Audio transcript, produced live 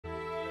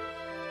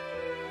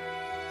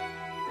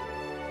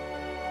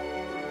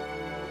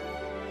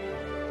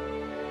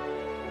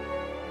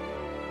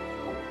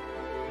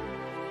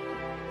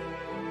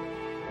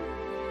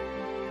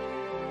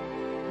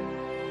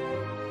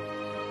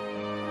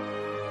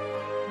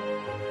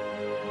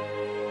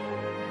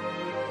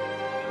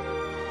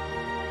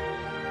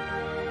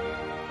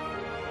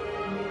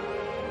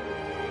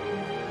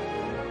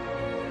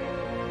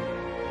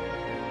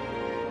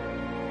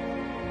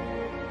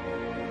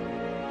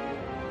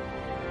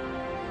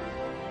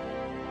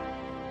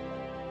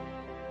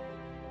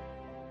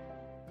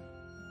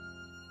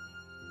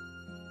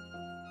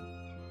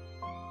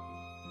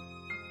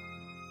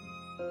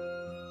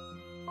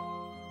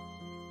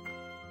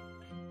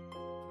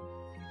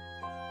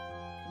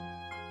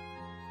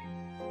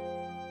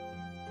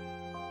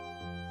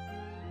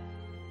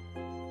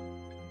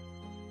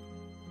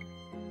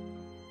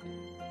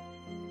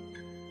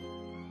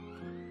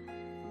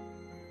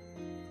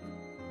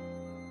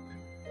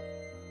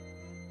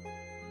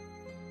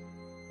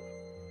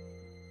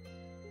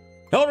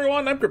Hello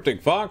everyone, I'm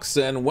CrypticFox,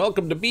 and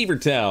welcome to Beaver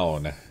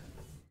Town.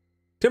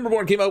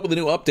 Timberborn came out with a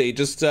new update.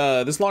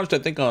 This launched, I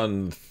think,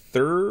 on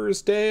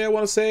Thursday, I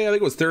want to say. I think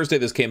it was Thursday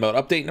this came out.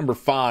 Update number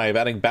 5,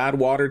 adding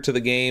Badwater to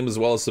the game, as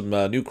well as some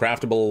new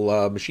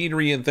craftable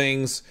machinery and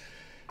things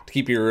to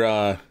keep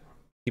your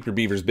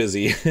beavers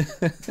busy.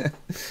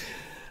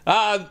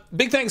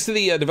 Big thanks to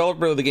the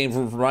developer of the game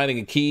for providing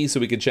a key so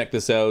we could check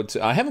this out.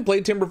 I haven't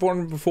played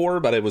Timberborn before,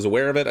 but I was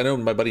aware of it. I know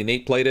my buddy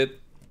Nate played it.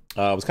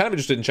 I was kind of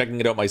interested in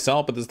checking it out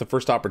myself, but this is the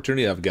first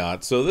opportunity I've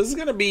got. So this is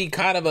going to be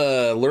kind of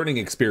a learning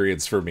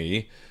experience for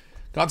me.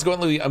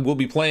 Consequently, I will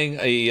be playing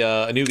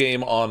a new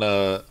game on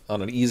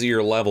an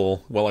easier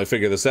level while I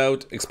figure this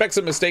out. Expect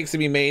some mistakes to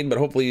be made, but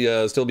hopefully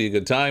still be a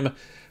good time.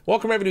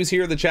 Welcome everyone who's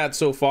here in the chat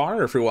so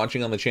far, or if you're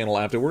watching on the channel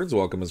afterwards,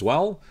 welcome as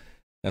well.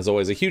 As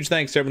always, a huge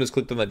thanks to everyone who's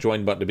clicked on that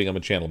join button to become a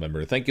channel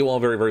member. Thank you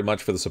all very, very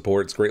much for the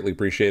support. It's greatly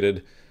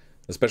appreciated.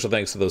 A special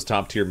thanks to those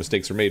top tier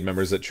Mistakes Are Made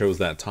members that chose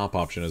that top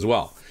option as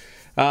well.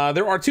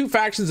 There are 2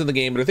 factions in the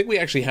game, but I think we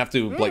actually have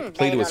to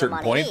play to a certain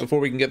point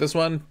before we can get this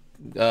one.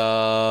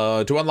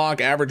 To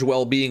unlock average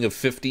well-being of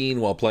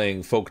 15 while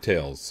playing folk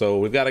tales. So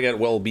we've got to get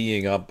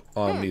well-being up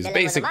on these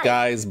basic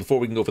guys before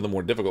we can go for the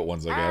more difficult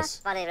ones, I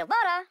guess.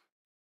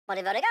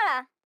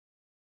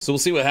 So we'll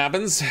see what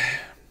happens.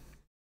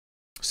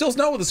 Still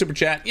Snow with a super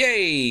chat.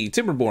 Yay!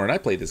 Timberborn, I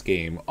played this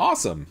game.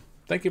 Awesome.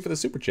 Thank you for the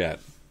super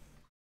chat.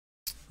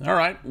 All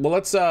right, well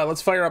let's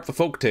fire up the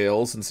folk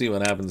tales and see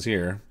what happens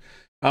here.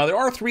 There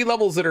are 3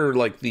 levels that are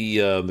like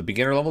the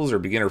beginner levels or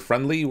beginner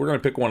friendly. We're gonna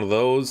pick one of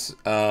those.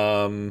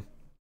 I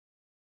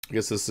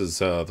guess this is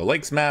the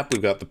lakes map.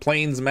 We've got the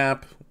plains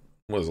map.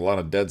 Well, there's a lot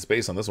of dead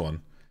space on this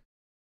one.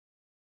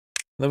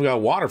 Then we've got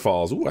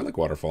waterfalls. Ooh, I like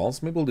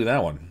waterfalls. Maybe we'll do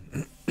that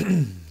one.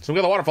 So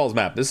we've got the waterfalls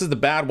map. This is the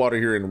Badwater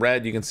here in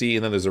red, you can see,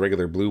 and then there's a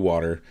regular blue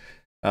water.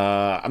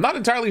 I'm not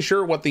entirely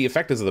sure what the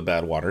effect is of the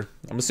Badwater.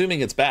 I'm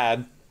assuming it's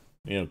bad,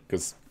 you know,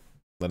 because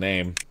the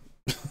name.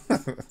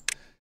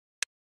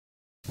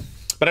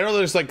 But I know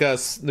there's like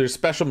there's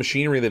special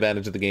machinery they've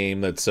added to the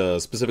game that's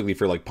specifically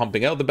for like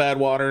pumping out the bad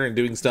water and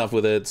doing stuff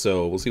with it.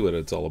 So we'll see what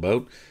it's all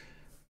about.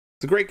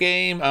 It's a great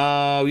game.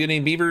 We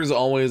name beavers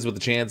always with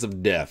the chance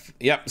of death.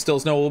 Yep,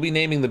 Still Snow. We'll be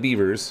naming the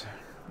beavers.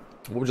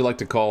 What would you like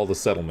to call the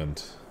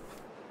settlement?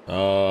 I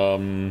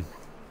don't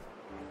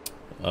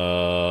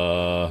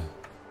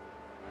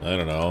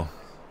know.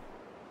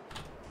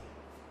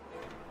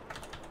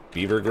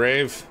 Beaver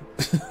grave.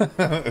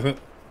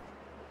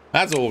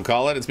 That's what we'll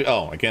call it.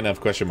 Oh, I can't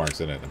have question marks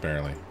in it,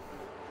 apparently.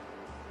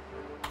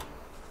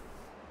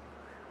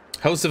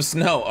 House of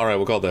Snow. Alright,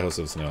 we'll call it the House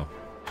of Snow.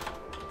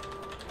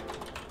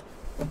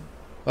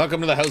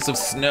 Welcome to the House of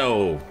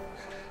Snow.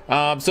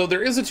 So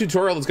there is a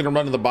tutorial that's going to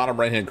run in the bottom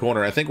right-hand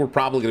corner. I think we're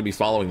probably going to be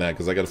following that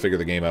because I got to figure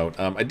the game out.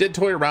 I did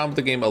toy around with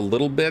the game a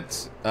little bit,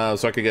 so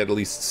I could get at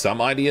least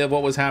some idea of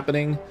what was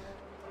happening.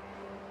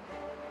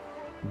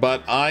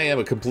 But I am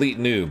a complete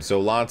noob, so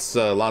lots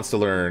to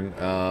learn.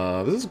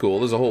 This is cool.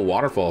 There's a whole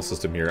waterfall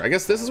system here. I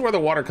guess this is where the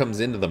water comes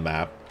into the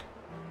map.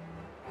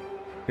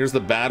 Here's the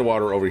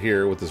Badwater over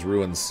here with this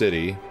ruined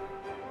city.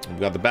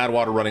 We've got the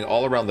Badwater running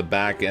all around the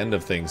back end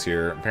of things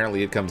here.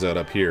 Apparently it comes out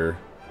up here.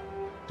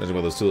 Judging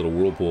by those 2 little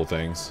whirlpool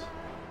things.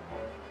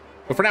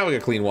 But for now we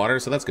got clean water,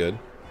 so that's good.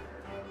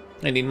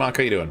 Hey Needmock,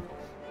 how you doing?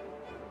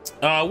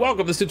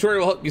 Welcome. This tutorial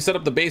will help you set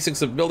up the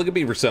basics of building a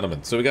beaver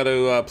settlement. So we got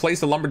to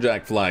place a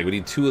lumberjack flag. We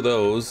need 2 of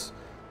those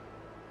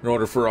in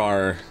order for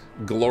our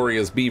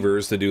glorious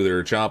beavers to do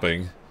their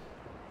chopping.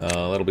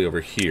 That'll be over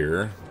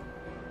here.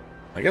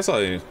 I guess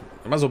I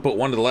might as well put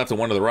one to the left and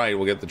one to the right.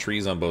 We'll get the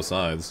trees on both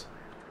sides.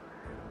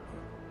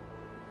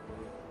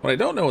 What I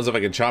don't know is if I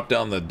can chop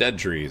down the dead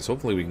trees.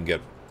 Hopefully we can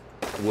get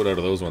wood out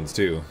of those ones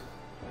too.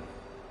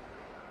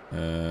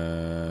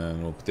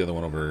 And we'll put the other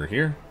one over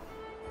here.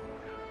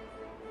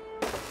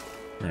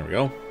 There we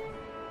go.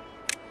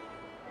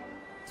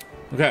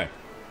 Okay.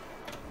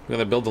 We're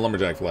gonna build the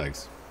lumberjack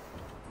flags.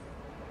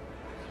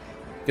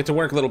 Get to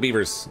work, little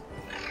beavers.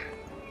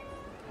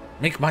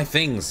 Make my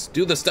things.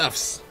 Do the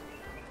stuffs.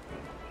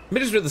 I'm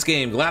interested in this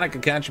game. Glad I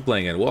could catch you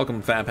playing it.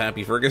 Welcome, Fab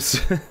Happy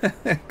Fergus.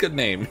 Good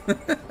name.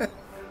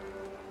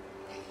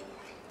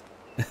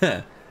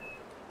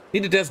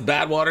 Need to test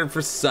Badwater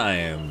for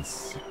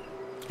science.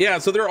 Yeah,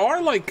 so there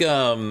are like,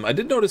 I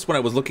did notice when I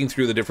was looking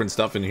through the different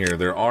stuff in here,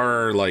 there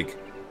are like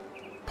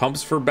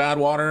pumps for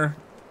Badwater.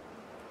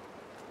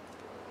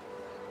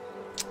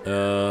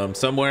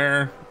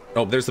 Somewhere.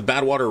 Oh, there's the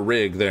Badwater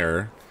rig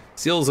there.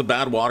 Seals a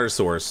Badwater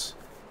source.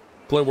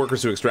 Employ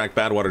workers to extract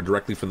Badwater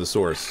directly from the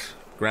source.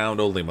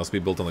 Ground only, must be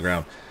built on the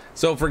ground.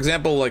 So, for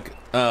example, like,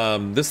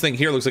 this thing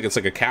here looks like it's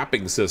like a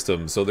capping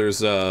system. So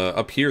there's,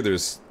 up here,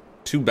 there's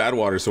 2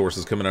 Badwater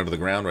sources coming out of the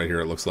ground right here,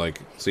 it looks like.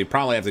 So you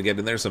probably have to get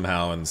in there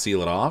somehow and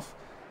seal it off.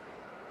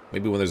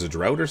 Maybe when there's a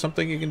drought or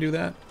something you can do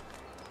that?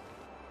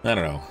 I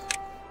don't know.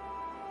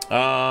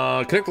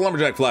 Connect the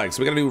lumberjack flag.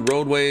 So we gotta do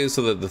roadways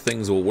so that the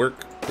things will work,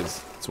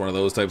 because it's one of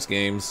those types of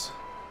games.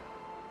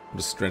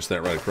 Just stretch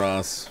that right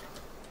across.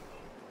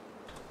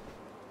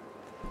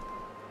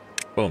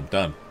 Boom,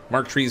 done.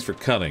 Mark trees for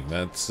cutting.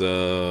 That's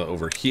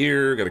over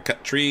here. Gotta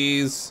cut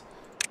trees.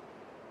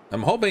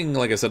 I'm hoping,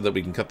 like I said, that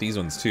we can cut these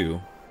ones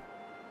too.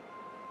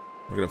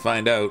 We're gonna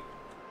find out.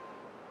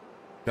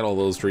 Cut all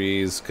those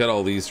trees, cut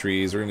all these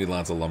trees. We're gonna need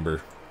lots of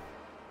lumber.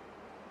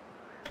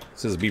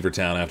 This is Beaver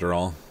Town after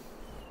all.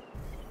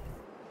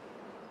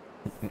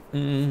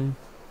 Trees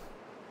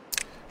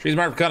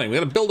marked for cutting. We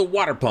gotta build a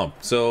water pump.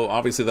 So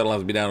obviously that'll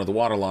have to be down at the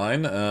water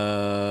line.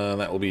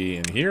 That will be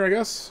in here, I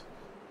guess.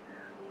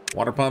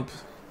 Water pump.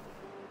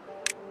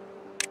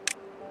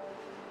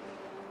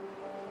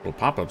 Little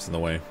pop-ups in the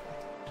way.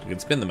 We can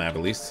spin the map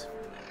at least.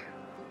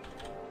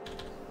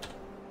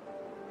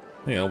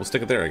 Yeah, we'll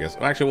stick it there, I guess.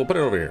 Actually, we'll put it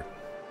over here.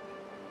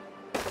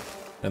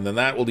 And then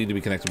that will need to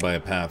be connected by a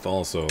path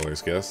also, I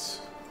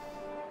guess.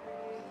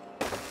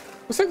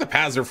 Looks like the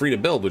paths are free to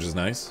build, which is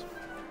nice.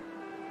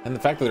 And the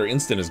fact that they're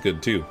instant is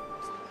good too.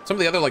 Some of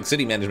the other like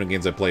city management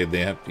games I played,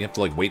 you have to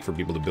like wait for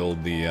people to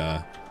build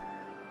the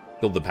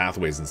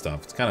pathways and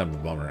stuff. It's kind of a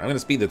bummer. I'm gonna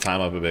speed the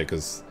time up a bit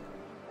because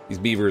these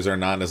beavers are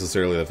not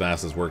necessarily the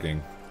fastest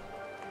working.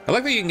 I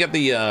like that you can get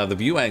the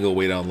view angle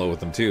way down low with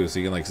them too, so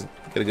you can like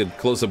get a good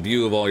close-up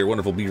view of all your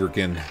wonderful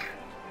beaverkin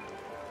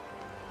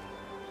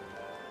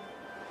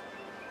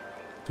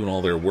doing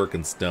all their work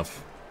and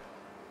stuff.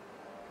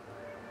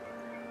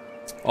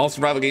 All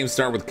survival games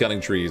start with cutting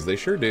trees. They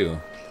sure do.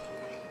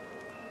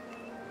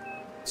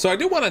 So I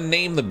do want to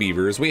name the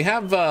beavers. We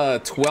have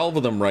 12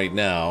 of them right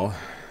now.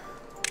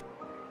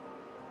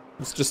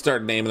 Let's just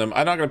start naming them.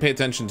 I'm not going to pay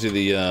attention to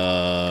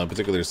the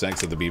particular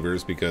sex of the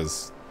beavers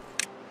because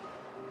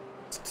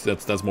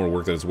that's more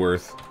work than it's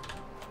worth.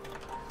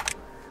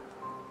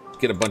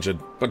 Get a bunch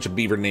of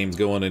beaver names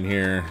going in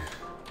here.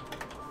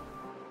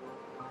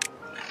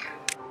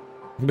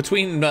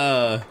 Between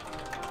Pal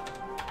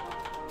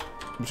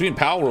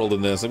World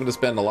and this, I'm going to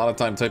spend a lot of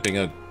time typing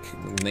out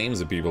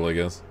names of people, I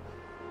guess.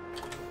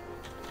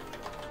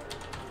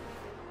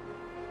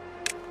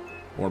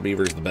 More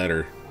beavers, the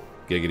better.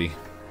 Giggity.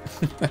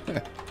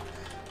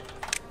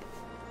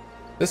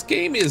 This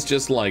game is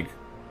just like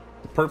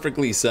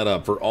perfectly set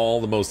up for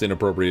all the most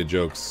inappropriate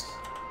jokes.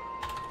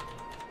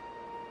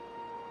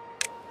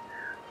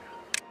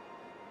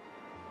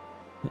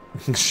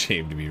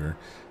 Shaved beaver.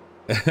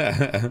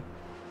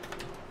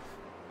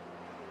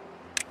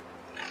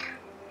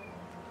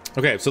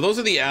 Okay, so those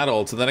are the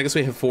adults, and then I guess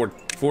we have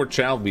four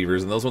child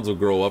beavers, and those ones will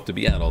grow up to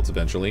be adults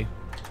eventually.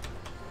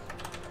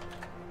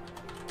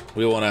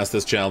 We won't ask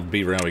this child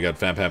beaver how we got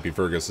Fab Happy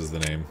Fergus is the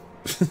name.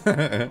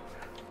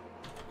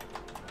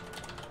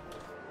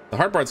 The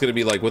hard part's gonna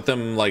be like with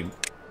them like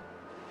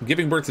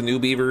giving birth to new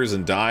beavers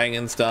and dying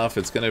and stuff.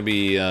 It's gonna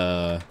be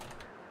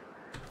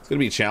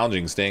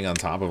challenging staying on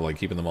top of like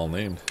keeping them all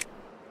named.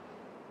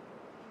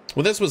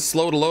 When this was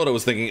slow to load, I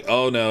was thinking,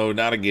 oh no,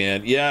 not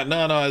again. Yeah,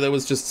 no, there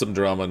was just some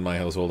drama in my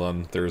household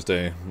on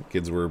Thursday.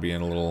 Kids were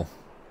being a little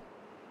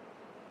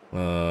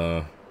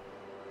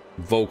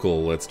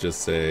vocal, let's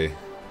just say.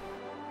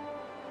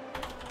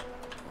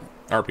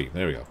 RP,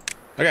 there we go.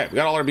 Okay, we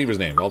got all our beavers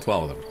named, all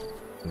 12 of them.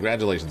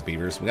 Congratulations,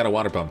 beavers. We got a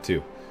water pump,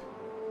 too.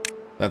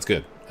 That's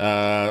good.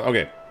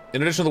 Okay.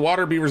 In addition to the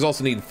water, beavers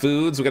also need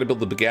food, so we got to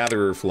build the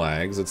gatherer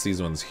flags. That's these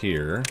ones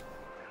here.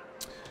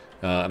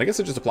 And I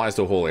guess it just applies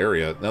to a whole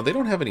area. Now, they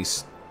don't have any...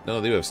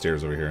 No, they do have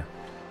stairs over here.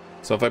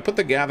 So if I put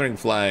the gathering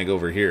flag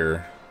over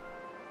here,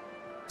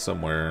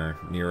 somewhere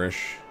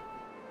nearish...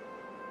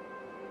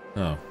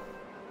 Oh.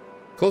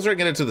 The closer I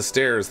get it to the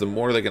stairs, the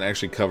more they can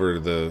actually cover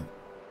the...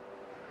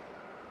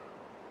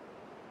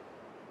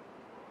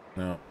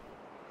 No.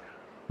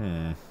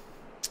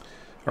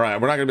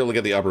 Alright, we're not gonna be able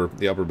to get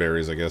the upper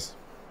berries, I guess.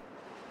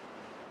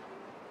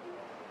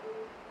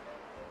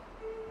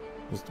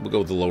 We'll go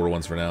with the lower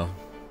ones for now.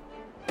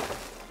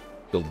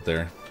 Build it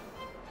there.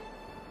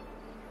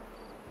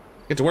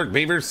 Get to work,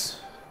 beavers!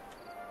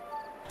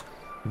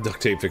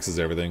 Duct tape fixes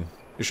everything.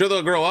 You sure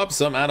they'll grow up?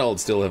 Some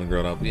adults still haven't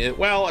grown up. Yeah,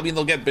 well, I mean,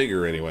 they'll get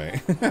bigger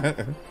anyway.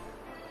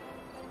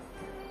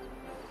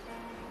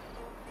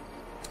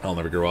 I'll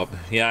never grow up.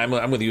 Yeah,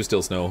 I'm with you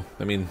still, Snow.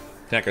 I mean,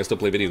 heck, I still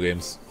play video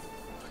games.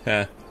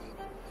 Heh.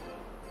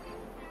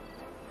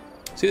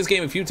 See this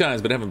game a few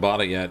times, but haven't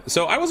bought it yet.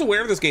 So I was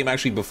aware of this game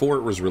actually before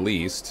it was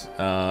released,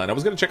 and I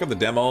was going to check out the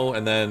demo,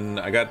 and then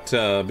I got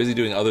busy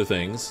doing other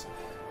things.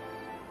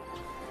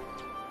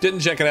 Didn't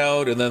check it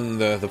out, and then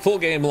the full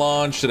game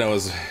launched, and I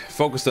was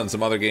focused on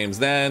some other games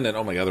then, and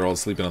oh my god, they're all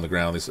sleeping on the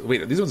ground.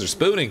 Wait, these ones are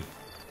spooning.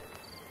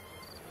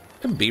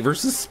 Them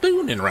beavers is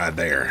spooning right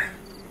there.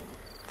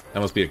 That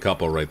must be a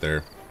couple right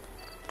there.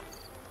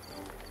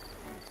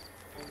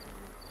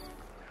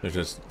 They're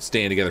just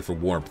staying together for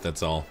warmth,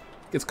 that's all.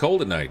 It gets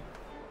cold at night.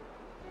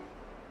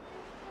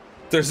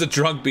 There's a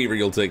drunk beaver,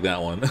 you'll take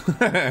that one.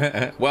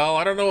 Well,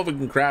 I don't know if we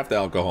can craft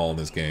alcohol in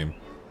this game.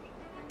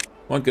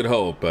 One could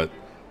hope, but...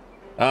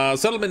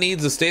 settlement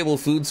needs a stable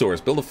food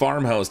source. Build a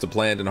farmhouse to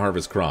plant and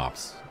harvest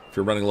crops. If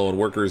you're running low on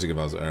workers, you can...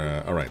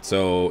 Alright,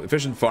 so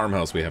efficient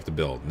farmhouse we have to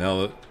build.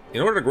 Now,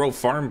 in order to grow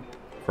farm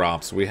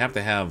crops, we have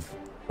to have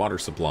water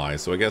supply.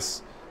 So I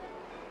guess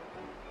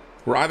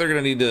we're either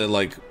going to need to,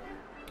 like,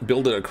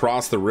 build it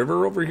across the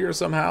river over here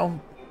somehow.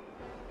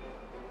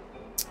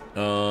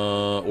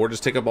 Or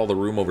just take up all the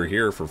room over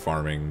here for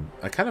farming.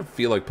 I kind of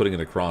feel like putting it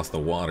across the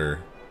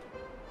water.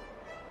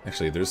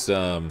 Actually, there's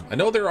I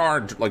know there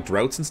are like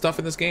droughts and stuff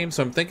in this game,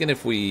 so I'm thinking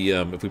if we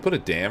put a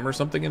dam or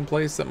something in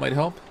place, that might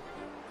help.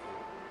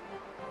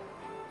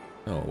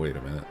 Oh, wait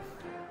a minute.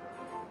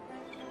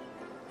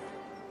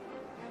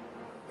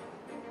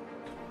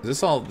 This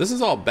is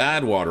all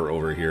Badwater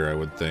over here, I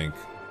would think.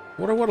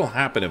 I wonder what'll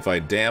happen if I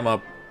dam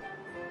up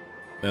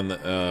and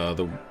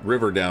the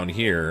river down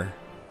here.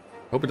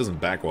 Hope it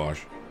doesn't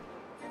backwash.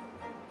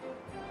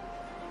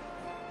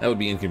 That would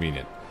be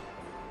inconvenient.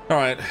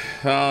 Alright,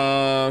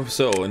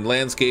 so in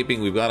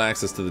landscaping, we've got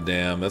access to the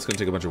dam. That's going to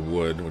take a bunch of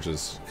wood, which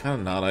is kind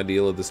of not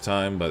ideal at this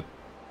time, but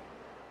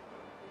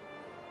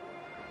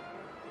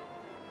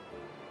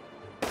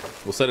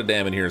we'll set a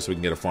dam in here so we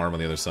can get a farm on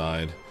the other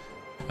side.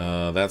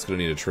 That's going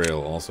to need a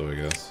trail also, I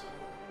guess.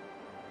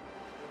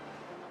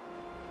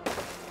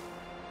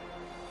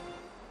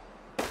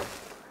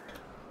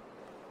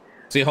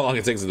 See how long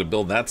it takes us to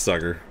build that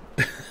sucker.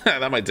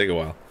 That might take a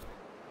while.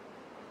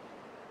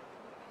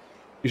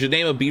 You should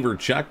name a beaver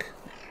Chuck.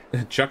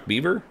 Chuck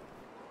Beaver?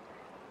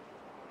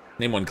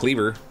 Name one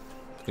Cleaver.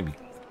 Maybe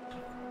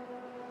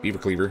Beaver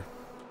Cleaver.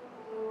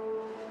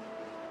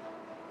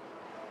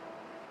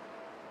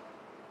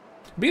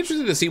 Be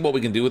interested to see what we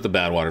can do with the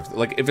Badwater.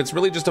 Like, if it's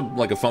really just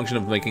a function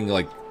of making,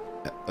 like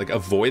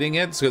avoiding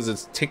it, because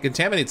it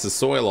contaminates the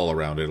soil all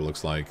around it, it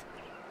looks like.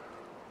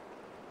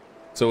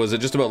 So is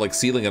it just about, like,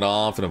 sealing it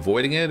off and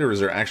avoiding it, or is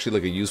there actually,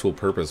 like, a useful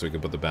purpose we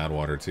can put the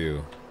Badwater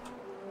to?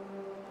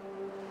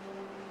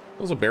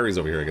 Those are berries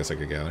over here, I guess I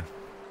could gather.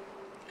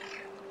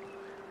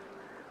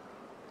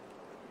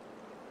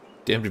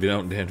 Damned if you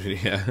don't, damned if you...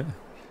 Yeah.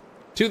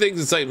 Two things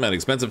excite men,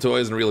 expensive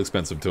toys and real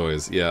expensive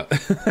toys. Yeah.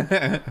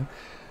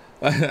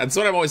 That's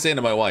what I'm always saying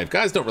to my wife.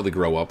 Guys don't really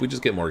grow up. We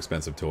just get more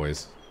expensive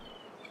toys.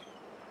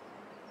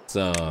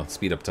 Let's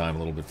speed up time a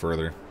little bit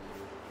further.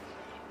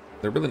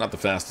 They're really not the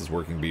fastest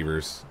working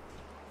beavers.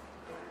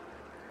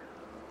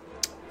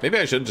 Maybe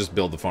I should just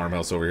build the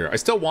farmhouse over here. I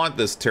still want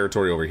this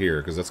territory over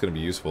here, because that's going to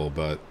be useful,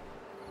 but...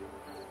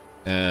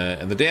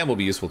 and the dam will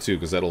be useful, too,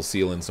 because that'll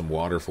seal in some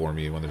water for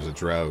me when there's a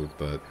drought,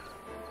 but...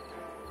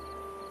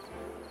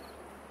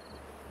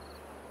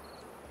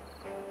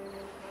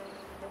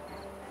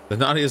 The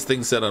naughtiest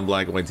thing said on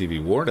Black and White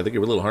TV. Ward, I think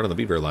you were a little hard on the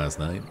beaver last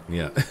night.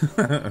 Yeah.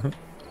 Isn't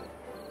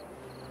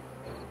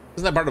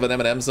that part of an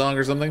Eminem song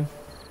or something?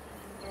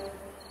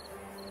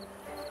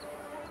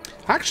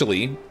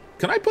 Actually...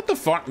 Can I put the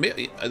farm...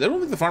 I don't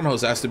think the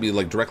farmhouse has to be,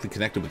 like, directly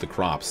connected with the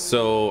crops.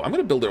 So, I'm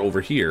going to build it over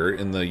here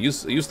in the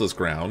useless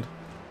ground.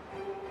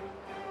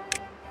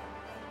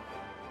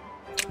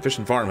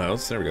 Fishing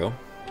farmhouse. There we go.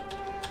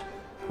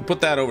 We'll put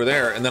that over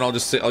there, and then I'll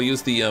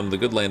use the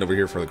good land over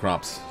here for the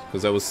crops.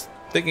 Because I was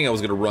thinking I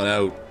was going to run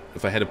out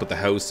if I had to put the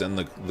house and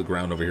the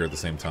ground over here at the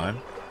same time.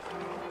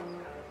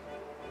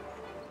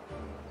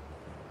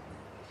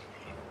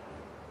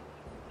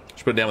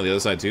 Should put it down on the other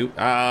side, too.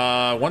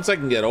 Once I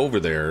can get over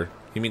there...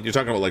 You mean, you're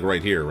talking about, like,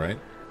 right here, right?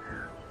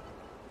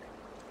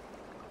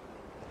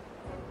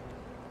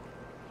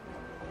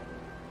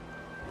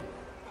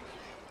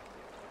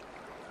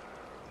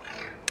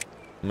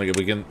 Like,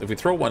 if we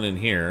throw one in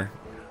here...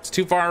 It's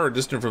too far or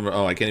distant from...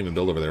 Oh, I can't even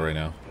build over there right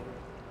now.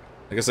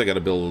 I guess I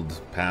gotta build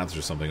paths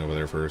or something over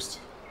there first.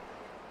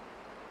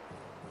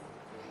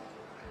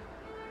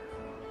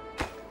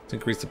 Let's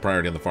increase the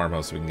priority on the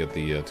farmhouse so we can get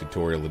the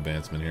tutorial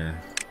advancement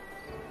here.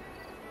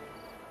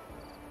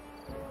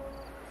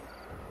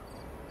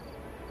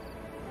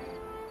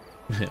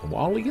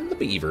 Wally and the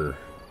Beaver.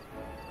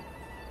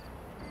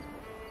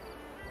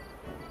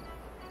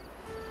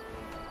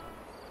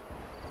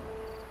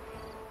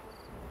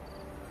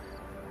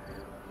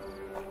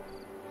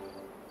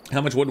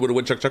 How much wood would a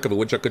woodchuck chuck if a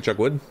woodchuck could chuck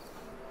wood?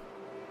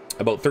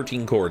 About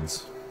 13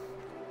 cords.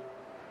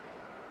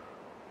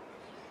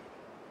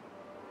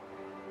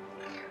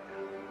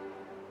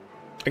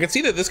 I can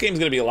see that this game's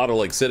going to be a lot of,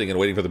 like, sitting and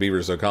waiting for the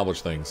beavers to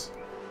accomplish things.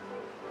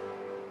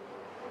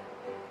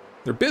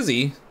 They're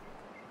busy.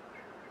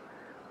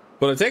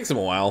 But it takes them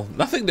a while.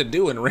 Nothing to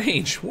do in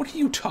range. What are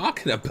you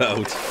talking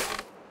about?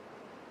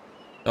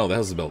 Oh, the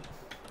house is built.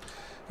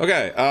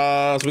 Okay,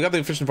 so we got the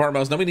efficient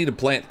farmhouse. Now we need to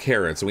plant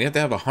carrots. And we have to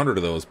have 100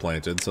 of those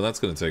planted, so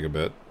that's going to take a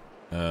bit.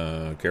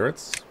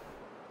 Carrots.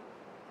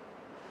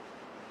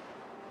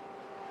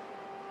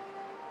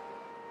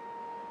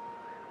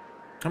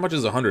 How much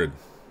is 100?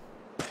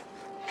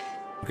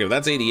 Okay, well,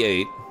 that's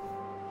 88.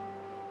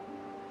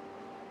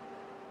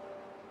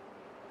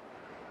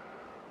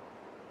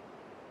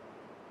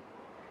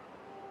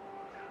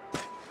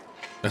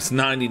 That's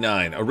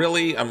 99. Oh,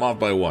 really? I'm off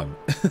by 1.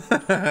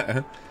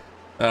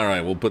 All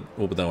right, we'll put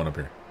that one up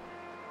here.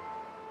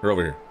 Or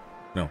over here.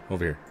 No,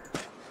 over here.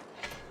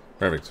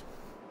 Perfect.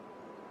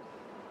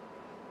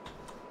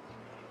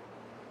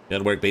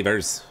 Good work,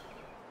 beavers.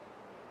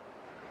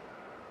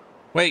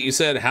 Wait, you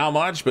said how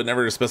much, but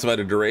never specified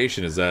a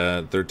duration. Is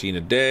that 13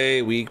 a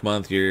day, week,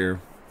 month, year?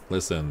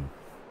 Listen,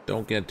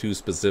 don't get too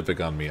specific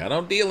on me. I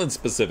don't deal in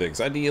specifics.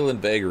 I deal in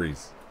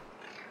vagaries.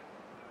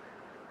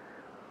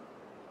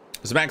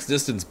 This max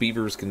distance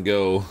beavers can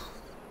go.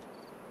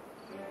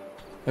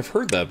 I've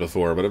heard that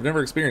before, but I've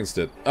never experienced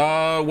it.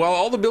 Well,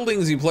 all the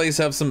buildings you place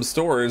have some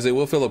stores. They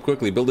will fill up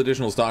quickly. Build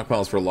additional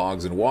stockpiles for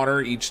logs and water.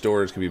 Each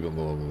storage can be... Blah,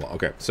 blah, blah.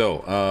 Okay,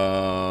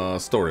 so,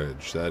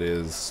 storage. That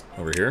is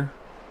over here.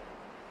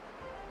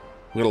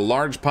 We got a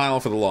large pile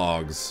for the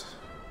logs.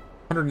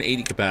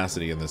 180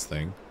 capacity in this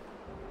thing.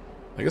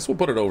 I guess we'll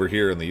put it over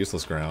here in the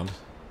useless ground.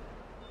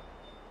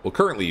 Well,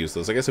 currently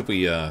useless. I guess if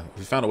we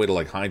found a way to,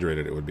 like, hydrate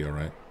it, it would be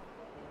alright.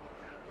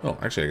 Oh,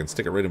 actually, I can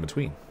stick it right in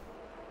between.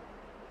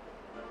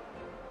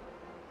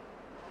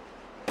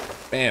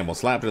 Bam, we'll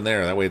slap it in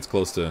there. That way it's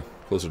closer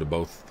to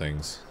both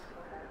things.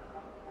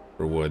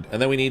 For wood.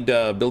 And then we need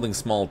building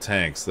small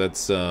tanks.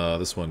 That's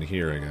this one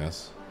here, I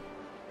guess.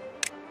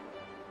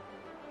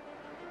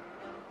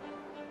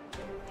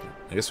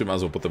 I guess we might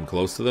as well put them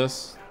close to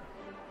this.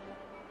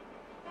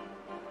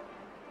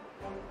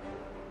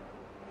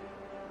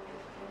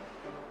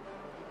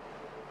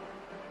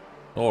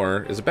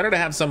 Or, is it better to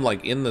have some,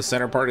 like, in the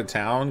center part of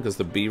town? Because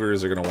the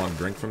beavers are going to want to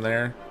drink from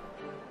there.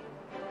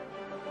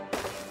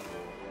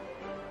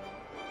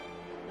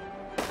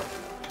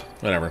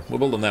 Whatever. We'll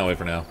build them that way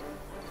for now.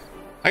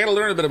 I gotta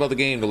learn a bit about the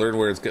game to learn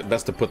where it's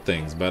best to put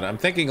things. But I'm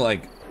thinking,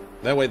 like,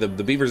 that way the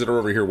beavers that are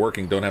over here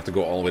working don't have to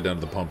go all the way down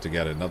to the pump to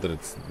get it. Not that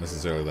it's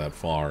necessarily that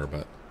far,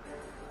 but...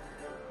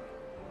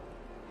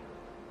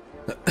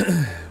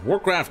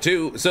 Warcraft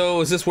 2.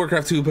 So, is this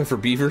Warcraft 2 but for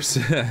beavers?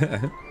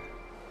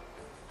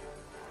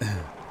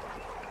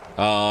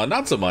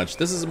 Not so much.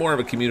 This is more of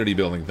a community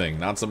building thing,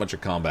 not so much a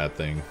combat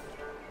thing.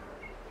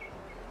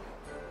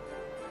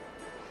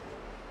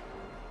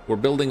 We're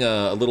building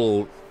a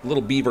little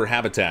beaver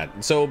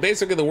habitat. So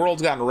basically the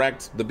world's gotten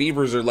wrecked, the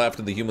beavers are left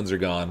and the humans are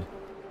gone.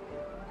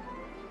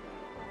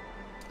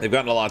 They've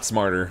gotten a lot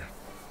smarter.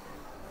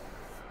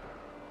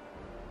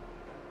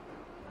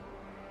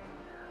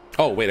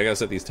 Oh, wait, I gotta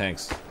set these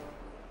tanks.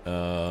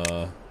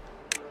 Set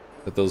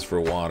those for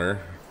water.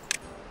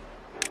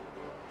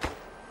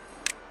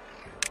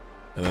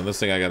 And then this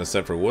thing I gotta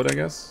set for wood, I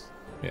guess?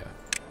 Yeah.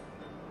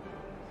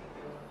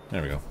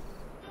 There we go.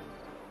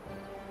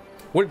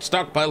 Wood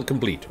stockpile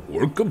complete.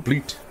 Work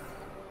complete.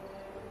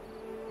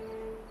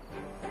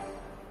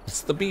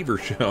 It's the Beaver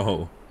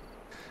Show.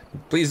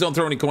 Please don't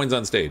throw any coins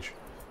on stage.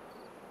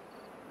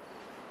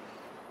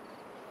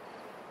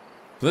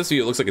 From this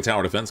view, it looks like a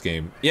tower defense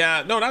game.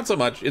 Yeah, no, not so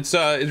much. It's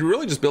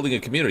really just building a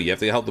community. You have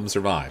to help them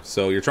survive.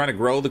 So you're trying to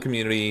grow the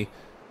community,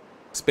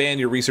 expand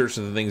your research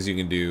to the things you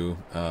can do,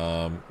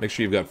 make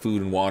sure you've got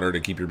food and water to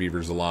keep your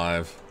beavers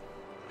alive.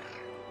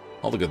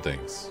 All the good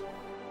things.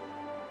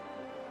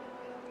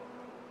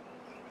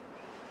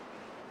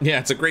 Yeah,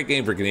 it's a great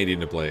game for Canadian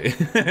to play.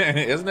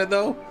 Isn't it,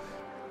 though?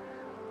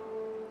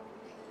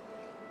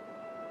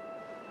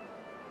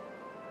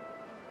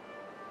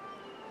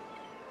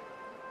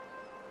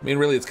 I mean,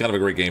 really, it's kind of a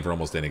great game for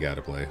almost any guy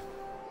to play.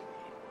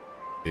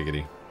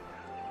 Giggity.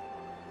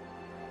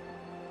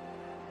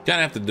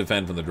 Kind of have to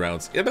defend from the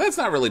droughts. Yeah, but that's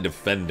not really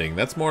defending.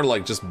 That's more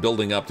like just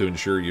building up to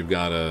ensure you've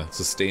got a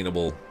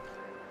sustainable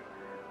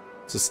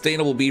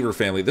beaver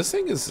family. This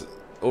thing is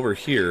over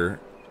here.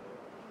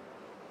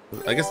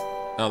 I guess...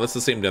 Oh, that's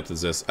the same depth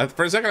as this.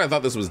 For a second, I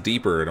thought this was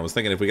deeper, and I was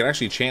thinking if we could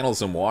actually channel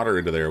some water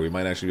into there, we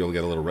might actually be able to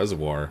get a little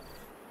reservoir.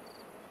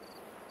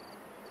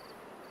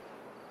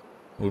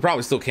 We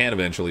probably still can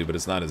eventually, but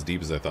it's not as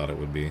deep as I thought it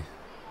would be. If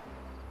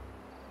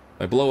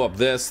I blow up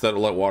this, that'll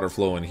let water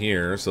flow in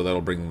here, so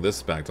that'll bring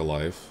this back to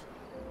life.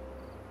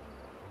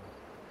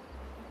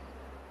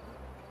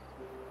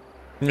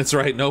 That's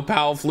right, no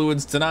PAL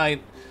fluids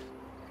tonight.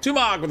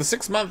 Tumok with a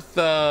 6-month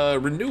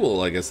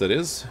renewal, I guess that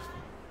is.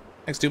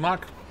 Thanks,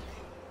 Tumok.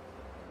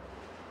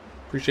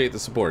 Appreciate the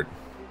support.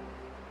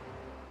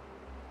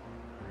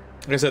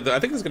 Like I said, I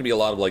think there's going to be a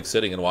lot of like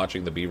sitting and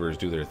watching the beavers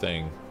do their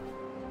thing.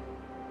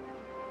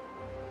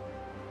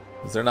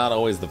 Because they're not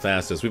always the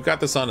fastest. We've got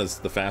this on as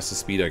the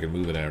fastest speed I can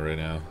move it at right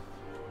now.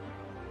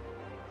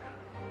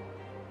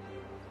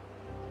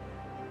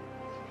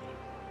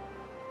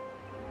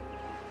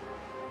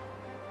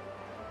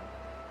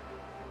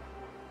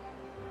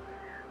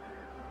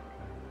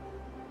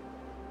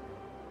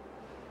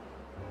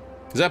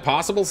 Is that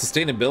possible?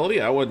 Sustainability?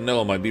 I wouldn't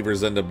know. My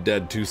beavers end up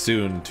dead too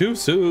soon. Too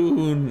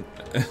soon!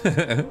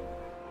 Have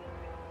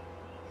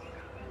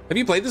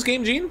you played this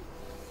game, Gene?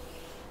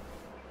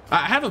 I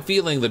have a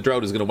feeling the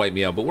drought is going to wipe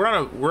me out, but we're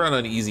on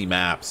an easy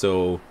map,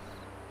 so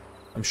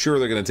I'm sure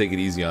they're going to take it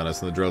easy on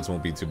us, and the droughts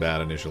won't be too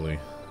bad initially.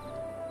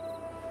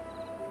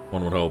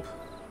 One would hope.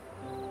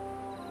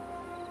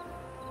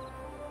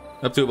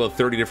 Up to about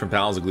 30 different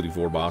pals, including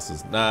 4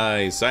 bosses.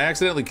 Nice. I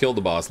accidentally killed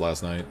the boss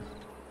last night.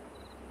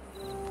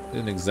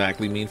 Didn't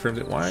exactly mean for him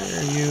to... Why are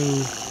you...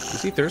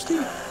 Is he thirsty?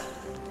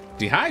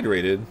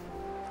 Dehydrated?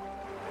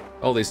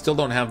 Oh, they still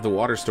don't have the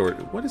water storage.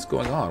 What is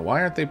going on?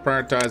 Why aren't they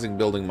prioritizing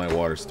building my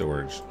water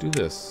storage? Do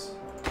this.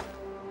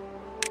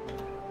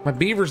 My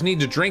beavers need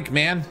to drink,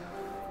 man.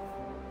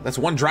 That's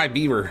one dry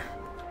beaver.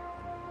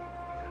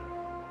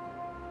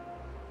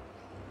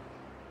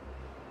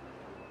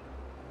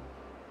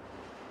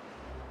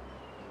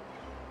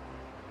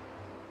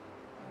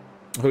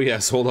 Oh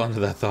yes, hold on to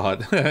that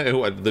thought.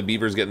 What, the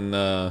beaver's getting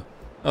oh,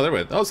 they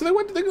went. Oh, so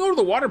they go to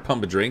the water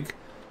pump a drink.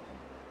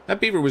 That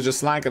beaver was just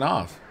slacking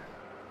off.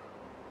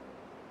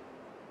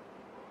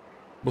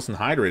 Wasn't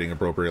hydrating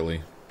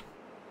appropriately.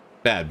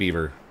 Bad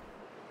beaver.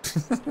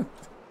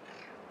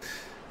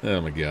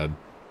 Oh my god.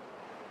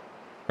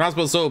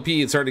 Crossbow's so OP,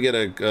 it's hard to get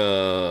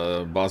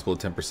a boss below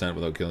 10%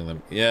 without killing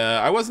them. Yeah,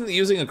 I wasn't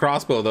using a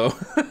crossbow though.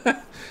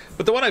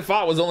 But the one I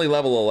fought was only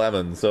level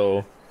 11,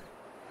 so...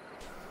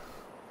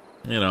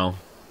 You know.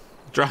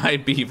 Dry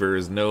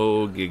beavers,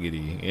 no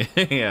giggity.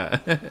 Yeah.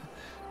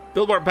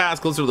 Build more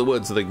paths closer to the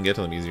woods so they can get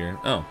to them easier.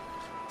 Oh.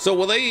 So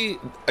will they...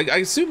 I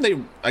assume they...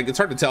 It's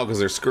hard to tell because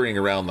they're scurrying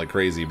around like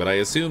crazy, but I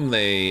assume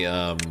they...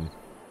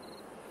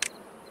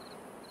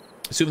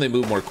 assume they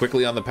move more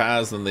quickly on the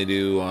paths than they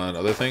do on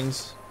other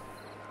things.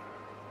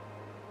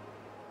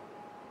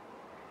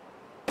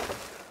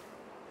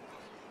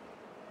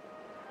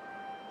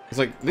 It's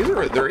like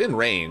they're in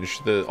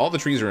range. All the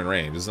trees are in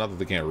range. It's not that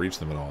they can't reach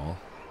them at all.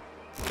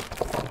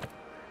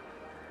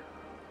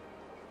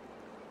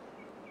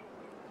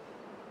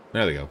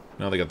 There they go.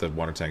 Now they got the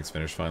water tanks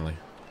finished finally.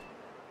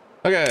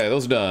 Okay,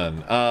 those are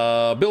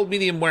done. Build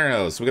medium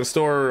warehouse. We gotta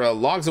store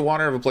logs of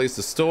water, have a place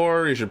to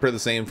store. You should prepare the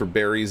same for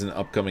berries and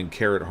upcoming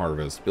carrot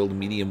harvest. Build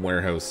medium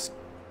warehouse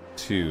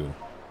 2.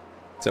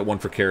 It's that one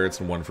for carrots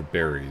and one for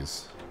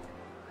berries.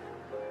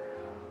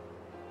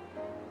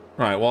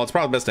 Alright, well, it's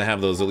probably best to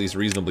have those at least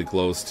reasonably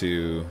close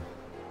to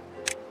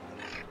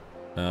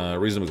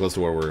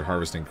where we're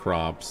harvesting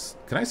crops.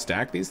 Can I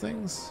stack these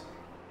things?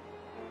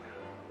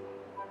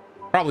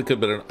 Probably could,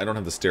 but I don't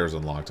have the stairs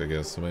unlocked, I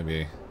guess, so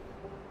maybe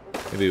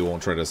we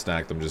won't try to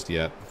stack them just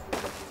yet.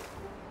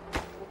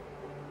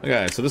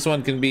 Okay, so this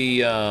one can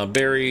be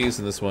berries,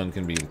 and this one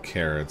can be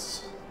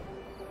carrots.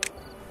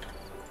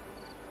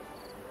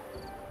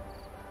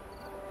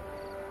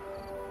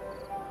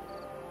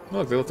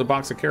 Look, they left a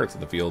box of carrots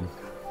in the field.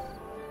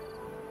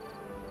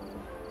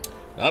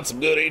 Not some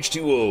good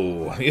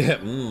H2O. Yeah,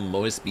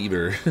 moist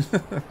beaver.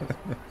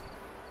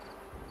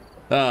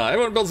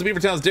 Everyone builds the beaver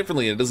towns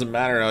differently. It doesn't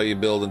matter how you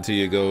build until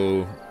you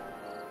go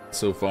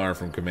so far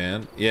from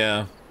command.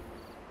 Yeah.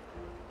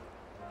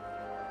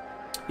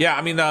 Yeah,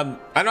 I mean, I'm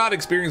not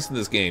experienced in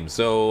this game,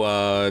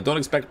 so don't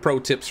expect pro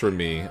tips from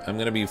me. I'm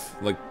gonna be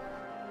like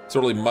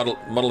sort of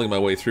muddling my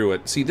way through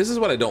it. See, this is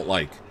what I don't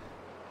like.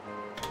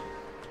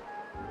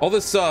 All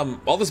this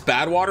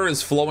Badwater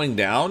is flowing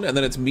down, and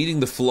then it's meeting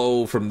the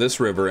flow from this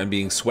river and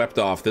being swept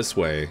off this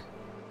way.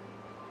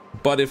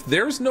 But if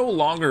there's no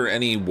longer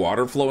any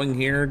water flowing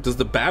here, does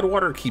the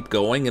Badwater keep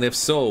going? And if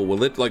so,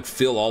 will it like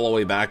fill all the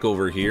way back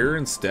over here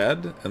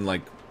instead and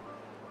like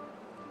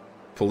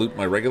pollute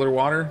my regular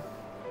water?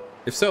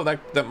 If so,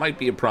 that might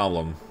be a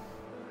problem.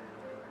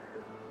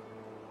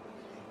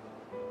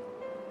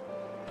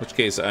 In which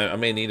case, I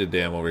may need a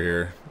dam over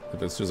here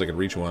as soon as I can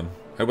reach one.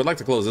 I would like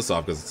to close this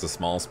off because it's a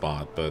small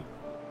spot, but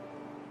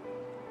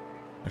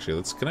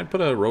actually, can I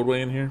put a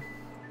roadway in here?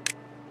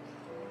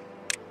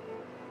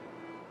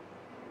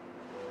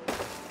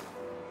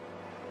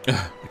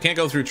 I can't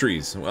go through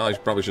trees. Well, I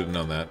probably should have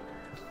known that.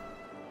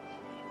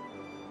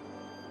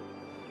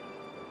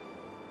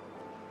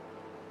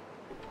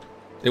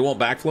 It won't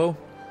backflow?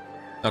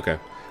 Okay. I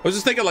was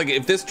just thinking, like,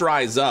 if this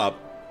dries up,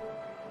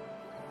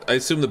 I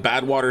assume the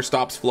Badwater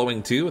stops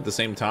flowing too at the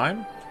same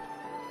time?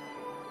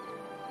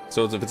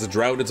 So if it's a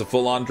drought, it's a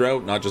full-on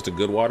drought, not just a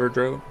good water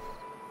drought?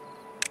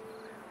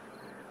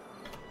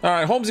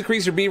 Alright, homes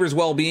increase your beaver's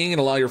well-being and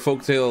allow your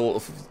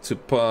folktale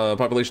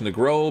population to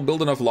grow.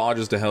 Build enough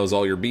lodges to house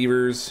all your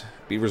beavers.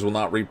 Beavers will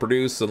not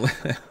reproduce unless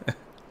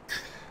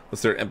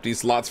there are empty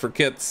slots for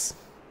kits.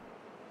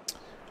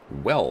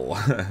 Well,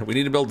 we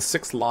need to build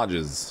 6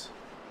 lodges.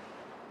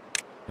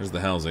 There's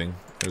the housing.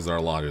 There's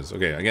our lodges.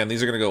 Okay, again,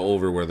 these are going to go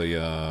over where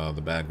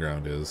the bad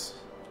ground is.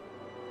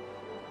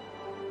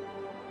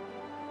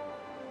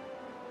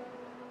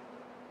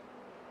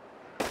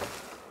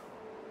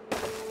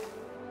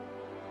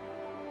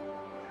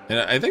 And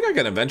I think I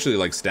can eventually,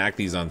 like, stack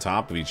these on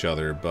top of each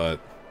other,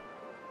 but...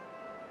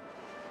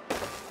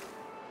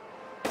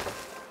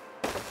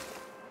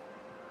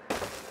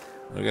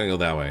 we gotta go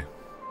that way.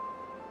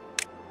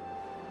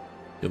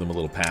 Give them a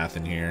little path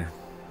in here.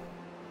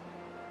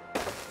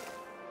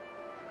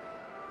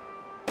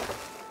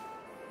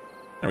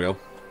 There we go.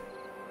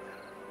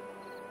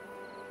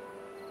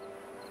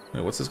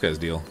 Wait, what's this guy's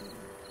deal?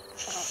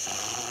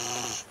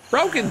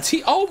 Broken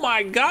teeth! Oh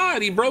my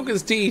god, he broke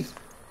his teeth!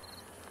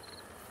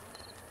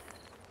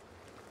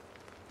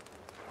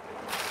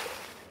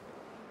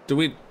 Do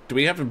we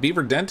have a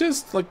beaver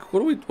dentist? Like, what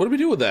do we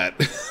do with that?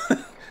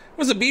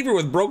 What does a beaver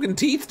with broken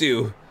teeth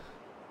do?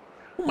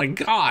 Oh my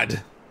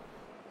god.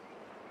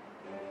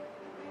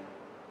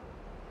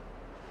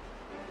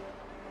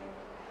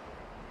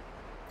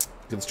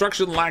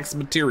 Construction lacks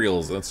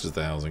materials. That's just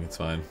the housing. It's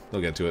fine.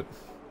 They'll get to it.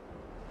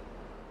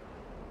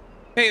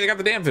 Hey, they got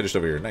the dam finished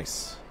over here.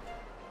 Nice.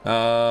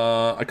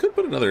 I could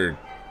put another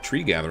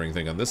tree gathering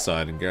thing on this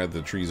side and gather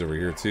the trees over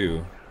here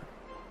too.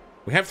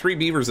 We have 3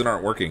 beavers that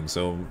aren't working,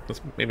 so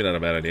that's maybe not a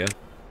bad idea.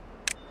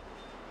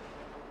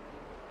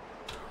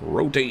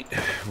 Rotate.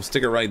 We'll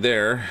stick it right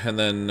there, and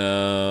then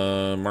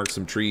mark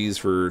some trees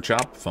for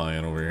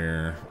chopifying over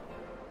here.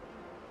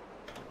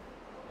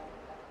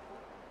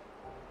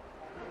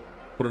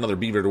 Put another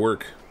beaver to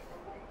work.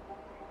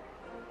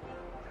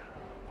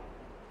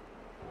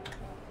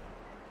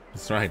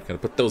 That's right, gotta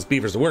put those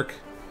beavers to work.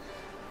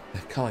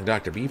 Calling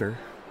Dr. Beaver.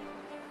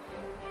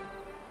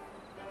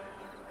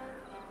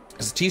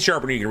 It's a teeth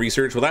sharpener you can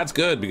research. Well, that's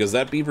good, because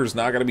that beaver's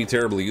not gonna be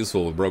terribly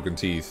useful with broken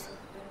teeth.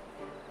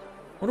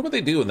 I wonder what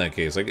they do in that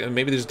case. Like,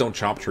 maybe they just don't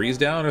chop trees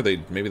down, or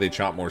maybe they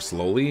chop more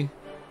slowly.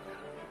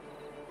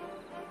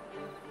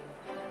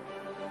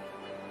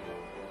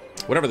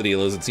 Whatever the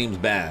deal is, it seems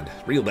bad.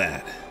 Real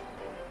bad.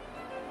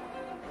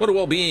 Go to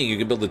well-being. You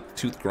can build a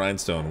tooth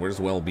grindstone. Where's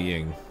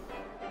well-being?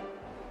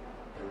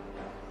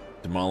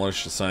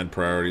 Demolish, assign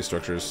priority,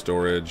 structures,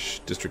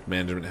 storage, district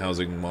management,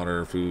 housing,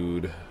 water,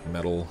 food,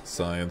 metal,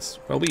 science,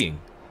 well-being.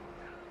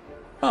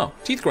 Oh,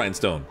 teeth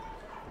grindstone.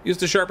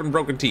 Used to sharpen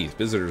broken teeth.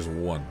 Visitors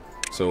 1.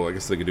 So I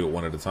guess they could do it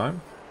one at a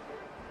time.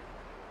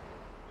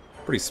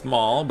 Pretty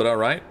small, but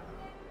alright.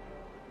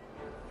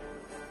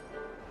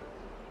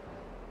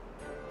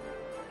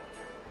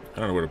 I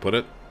don't know where to put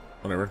it.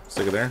 Whatever,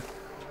 stick it there.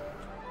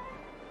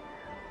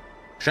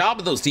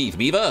 Sharpen those teeth,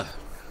 beaver!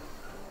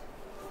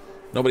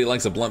 Nobody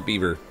likes a blunt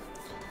beaver.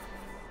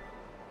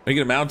 Are you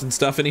gonna mount and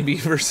stuff any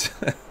beavers?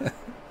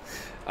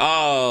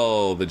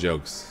 Oh, the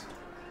jokes.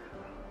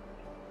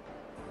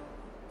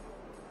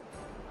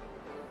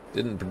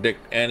 Didn't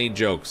predict any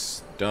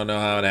jokes. Don't know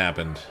how it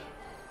happened.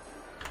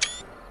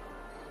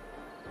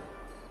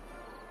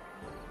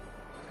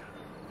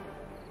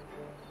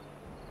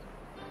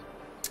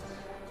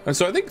 And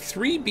so I think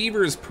 3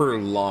 beavers per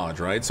lodge,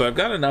 right? So I've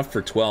got enough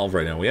for 12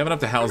 right now. We have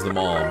enough to house them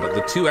all, but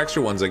the 2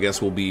 extra ones, I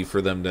guess, will be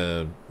for them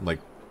to, like,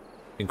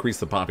 increase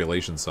the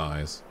population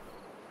size.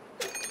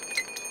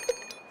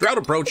 Drought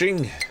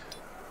approaching.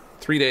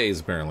 3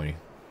 days, apparently.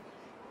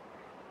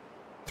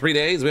 3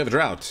 days, we have a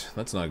drought.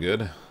 That's not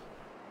good.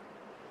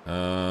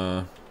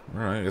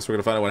 Alright, I guess we're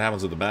gonna find out what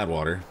happens with the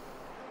Badwater.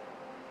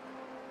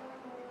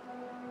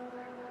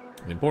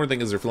 The important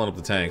thing is they're filling up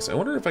the tanks. I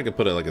wonder if I could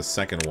put like a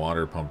second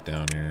water pump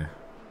down here.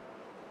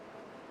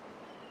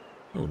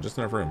 Oh, just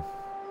enough room.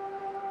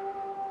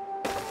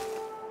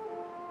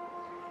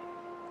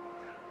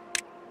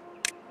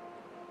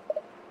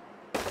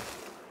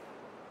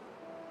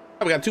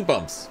 Oh, we got 2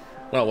 pumps.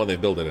 Well, when they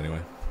build it anyway.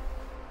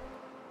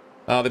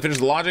 They finished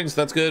the lodging, so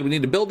that's good. We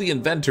need to build the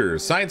inventor.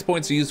 Science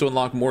points are used to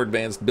unlock more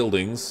advanced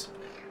buildings.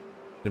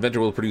 The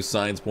inventor will produce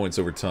science points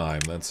over time.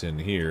 That's in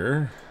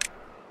here.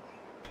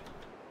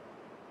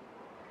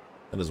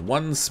 That is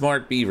 1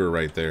 smart beaver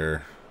right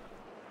there.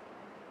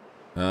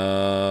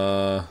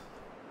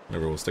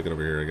 Whatever, we'll stick it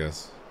over here, I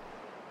guess.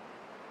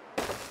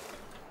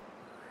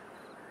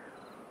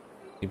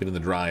 Keep it in the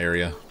dry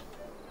area.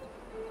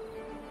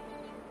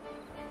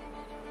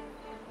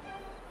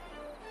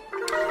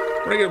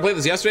 We're gonna play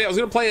this yesterday. I was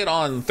gonna play it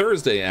on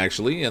Thursday,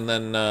 actually, and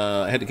then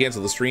I had to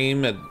cancel the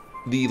stream at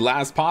the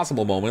last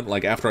possible moment,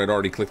 like after I'd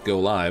already clicked go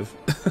live.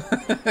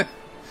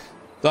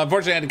 So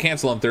unfortunately I had to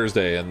cancel on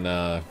Thursday, and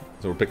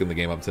so we're picking the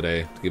game up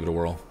today to give it a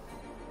whirl.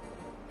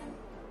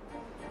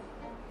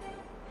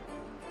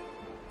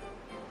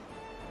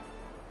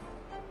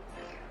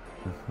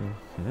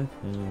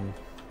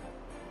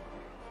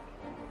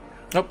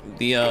 Oh,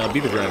 the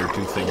beaver grinder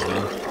 2 things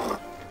done.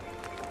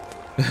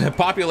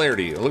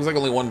 Popularity. It looks like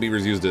only 1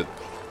 beaver's used it.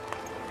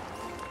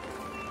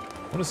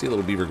 I want to see a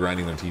little beaver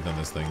grinding their teeth on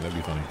this thing. That'd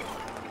be funny.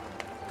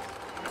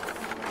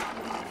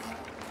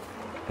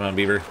 Come on,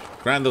 beaver.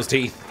 Grind those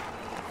teeth.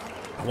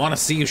 I want to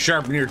see you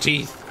sharpen your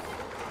teeth.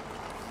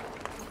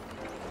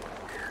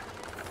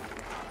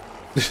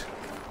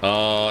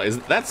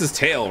 That's his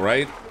tail,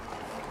 right?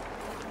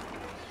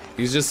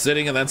 He's just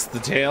sitting and that's the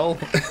tail?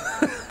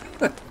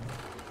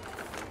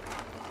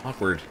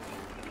 Awkward.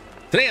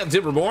 Today on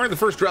Timberborn, the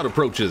first drought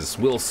approaches.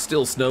 Will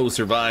still snow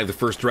survive the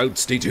first drought?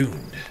 Stay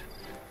tuned.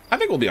 I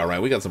think we'll be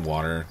alright. We got some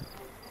water.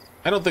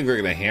 I don't think they're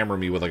going to hammer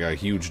me with like a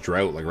huge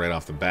drought like right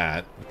off the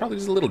bat. Probably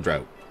just a little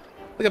drought.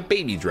 Like a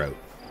baby drought.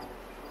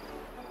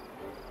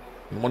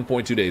 In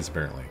 1.2 days,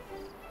 apparently.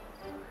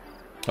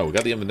 Oh, we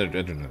got the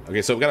internet.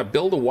 Okay, so we've got to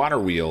build a water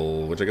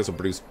wheel, which I guess will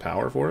produce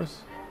power for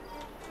us.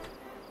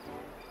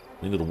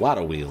 We need a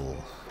water wheel.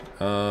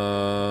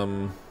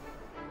 Oh,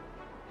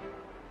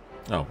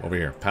 over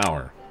here.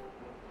 Power.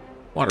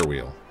 Water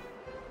wheel.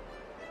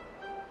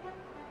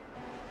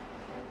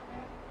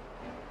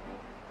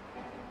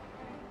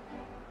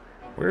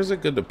 Where is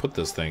it good to put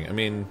this thing? I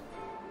mean,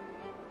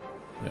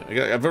 I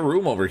have a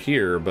room over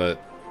here, but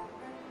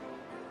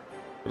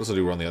what else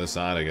do we on the other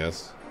side, I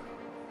guess?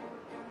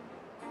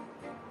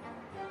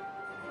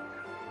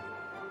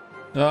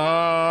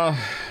 Alright,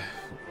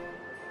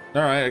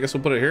 I guess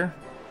we'll put it here.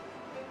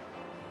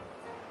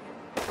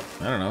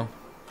 I don't know.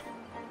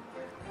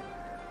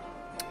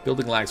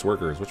 Building lacks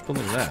workers. Which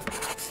building is that?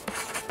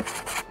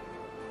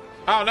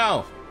 Oh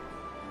no!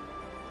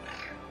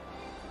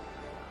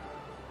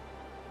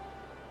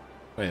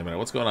 Wait a minute,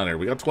 what's going on here?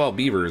 We got 12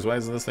 beavers. Why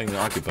isn't this thing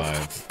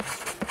occupied?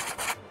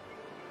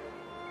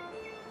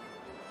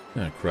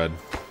 Ah, crud.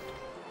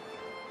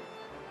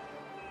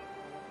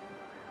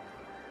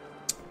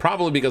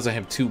 Probably because I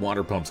have 2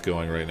 water pumps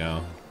going right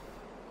now.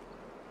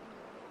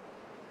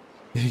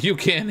 You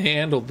can't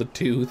handle the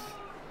tooth.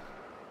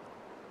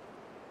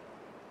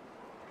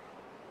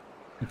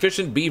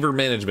 Efficient beaver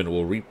management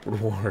will reap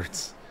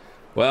rewards.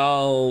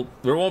 Well,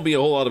 there won't be a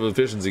whole lot of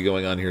efficiency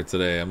going on here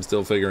today. I'm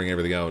still figuring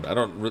everything out. I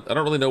don't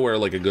really know where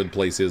like a good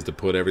place is to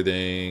put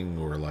everything,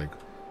 or like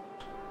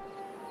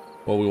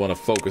what we want to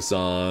focus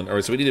on. All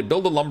right, so we need to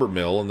build a lumber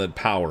mill and then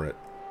power it.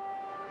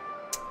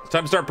 It's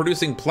time to start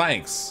producing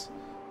planks.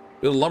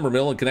 Build a lumber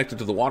mill and connect it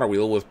to the water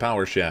wheel with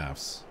power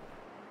shafts.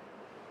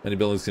 Many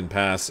buildings can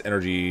pass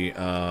energy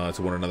to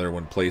one another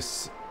when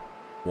placed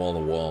wall to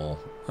wall.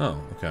 Oh,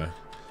 okay.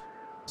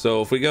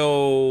 So if we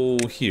go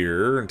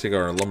here and take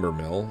our lumber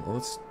mill, well,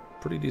 that's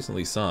pretty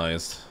decently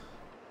sized.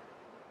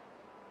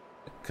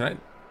 Can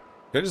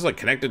I just like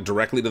connect it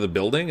directly to the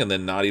building and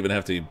then not even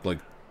have to like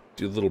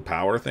do little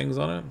power things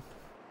on it?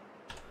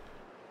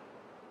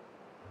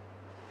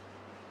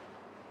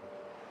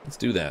 Let's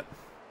do that.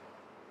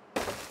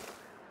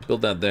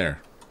 Build that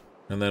there.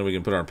 And then we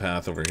can put our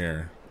path over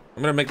here.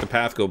 I'm gonna make the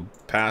path go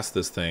past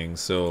this thing,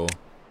 so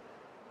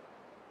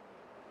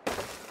in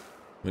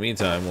the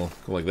meantime we'll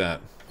go like that.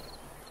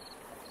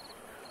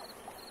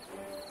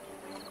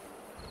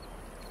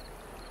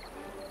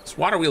 This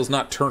water wheel's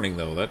not turning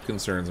though, that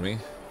concerns me.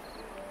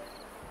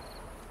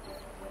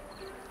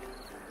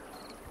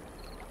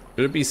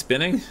 Should it be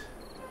spinning?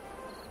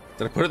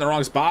 Did I put it in the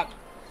wrong spot?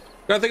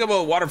 Gotta think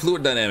about water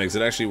fluid dynamics.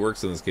 It actually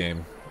works in this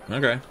game.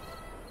 Okay.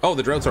 Oh,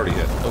 the drought's already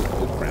hit.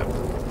 Oh crap.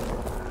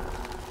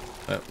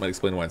 That might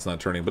explain why it's not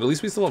turning, but at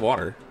least we still have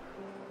water.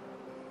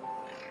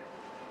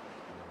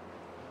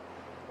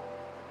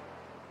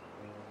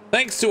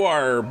 Thanks to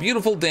our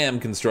beautiful dam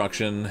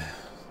construction,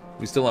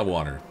 we still have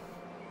water.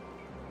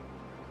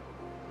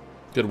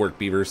 Good work,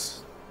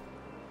 beavers.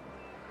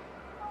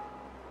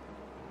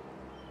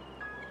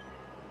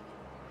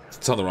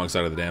 It's on the wrong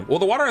side of the dam. Well,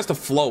 the water has to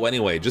flow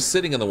anyway. Just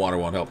sitting in the water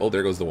won't help. Oh,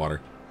 there goes the water.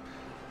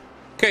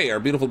 Okay, our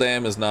beautiful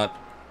dam is not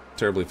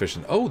terribly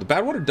efficient. Oh, the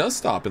Badwater does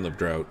stop in the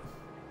drought.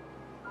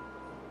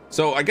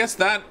 So I guess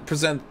that I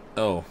was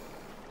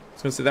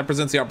gonna say that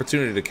presents the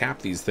opportunity to cap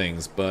these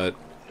things, but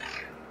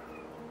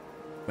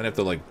I'm gonna have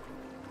to like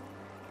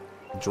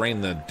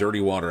drain the dirty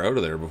water out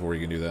of there before we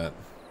can do that.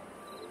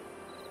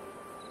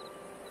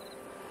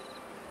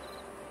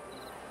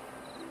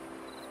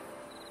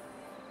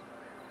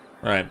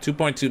 Alright,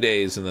 2.2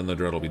 days and then the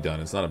drought will be done.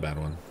 It's not a bad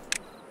one.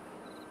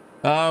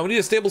 We need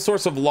a stable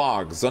source of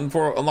logs.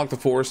 Unlock the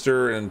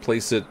forester and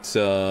place it,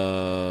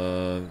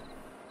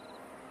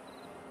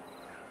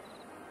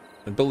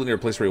 and build it near a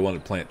place where you want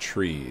to plant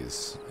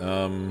trees.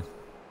 Well,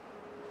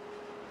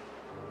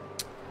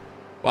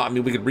 I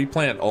mean, we could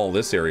replant all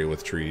this area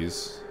with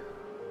trees.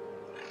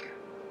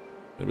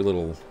 Maybe a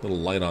little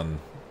light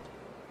on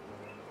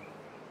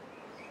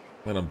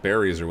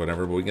berries or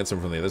whatever, but we can get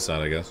some from the other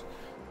side, I guess.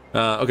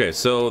 Okay,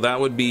 so that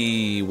would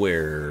be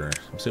where?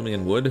 I'm assuming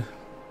in wood?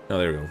 Oh,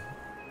 there we go.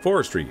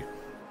 Forestry.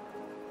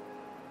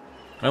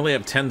 I only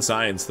have 10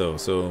 sides though,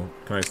 so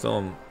can I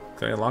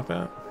unlock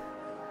that?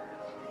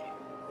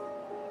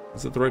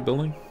 Is that the right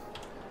building?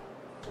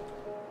 I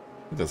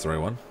think that's the right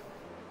one.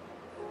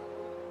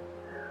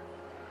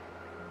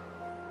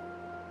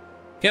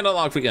 Can't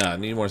unlock for, yeah,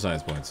 need more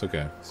science points.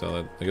 Okay,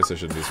 so I guess I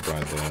shouldn't be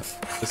surprised by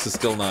that. This is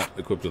still not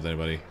equipped with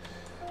anybody.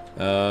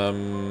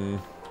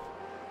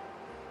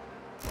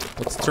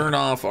 Let's turn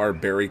off our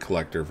berry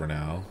collector for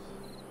now.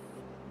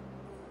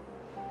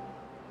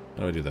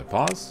 How do I do that?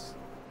 Pause?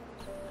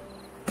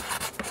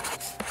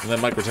 And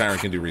then Micro Tyrant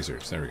can do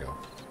research. There we go.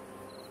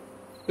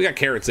 We got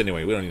carrots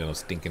anyway. We don't need no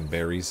stinking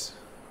berries.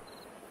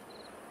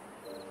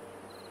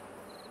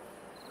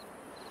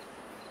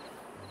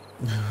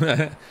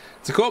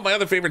 To quote my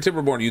other favorite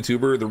Timberborn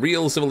YouTuber, the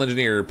real civil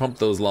engineer, pump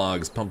those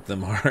logs, pump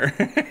them hard.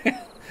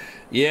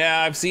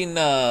 Yeah, I've seen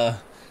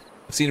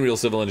real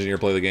civil engineer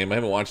play the game. I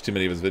haven't watched too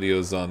many of his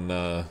videos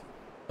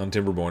on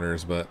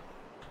Timberborners, but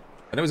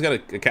I know he's got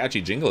a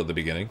catchy jingle at the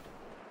beginning.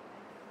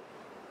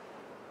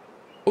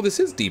 Oh,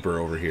 this is deeper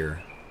over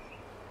here.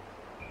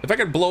 If I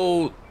could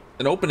blow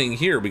an opening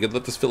here, we could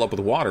let this fill up with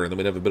water, and then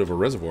we'd have a bit of a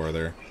reservoir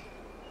there.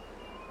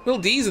 Will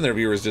D's and their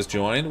viewers just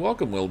joined.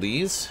 Welcome, Will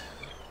D's.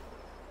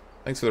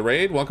 Thanks for the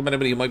raid. Welcome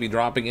anybody who might be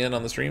dropping in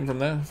on the stream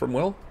from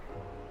Will.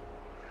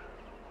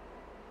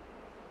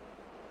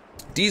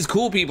 D's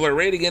cool people are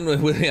raiding in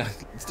with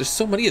there's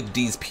so many of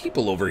D's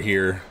people over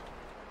here.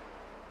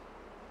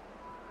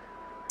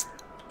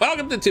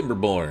 Welcome to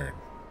Timberborn.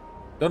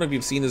 Don't know if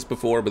you've seen this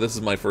before, but this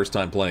is my first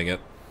time playing it.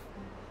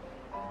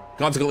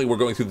 Consequently, we're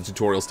going through the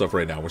tutorial stuff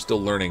right now. We're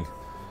still learning.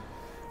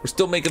 We're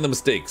still making the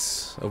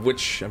mistakes, of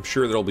which I'm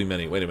sure there'll be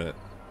many. Wait a minute.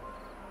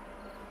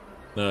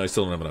 No, I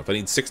still don't have enough. I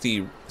need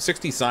 60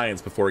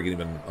 science before I can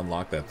even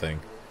unlock that thing.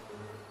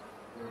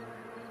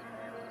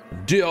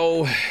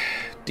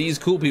 These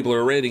cool people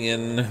are raiding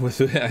in with...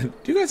 Do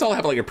you guys all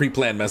have like a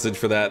pre-planned message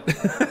for that?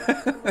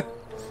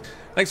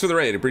 Thanks for the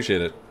raid,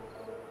 appreciate it.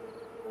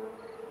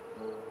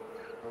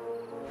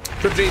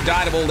 Trip J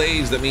died of old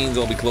age. That means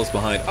I'll be close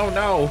behind. Oh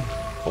no.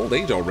 Old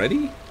age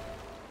already?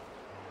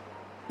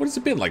 What has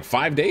it been, like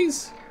 5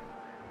 days?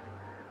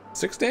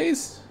 6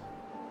 days?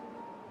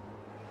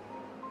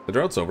 The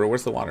drought's over.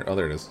 Where's the water? Oh,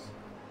 there it is.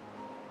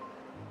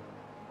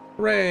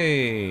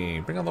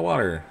 Hooray! Bring on the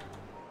water.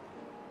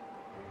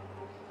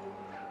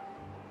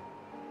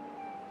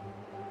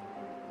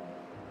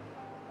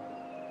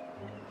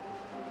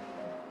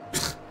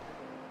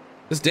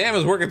 This dam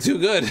is working too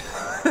good.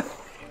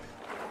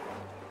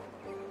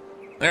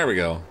 There we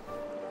go.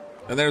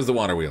 And there's the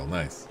water wheel.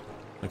 Nice.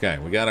 Okay,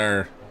 we got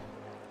our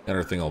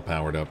thing all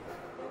powered up.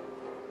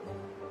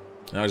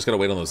 Now I just gotta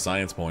wait on those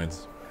science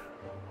points.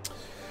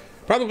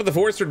 Probably put the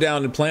forester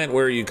down and plant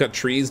where you cut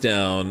trees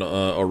down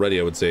already,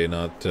 I would say,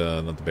 not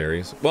the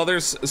berries. Well,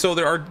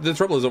 the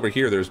trouble is over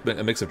here, there's been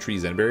a mix of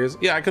trees and berries.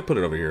 Yeah, I could put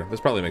it over here. This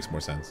probably makes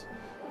more sense.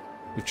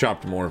 We've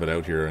chopped more of it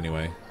out here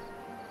anyway.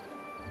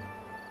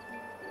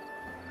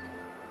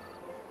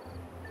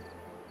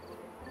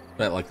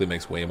 That likely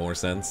makes way more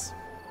sense.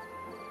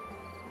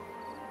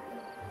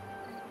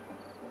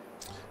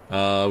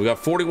 We got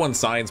 41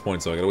 science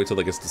points, so I gotta wait till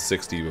it gets to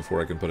 60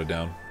 before I can put it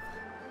down.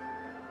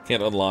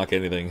 Can't unlock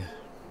anything.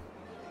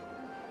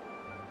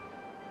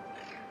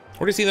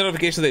 Where do you see the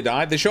notification they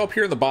died? They show up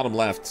here in the bottom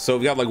left. So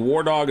we've got like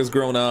War Dog has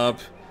grown up,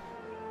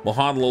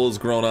 Mohanlol has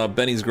grown up,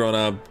 Benny's grown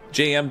up,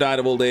 JM died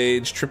of old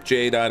age, Trip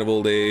J died of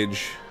old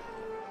age.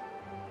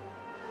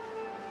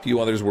 A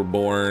few others were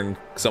born,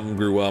 some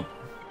grew up.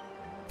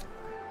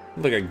 I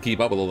don't think I can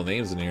keep up with all the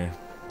names in here.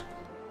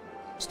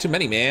 There's too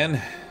many,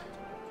 man.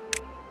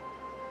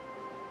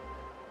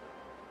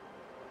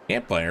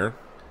 Campfire.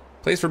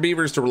 Place for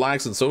beavers to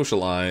relax and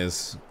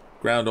socialize.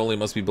 Ground only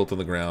must be built on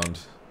the ground.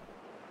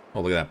 Oh,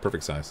 look at that.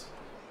 Perfect size.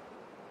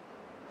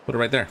 Put it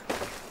right there.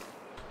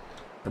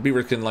 Our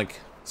beavers can,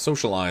 like,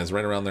 socialize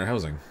right around their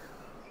housing.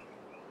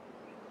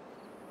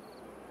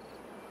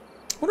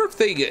 I wonder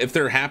if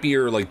they're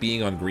happier, like,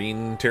 being on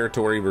green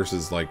territory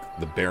versus, like,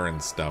 the barren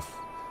stuff.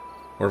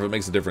 Or if it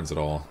makes a difference at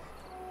all.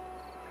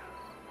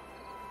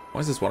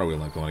 Why is this water wheel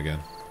not going again?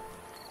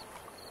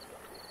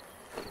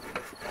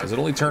 Does it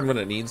only turn when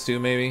it needs to,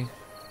 maybe?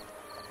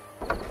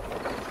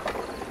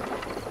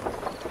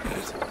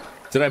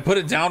 Did I put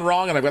it down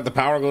wrong and I've got the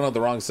power going out the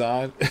wrong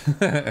side?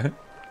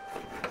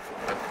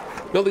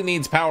 Building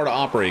needs power to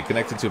operate,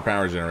 connected to a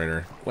power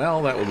generator.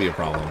 Well, that would be a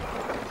problem.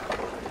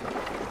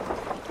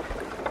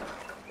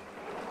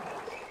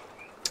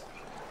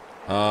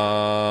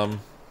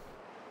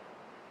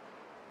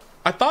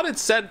 I thought it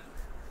said...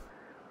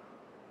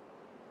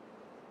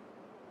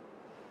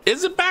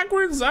 Is it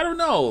backwards? I don't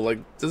know. Like,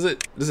 does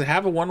it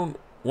have a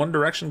one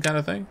direction kind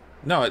of thing?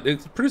 No,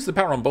 it produces the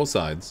power on both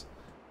sides.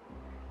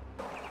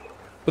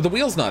 But the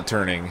wheel's not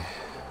turning.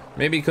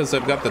 Maybe because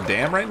I've got the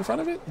dam right in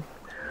front of it?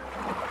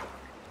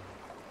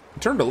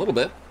 It turned a little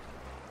bit.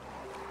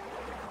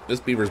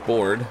 This beaver's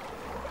bored.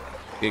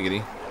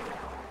 Giggity.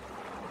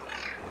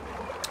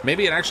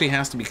 Maybe it actually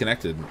has to be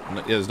connected.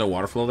 Yeah, there's no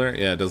water flow there?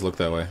 Yeah, it does look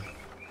that way.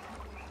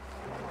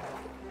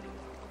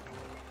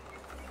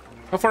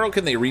 How far out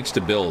can they reach to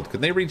build?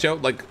 Can they reach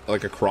out like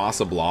across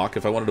a block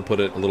if I wanted to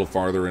put it a little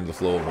farther into the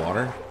flow of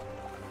water?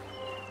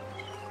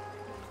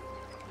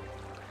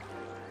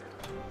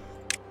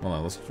 Hold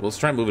on, let's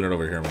try moving it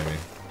over here maybe.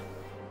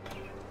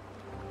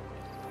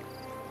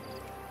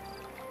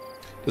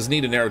 Does it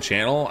need a narrow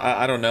channel?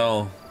 I don't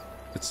know.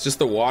 It's just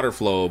the water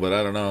flow, but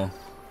I don't know.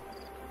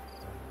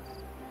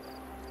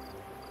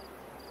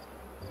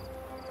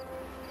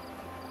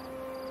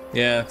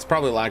 Yeah, it's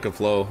probably lack of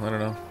flow. I don't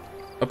know.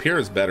 Up here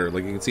is better,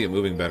 like you can see it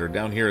moving better.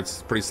 Down here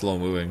it's pretty slow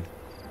moving.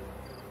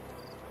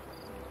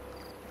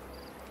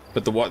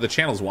 But the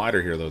channel's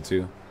wider here though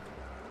too.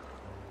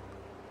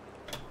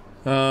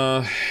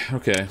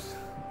 Okay.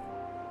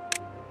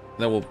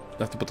 Then we'll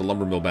have to put the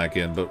lumber mill back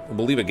in, but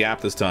we'll leave a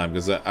gap this time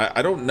because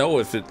I don't know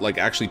if it like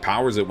actually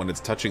powers it when it's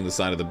touching the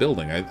side of the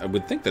building. I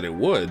would think that it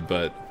would,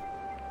 but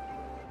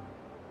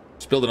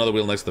just build another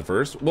wheel next to the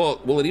first.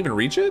 Well, will it even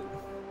reach it?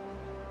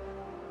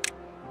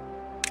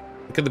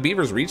 Can the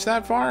beavers reach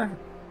that far?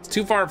 It's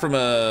too far from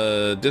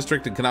a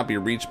district and cannot be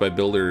reached by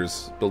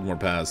builders. Build more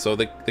paths. So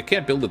they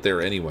can't build it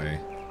there anyway.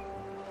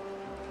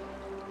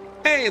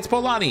 Hey, it's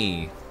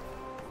Polani.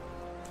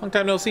 Long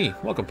time no see.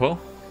 Welcome, Po.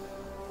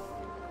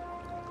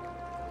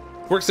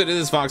 Works as it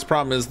is, Fox.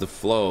 Problem is the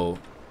flow.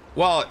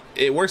 Well,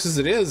 it works as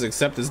it is,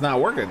 except it's not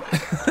working.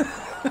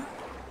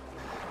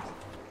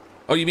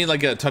 Oh, you mean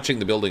like touching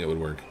the building it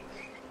would work?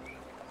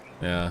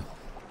 Yeah.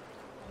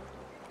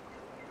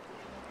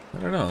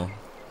 I don't know.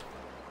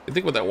 I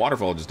think with that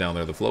waterfall just down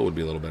there, the flow would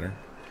be a little better.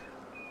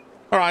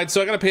 All right,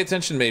 so I gotta pay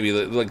attention. Maybe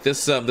like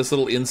this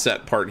little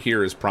inset part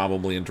here is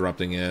probably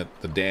interrupting it.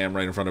 The dam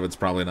right in front of it's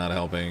probably not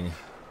helping.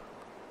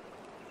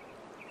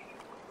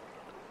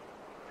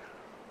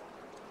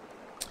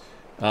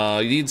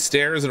 You need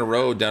stairs and a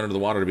road down into the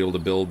water to be able to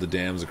build the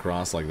dams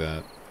across like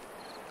that.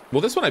 Well,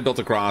 this one I built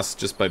across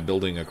just by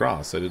building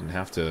across. I didn't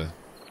have to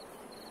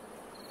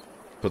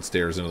put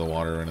stairs into the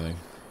water or anything.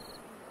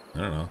 I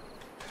don't know.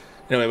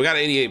 Anyway, we got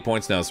 88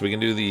 points now, so we can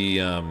do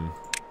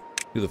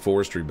the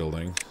forestry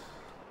building.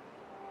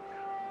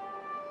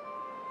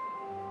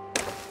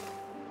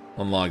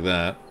 unlock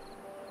that.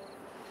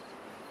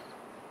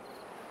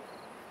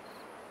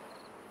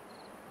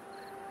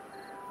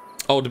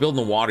 Oh, to build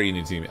in the water, you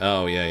need to.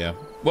 Oh, yeah, yeah.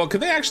 Well,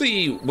 could they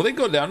actually? Will they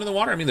go down in the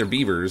water? I mean, they're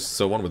beavers,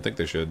 so one would think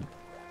they should.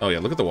 Oh yeah,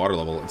 look at the water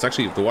level. It's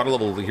actually the water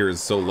level here is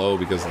so low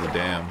because of the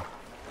dam.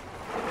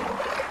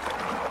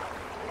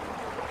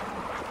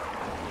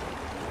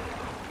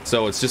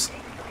 So it's just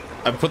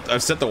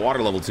I've set the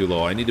water level too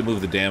low. I need to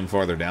move the dam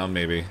farther down,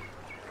 maybe.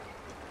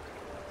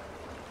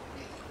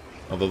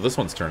 Although this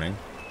one's turning.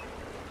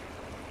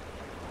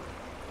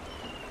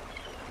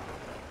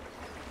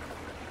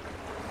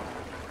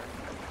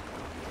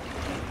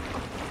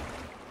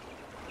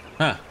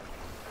 Huh.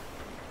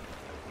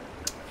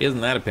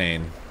 Isn't that a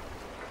pain?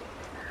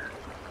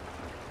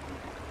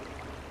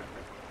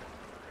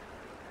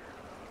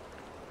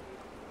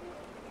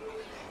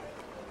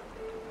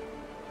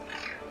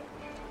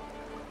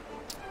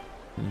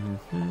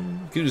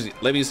 Could use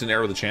levees to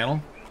narrow the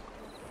channel.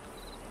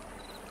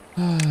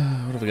 What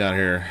have we got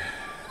here?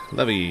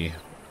 Levee.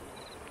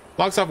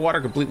 Blocks off water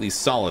completely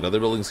solid. Other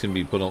buildings can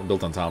be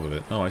built on top of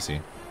it. Oh, I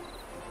see.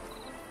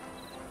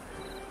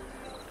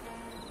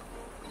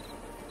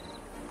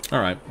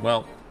 Alright,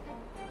 well.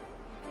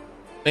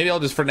 Maybe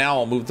I'll just, for now,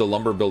 I'll move the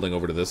lumber building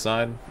over to this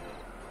side.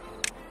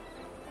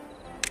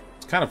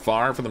 It's kind of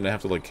far for them to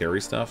have to, like,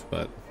 carry stuff,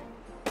 but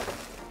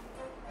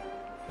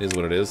it is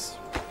what it is.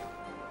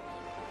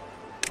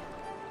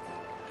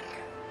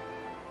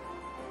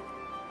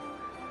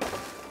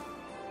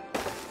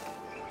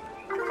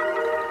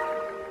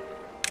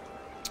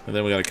 And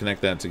then we gotta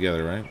connect that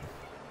together, right?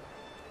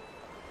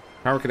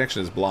 Power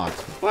connection is blocked.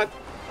 What?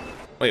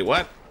 Wait,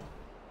 what?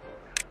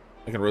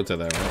 I can rotate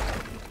that,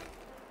 right?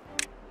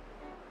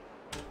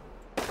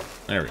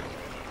 There we go.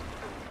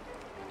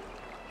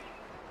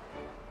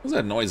 What was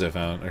that noise I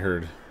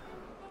heard?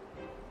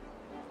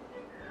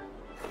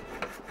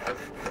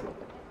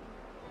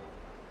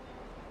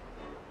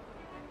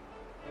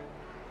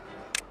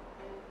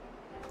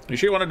 You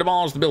sure you want to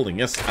demolish the building?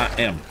 Yes,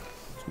 I am.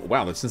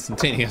 Wow, that's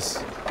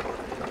instantaneous.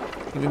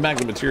 Give me back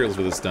the materials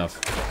for this stuff.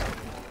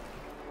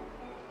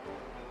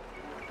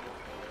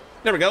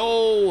 There we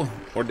go!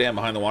 Or dam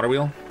behind the water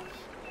wheel.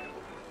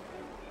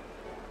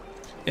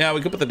 Yeah,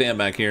 we could put the dam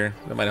back here.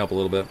 That might help a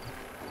little bit.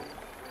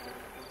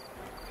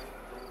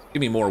 Give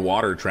me more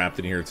water trapped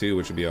in here too,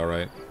 which would be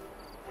alright.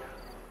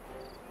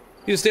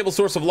 Need a stable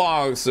source of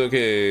logs.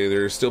 Okay,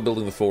 they're still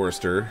building the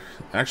forester.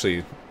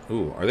 Actually,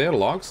 ooh, are they out of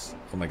logs?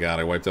 Oh my god,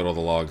 I wiped out all the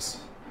logs.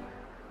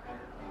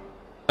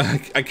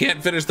 I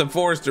can't finish the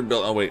forester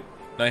build. Oh wait,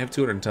 I have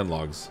 210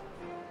 logs.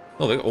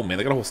 Oh, oh man,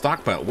 they got a whole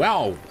stockpile.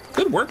 Wow,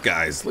 good work,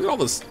 guys. Look at all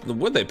the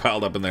wood they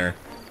piled up in there.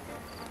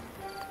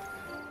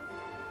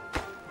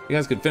 If you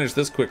guys could finish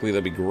this quickly,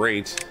 that'd be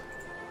great.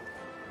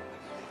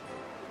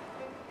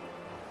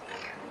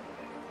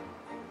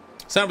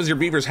 Sound as your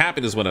beaver's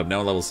happiness went up, now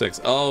level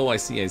 6. Oh, I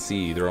see, I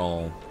see. They're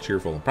all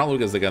cheerful. Probably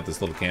because they got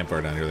this little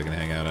campfire down here they can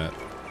hang out at.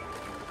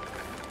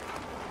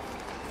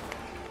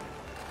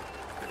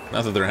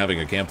 Not that they're having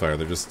a campfire,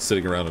 they're just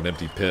sitting around an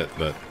empty pit,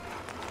 but...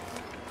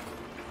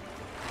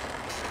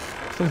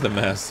 Look at the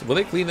mess. Will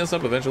they clean this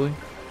up eventually?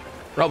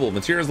 Rubble.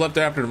 Materials left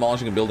after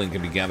demolishing a building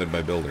can be gathered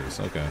by builders.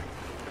 Okay.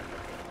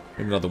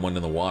 Maybe not the one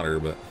in the water,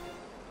 but...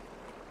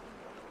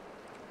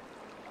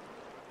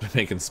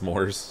 Making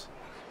s'mores.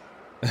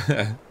 What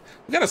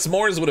kind of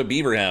s'mores would a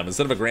beaver have?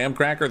 Instead of a graham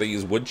cracker, they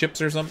use wood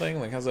chips or something?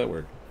 Like, how's that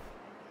work?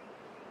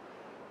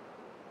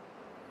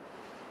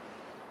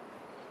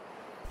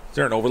 Is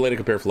there an overlay to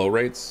compare flow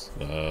rates?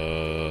 I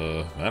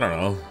don't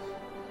know.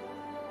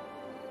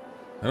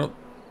 I don't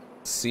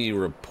see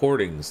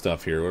reporting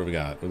stuff here. What do we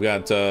got? We've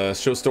got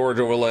show storage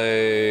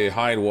overlay,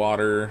 hide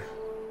water.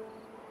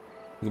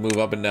 We can move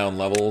up and down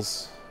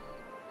levels.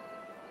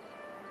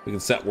 We can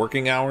set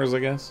working hours, I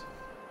guess.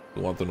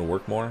 We want them to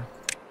work more.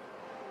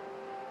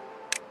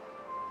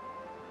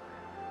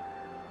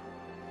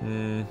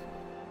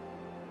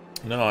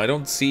 No, I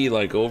don't see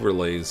like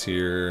overlays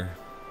here.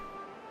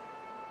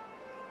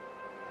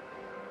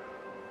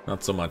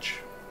 Not so much.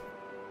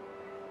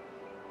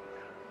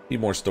 Need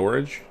more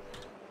storage.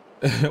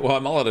 Well,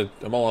 I'm all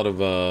out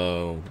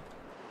of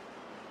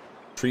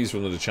trees for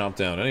them to chop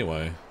down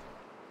anyway.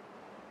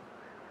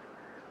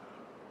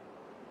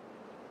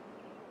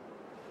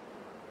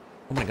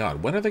 Oh my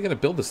god, when are they going to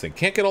build this thing?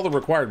 Can't get all the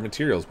required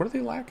materials. What are they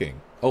lacking?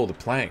 Oh, the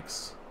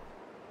planks.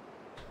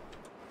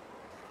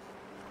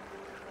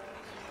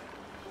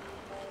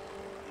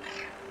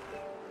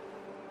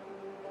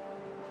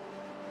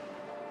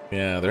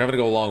 Yeah, they're having to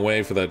go a long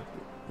way for that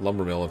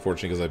lumber mill,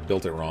 unfortunately, because I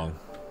built it wrong.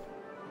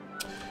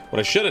 What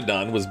I should have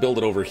done was build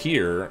it over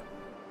here.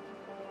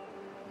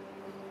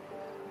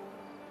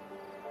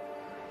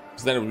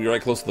 Because then it would be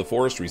right close to the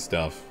forestry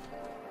stuff.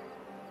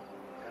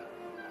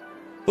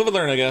 Live and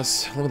learn, I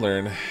guess. Live and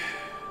learn.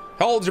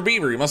 How old's your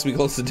beaver? You must be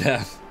close to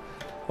death.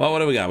 Well, what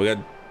do we got? We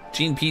got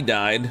Gene P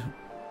died.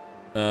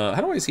 How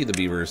do I see the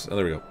beavers? Oh,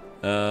 there we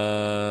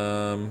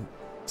go.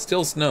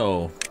 Still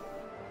snow.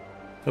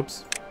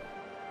 Oops.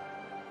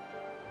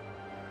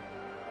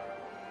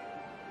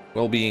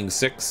 Well-being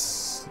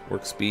 6.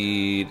 Work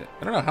speed.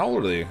 I don't know, how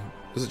old are they?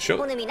 Does it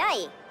show?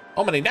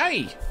 Oh, many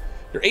day.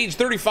 You're age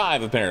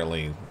 35,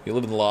 apparently. You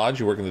live in the lodge,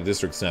 you work in the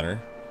district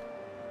center.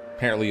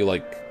 Apparently you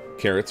like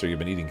carrots, or you've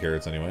been eating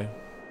carrots anyway.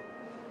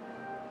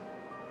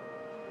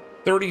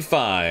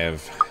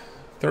 35.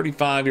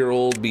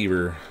 35-year-old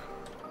beaver.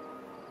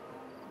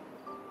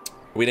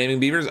 Are we naming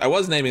beavers? I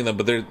was naming them,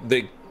 but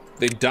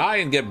they die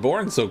and get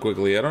born so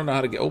quickly. I don't know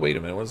how to get... Oh, wait a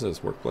minute. What is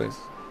this? Workplace?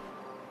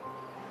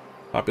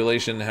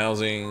 Population,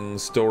 housing,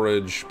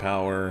 storage,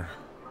 power,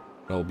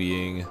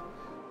 well-being,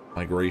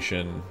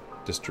 migration,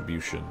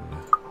 distribution.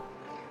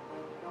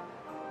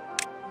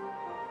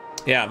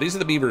 Yeah, these are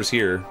the beavers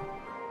here.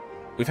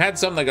 We've had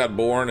some that got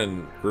born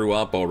and grew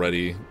up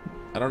already.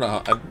 I don't know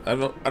how... I don't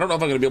know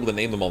if I'm going to be able to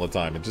name them all the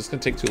time. It's just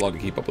going to take too long to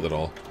keep up with it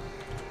all.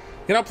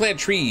 You know, plant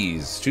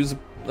trees. Choose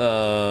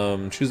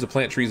the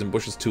plant trees and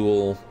bushes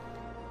tool.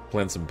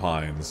 Plant some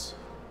pines.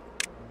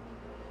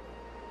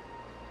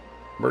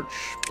 Birch,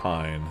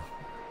 pine.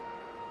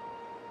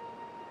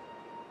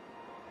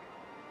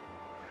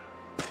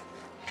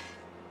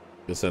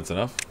 Guess that's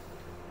enough.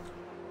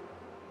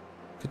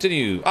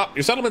 Continue. Ah,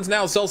 your settlement's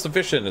now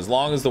self-sufficient as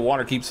long as the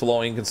water keeps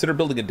flowing. Consider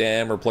building a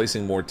dam or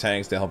placing more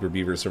tanks to help your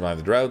beavers survive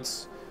the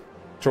droughts.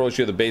 Tutorial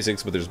show the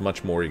basics, but there's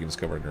much more you can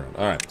discover on your own.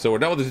 Alright, so we're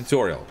done with the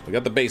tutorial. We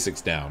got the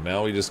basics down.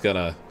 Now we just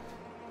gotta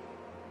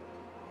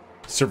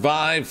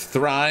survive,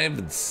 thrive,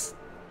 and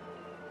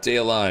stay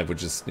alive,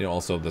 which is, you know,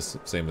 also the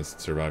same as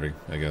surviving,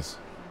 I guess.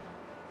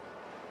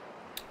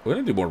 We're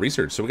gonna do more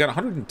research. So we got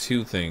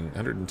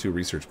 102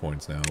 research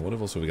points now. What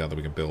else have we got that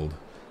we can build?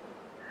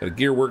 Got a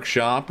gear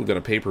workshop. We've got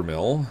a paper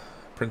mill,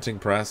 printing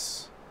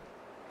press,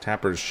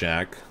 tapper's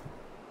shack,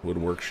 wood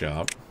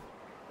workshop.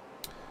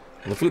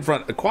 On the food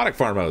front, aquatic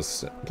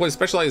farmhouse. Employs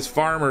specialized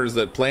farmers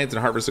that plant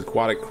and harvest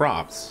aquatic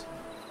crops.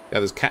 Yeah,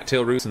 there's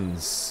cattail roots and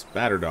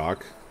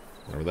spatterdock,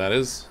 whatever that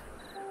is.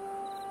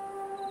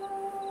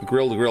 A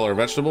grill to grill our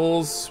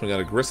vegetables. We got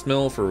a grist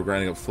mill for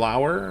grinding up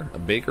flour. A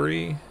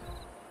bakery,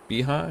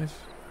 beehive.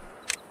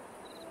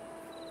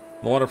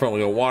 On the waterfront, we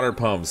got water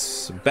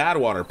pumps.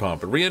 Badwater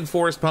pump. A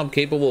reinforced pump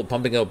capable of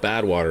pumping out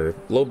bad water.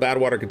 Low bad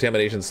water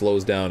contamination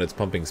slows down its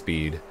pumping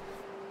speed.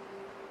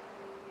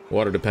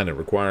 Water dependent.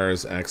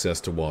 Requires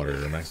access to water.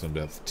 Maximum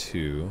depth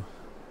 2.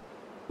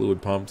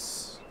 Fluid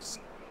pumps.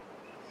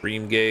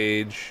 Stream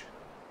gauge.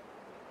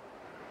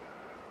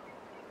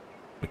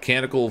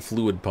 Mechanical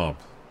fluid pump.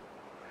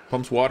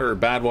 Pumps water or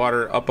bad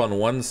water up on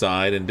one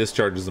side and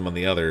discharges them on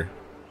the other.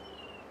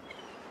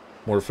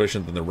 More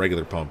efficient than the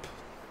regular pump.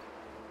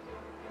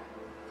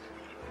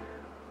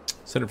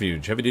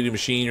 Centrifuge. Heavy-duty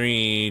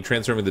machinery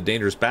transforming the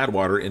dangerous bad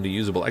water into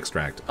usable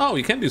extract. Oh,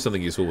 you can do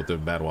something useful with the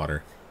bad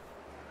water.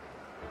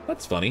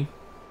 That's funny.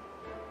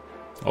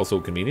 Also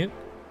convenient.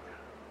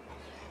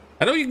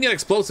 I know you can get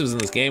explosives in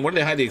this game. Where do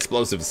they hide the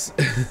explosives?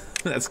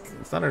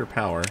 It's not under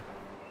power.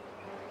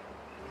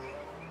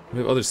 We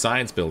have other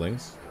science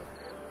buildings.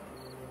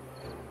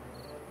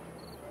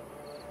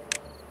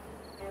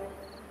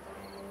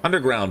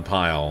 Underground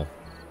pile.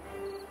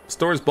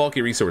 Stores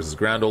bulky resources.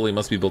 Ground only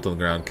must be built on the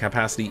ground.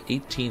 Capacity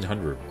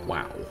 1,800.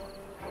 Wow.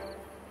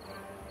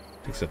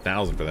 Takes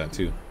 1,000 for that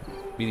too.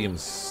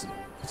 Mediums.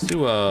 Let's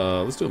do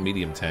a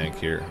medium tank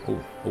here.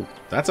 Oh,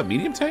 that's a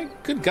medium tank?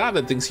 Good God,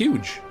 that thing's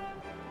huge.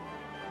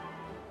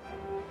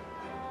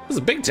 What does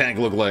a big tank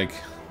look like?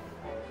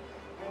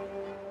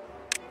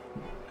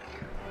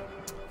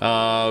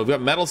 We've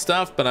got metal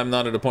stuff, but I'm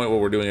not at a point where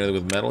we're doing anything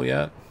with metal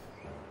yet.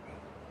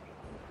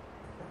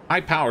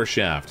 High power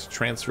shaft.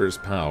 Transfers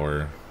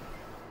power.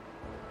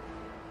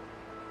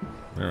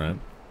 Alright.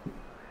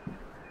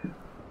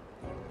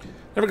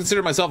 Never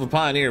considered myself a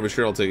pioneer, but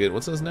sure, I'll take it.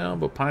 What's this now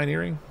about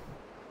pioneering?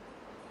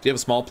 Do you have a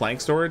small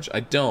plank storage? I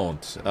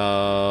don't.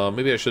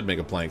 Maybe I should make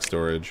a plank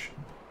storage.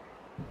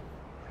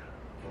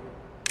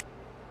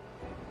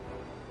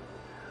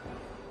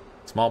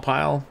 Small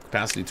pile?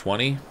 Capacity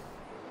 20?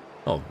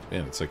 Oh,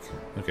 yeah, it's like...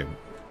 Okay.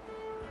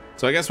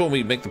 So I guess when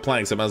we make the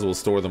planks, I might as well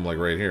store them, like,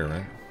 right here,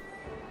 right?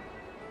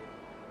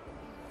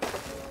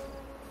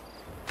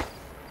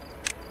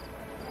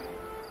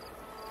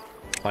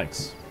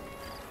 Planks.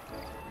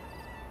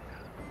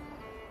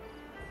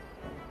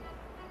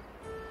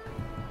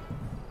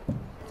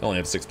 I only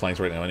have 6 planks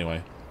right now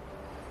anyway.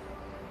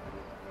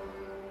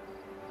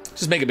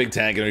 Just make a big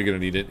tank and you're gonna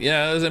need it.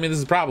 Yeah, I mean, this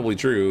is probably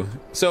true.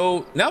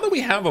 So, now that we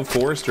have a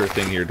forester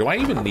thing here, do I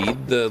even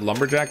need the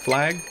lumberjack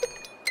flag?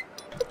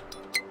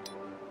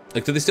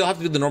 Like, do they still have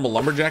to do the normal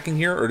lumberjacking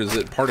here, or is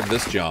it part of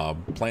this job?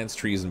 Plants,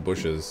 trees, and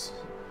bushes.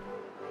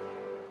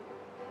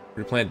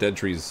 Replant dead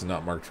trees is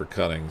not marked for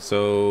cutting,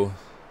 so...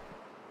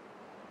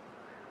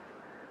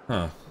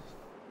 Huh.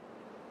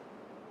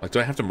 Like, do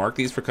I have to mark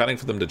these for cutting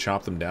for them to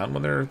chop them down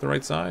when they're the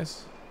right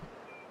size?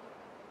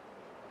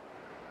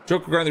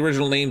 Joke regarding the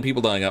original name,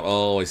 people dying up.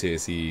 Oh, I see, I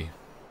see.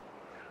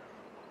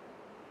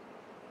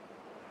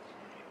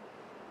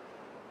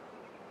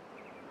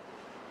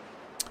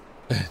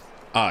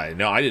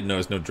 No, I didn't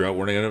notice no drought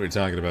warning. I know what you're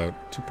talking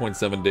about.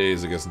 2.7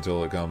 days, I guess,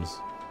 until it comes.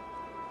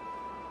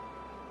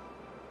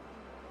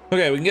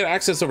 Okay, we can get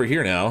access over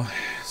here now.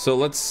 So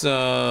let's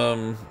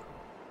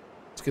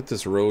Let's get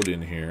this road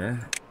in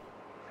here.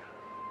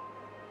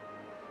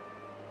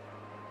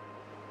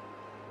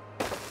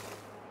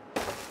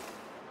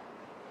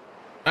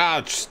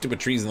 Ah, stupid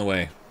trees in the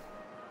way.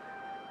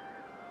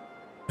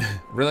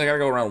 Really, I gotta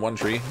go around one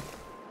tree?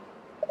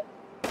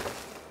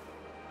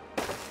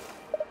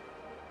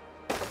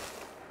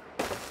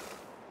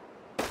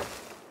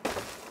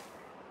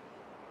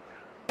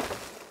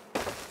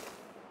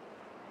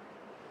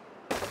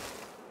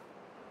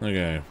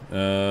 Okay,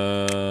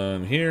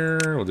 here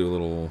we'll do a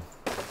little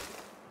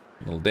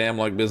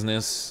dam-like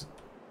business.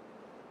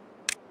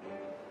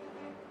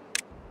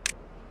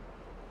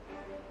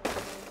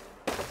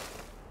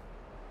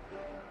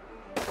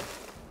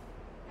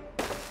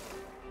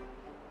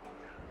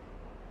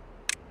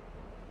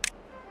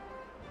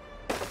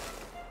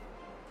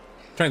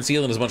 Try and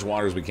seal in as much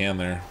water as we can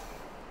there.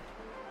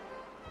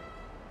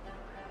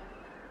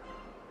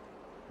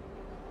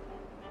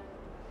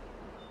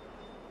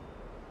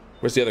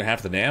 Where's the other half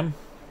of the dam?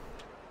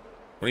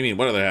 What do you mean,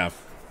 what other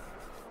half?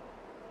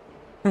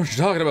 What are you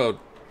talking about?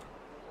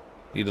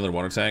 Need another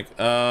water tank.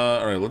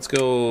 Alright, let's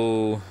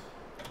go...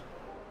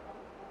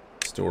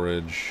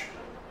 Storage.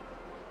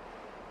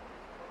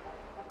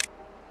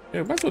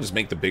 Yeah, we might as well just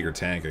make the bigger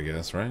tank, I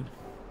guess, right?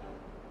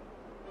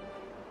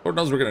 Lord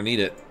knows we're gonna need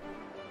it.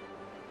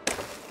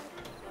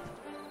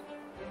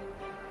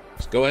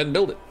 Just go ahead and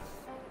build it.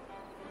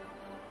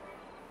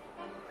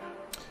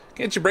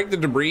 Can't you break the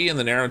debris in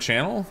the narrow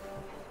channel?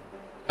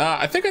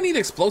 I think I need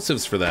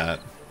explosives for that.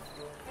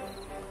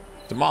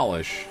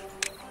 Demolish.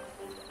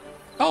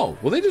 Oh,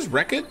 will they just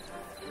wreck it?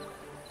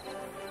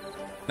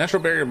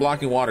 Natural barrier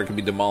blocking water can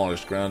be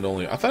demolished. Ground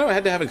only. I thought I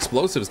had to have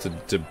explosives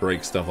to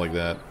break stuff like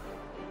that.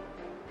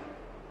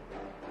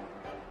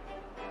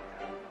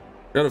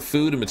 Got a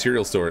food and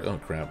material storage. Oh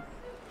crap!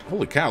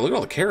 Holy cow! Look at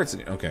all the carrots in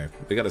here. Okay,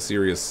 they got a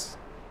serious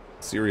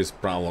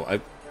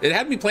problem. It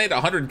had me plant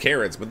 100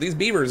 carrots, but these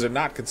beavers are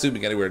not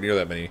consuming anywhere near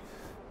that many.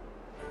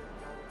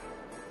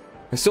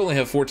 I still only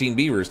have 14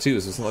 beavers too,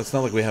 so it's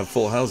not like we have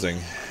full housing.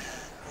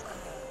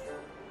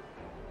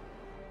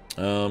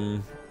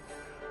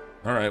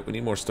 Alright, we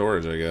need more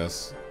storage, I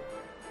guess.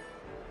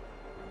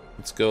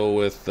 Let's go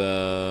with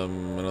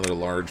another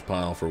large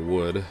pile for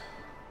wood.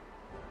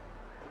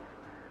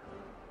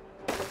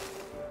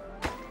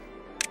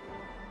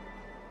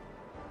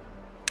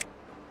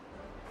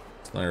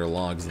 Slide our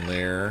logs in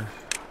there.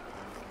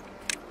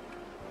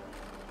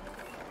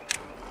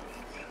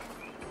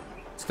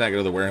 Stack it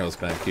to the warehouse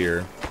back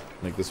here.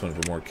 Make this one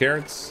for more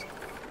carrots.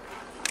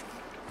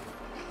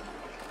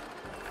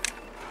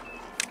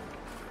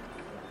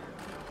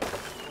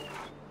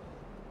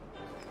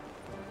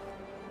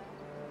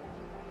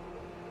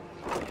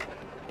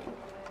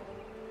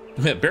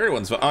 Yeah, berry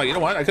one's fun. Oh, you know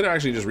what? I could have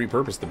actually just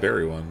repurposed the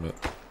berry one, but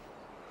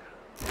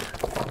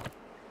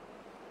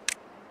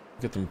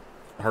get them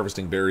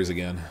harvesting berries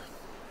again.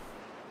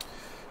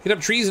 You can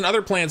have trees and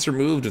other plants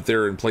removed if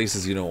they're in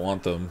places you don't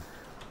want them.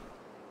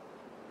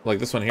 Like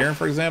this one here,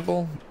 for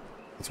example.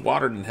 It's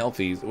watered and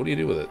healthy. What do you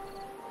do with it?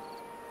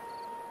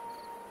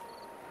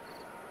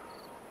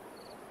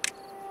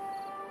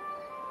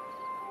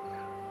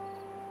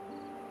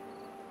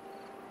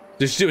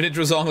 Did you do an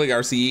intro song like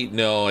RCE?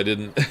 No, I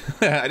didn't.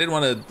 I didn't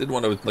want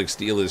to like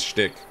steal his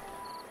shtick.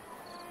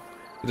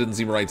 It didn't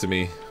seem right to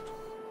me.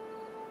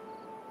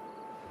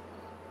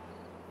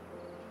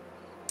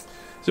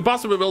 Is it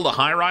possible to build a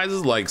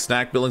high-rises like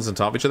stack buildings on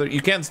top of each other?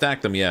 You can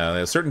stack them, yeah.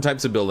 There's certain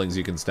types of buildings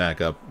you can stack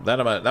up.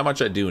 That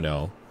much I do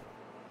know.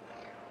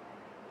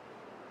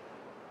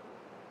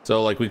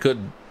 So, like, we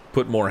could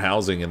put more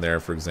housing in there,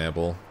 for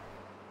example.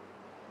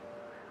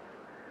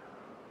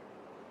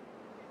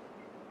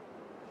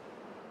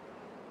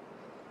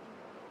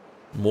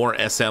 More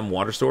SM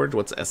water storage?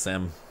 What's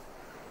SM?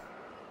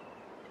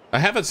 I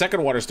have a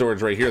second water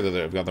storage right here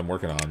that I've got them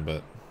working on,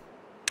 but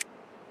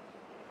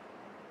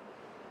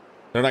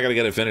they're not gonna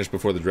get it finished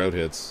before the drought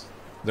hits.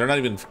 They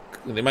might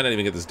not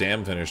even get this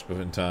dam finished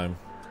in time.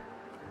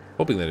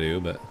 Hoping they do,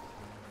 but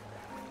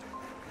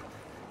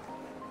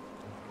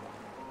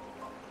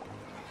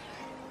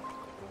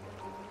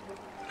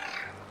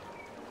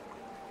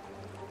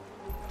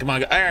come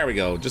on, there we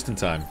go, just in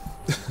time.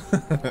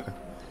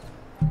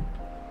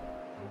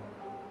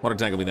 Water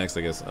tank will be next,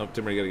 I guess. Oh,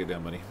 Timber, you gotta get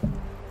down, buddy.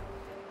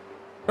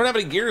 I don't have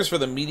any gears for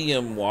the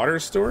medium water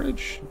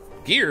storage.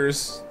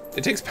 Gears?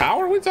 It takes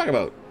power? What are you talking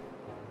about?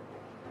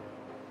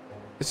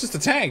 It's just a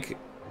tank.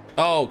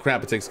 Oh,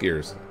 crap, it takes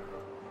gears.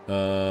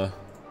 How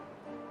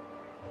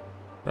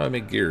do I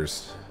make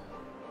gears?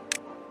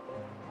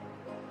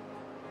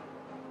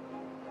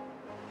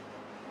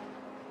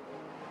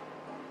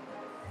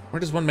 Where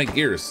does one make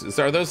gears?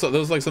 Are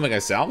those like something I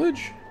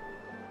salvage?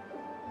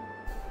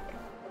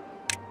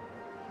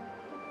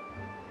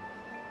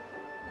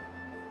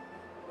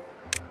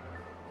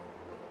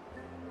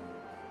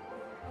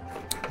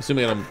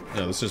 Assuming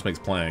this just makes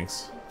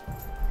planks.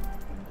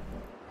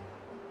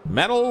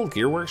 Metal,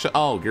 gear workshop.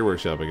 Oh, gear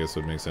workshop, I guess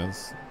would make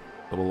sense.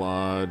 Little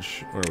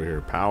lodge. Where are we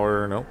here?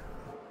 Power, nope.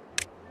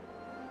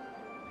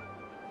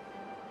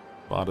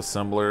 Bot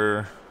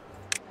assembler.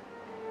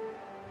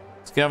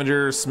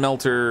 Scavenger,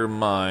 smelter,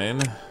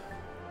 mine.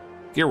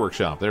 Gear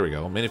workshop, there we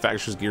go.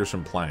 Manufactures gears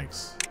from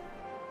planks.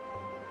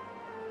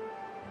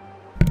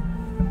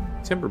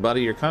 Timber,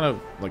 buddy, you're kind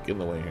of like in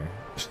the way here.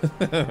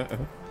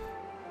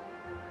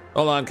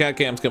 Hold on, cat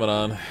cam's coming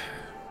on.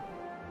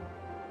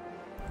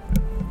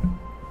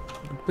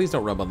 Please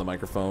don't rub on the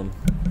microphone.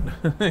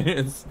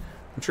 I'm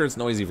sure it's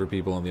noisy for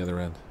people on the other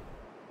end.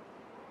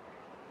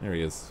 There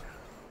he is.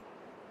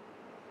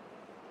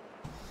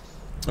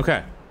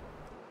 Okay.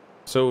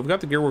 So we've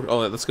got the gear work.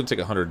 Oh, that's gonna take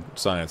 100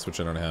 science, which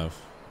I don't have.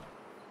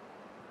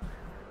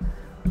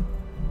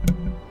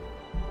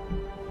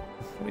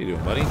 What are you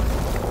doing, buddy?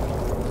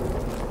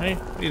 Hey,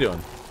 what are you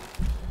doing?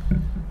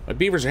 My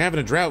beavers are having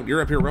a drought.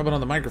 You're up here rubbing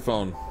on the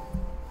microphone.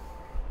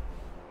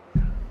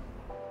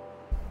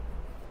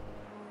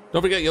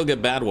 Don't forget, you'll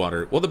get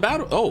Badwater. Well, the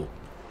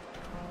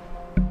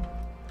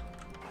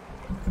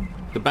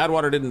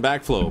Badwater didn't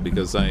backflow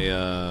because I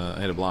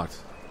had it blocked.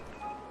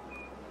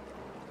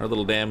 Our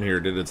little dam here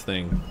did its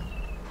thing.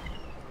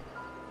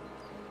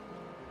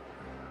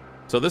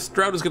 So this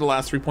drought is going to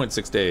last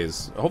 3.6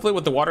 days. Hopefully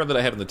with the water that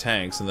I have in the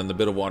tanks and then the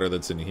bit of water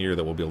that's in here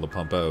that we'll be able to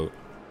pump out.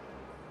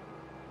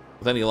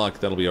 With any luck,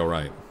 that'll be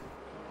alright.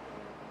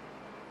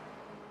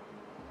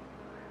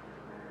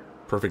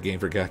 Perfect game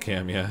for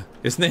Gatcam, yeah.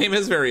 His name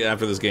is very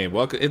after this game.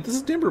 Welcome. This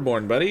is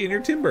Timberborn, buddy, and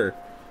you're Timber.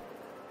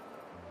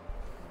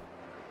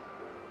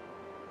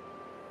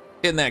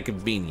 Isn't that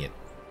convenient?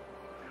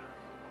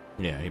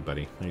 Yeah, hey,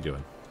 buddy. How you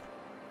doing?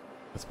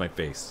 That's my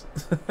face.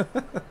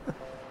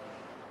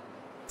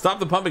 Stop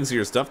the pumping so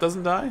your stuff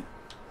doesn't die?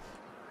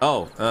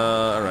 Oh,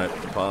 alright.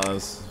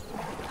 Pause.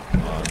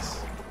 Pause.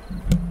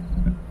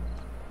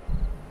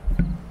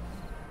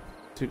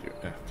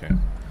 Okay.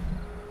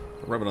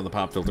 Rubbing on the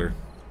pop filter.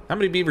 How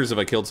many beavers have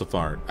I killed so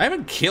far? I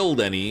haven't killed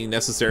any,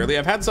 necessarily.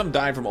 I've had some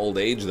die from old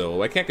age,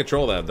 though. I can't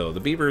control that, though. The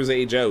beavers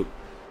age out.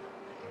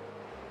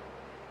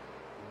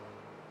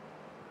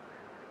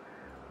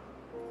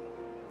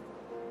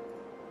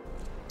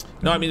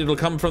 No, I mean, it'll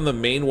come from the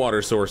main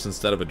water source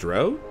instead of a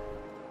drought?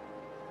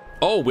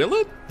 Oh, will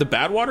it? The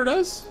Badwater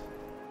does?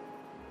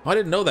 Oh, I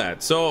didn't know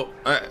that. So,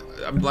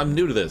 I'm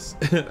new to this.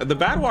 The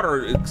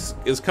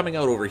Badwater is coming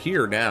out over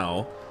here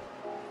now.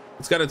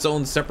 It's got its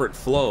own separate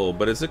flow,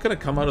 but is it going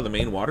to come out of the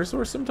main water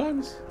source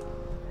sometimes?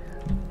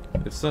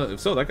 If so,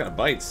 that kind of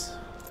bites.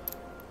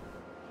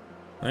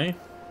 Hey?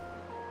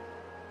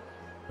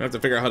 I have to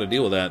figure out how to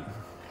deal with that.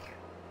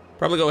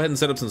 Probably go ahead and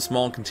set up some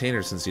small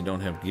containers since you don't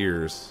have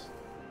gears.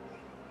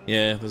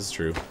 Yeah, this is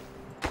true.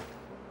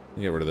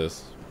 Get rid of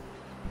this.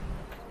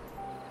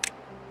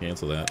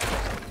 Cancel that.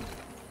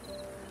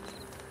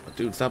 Oh,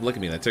 dude, stop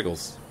licking me. That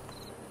tickles.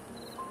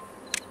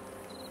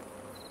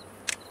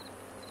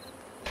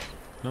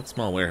 Not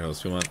small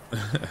warehouse. We want...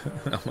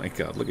 Oh my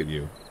god, look at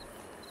you.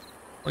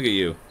 Look at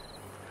you.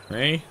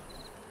 Hey?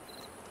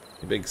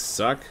 You big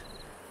suck.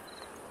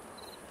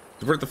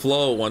 Divert the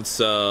flow once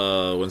you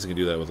can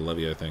do that with a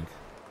levy, I think.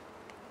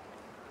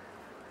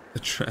 The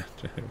trap.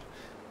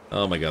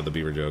 Oh my god, the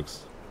beaver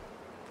jokes.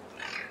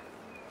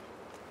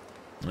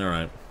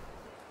 Alright.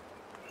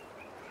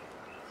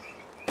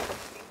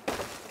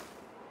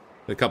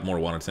 A couple more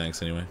water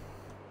tanks anyway.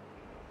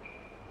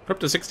 We're up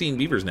to 16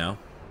 beavers now.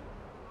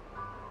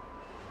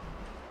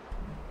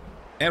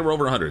 And we're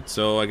over 100,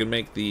 so I can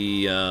make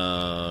the,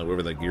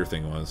 wherever that gear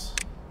thing was.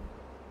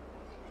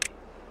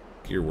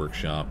 Gear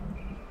workshop.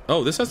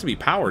 Oh, this has to be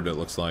powered, it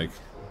looks like.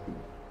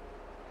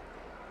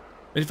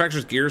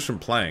 Manufactures gears from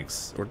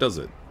planks. Or does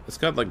it? It's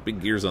got, like, big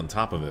gears on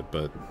top of it,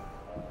 but...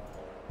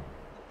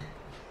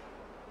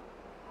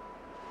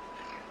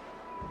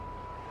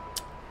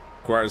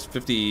 Requires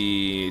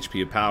 50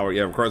 HP of power.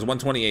 Yeah, requires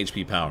 120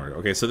 HP power.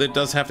 Okay, so that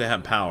does have to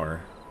have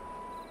power.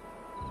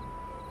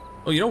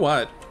 Oh, you know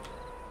what?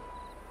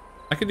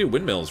 I can do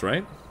windmills,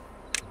 right?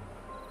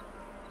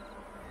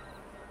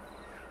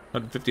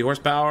 150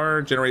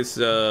 horsepower, generates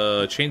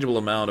a changeable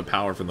amount of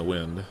power from the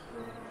wind.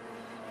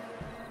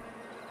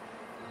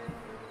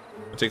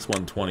 It takes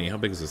 120. How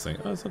big is this thing?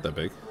 Oh, it's not that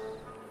big.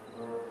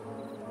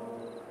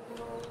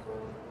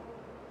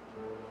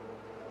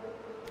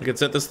 I can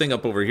set this thing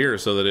up over here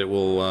so that it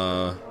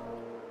will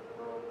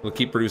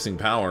keep producing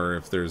power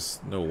if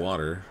there's no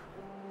water.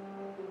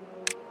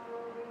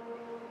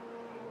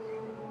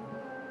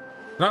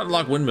 Not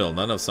unlock windmill,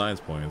 not enough science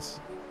points.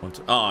 Oh,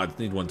 I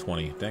need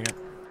 120. Dang it.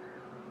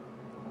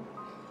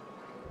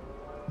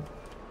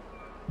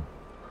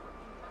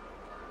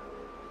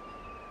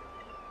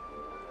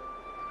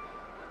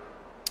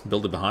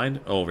 Build it behind?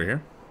 Oh, over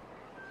here.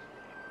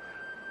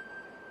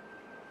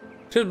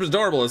 Tim's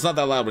adorable. It's not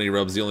that loud when he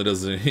rubs. He only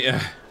does it.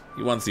 Yeah,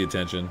 he wants the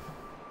attention.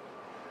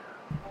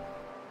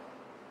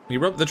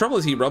 The trouble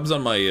is he rubs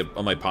on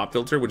my pop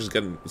filter, which is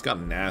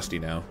gotten nasty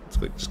now.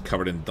 It's like just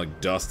covered in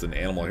like dust and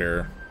animal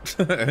hair.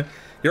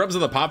 He rubs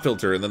on the pop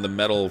filter, and then the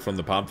metal from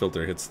the pop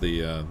filter hits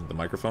the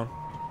microphone.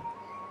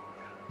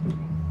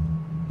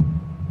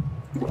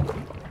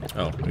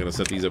 Oh, I gotta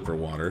set these up for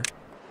water.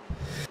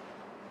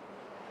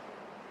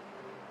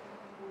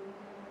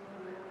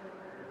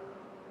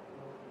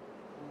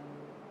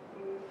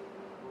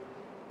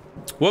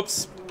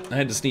 Whoops. I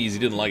had to sneeze. You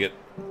didn't like it.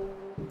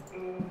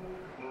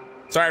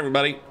 Sorry,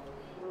 everybody.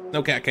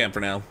 No cat cam for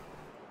now.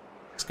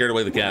 Scared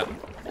away the cat.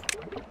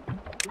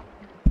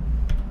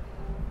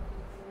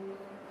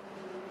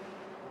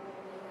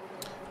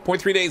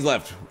 0.3 days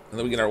left, and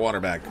then we get our water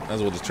back. Might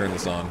as well just turn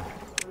this on.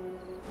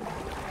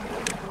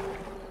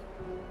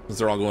 Since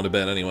they're all going to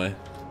bed anyway.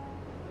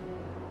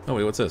 Oh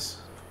wait, what's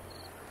this?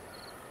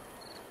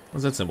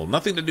 What's that symbol?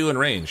 Nothing to do in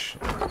range.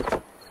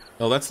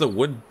 Oh, that's the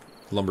wood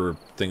lumber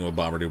thing of a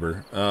bomber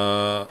duber.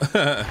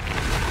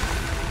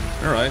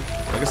 Alright.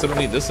 I guess I don't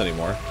need this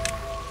anymore.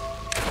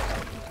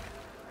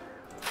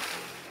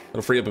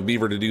 It'll free up a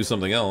beaver to do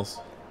something else.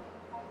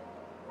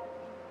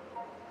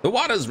 The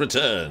water's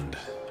returned.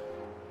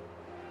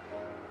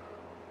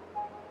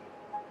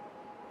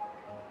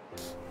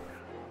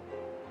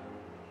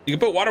 You can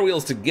put water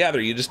wheels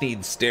together, you just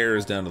need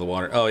stairs down to the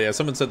water. Oh yeah,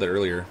 someone said that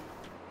earlier.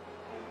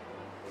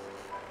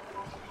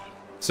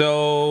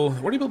 So,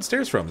 where do you build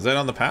stairs from? Is that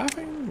on the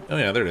pathing? Oh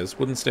yeah, there it is.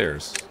 Wooden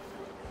stairs.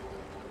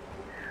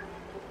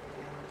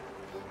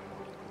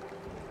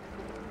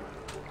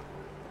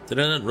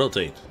 Then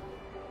rotate.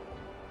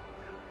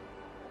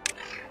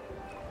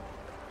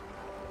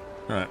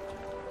 Alright.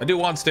 I do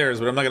want stairs,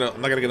 but I'm not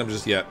gonna get them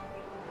just yet.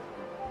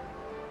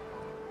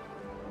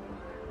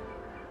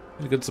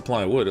 A good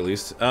supply of wood, at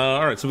least.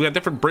 Alright, so we got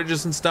different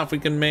bridges and stuff we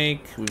can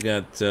make. We've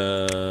got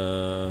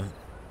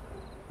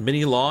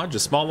mini lodge, a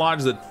small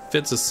lodge that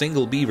fits a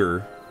single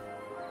beaver.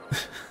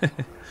 That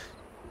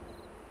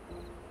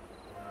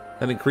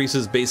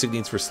increases basic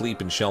needs for sleep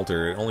and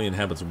shelter. It only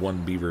inhabits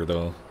one beaver,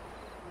 though.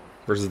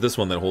 Versus this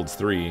one that holds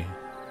 3.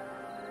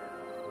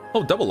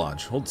 Oh, double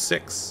lodge. Holds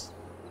 6.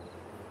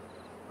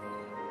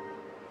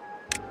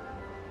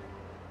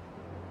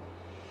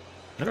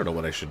 I don't know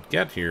what I should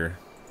get here.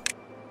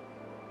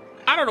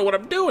 I don't know what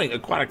I'm doing.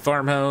 Aquatic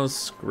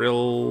farmhouse,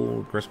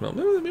 grill, grist mill.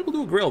 Maybe we'll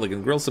do a grill. They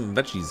can grill some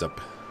veggies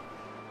up.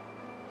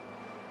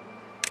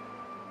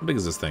 How big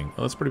is this thing?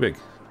 Oh, that's pretty big.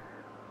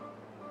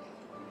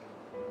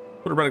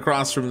 Put it right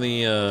across from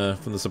the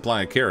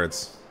supply of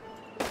carrots.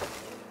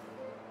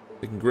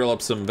 They can grill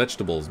up some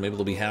vegetables. Maybe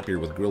they'll be happier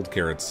with grilled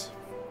carrots.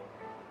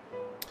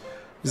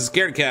 He's a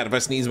scared cat. If I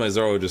sneeze, my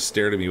Zorro just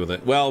stared at me with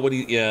it. Well,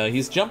 yeah,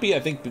 he's jumpy, I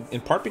think,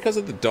 in part because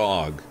of the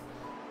dog.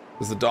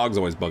 Because the dog's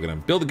always bugging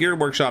him. Build a gear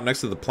workshop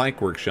next to the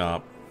plank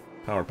workshop.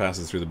 Power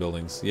passes through the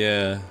buildings.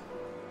 Yeah.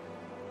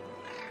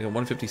 I got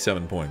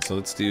 157 points. So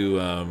let's do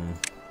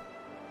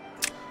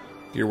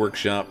gear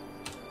workshop.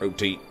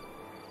 Rotate.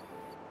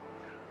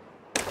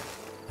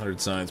 100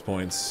 science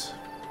points.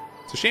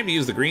 It's a shame to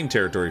use the green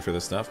territory for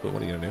this stuff, but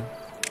what are you gonna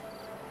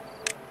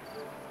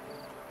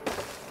do?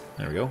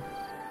 There we go.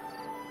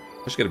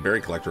 I should get a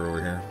berry collector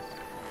over here.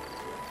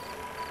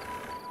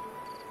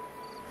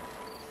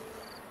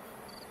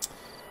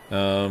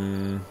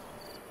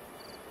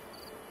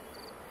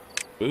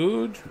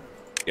 Food,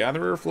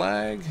 gatherer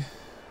flag.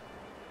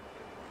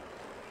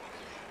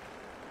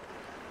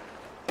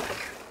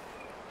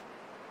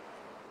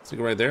 Let's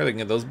go right there. They can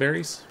get those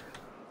berries.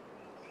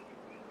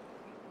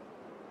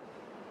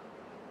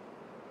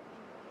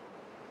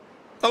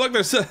 Oh look,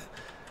 there's a.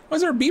 Why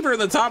is there a beaver at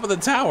the top of the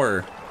tower?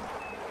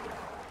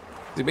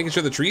 Is he making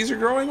sure the trees are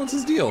growing? What's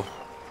his deal?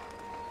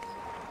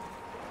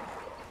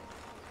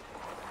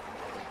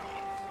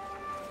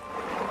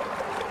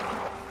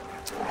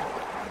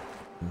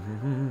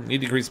 Need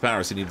to increase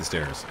power, so you need the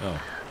stairs.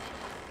 Oh.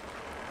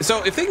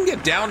 So if they can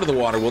get down to the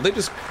water, will they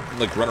just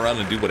like run around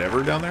and do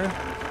whatever down there?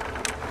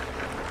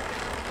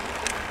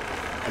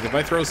 Like if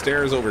I throw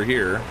stairs over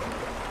here,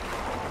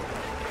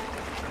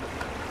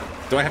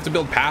 do I have to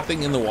build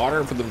pathing in the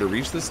water for them to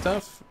reach this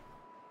stuff?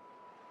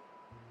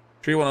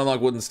 Tree one unlock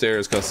wooden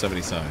stairs cost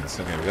 70 signs.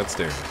 Okay, we got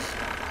stairs.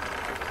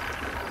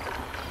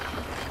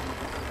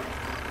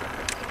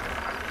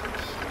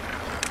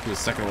 Do a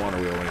second water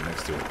wheel right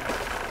next to it.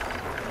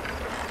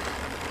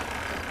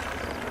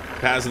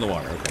 Paths in the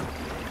water, okay.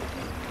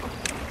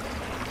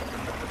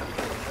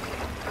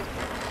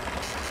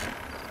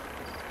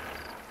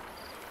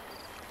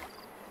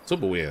 So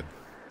weird.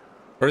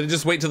 Or they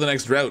just wait till the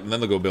next drought and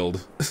then they'll go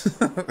build.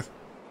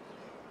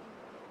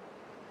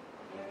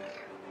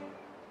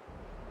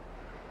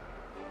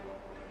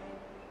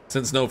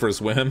 Send Snow for a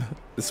swim.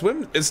 Is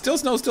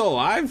Snow still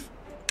alive?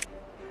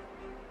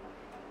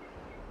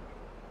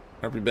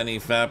 Harpy, Benny,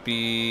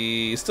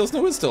 Fappy.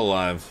 Snow is still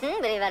alive.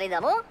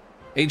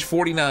 Age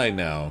 49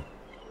 now.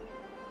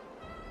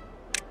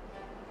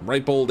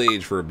 Ripe old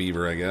age for a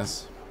beaver, I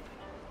guess.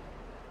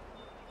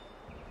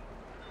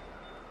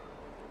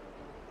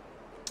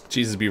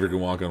 Jesus, beaver can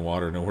walk on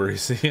water, no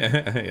worries.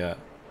 Yeah.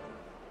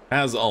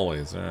 As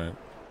always, alright.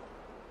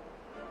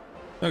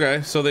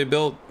 Okay, so they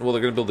built... Well,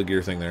 they're gonna build the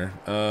gear thing there.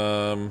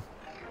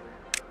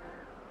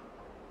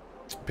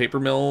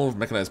 Paper mill,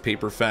 mechanized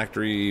paper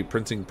factory,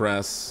 printing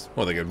press.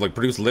 Well, they could, like,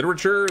 produce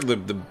literature? The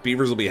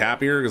beavers will be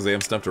happier because they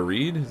have stuff to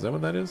read? Is that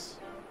what that is?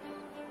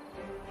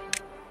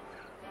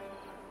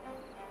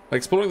 By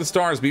exploring the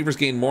stars, beavers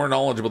gain more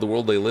knowledge about the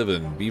world they live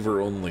in.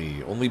 Beaver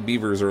only. Only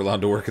beavers are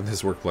allowed to work in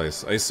this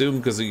workplace. I assume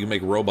because you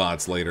make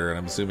robots later, and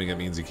I'm assuming it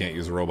means you can't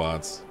use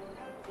robots.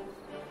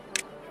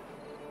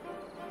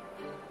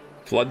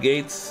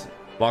 Floodgates.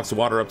 Blocks the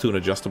water up to an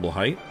adjustable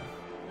height.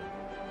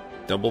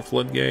 Double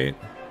floodgate.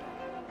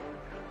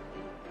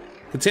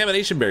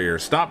 Contamination barrier.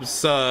 Stops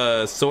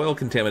soil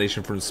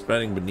contamination from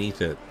spreading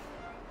beneath it.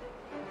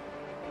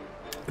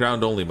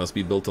 Ground only. Must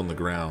be built on the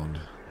ground.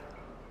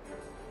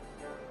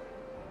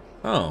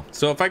 Oh,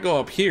 so if I go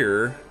up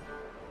here,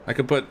 I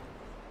could put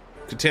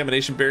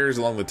contamination barriers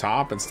along the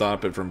top and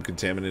stop it from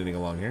contaminating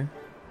along here.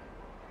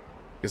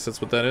 Guess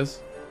that's what that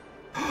is.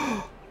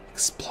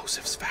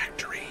 Explosives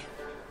factory.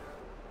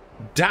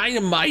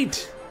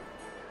 Dynamite.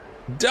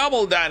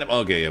 Double dynamite.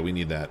 Okay, yeah, we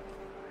need that.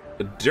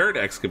 A dirt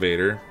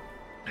excavator.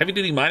 Heavy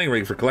duty mining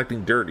rig for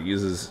collecting dirt. It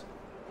uses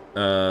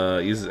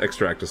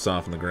extract to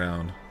soften the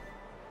ground.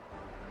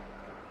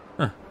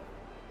 Huh.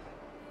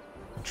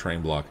 A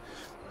train block.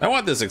 I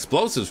want this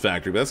explosives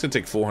factory, but that's gonna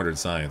take 400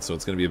 science, so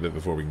it's gonna be a bit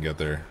before we can get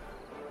there.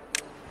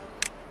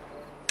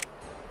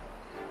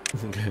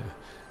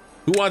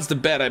 Who wants to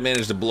bet I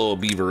managed to blow a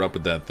beaver up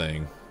with that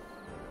thing?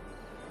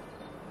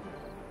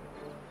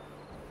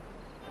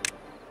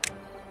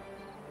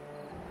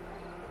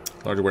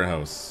 Larger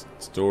warehouse.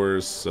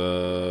 Stores,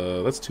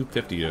 that's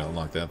 250 to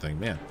unlock that thing.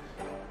 Man,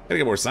 gotta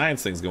get more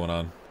science things going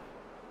on.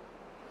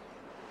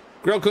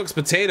 Grill cooks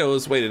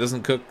potatoes. Wait, it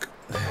doesn't cook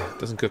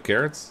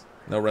carrots?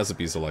 No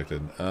recipe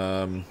selected.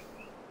 No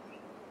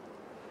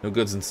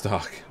goods in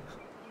stock.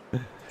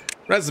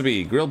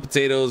 Recipe: grilled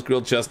potatoes,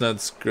 grilled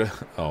chestnuts.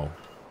 Oh,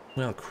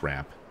 well,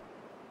 crap.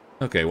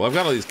 Okay, well, I've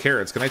got all these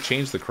carrots. Can I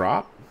change the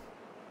crop?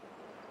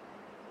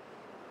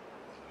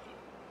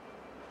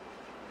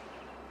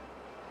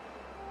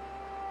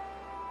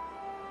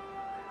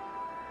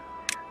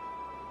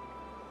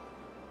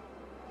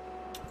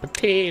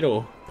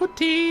 Potato.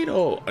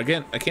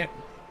 Again, I can't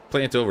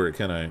plant over it,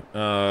 can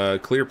I?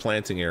 Clear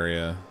planting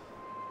area.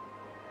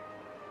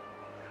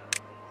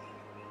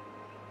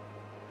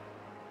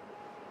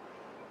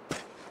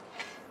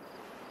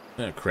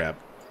 Oh, crap.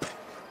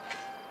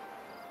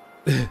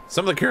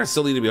 Some of the carrots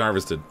still need to be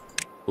harvested.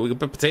 But we can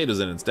put potatoes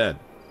in instead.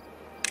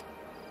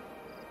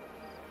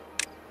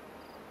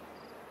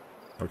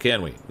 Or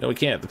can we? No, we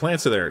can't. The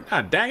plants are there.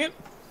 God dang it.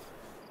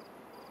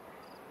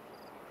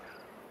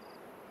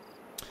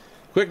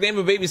 Quick, name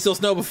a baby Still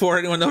Snow before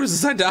anyone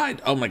notices I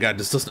died. Oh my god,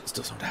 Still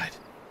Snow died.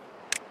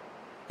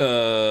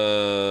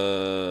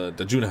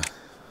 Dajuna.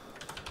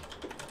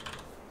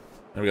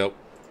 There we go.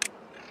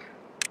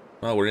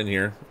 Well, we're in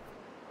here.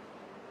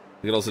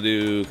 We could also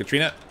do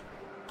Katrina.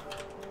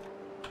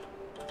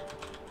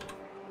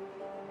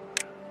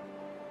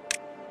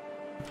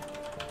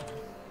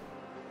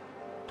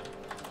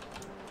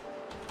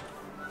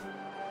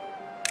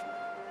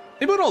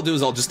 Maybe what I'll do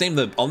is I'll just name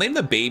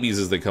the babies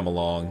as they come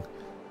along.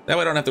 That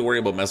way I don't have to worry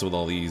about messing with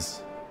all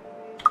these.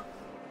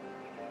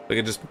 I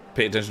can just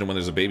pay attention to when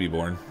there's a baby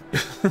born.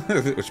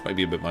 Which might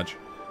be a bit much.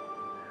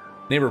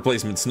 Name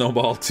replacement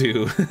Snowball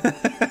 2.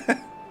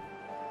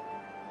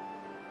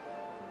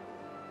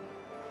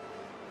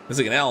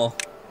 Missing an L.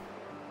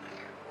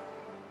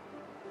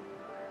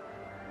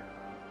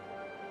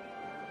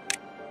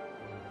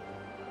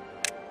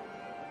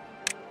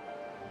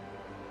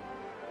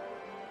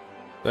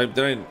 Did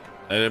I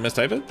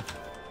mistype it?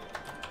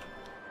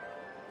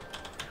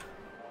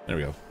 There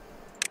we go.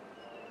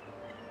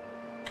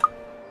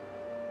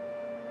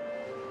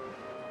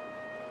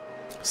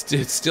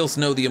 Still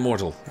Snow the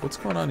Immortal. What's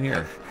going on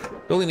here?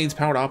 Building needs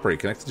power to operate.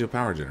 Connected to a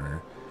power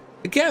generator.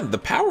 Again, the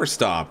power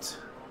stopped.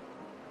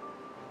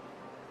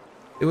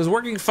 It was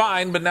working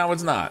fine, but now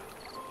it's not.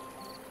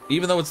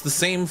 Even though it's the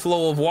same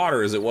flow of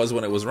water as it was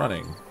when it was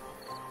running.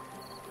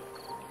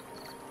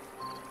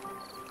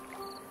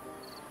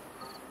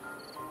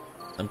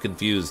 I'm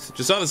confused.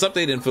 Just saw this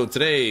update info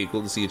today.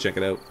 Cool to see you check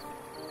it out.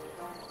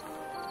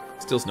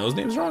 Still Snow's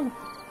name's wrong?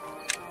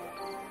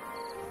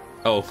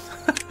 Oh.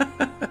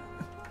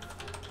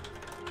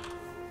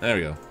 There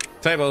we go.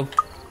 Typo.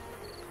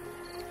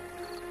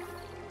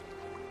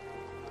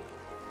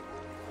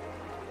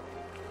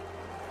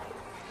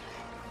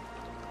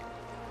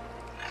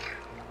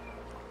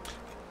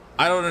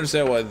 I don't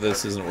understand why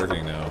this isn't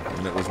working now. I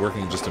mean, it was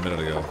working just a minute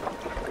ago.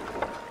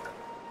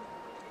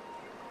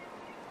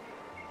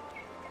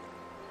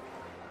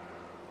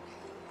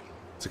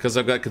 It's because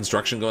I've got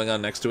construction going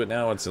on next to it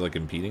now. It's like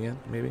impeding it,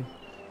 maybe.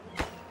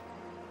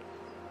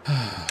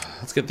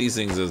 Let's get these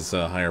things as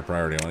higher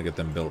priority. I want to get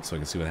them built so I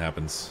can see what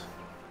happens.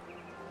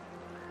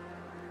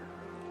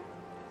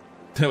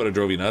 That would have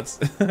drove you nuts.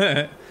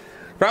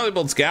 Probably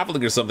build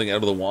scaffolding or something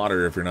out of the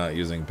water if you're not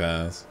using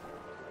paths.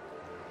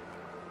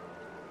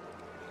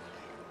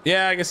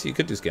 Yeah, I guess you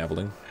could do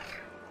scaffolding.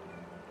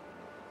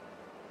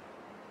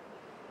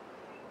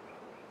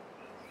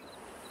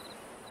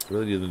 I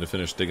really need them to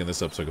finish digging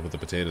this up so I can put the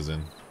potatoes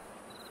in.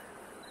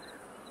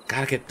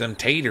 Gotta get them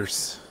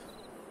taters.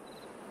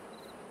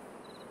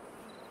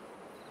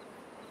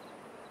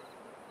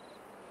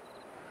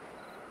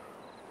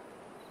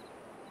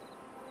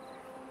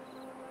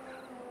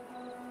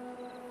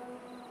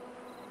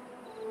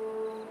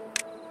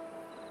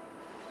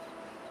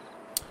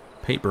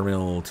 Paper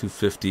mill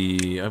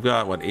 250. I've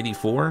got what,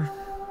 84?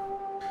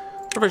 I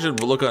wonder if I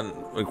should look on,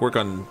 like, work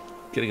on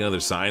Getting another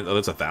sign. Oh,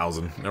 that's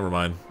 1,000. Never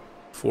mind.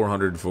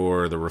 400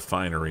 for the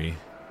refinery.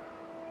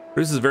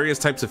 Produces various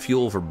types of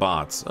fuel for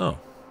bots. Oh.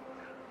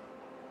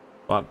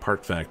 Bot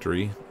part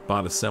factory.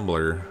 Bot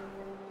assembler.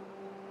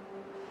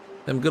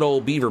 Them good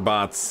old beaver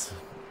bots.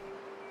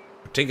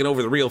 Are taking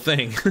over the real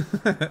thing.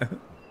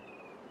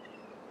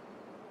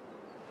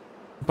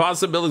 Pause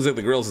some buildings like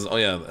the grill says. Oh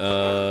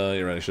yeah,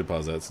 you're right. I should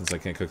pause that since I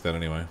can't cook that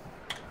anyway.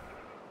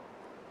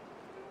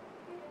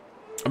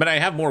 I mean, I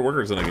have more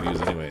workers than I could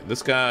use anyway.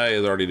 This guy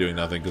is already doing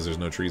nothing because there's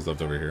no trees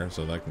left over here,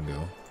 so that can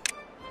go.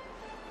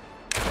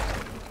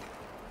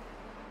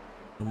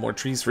 No more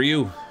trees for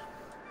you.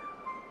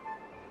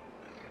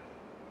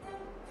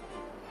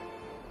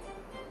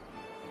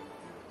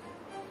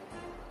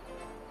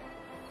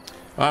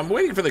 I'm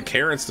waiting for the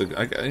carrots to...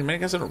 I mean, I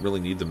guess I don't really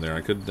need them there.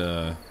 I could...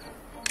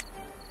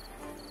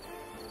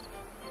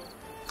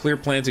 clear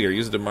planting or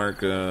use it to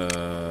mark...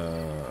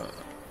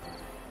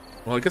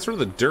 Well, it gets rid of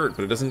the dirt,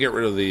 but it doesn't get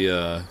rid of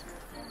the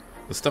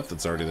stuff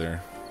that's already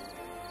there.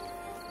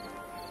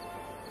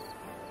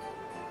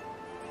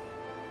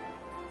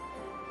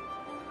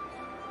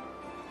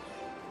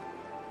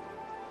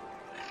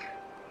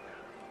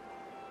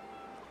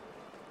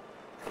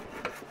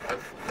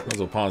 Might as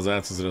well pause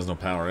that since it has no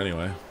power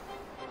anyway.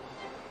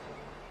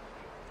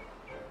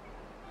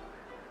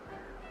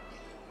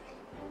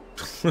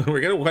 We're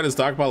getting quite a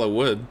stockpile of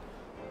wood.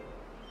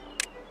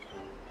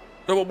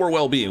 What about more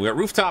well-being? We got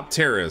rooftop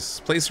terrace.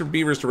 Place for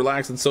beavers to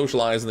relax and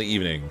socialize in the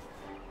evening.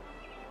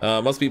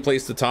 Must be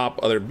placed atop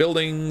other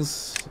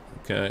buildings.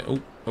 Okay.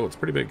 Oh, it's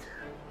pretty big.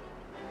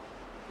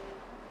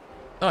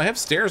 Oh, I have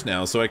stairs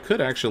now, so I could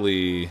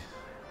actually...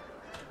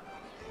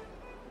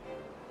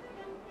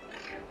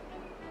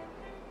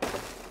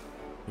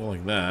 go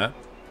like that.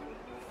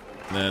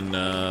 And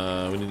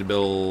then we need to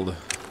build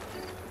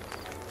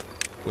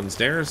wooden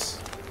stairs.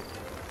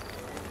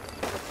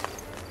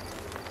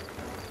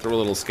 Throw a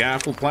little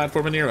scaffold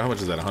platform in here. How much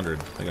is that? 100.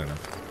 I got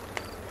enough.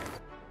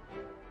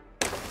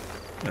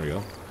 There we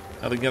go.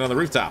 Now they can get on the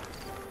rooftop.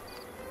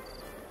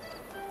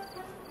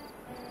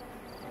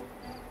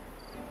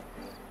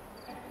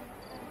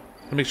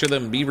 To make sure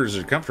them beavers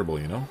are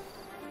comfortable, you know?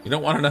 You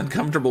don't want an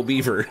uncomfortable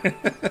beaver.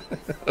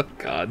 Oh,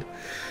 God.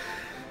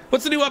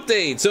 What's the new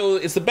update? So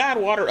it's the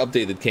Badwater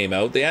update that came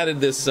out. They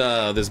added this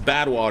this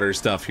Badwater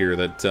stuff here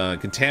that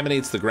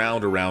contaminates the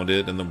ground around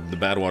it, and the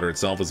Badwater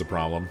itself is a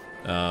problem.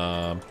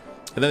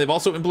 And then they've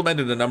also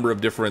implemented a number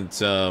of different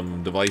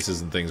devices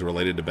and things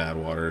related to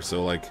Badwater.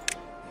 So, like,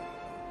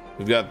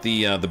 we've got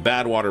the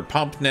Badwater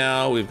pump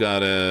now. We've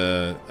got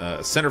a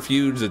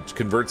centrifuge that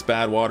converts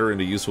Badwater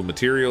into useful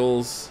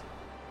materials.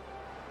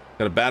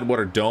 Got a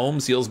Badwater dome,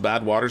 seals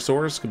Badwater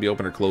source, can be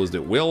open or closed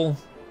at will.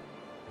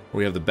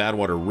 We have the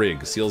Badwater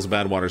rig, seals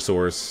Badwater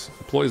source,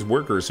 employs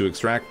workers who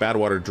extract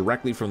Badwater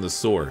directly from the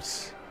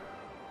source.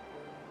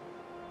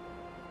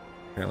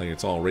 Apparently,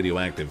 it's all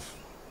radioactive.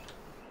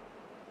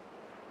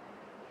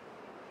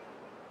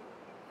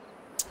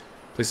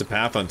 Place a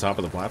path on top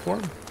of the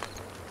platform?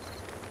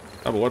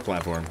 Top of what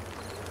platform?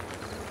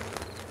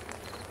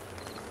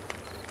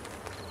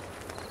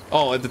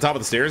 Oh, at the top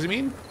of the stairs, you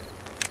mean?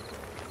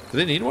 Do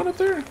they need one up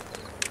there?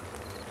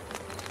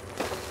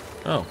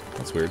 Oh,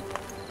 that's weird.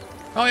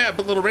 Oh yeah,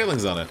 put little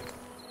railings on it.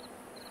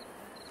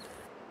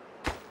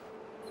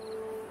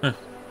 Huh.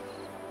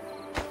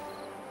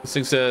 This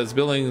thing says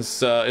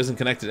buildings isn't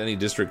connected to any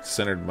district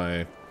centered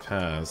by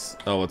paths.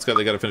 Oh,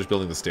 they got to finish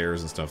building the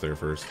stairs and stuff there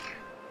first.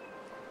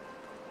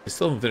 I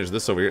still haven't finished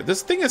this over here.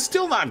 This thing is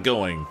still not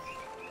going.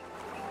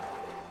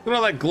 Look at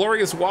all that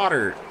glorious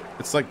water.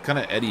 It's like kind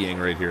of eddying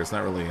right here. It's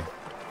not really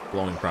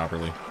blowing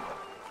properly.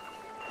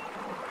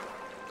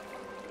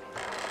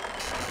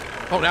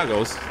 Oh, now it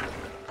goes.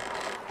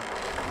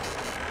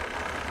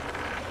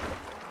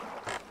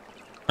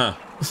 Huh.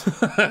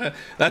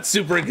 That's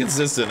super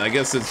inconsistent. I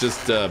guess it's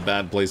just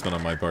bad placement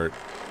on my part.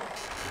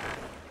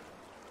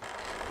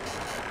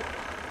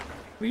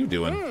 What are you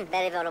doing?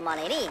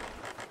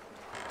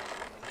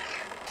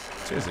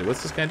 Seriously,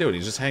 what's this guy doing?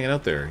 He's just hanging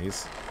out there.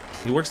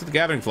 He works at the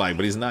gathering flag,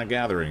 but he's not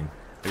gathering.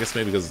 I guess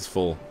maybe because it's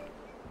full.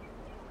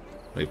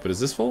 Wait, but is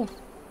this full?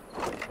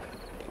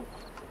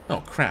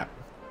 Oh, crap.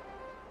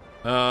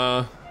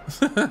 I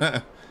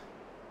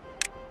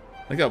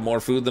got more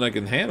food than I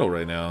can handle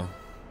right now.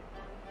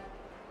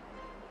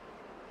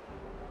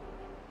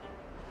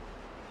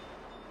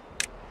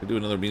 Could do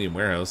another medium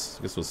warehouse.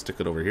 I guess we'll stick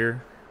it over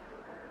here.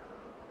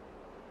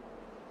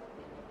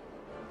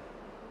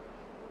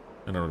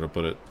 I don't know where to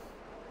put it.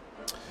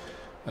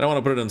 I don't want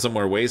to put it in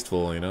somewhere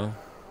wasteful, you know?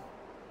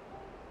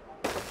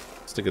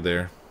 Stick it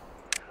there.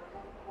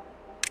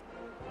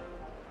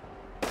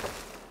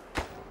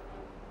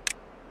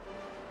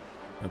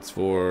 That's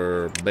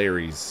for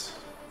berries.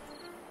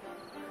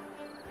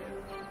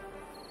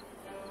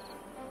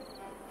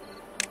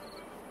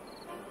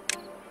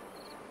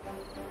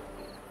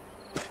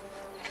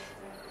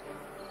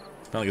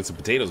 Finally get some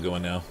potatoes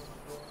going now.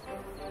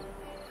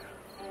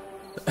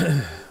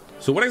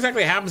 So what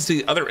exactly happens to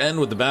the other end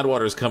with the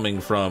Badwater is coming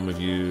from if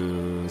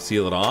you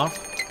seal it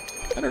off?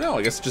 I don't know.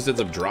 I guess it just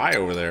ends up dry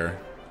over there.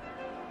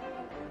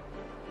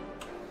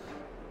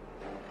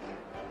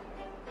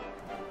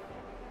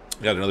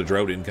 Got another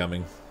drought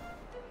incoming.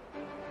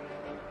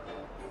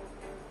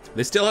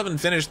 They still haven't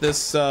finished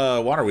this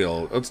water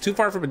wheel. Oh, it's too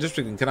far from a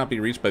district and cannot be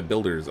reached by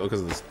builders. Oh,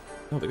 because of this.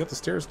 Oh, they got the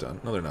stairs done.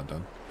 No, they're not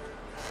done.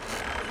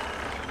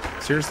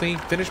 Seriously?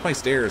 Finish my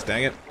stairs,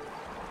 dang it.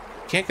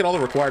 Can't get all the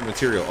required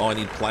material. Oh, I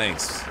need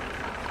planks.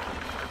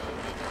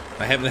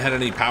 I haven't had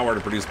any power to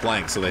produce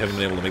planks, so they haven't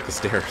been able to make the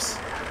stairs.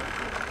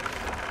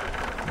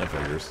 That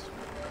figures.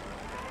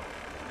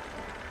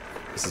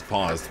 This is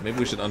paused. Maybe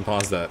we should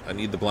unpause that. I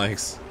need the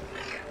planks.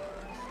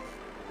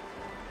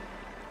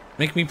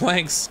 Make me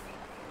planks.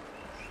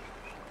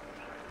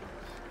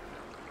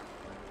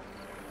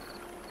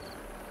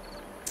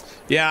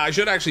 Yeah, I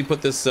should actually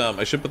put this,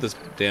 I should put this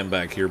dam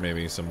back here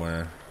maybe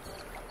somewhere.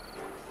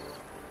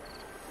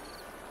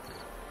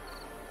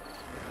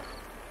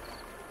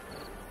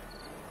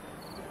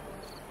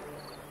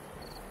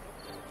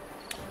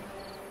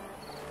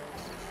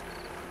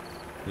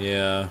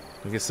 Yeah,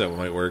 I guess that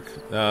might work.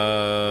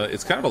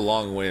 It's kind of a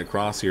long way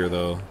across here,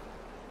 though.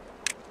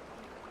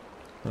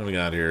 What do we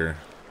got here?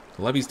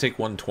 The levees take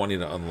 120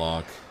 to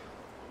unlock.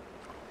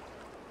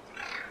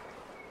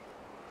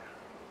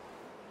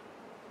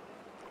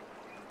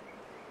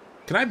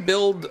 Can I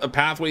build a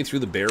pathway through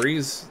the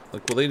berries?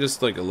 Like, will they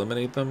just, like,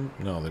 eliminate them?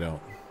 No, they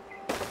don't.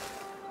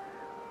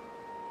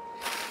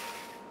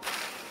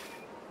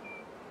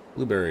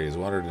 Blueberries,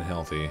 watered and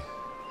healthy.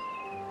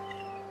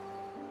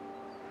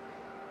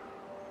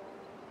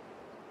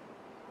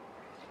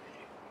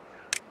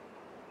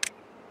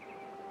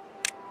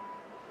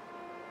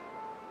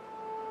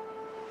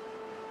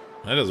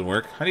 That doesn't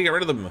work. How do you get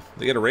rid of them?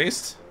 They get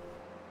erased?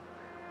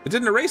 It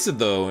didn't erase it,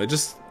 though. It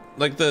just...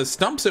 Like, the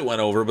stumps it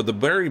went over, but the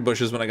berry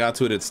bushes, when I got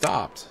to it, it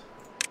stopped.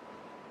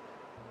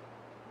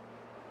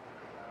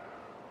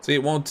 See,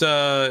 it won't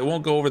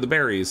go over the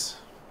berries.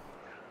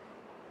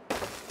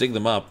 Dig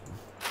them up.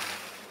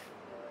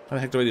 How the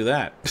heck do I do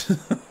that?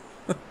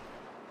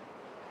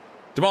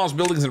 Demolish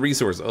buildings and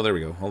resources. Oh, there we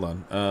go. Hold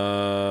on.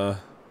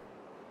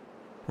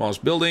 Demolish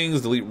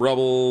buildings, delete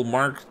rubble,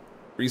 mark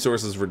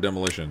resources for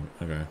demolition.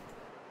 Okay.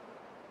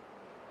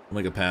 I'll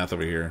make a path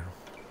over here.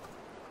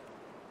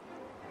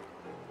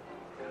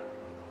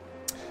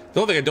 The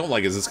only thing I don't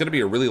like is it's going to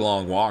be a really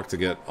long walk to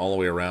get all the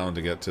way around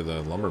to get to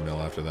the lumber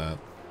mill after that.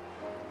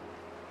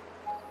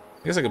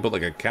 I guess I could put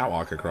like a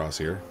catwalk across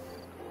here.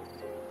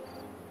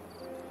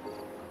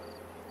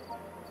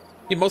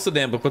 Yeah, most of the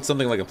dam, but put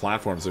something like a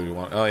platform so we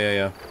want. Oh, yeah,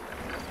 yeah.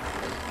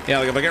 Yeah,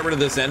 like if I get rid of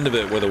this end of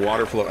it where the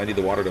water flow, I need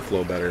the water to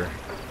flow better.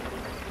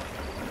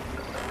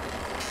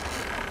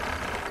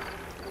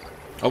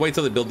 I'll wait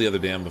till they build the other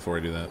dam before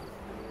I do that.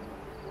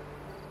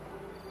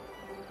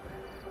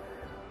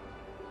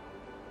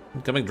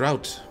 Incoming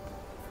drought.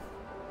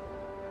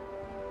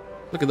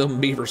 Look at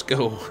them beavers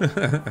go.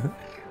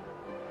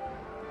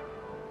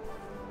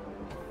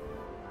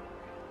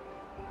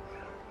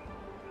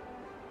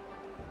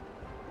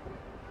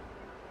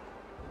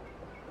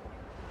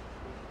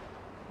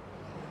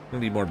 I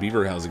need more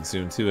beaver housing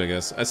soon too, I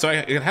guess. So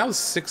I can house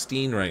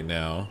 16 right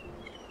now.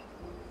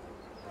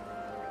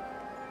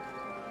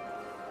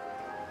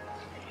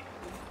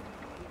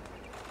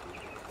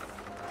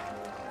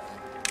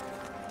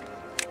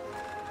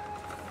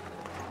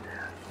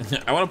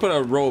 I want to put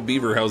a row of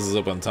beaver houses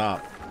up on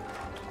top.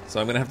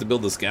 So I'm going to have to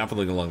build the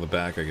scaffolding along the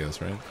back, I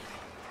guess, right?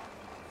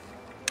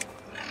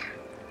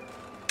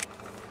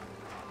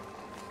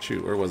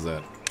 Shoot, where was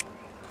that?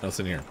 Oh, it's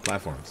in here.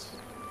 Platforms.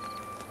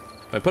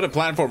 If I put a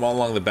platform all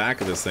along the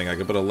back of this thing, I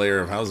could put a layer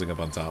of housing up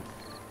on top.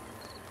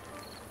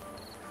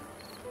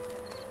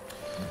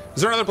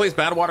 Is there another place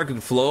Badwater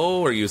can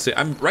flow, or you say...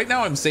 right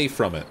now I'm safe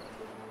from it.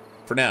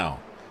 For now.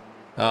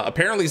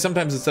 Apparently,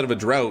 sometimes instead of a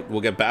drought,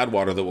 we'll get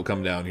Badwater that will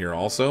come down here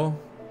also.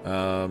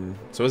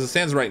 So as it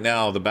stands right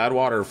now, the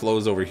Badwater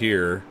flows over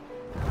here,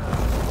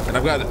 and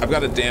I've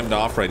got it dammed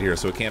off right here,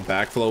 so it can't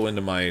backflow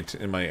into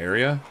my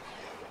area.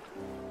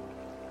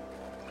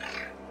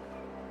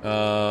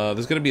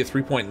 There's gonna be a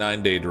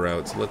 3.9 day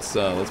drought,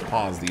 so let's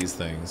pause these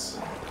things.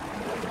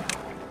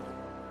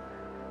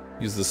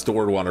 Use the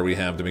stored water we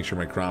have to make sure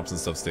my crops and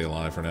stuff stay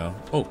alive for now.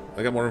 Oh,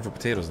 I got more room for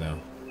potatoes now.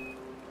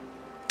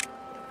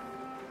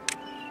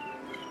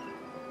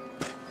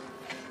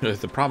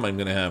 The problem I'm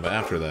gonna have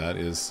after that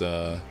is,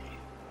 let's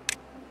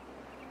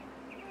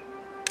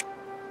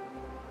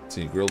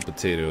see, grilled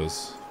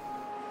potatoes.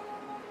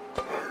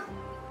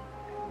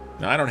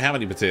 Now, I don't have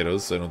any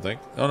potatoes, I don't think.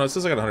 Oh no, it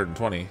says I got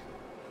 120.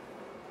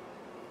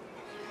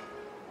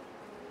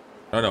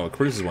 Oh no, it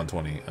produces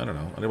 120. I don't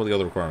know. Enable the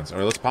other requirements.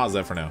 Alright, let's pause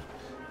that for now.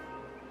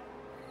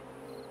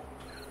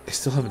 I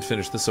still haven't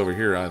finished this over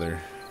here either.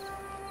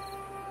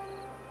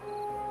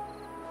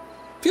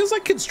 Feels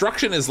like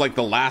construction is like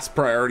the last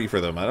priority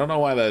for them. I don't know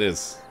why that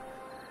is.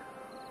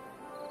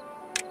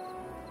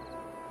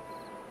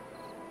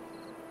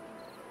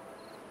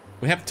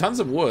 We have tons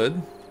of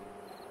wood.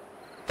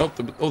 Oh,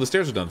 the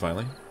stairs are done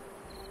finally.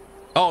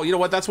 Oh, you know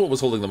what? That's what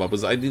was holding them up.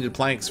 Was I needed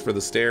planks for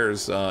the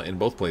stairs in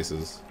both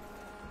places.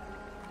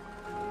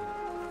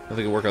 I think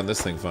I can work on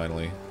this thing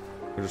finally.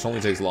 It just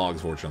only takes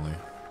logs, fortunately.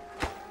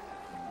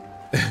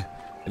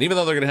 And even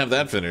though they're going to have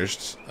that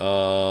finished,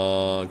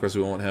 of course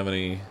we won't have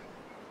any...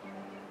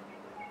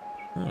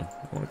 Oh,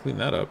 I want to clean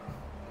that up.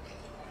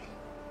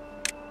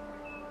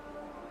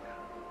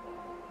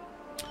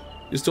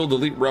 You still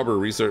delete rubble.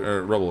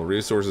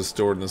 Resources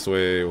stored in this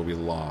way will be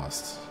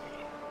lost.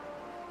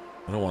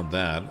 I don't want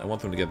that. I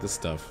want them to get this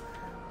stuff.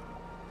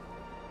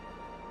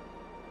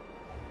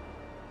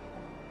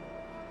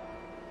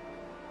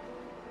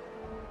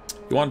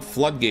 You want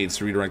floodgates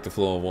to redirect the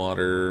flow of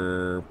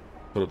water.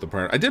 Put up the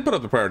priority. I did put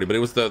up the priority, but it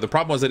was the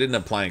problem was I didn't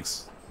have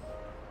planks.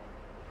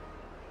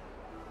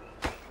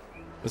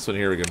 This one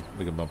here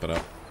we can bump it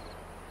up.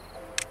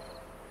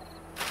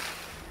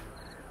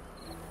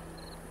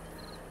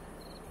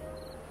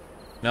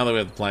 Now that we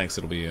have the planks,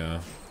 it'll be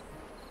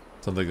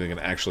something they can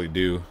actually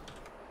do.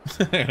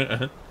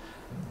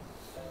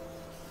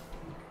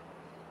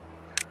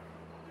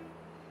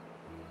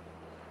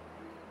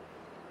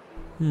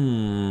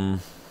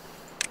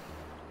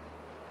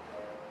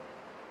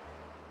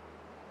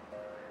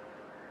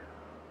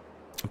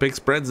 Bake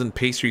spreads and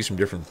pastries from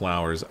different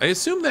flours. I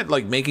assume that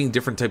like making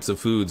different types of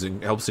foods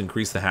helps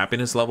increase the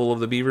happiness level of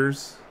the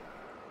beavers.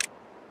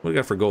 What do you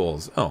got for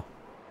goals? Oh.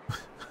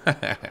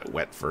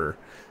 Wet fur.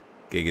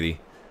 Giggity.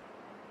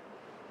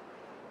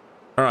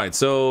 Alright,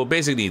 so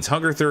basic needs.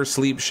 Hunger, thirst,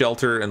 sleep,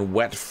 shelter, and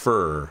wet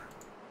fur.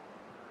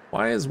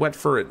 Why is wet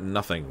fur at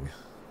nothing?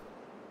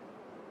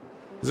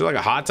 Is there like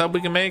a hot tub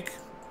we can make?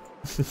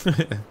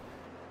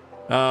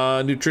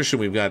 Nutrition,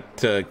 we've got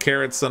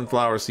carrots,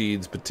 sunflower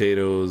seeds,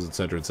 potatoes,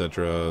 etc.,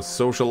 etc.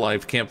 Social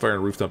life, campfire,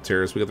 and rooftop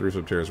terrace. We got the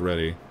rooftop terrace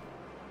ready.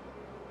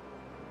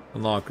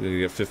 Unlock, we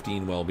get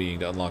 15 well-being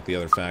to unlock the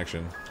other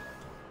faction.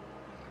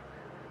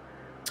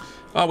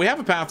 We have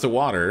a path to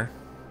water.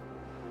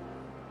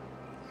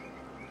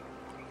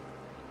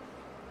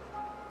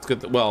 It's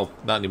good. Well,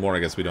 not anymore. I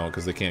guess we don't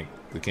because they can't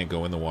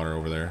go in the water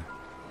over there.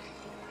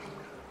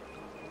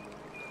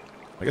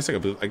 I guess I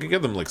could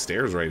give them like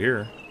stairs right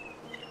here.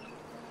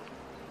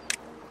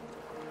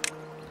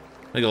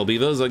 There you go,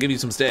 Beavers. I'll give you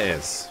some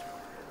stairs.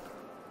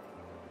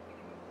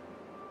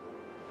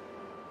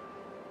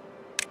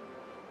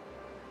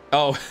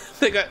 Oh,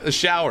 they got a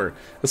shower.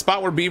 A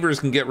spot where beavers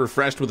can get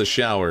refreshed with a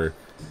shower.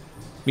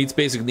 Meets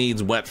basic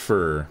needs, wet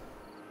fur.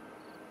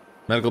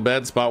 Medical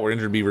bed, spot where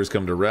injured beavers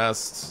come to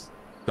rest.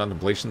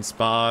 Contemplation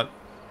spot.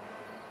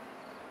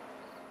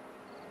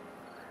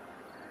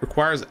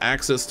 Requires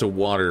access to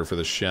water for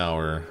the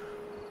shower.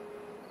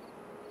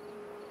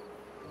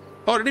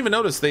 Oh, I didn't even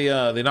notice they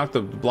knocked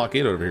the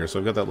blockade over here, so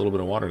I've got that little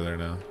bit of water there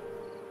now.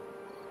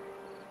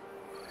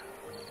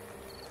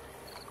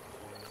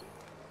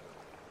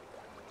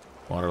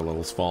 Water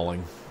levels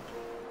falling.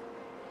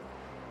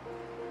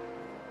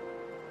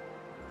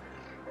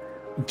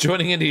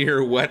 Joining into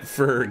your wet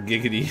fur,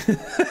 giggity.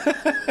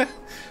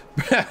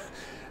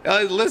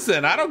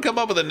 Listen, I don't come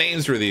up with the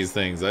names for these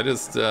things. I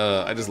just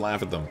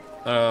laugh at them.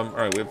 All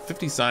right, we have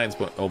 50 signs,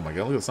 but oh my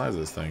god, look at the size of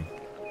this thing.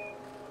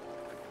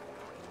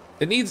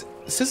 It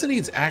says it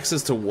needs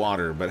access to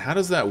water, but how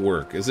does that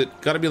work? Is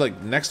it got to be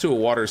like next to a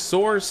water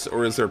source,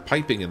 or is there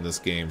piping in this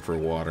game for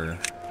water?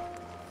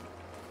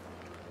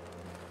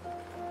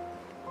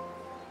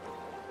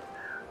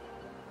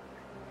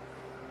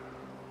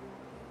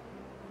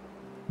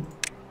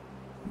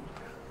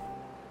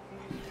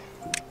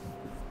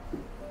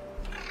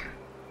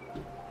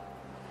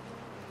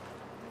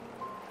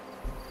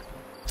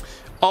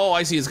 Oh,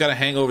 I see. It's got to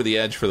hang over the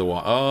edge for the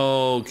water.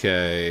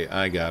 Okay,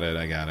 I got it.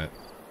 I got it.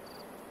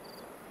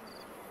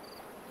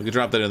 We could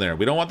drop that in there.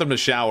 We don't want them to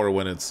shower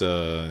when it's,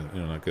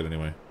 not good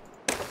anyway.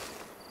 They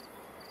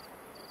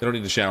don't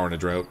need to shower in a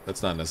drought.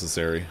 That's not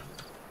necessary.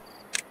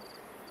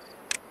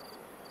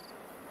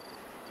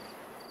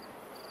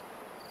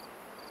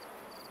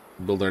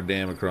 Build our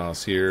dam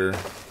across here.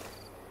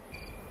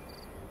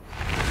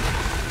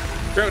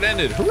 Drought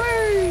ended.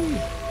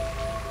 Hooray!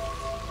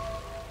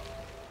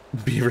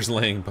 Beavers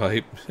laying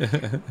pipe.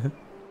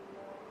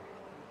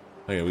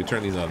 Okay, we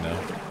turn these on now.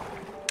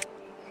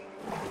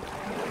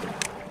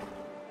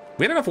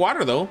 We had enough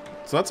water though,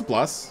 so that's a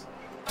plus.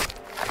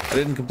 I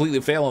didn't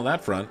completely fail on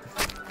that front.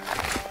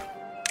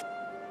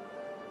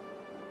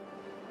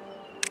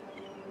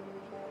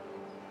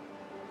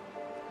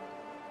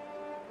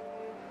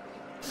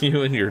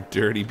 You and your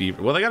dirty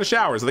beaver. Well, they got a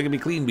shower, so they can be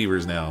clean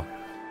beavers now.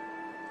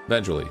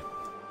 Eventually.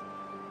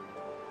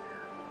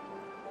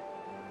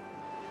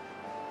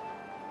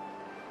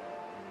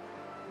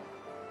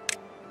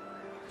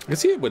 I can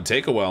see it would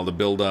take a while to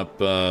build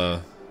up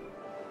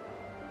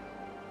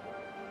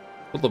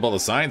all the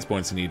science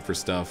points you need for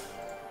stuff.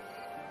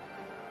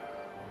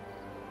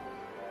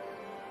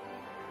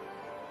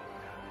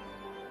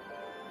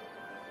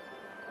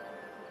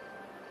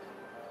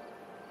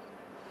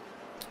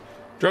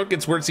 Drought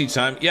gets worse each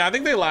time. Yeah, I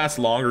think they last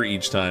longer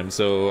each time,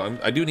 so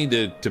I do need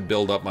to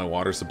build up my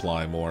water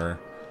supply more.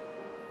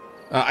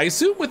 I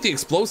assume with the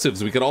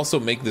explosives we could also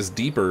make this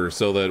deeper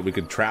so that we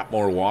could trap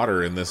more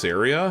water in this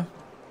area,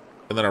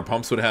 and then our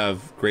pumps would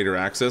have greater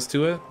access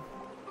to it.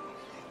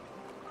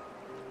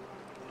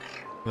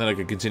 And then I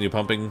could continue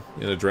pumping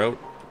in a drought,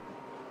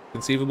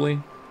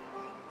 conceivably.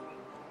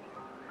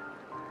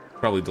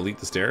 Probably delete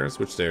the stairs.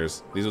 Which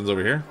stairs? These ones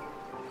over here?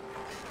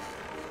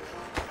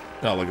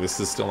 Oh, look, this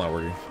is still not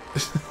working.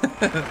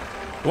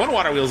 One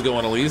water wheel's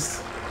going at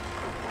least.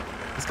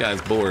 This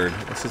guy's bored.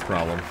 What's his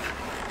problem?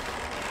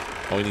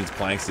 Oh, he needs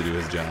planks to do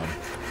his job.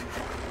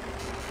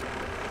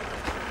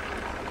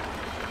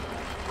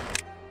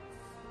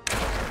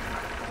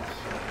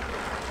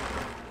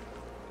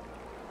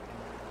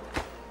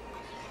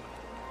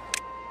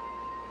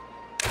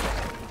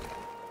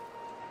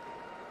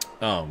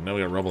 Oh, now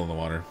we got rubble in the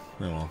water.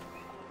 Oh well.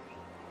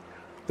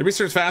 The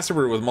research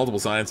faster with multiple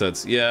science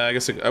sets. Yeah, I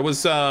guess I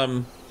was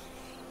thinking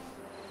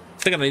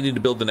I needed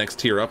to build the next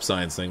tier up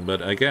science thing,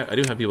 but I do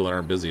have people that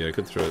aren't busy. I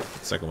could throw a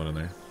second one in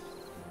there.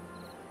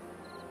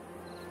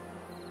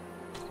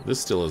 This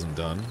still isn't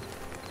done.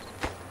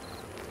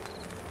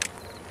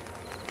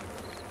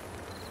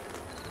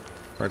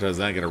 Prioritize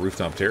that, get a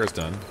rooftop terrace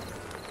done.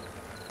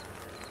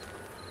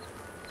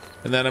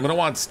 And then I'm gonna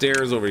want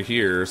stairs over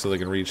here so they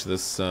can reach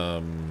this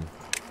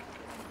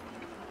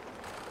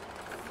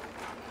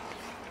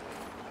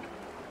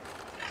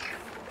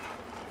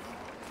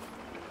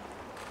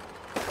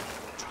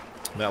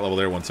that level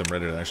there once I'm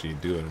ready to actually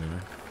do it anyway.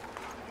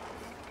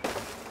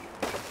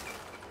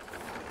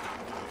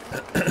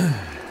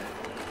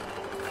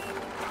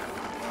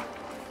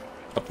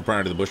 Up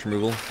prior to the bush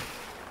removal.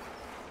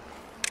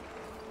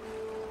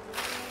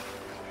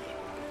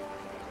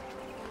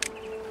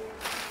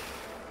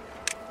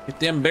 Get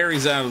them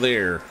berries out of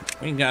there.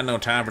 We ain't got no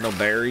time for no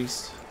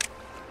berries.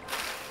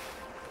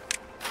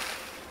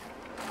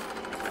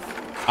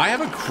 I have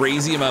a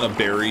crazy amount of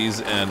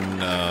berries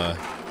and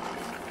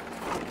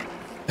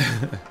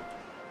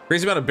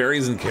crazy amount of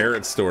berries and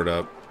carrots stored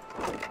up.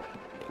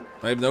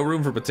 I have no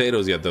room for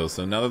potatoes yet though,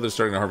 so now that they're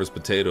starting to harvest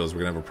potatoes, we're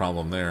gonna have a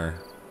problem there.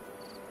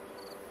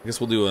 I guess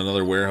we'll do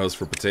another warehouse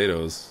for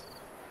potatoes.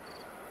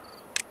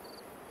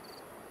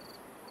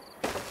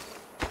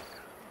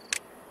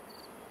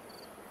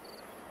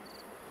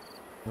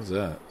 What's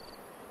that?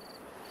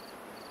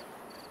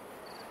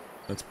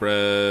 That's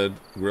bread,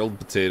 grilled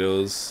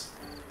potatoes.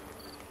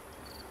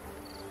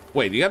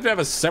 Wait, do you have to have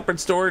a separate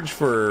storage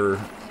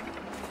for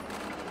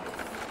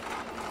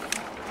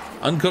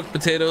uncooked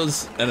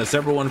potatoes and a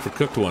separate one for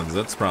cooked ones?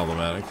 That's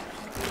problematic.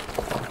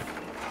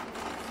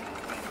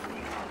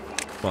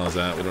 As long as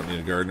that, we don't need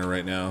a gardener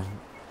right now.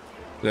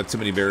 We got too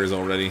many berries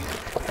already.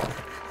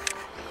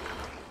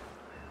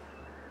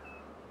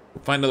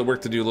 We'll find other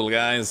work to do, little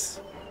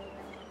guys.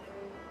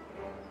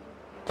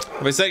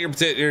 If I set your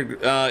potato,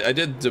 I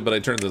did, but I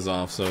turned this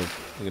off, so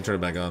we can turn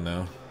it back on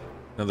now.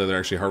 Now that they're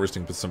actually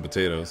harvesting some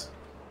potatoes.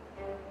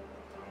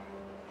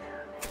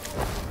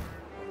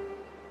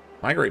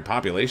 Migrate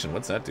population,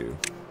 what's that do?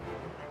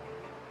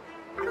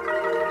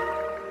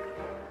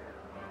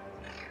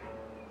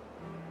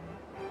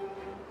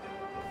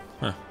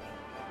 Huh.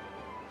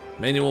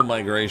 Manual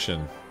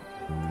migration.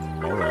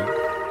 Alright. Look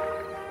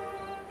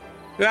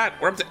at that,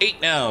 we're up to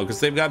 8 now,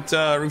 because they've got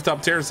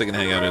rooftop terrace they can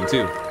hang out in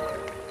too.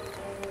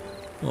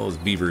 All those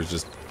beavers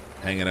just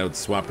hanging out,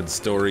 swapping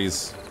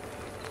stories.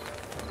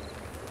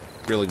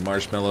 Grilling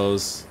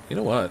marshmallows. You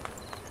know what?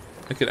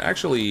 I could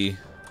actually...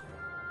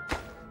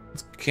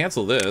 Let's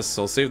cancel this.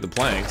 I'll save the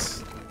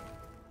planks.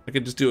 I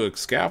could just do a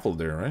scaffold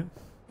there, right?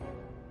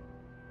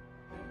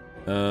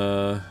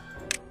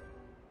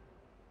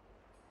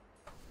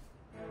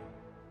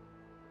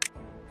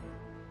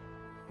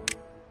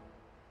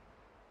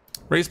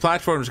 Raised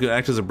platforms can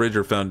act as a bridge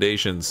or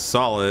foundation.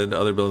 Solid.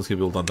 Other buildings can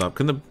be built on top.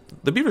 Can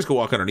the beavers can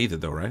walk underneath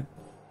it though, right?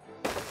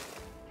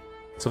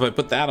 So if I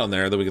put that on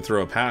there, then we can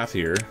throw a path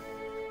here.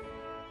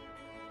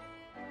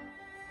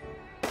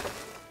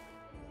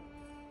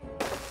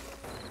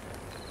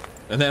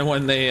 And then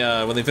when they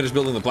finish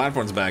building the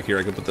platforms back here,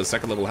 I can put the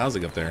second level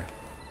housing up there.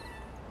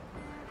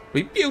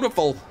 Be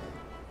beautiful.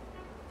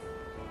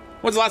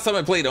 When's the last time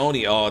I played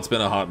Oni? Oh, it's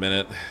been a hot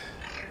minute.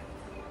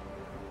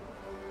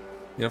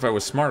 You know, if I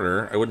was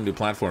smarter, I wouldn't do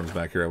platforms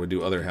back here. I would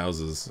do other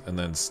houses and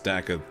then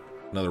stack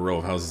another row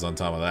of houses on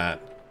top of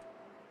that.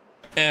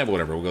 But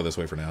whatever, we'll go this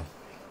way for now.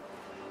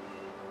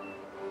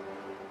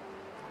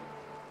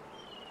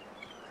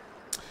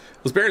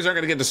 Those berries aren't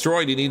going to get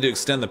destroyed. You need to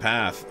extend the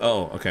path.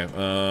 Oh, okay.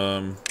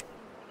 Oh,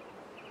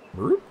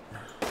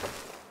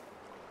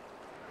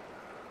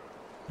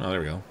 there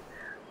we go.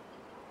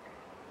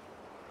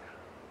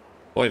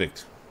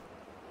 Perfect.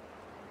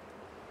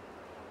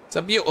 It's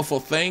a beautiful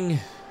thing.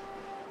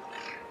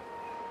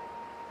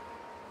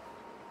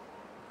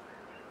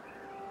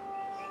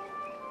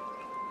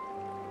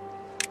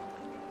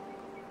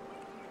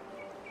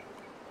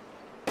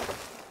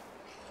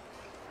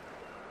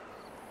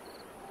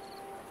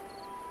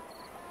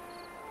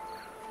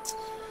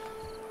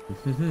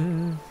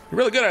 You're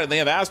really good at it. They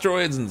have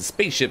asteroids and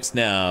spaceships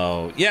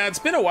now. Yeah, it's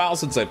been a while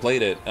since I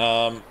played it.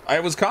 I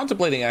was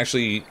contemplating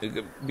actually,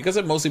 because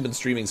I've mostly been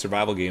streaming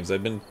survival games,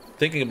 I've been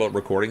thinking about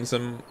recording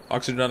some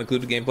Oxygen Not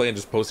Included gameplay and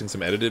just posting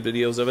some edited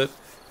videos of it.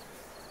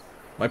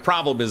 My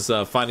problem is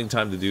finding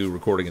time to do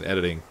recording and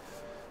editing.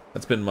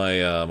 That's been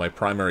my my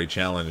primary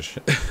challenge.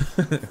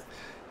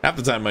 Half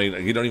the time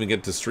you don't even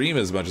get to stream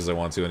as much as I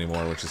want to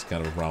anymore, which is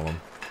kind of a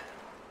problem.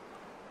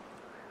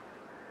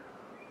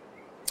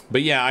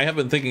 But yeah, I have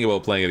been thinking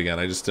about playing it again.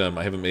 I just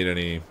I haven't made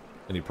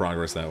any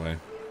progress that way.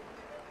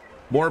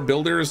 More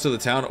builders to the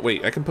town.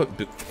 Wait, I can put.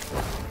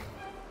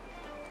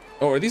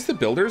 Oh, are these the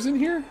builders in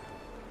here?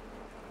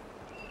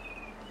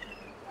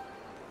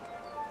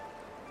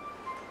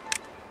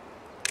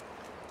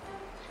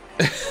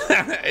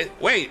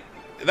 Wait,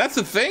 that's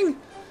the thing?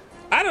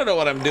 I don't know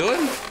what I'm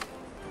doing.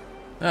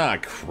 Ah,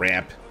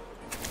 crap.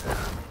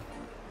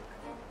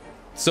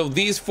 So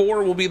these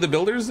 4 will be the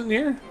builders in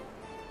here?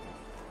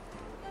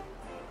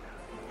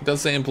 It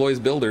does say employs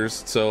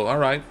builders, so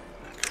alright.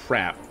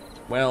 Crap.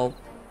 Well,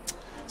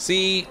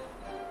 see,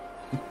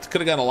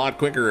 could have gone a lot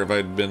quicker if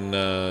I'd been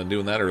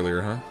doing that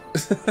earlier, huh?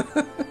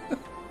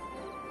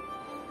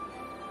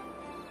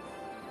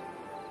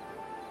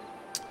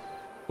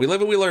 We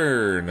live and we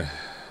learn.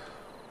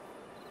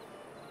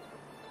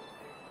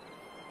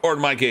 Or in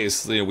my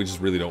case, you know, we just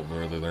really don't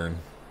really learn.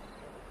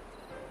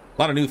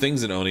 A lot of new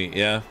things in Oni,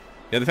 yeah.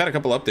 Yeah, they've had a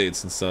couple updates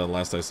since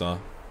last I saw.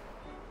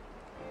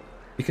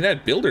 You can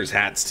add builder's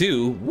hats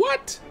too.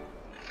 What?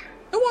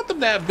 I want them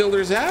to have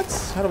builder's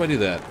hats. How do I do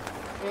that?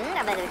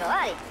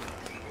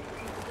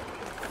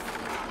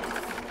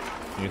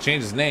 You can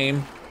change his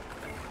name.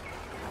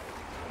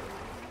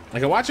 I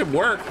can watch him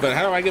work, but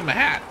how do I give him a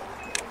hat?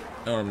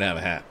 I don't want him to have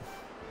a hat.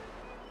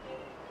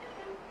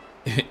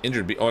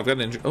 Injured oh, I've got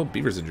an injured. Oh,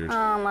 Beaver's injured.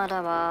 Oh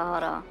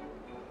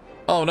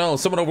no,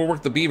 someone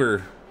overworked the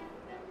Beaver.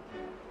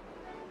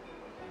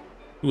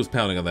 Who was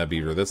pounding on that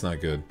Beaver? That's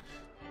not good.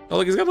 Oh,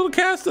 look, he's got a little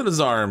cast on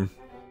his arm.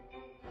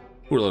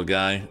 Poor little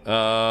guy.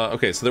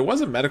 Okay, so there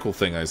was a medical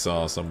thing I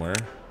saw somewhere.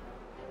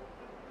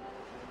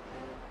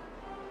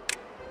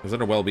 Was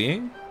that a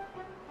well-being?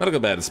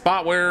 Medical bed.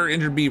 Spot where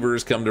injured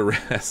beavers come to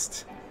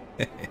rest.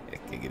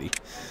 Giggity.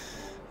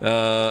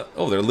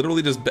 Oh, they're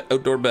literally just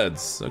outdoor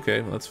beds.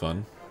 Okay, well, that's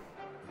fun.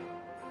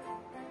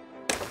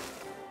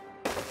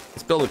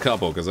 Let's build a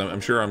couple, because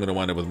I'm sure I'm going to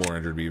wind up with more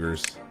injured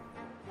beavers.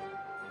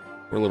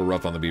 We're a little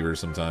rough on the beavers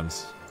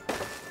sometimes.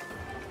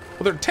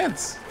 Well, they're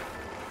tents.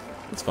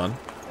 That's fun.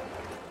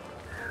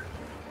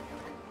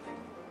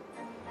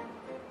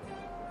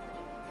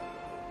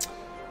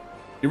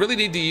 You really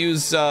need to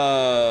use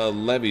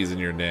levees in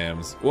your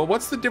dams. Well,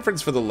 what's the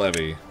difference for the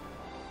levee?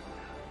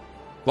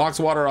 Blocks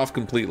water off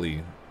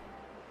completely.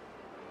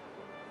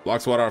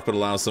 Blocks water off but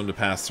allows some to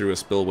pass through a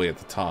spillway at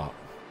the top.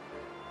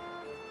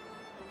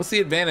 What's the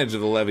advantage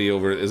of the levee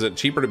over? Is it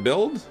cheaper to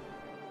build?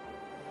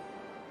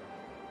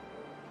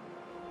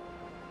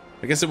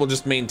 I guess it will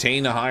just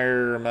maintain a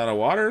higher amount of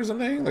water or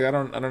something? Like I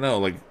don't know.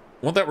 Like,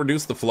 won't that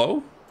reduce the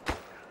flow?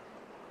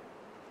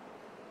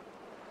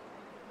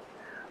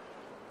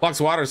 Blocks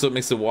water so it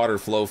makes the water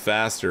flow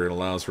faster and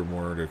allows for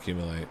more to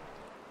accumulate.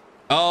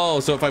 Oh,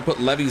 so if I put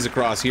levees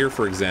across here,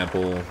 for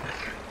example,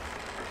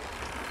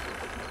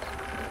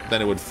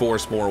 then it would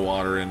force more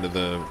water into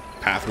the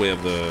pathway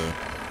of the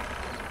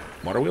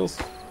water wheels?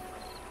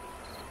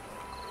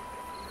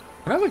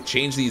 Can I like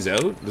change these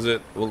out? Does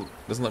it? Well,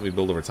 it doesn't let me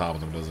build over top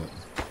of them, does it?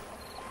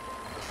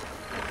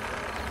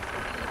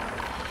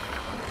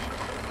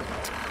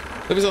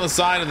 Levees on the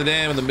side of the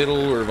dam in the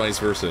middle, or vice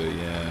versa.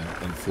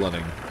 Yeah, and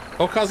flooding.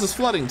 Oh, it causes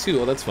flooding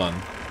too. Oh, that's fun.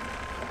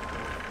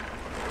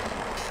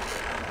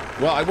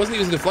 Well, I wasn't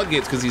using the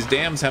floodgates because these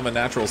dams have a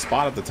natural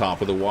spot at the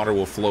top where the water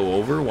will flow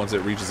over once it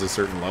reaches a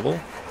certain level.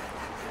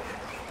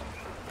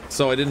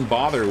 So I didn't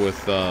bother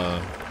with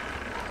the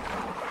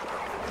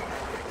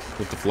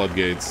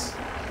floodgates.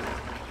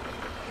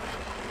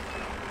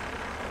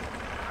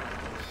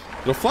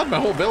 It'll flood my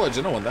whole village.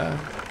 I don't want that.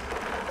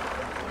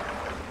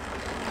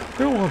 I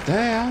don't want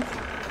that.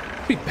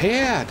 It'd be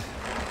bad.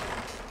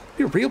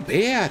 It'd be real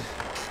bad.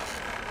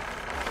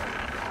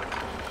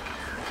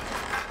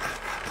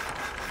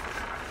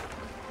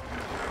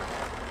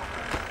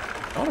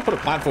 I want to put a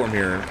platform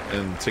here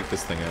and take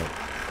this thing out.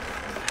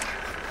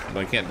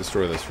 But I can't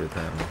destroy this for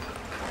apparently.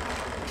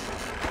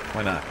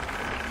 Why not?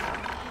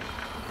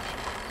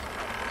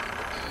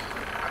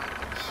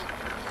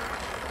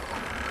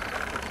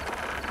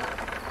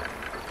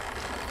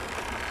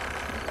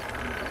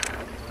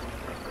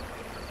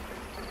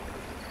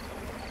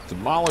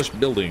 Demolish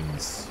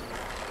buildings.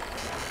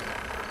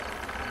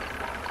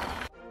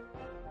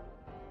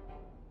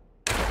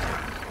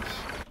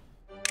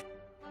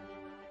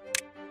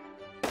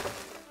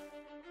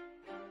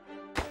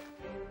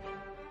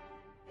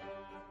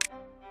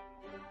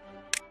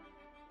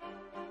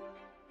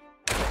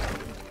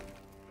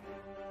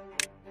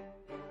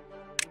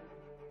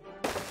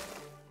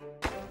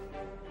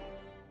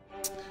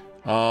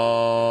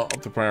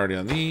 Up the priority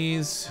on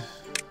these.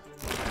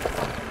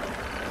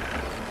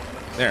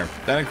 There,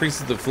 that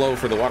increases the flow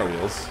for the water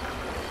wheels.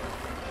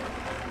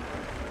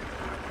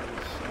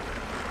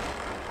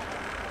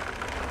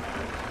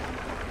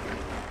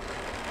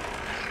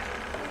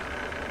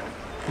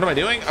 What am I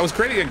doing? I was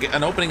creating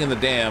an opening in the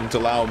dam to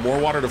allow more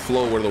water to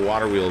flow where the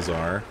water wheels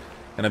are,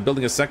 and I'm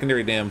building a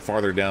secondary dam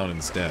farther down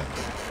instead.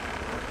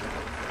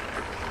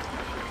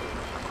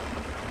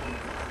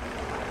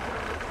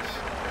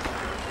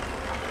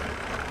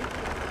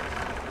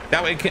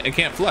 That way it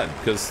can't flood,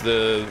 because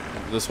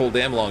this whole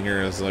dam along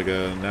here is like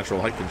a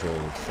natural height control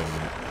thing.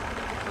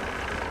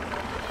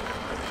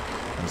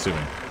 I'm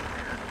assuming.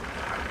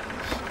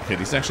 Okay,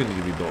 these actually need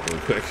to be built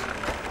really quick.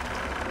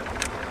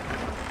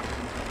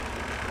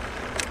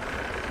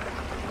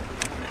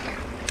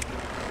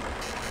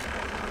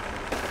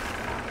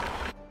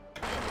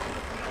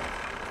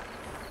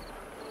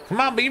 Come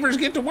on, beavers,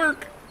 get to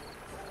work.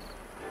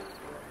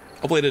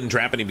 Hopefully I didn't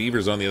trap any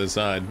beavers on the other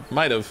side.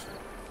 Might have,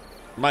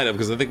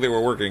 because I think they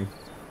were working.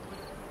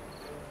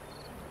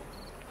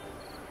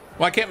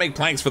 Well, I can't make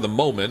planks for the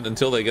moment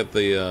until they get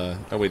the,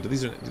 oh wait,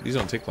 these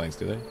don't take planks,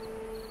 do they?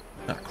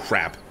 Ah,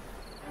 crap.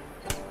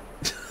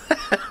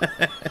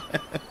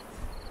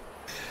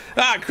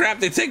 Ah, crap,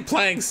 they take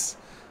planks.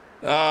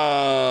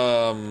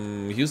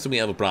 Houston, we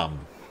have a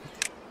problem.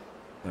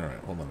 All right,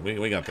 hold on,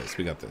 we got this,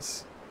 we got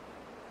this.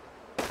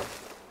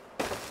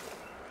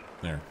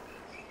 There.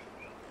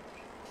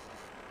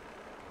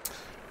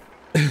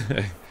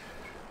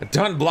 I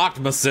done blocked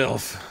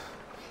myself.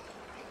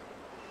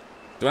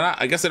 Do I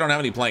not? I guess I don't have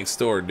any planks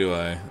stored, do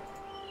I?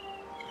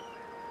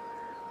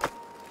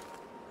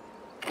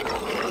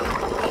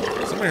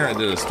 Somewhere I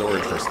did a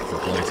storage for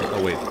planks.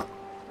 Oh, wait.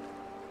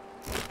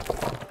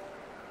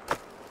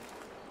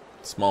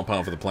 Small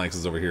pound for the planks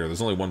is over here.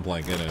 There's only one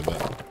plank in it,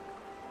 but...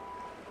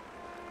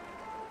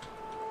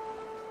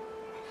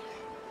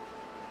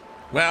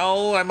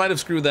 Well, I might have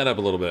screwed that up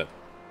a little bit.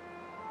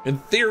 In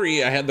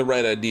theory, I had the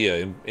right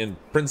idea. In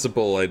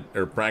principle,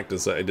 or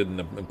practice, I didn't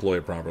employ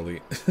it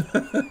properly.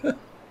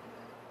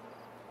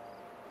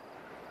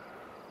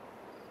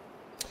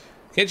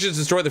 Can't you just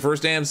destroy the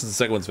first dam since the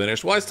second one's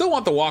finished? Well, I still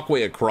want the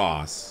walkway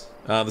across.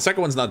 The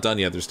second one's not done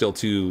yet. There's still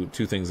two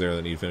things there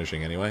that need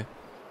finishing anyway.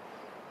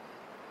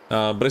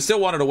 But I still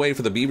wanted a way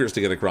for the beavers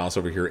to get across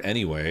over here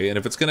anyway. And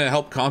if it's going to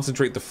help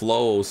concentrate the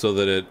flow so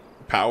that it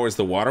powers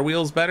the water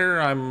wheels better,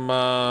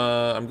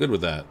 I'm good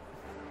with that.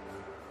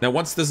 Now,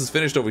 once this is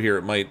finished over here,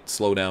 it might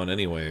slow down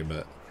anyway,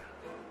 but...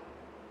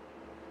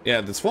 Yeah,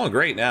 it's flowing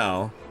great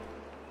now.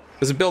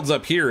 Because it builds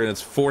up here, and it's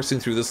forcing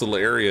through this little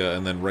area,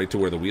 and then right to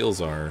where the wheels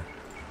are.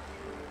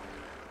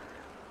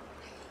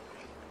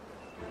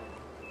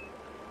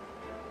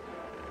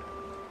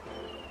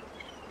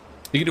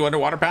 You can do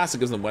underwater pass, it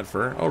gives them wet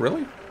fur. Oh,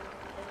 really?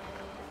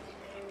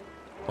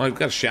 Well, I've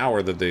got a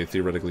shower that they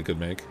theoretically could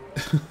make.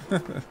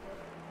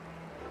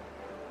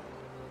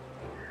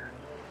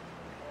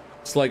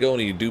 It's like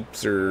only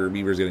dupes or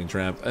beavers getting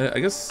trapped. I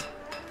guess...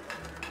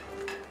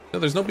 No,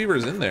 there's no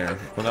beavers in there.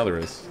 Well, now there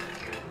is.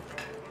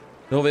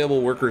 No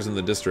available workers in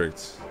the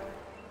district.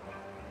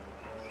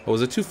 Oh,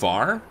 is it too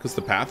far? Because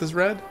the path is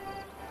red?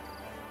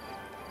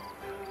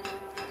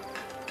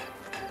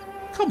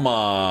 Come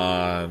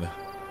on.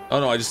 Oh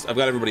no, I've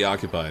got everybody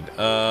occupied.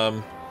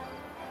 I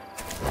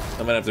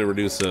might have to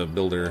reduce a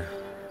builder.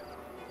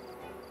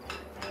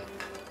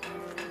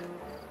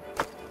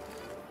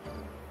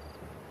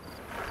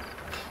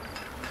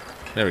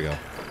 There we go.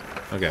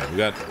 Okay, we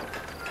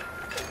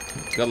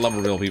got lumber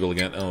mill people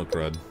again. Oh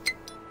crud.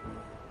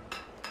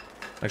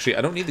 Actually,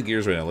 I don't need the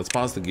gears right now. Let's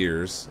pause the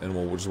gears and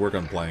we'll just work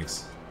on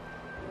planks.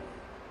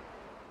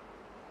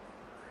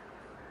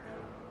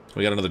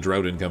 We got another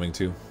drought incoming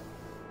too.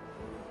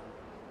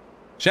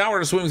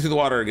 Shower swimming through the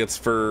water gets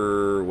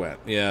fur wet.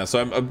 Yeah,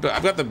 so I've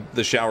got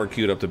the shower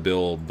queued up to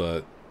build,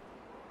 but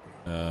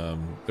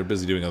they're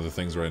busy doing other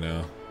things right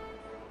now.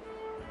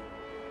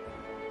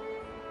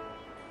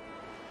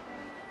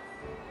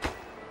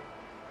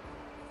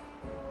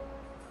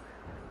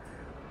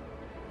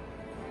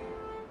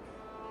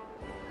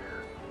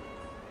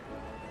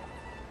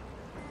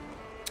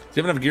 Do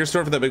you have enough gear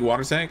stored for that big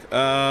water tank?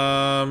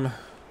 I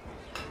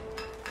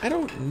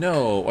don't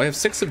know. I have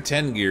 6 of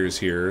 10 gears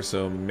here,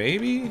 so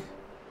maybe.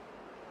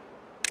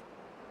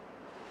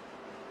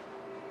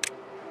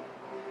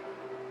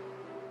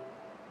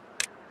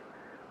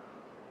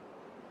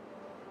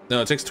 No,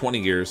 it takes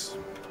 20 gears.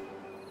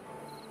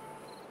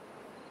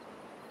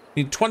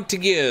 Need 20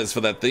 gears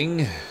for that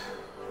thing.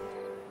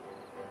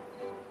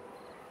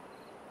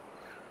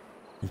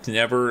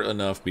 Never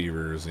enough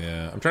beavers,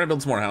 yeah. I'm trying to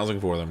build some more housing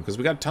for them, because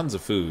we got tons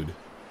of food.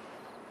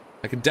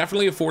 I could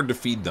definitely afford to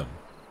feed them.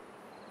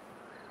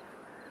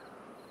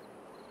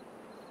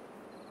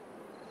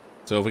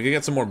 So if we could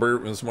get some more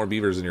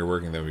beavers in here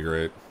working, that would be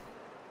great.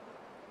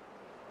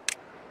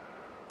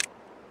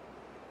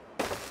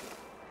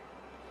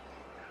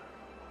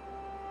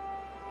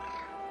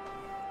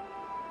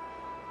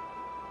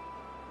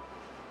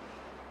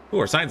 Ooh,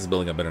 our science is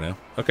building up better now.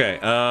 Okay,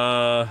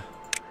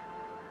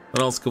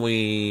 what else can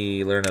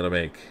we learn how to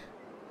make?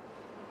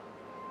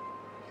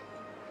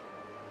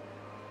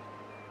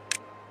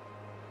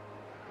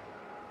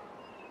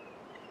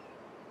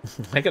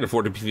 I can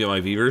afford to PV my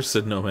beavers,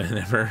 said no man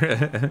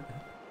ever.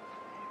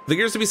 The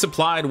gears to be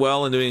supplied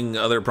well and doing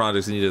other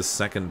projects need a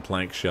second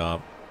plank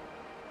shop.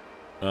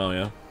 Oh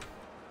yeah.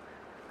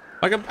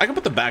 I can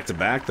put the back to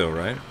back though,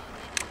 right?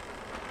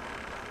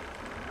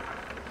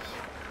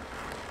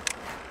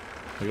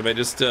 Like if I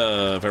just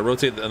if I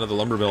rotate another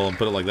lumber mill and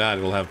put it like that,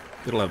 it'll have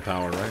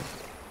power, right?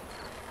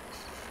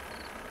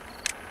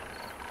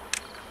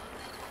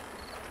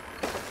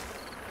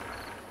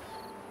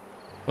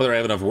 Whether I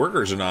have enough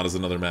workers or not is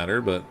another matter,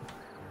 but...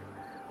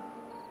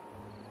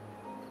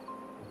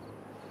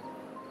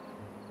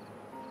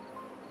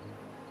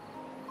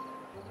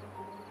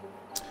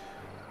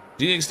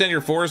 Do you extend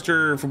your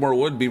forester for more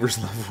wood? Beavers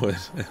love wood.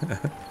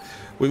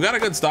 We've got a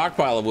good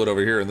stockpile of wood over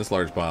here in this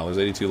large pile. There's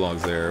 82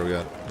 logs there. We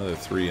got another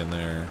 3 in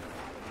there.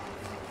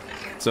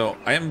 So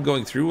I am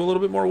going through a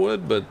little bit more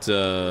wood, but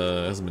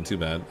it hasn't been too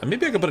bad. And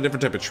maybe I could put a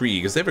different type of tree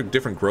because they have a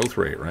different growth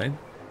rate, right?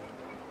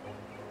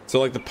 So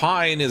like the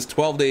pine is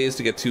 12 days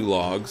to get 2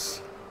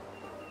 logs.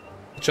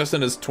 The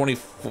chestnut is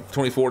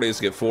 24 days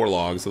to get 4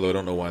 logs, although I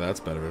don't know why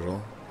that's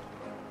beneficial.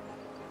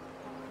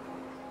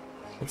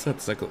 What's that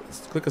cycle?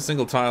 Click a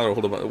single tile or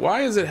hold a button.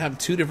 Why does it have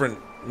 2 different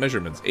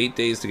measurements? 8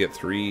 days to get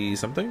 3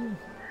 something?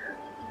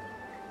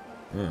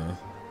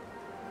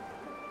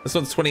 This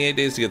one's 28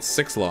 days to get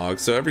 6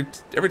 logs. So every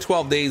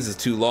 12 days is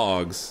 2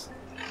 logs.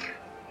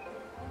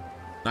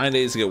 9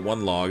 days to get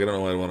 1 log. I don't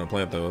know why I want to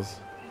plant those.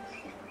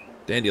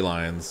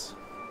 Dandelions.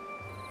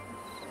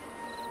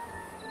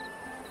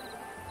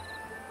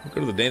 What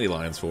are the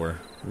dandelions for?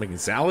 Making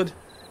salad?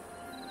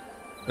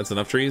 That's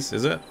enough trees,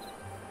 is it?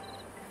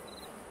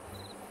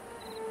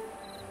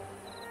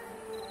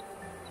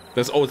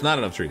 That's, oh, it's not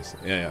enough trees.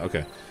 Yeah,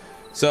 okay.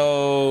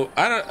 So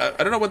I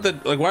don't know what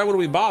the, like, why would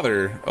we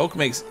bother? Oak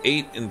makes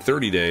 8 in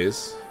 30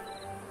 days.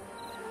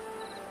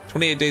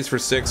 28 days for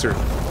 6 or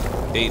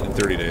 8 in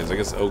 30 days. I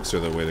guess oaks are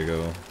the way to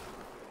go.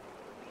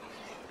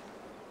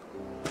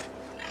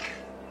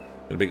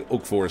 Got a big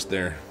oak forest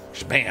there.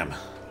 Bam.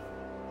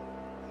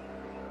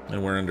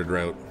 And we're under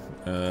drought.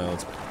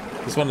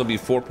 This one will be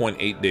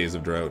 4.8 days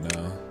of drought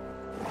now.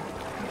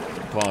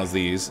 Pause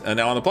these. And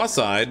now on the plus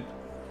side,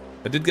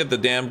 I did get the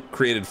dam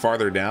created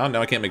farther down.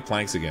 Now I can't make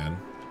planks again.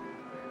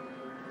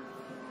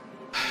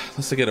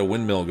 Unless I get a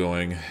windmill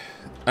going.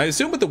 I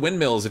assume with the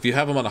windmills, if you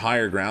have them on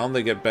higher ground,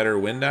 they get better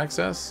wind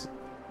access.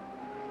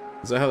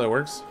 Is that how that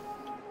works?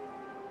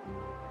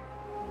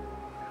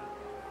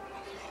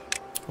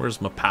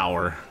 Where's my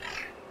power?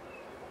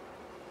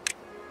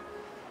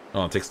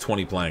 Oh, it takes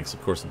 20 planks.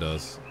 Of course it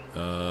does.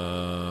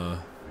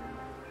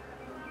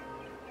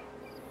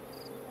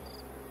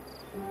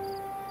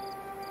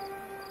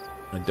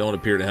 I don't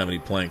appear to have any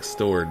planks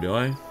stored, do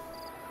I?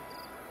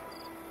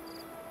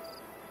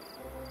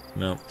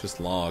 No, just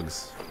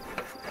logs.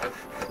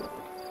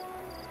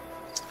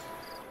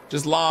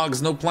 Just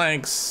logs, no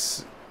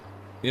planks.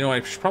 You know,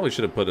 I probably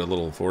should have put a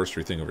little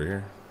forestry thing over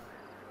here.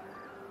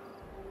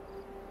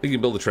 Think you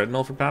can build a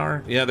treadmill for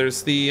power? Yeah,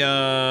 there's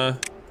the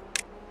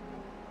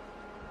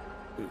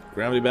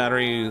gravity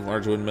battery,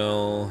 large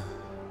windmill,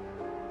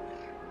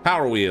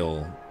 power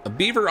wheel. A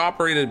beaver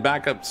operated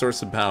backup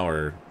source of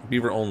power.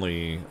 Beaver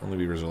only. Only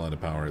beavers are allowed to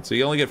power it. So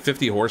you only get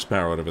 50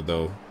 horsepower out of it,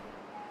 though.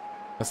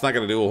 That's not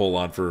going to do a whole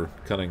lot for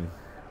cutting.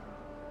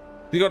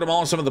 You go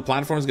demolish some of the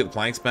platforms, get the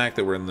planks back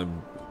that were in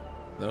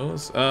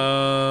those.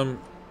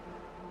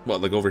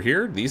 What, like over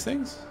here? These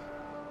things?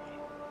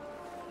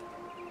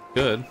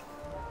 Good.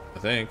 I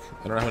think.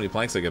 I don't know how many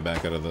planks I get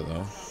back out of it,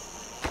 though.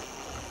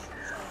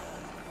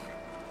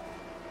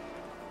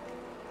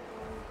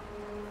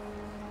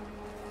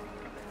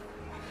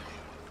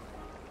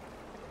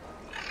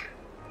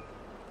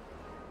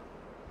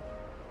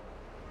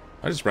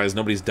 I'm just surprised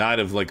nobody's died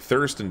of, like,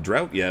 thirst and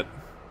drought yet.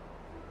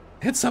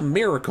 It's a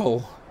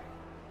miracle.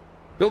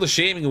 Build a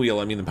shaming wheel,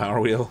 I mean the power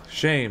wheel.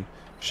 Shame,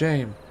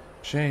 shame,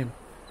 shame.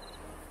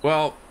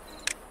 Well,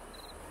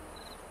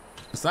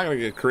 it's not going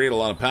to create a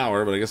lot of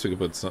power, but I guess we could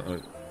put some, a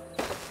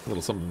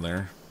little something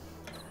there.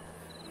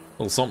 A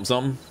little something,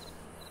 something.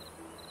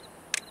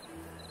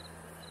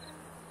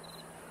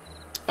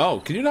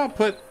 Oh, can you not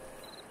put...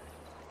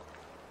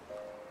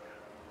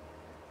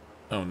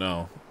 Oh,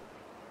 no.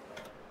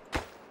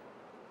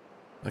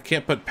 I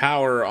can't put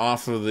power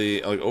off of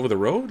the, like, over the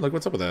road? Like,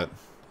 what's up with that?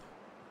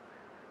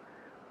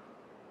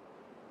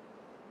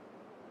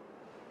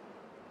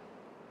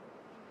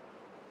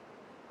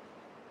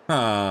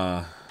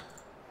 Huh.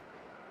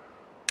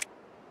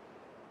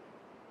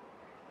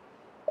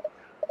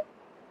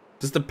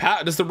 Does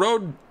the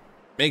road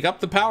make up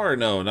the power?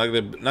 No, not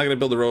gonna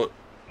build the road.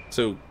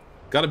 So,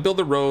 gotta build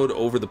the road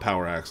over the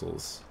power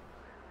axles.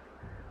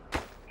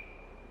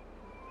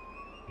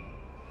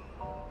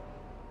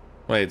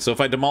 Wait, so if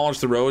I demolish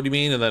the road, you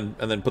mean, and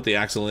then put the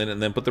axle in,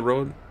 and then put the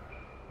road,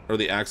 or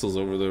the axles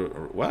over the,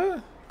 or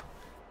what?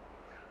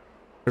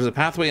 There's a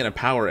pathway and a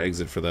power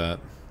exit for that.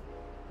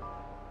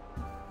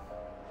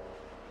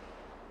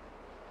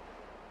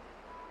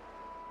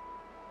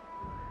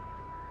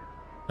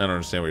 I don't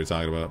understand what you're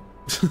talking about.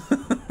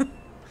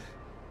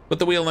 Put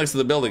the wheel next to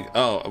the building.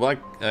 Oh, well,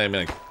 I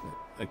mean,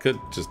 I could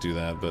just do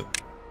that, but.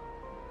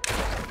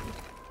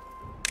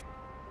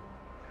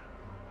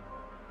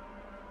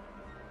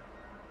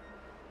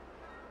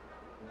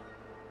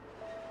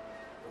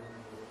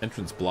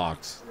 Entrance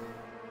blocked.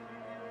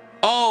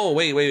 Oh,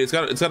 wait, it's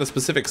got a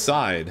specific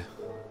side.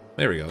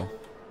 There we go.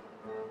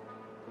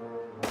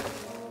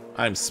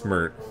 I'm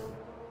smart.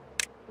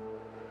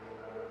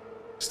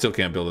 Still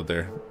can't build it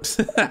there.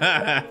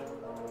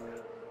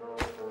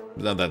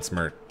 Not that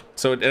smart.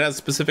 So it has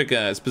specific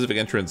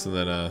entrance and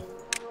then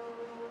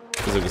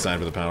specific sign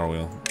for the power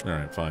wheel. All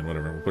right, fine,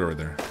 whatever. We'll put it right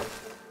there.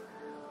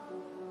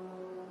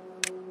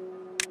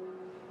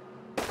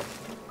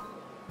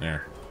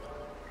 There.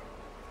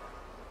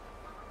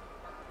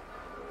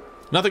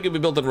 Nothing can be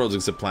built on roads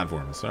except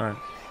platforms. All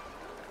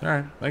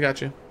right, I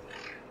got you.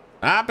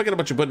 I'm picking up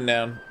what you're putting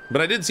down.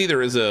 But I did see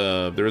there is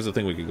a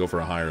thing we could go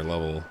for a higher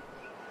level.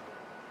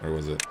 Where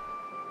was it?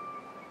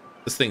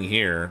 This thing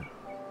here,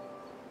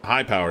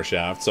 high power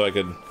shaft, so I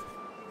could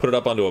put it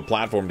up onto a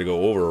platform to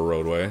go over a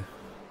roadway.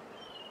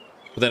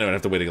 But then I would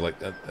have to wait to like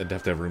I'd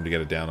have to have room to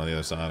get it down on the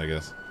other side, I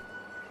guess.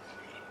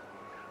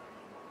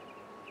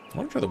 I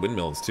want to try the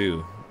windmills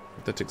too.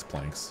 But that takes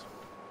planks.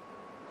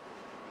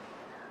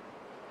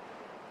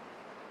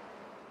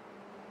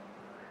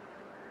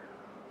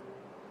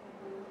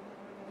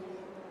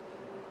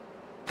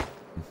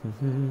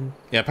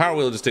 Yeah, power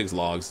wheel just takes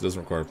logs. It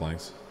doesn't require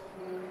planks.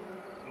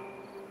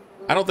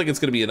 I don't think it's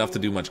going to be enough to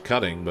do much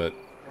cutting, but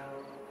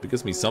if it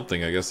gives me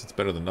something, I guess it's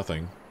better than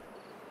nothing.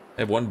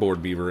 I have one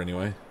board beaver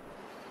anyway.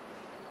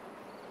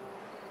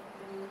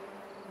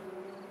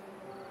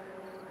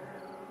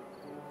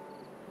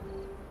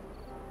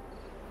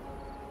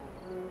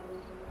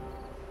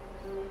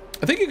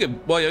 I think you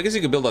could, well, I guess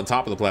you could build on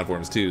top of the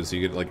platforms too, so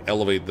you could like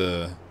elevate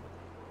the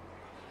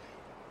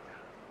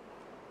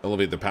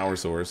power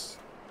source.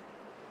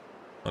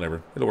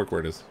 Whatever, it'll work where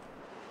it is.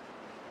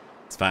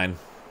 It's fine.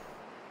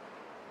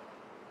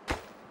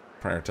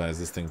 Prioritize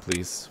this thing,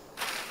 please.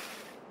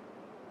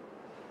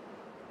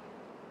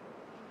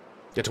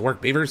 Get to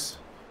work, beavers.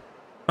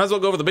 Might as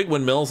well go over the big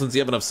windmill since you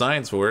have enough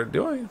science for it.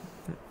 Do I?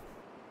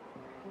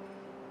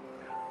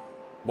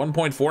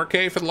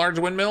 1.4K for the large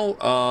windmill?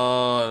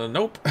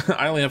 Nope.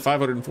 I only have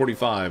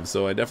 545,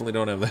 so I definitely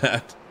don't have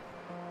that.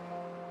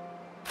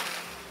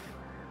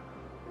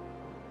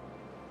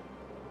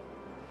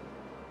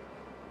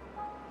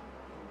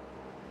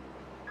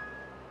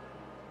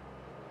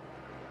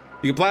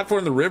 You can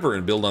platform the river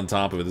and build on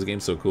top of it. This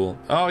game's so cool.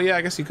 Oh yeah,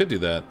 I guess you could do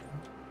that.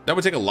 That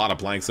would take a lot of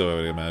planks though, I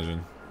would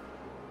imagine.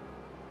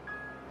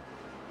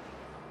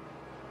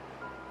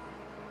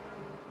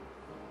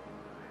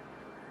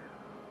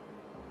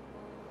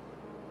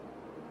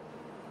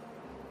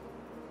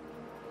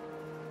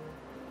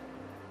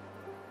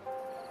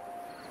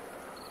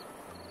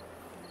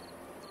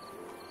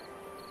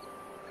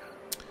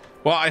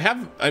 Well,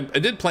 I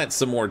did plant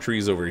some more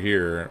trees over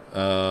here.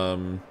 I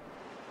don't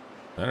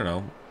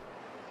know.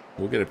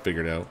 We'll get it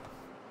figured out.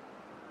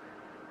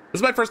 This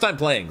is my first time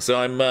playing, so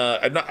I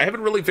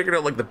haven't really figured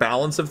out like the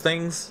balance of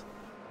things.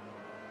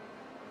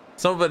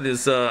 Some of it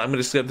is I'm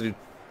just gonna have to do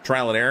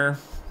trial and error,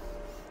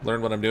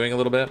 learn what I'm doing a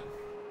little bit.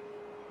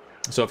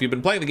 So if you've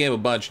been playing the game a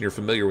bunch and you're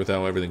familiar with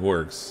how everything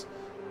works,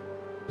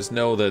 just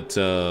know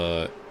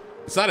that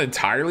it's not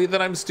entirely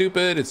that I'm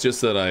stupid. It's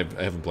just that I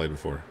haven't played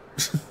before.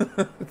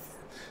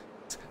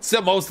 It's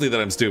mostly that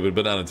I'm stupid,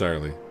 but not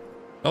entirely.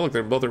 Oh look,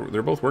 they're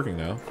both working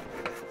now.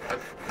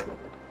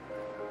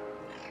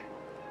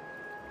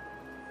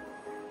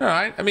 All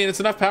right. I mean,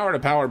 it's enough power to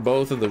power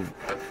both of the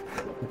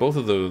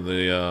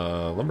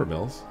lumber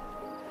mills.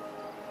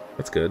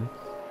 That's good.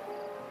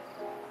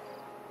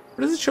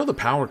 Where does it show the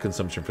power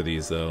consumption for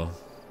these though?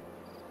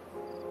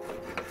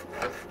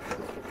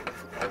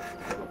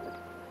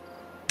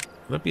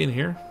 Would that be in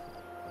here?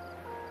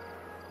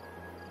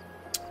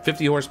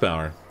 50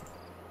 horsepower.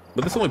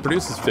 But this only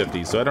produces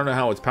 50, so I don't know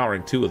how it's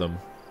powering two of them.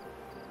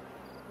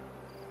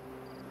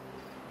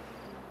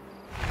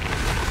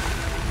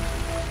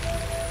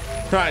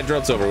 Alright,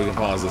 drought's over. We can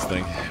pause this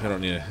thing. I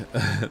don't need it.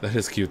 That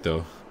is cute,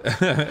 though.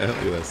 Look at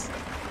this.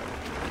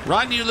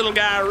 Run, you little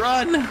guy,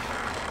 run!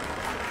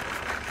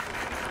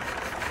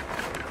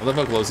 I love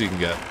how close you can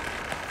get.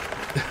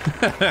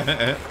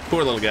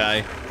 Poor little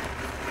guy.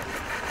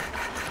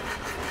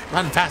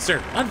 Run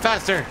faster! Run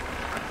faster!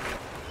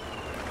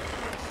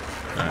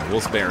 Alright,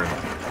 we'll spare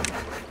him.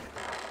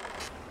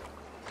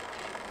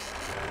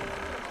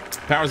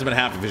 Power's been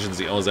half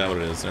efficiency. Oh, is that what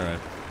it is? Alright.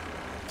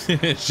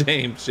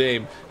 Shame,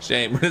 shame,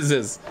 shame. What is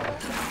this?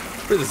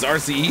 What is this,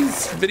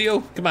 RCE's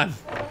video? Come on.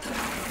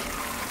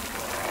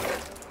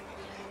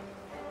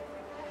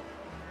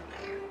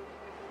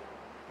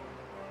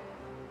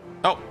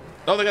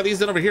 Oh, they got these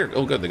done over here.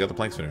 Oh, good, they got the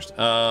planks finished.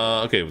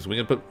 Okay, so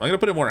I'm gonna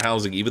put in more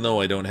housing, even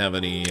though I don't have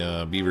any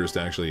beavers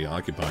to actually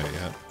occupy it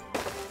yet.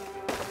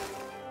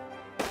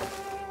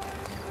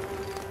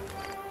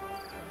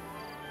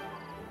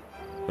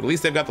 But at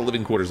least they've got the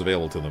living quarters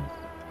available to them.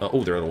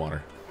 Oh, they're out of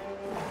water.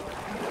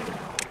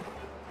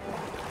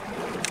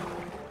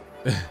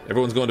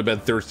 Everyone's going to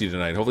bed thirsty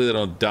tonight. Hopefully they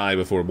don't die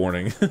before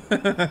morning. We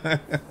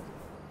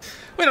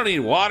don't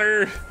need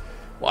water.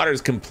 Water is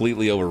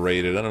completely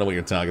overrated. I don't know what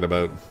you're talking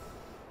about.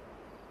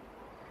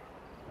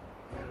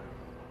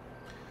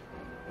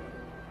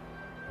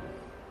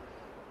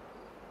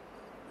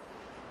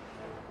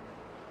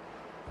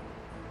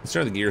 Let's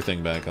turn the gear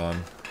thing back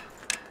on.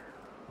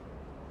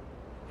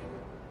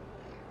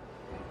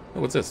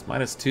 Oh, what's this?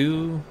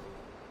 -2?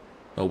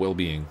 Oh,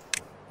 well-being.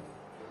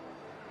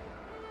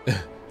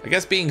 I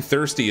guess being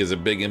thirsty is a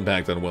big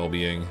impact on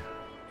well-being.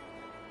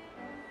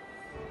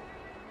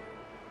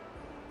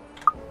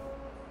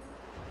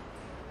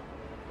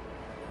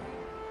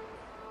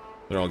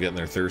 They're all getting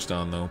their thirst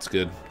on, though. It's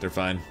good. They're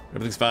fine.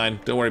 Everything's fine.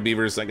 Don't worry,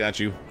 beavers. I got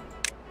you.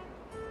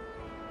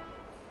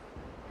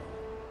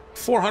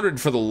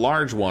 400 for the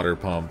large water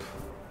pump.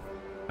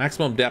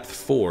 Maximum depth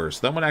 4.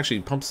 So that one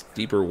actually pumps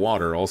deeper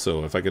water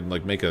also. If I could,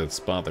 like, make a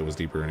spot that was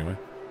deeper anyway.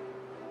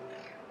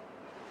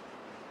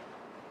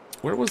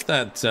 Where was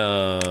that,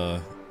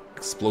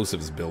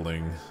 explosives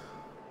building?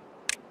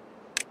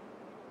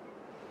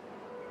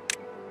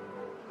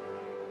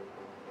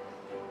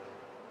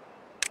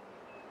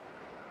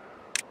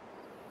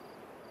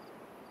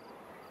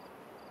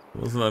 It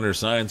wasn't under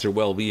science or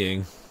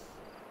well-being.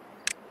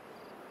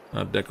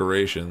 Not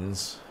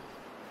decorations.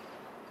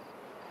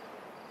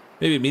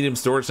 Maybe a medium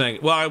storage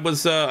tank. Well, I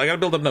gotta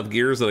build up enough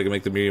gears that I can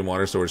make the medium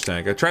water storage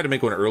tank. I tried to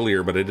make one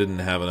earlier, but I didn't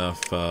have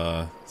enough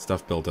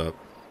stuff built up.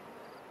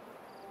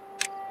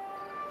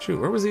 Shoot,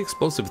 where was the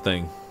explosive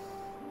thing?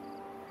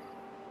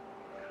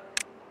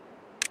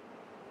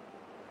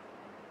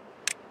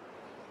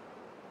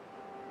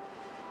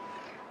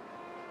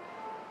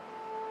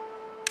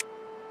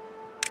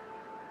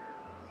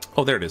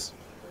 Oh, there it is.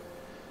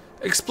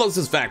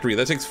 Explosives factory.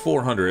 That takes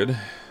 400.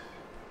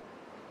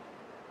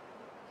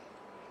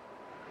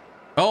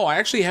 Oh, I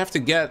actually have to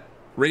get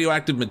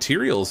radioactive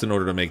materials in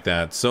order to make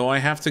that. So I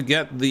have to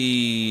get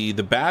the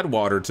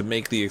Badwater to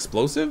make the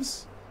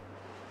explosives?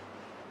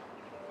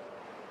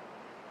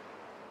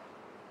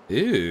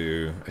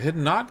 Ew, I had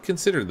not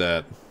considered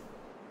that.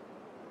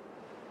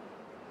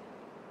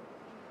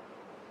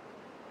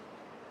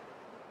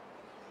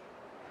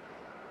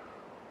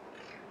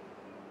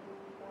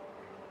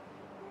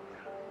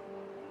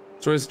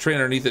 So there's a tray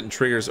underneath it and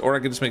triggers, or I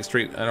could just make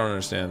straight. I don't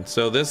understand.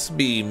 So this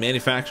be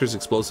manufactures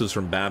explosives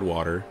from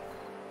Badwater.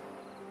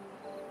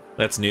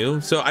 That's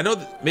new. So I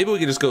know maybe we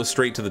could just go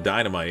straight to the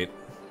dynamite.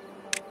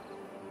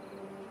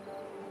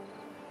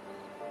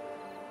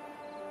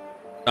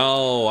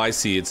 Oh, I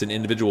see. It's an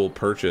individual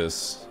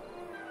purchase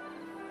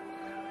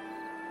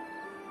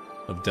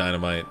of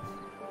dynamite.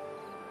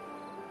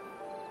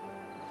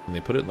 Can they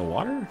put it in the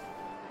water?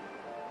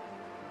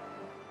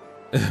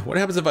 What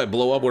happens if I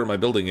blow up where my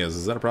building is?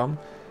 Is that a problem?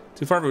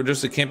 Too far from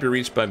just it can't be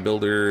reached by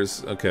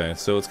builders. Okay,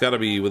 so it's got to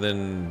be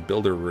within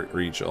builder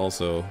reach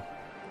also.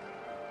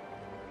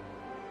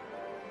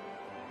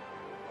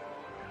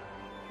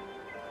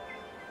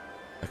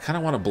 I kind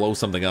of want to blow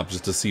something up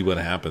just to see what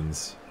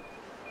happens.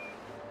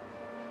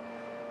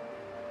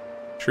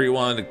 Tree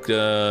one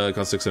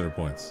cost 600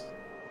 points.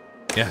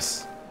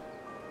 Yes.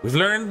 We've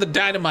learned the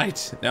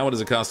dynamite. Now what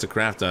does it cost to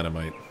craft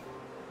dynamite?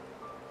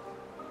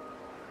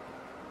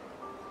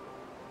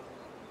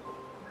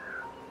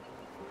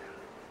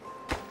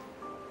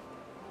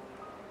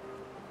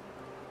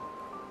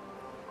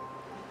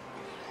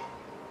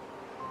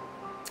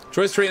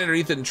 Choice terrain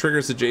underneath it and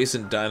triggers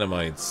adjacent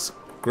dynamites.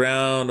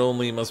 Ground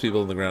only must be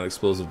built in the ground.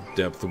 Explosive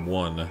depth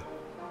 1.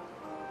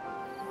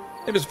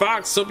 Hey, Mr.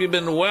 Fox, hope you've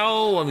been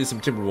well. Love me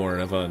some Timberborn.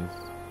 Have fun.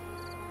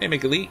 Hey,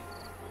 make elite.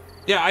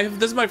 Yeah,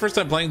 this is my first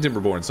time playing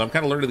Timberborn, so I'm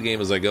kind of learning the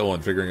game as I go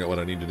and figuring out what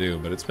I need to do,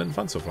 but it's been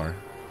fun so far.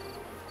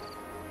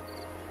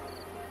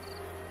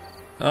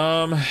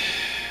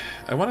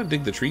 I want to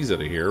dig the trees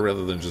out of here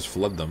rather than just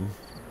flood them.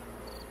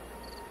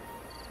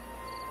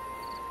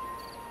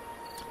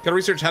 Gotta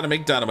research how to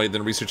make dynamite,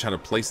 then research how to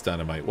place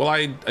dynamite. Well,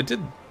 I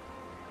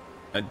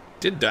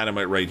did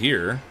dynamite right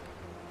here.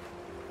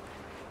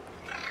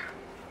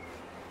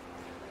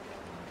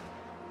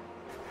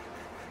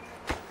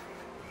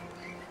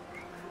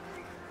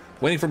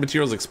 Waiting for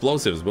materials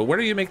explosives, but where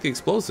do you make the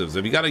explosives?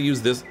 Have you got to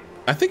use this?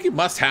 I think you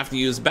must have to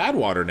use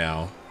Badwater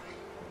now.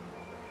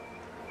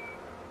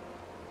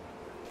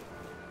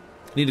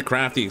 Need to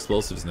craft the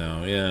explosives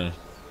now, yeah.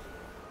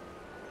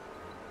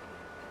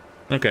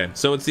 Okay,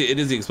 so it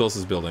is the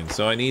explosives building.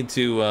 So I need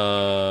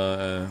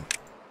to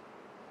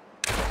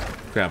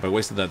crap, I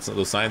wasted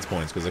those science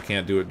points because I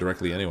can't do it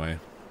directly anyway.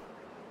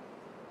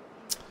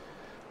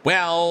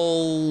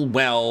 Well.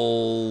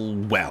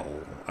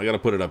 I gotta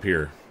put it up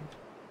here.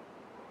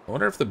 I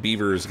wonder if the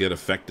beavers get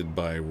affected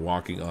by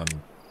walking on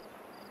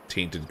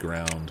tainted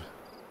ground.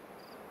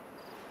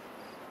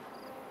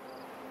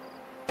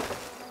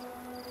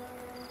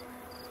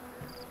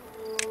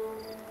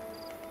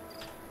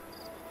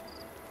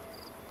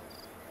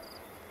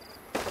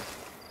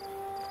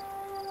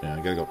 Yeah, I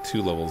gotta go up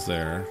 2 levels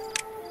there.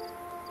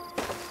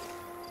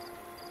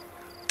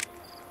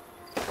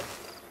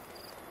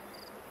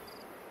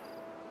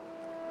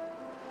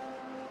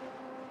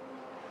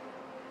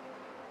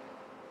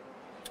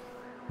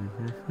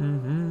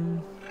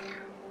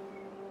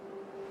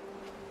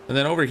 And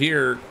then over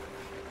here,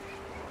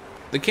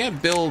 they can't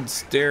build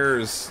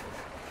stairs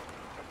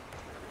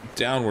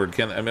downward,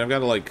 can they? I mean, I've got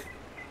to, like,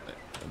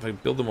 if I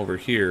build them over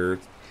here,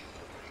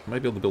 I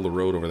might be able to build a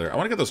road over there. I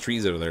want to get those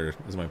trees out of there,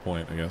 is my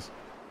point, I guess.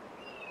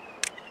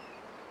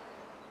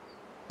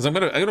 Because I'm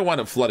gonna wind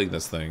up flooding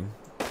this thing.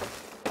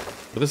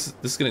 But this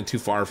is getting too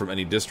far from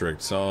any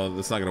district, so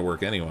that's not gonna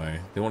work anyway.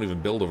 They won't even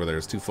build over there,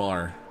 it's too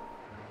far.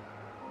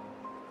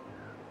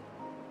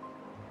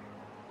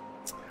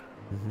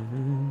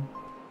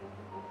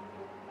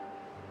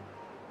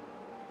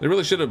 They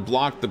really should have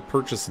blocked the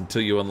purchase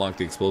until you unlock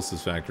the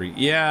explosives factory.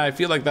 Yeah, I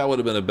feel like that would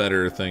have been a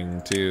better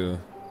thing, too.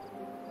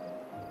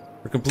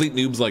 For complete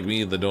noobs like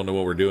me that don't know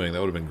what we're doing, that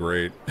would have been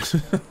great.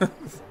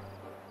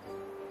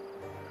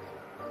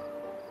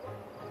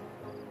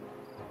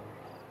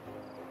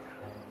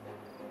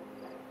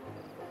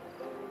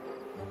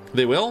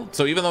 They will?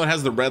 So even though it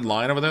has the red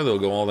line over there, they'll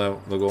go all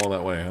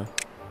that way, huh?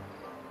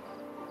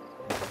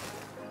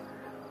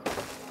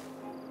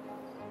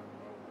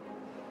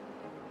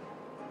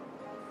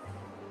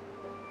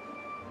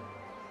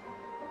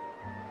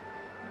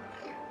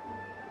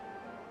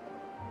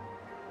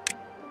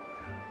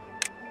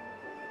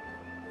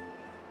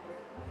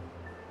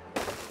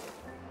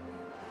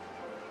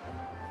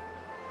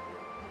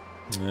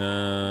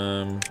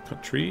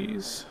 Cut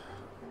trees.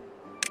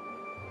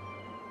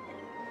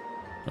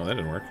 Oh, that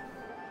didn't work.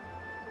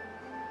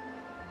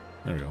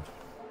 There we go.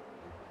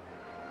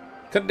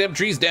 Cut them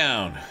trees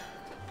down.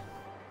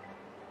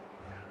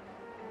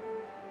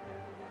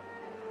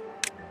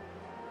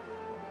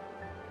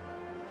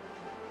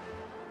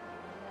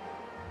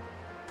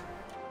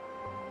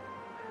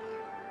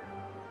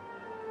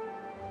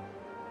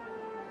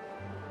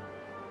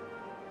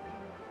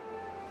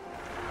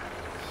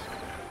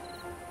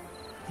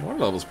 Water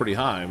level's pretty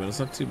high, but it's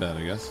not too bad,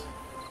 I guess.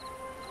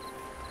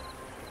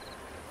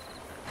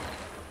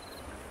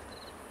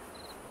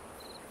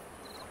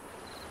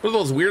 What are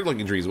those weird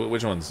looking trees?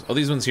 Which ones? Oh,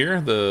 these ones here?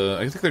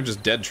 I think they're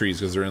just dead trees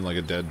because they're in like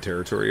a dead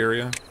territory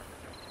area.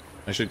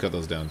 I should cut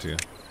those down too.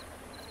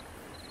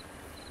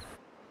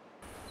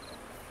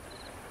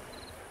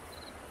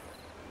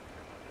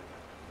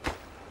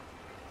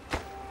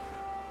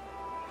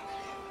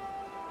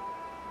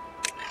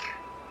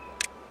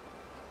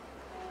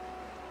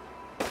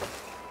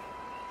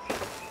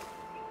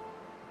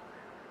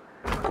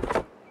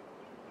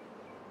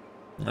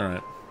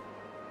 Alright.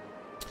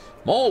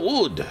 More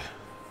wood!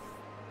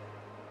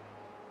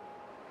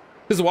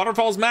 This is a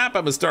waterfalls map?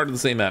 I'm gonna start on the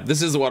same map.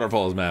 This is a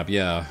waterfalls map,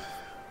 yeah.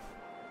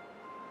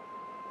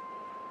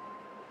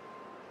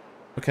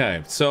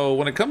 Okay, so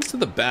when it comes to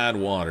the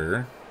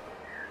Badwater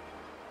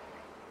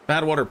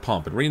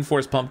pump, and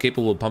reinforced pump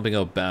capable of pumping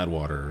out bad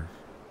water.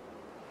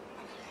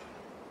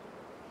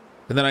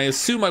 And then I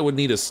assume I would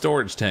need a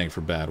storage tank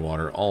for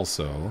Badwater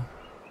also.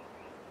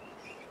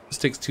 This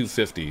takes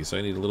 250, so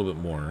I need a little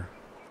bit more.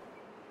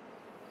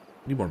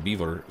 Need more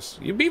beavers.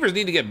 You beavers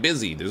need to get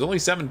busy. There's only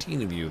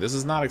 17 of you. This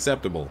is not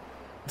acceptable.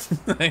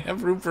 I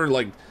have room for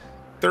like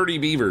 30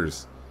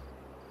 beavers.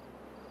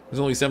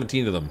 There's only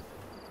 17 of them.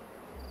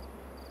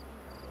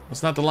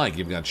 What's not to like?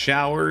 You've got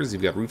showers,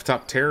 you've got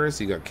rooftop terrace,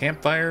 you've got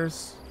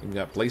campfires, you've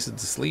got places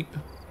to sleep.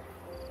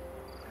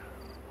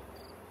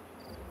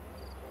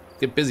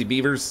 Get busy,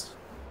 beavers.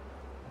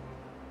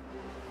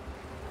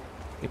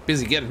 Get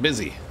busy getting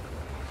busy.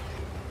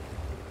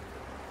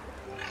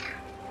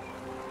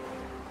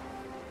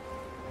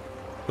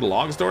 Put a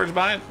log storage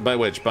by it? By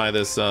which? By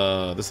this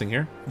this thing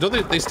here?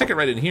 Don't they stick it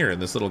right in here in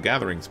this little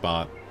gathering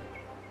spot.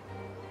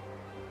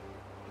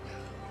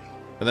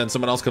 And then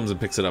someone else comes and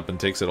picks it up and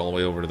takes it all the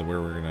way over to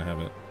where we're gonna have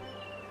it.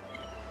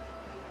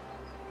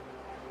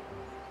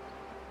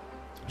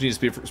 Genius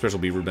special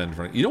beaver bed in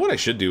front. You know what I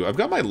should do? I've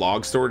got my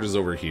log storages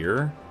over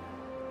here.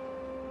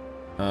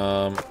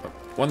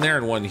 One there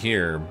and one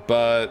here,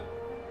 but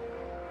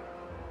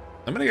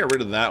I'm gonna get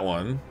rid of that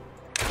one.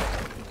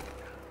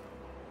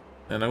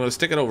 And I'm gonna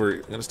stick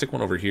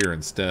one over here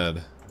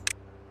instead.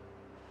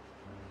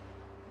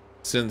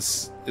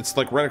 Since it's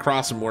like right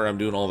across from where I'm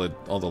doing all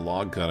the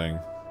log cutting.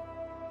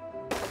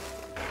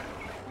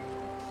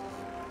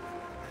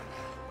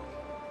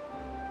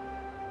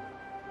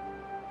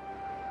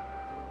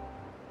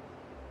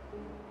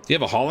 Do you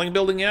have a hauling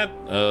building yet?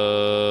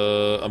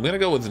 I'm gonna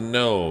go with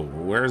no.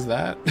 Where's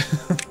that?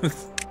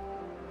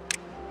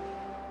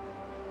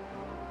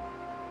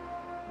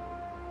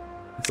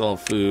 It's all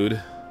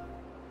food.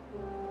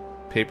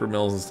 Paper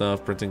mills and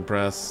stuff, printing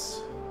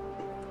press.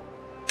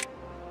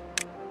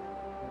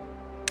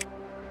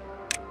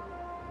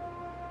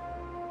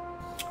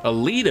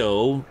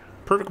 Alito,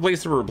 perfect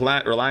place to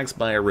relax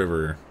by a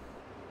river.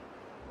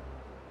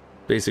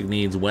 Basic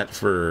needs, wet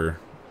fur.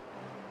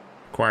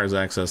 Requires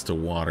access to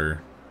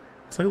water.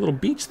 It's like a little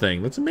beach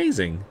thing. That's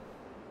amazing.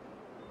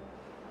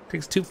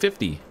 Takes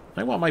 250.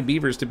 I want my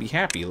beavers to be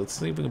happy. Let's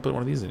see if we can put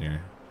one of these in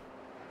here.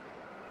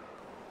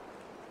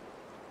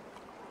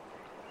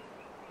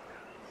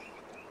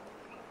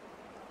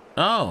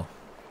 Oh.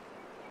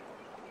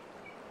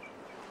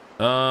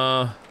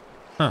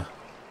 Huh.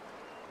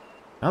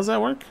 How's that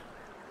work?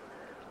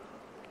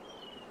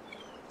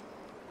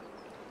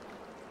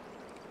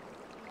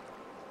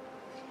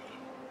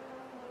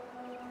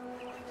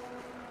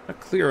 Not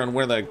clear on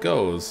where that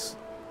goes.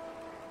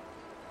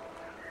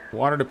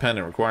 Water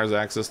dependent, requires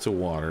access to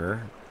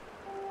water.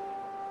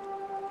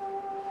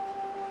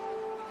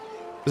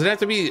 Does it have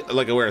to be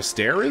like where a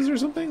stair is or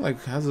something?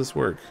 Like, how does this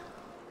work?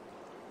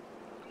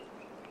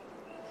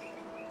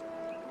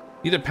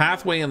 Need a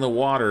pathway in the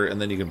water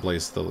and then you can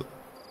place the...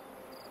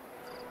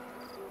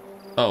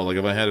 Oh, like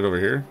if I had it over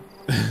here?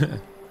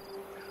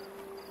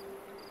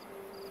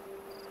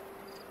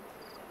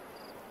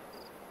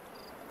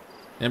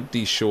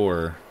 Empty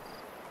shore.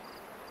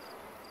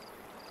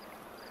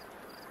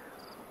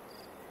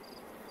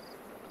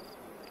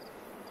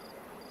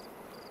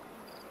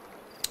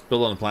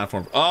 Build on the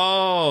platform.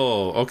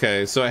 Oh,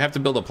 okay. So I have to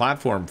build a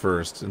platform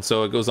first. And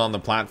so it goes on the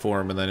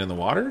platform and then in the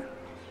water?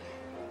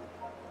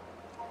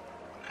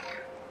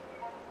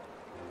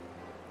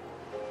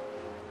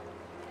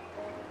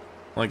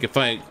 Like if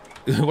I...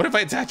 what if I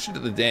attach it to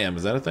the dam?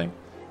 Is that a thing?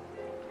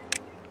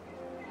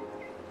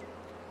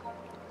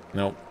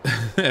 Nope.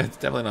 It's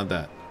definitely not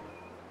that.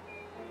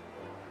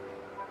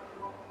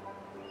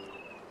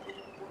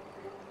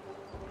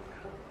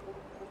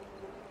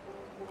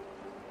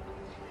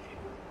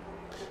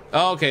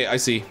 Oh, okay, I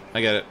see.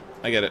 I get it.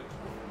 I get it.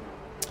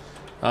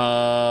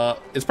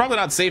 It's probably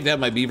not safe to have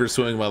my beaver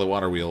swimming by the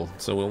water wheel,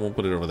 so we won't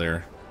put it over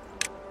there.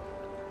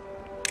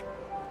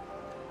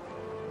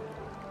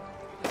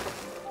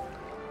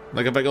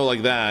 Like if I go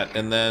like that,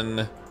 and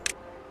then...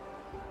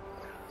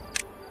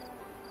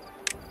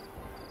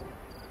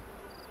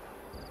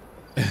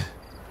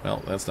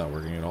 well, that's not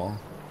working at all.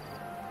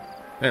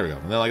 There we go.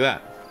 And then like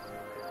that.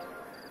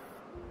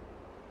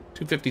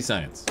 250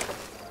 science.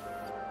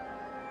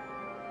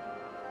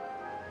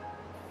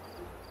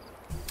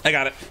 I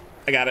got it.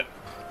 I got it.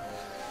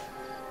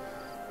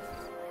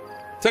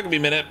 Took me a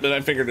minute, but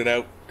I figured it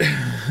out.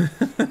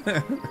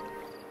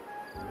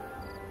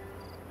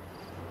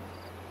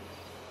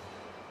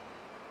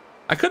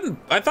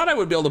 I thought I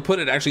would be able to put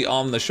it actually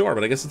on the shore,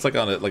 but I guess it's like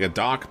on a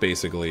dock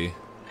basically.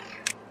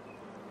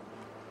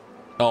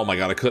 Oh my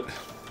god, I could.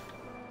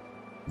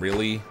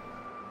 Really?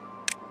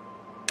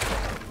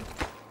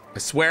 I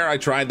swear I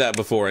tried that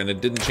before and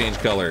it didn't change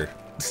color.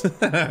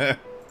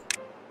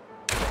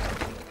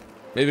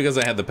 Maybe because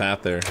I had the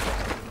path there.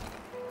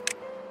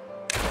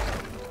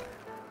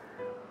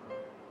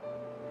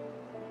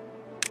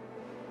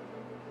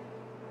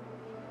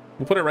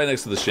 We'll put it right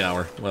next to the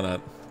shower. Why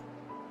not?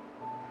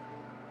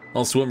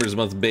 All swimmers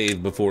must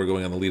bathe before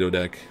going on the Lido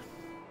deck.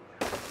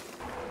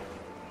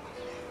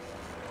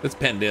 It's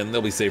penned in.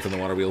 They'll be safe from the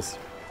water wheels.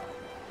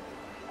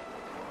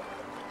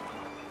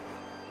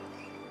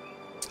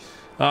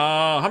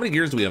 How many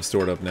gears do we have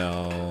stored up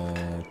now?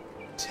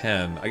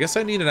 10. I guess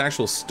I need an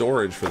actual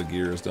storage for the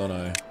gears, don't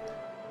I?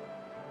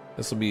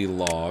 This will be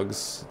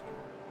logs.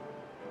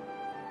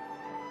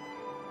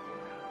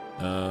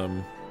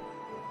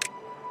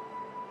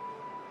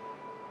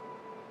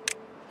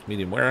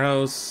 Medium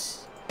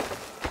warehouse.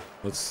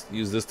 Let's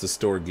use this to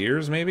store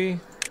gears, maybe?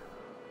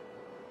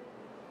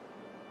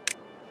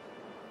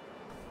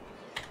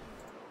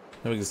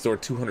 Then we can store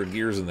 200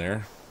 gears in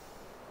there.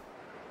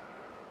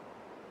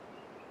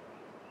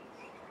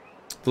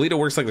 The Lido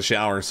works like the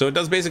shower, so it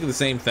does basically the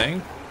same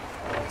thing.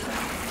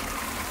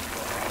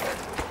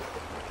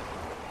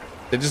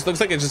 It just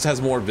looks like it just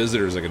has more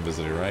visitors that can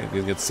visit it, right?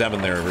 You get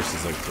 7 there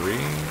versus like 3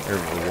 or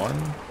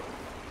 1.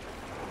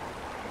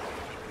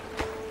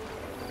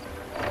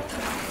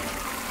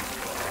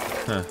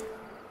 Huh.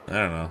 I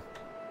don't know.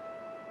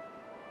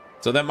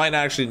 So that might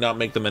actually not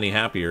make them any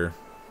happier.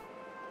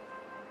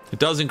 It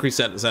does increase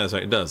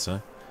satisfaction. It does, huh?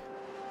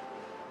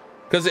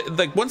 Because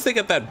like once they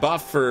get that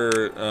buff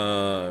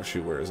for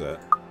shoot, where is that?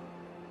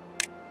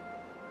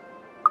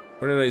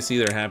 Where did I see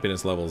their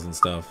happiness levels and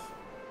stuff?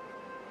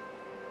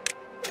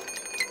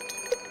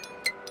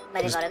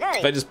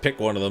 If I just pick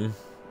one of them.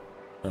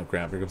 Oh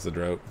crap! Here comes the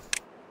drought.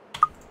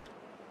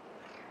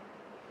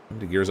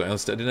 The gears. I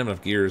didn't have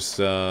enough gears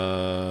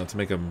to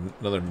make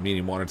another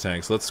medium water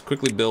tank. So let's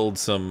quickly build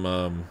some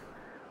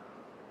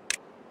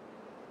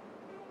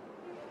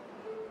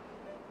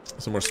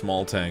more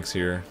small tanks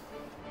here.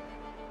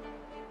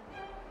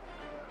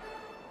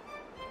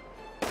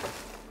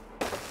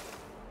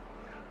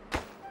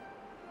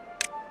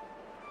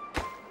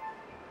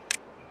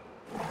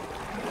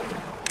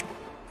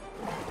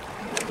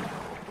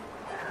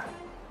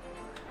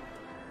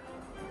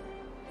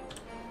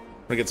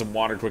 I'm gonna get some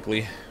water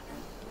quickly.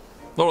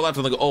 Lower left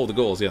on the oh, the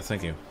goals. Yeah,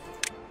 thank you.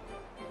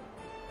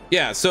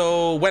 Yeah,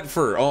 so wet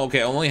fur. Oh,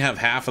 okay. I only have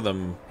half of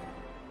them.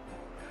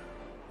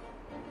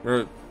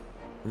 Or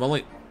I'm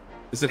only.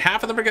 Is it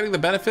half of them are getting the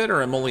benefit,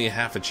 or I'm only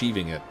half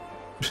achieving it?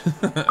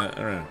 I don't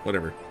know.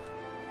 Whatever.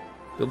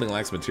 Building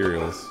lacks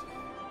materials.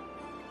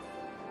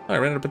 Oh, I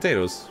ran out of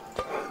potatoes.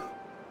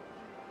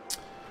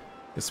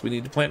 Guess we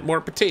need to plant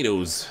more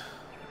potatoes.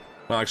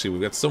 Well, actually,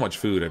 we've got so much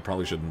food. I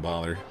probably shouldn't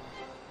bother.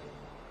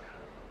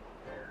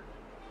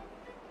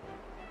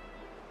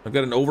 I've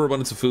got an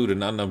overabundance of food and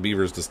not enough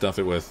beavers to stuff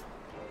it with.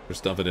 Or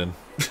stuff it in.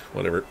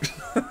 Whatever.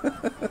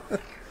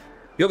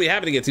 You'll be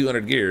happy to get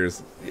 200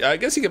 gears. I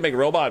guess you can make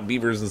robot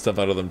beavers and stuff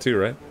out of them too,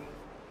 right?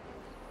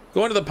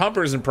 Go into the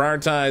pumpers and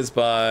prioritize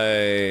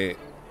by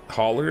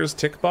haulers,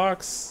 tick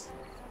box.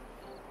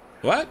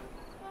 What?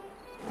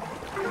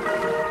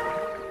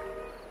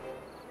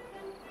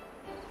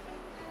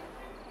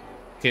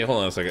 Okay,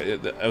 hold on a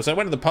second. As I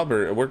went to the pub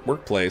or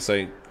workplace,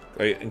 I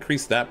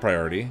increased that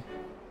priority.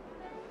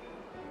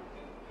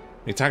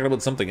 Are you talking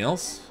about something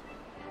else?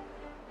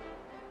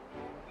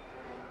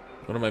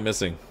 What am I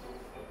missing?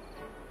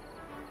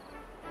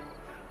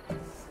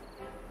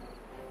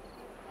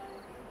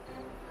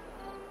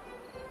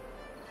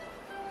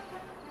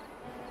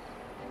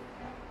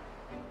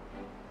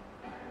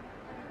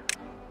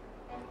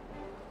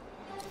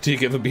 Do you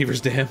give a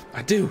beaver's dam?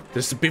 I do.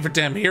 There's a beaver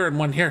dam here and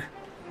one here.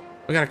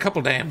 We got a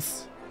couple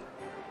dams.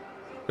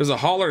 There's a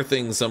hauler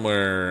thing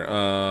somewhere.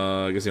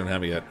 I guess you don't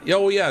have it yet.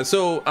 Oh yeah,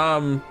 so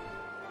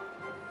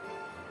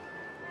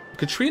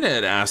Katrina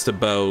had asked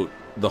about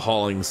the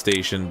hauling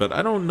station, but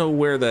I don't know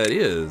where that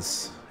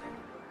is.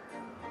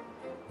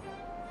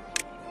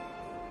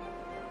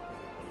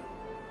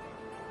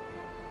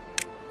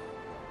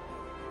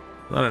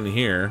 Not in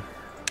here.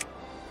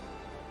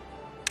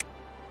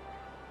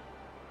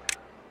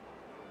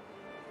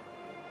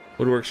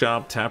 Woodwork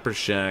shop, tapper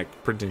shack,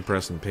 printing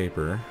press and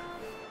paper.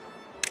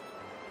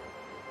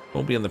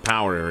 Won't be in the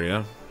power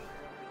area.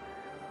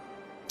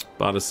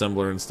 Bot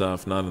assembler and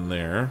stuff, not in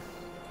there.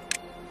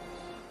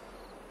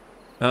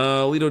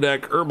 Lido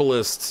deck,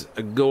 herbalist,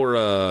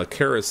 agora,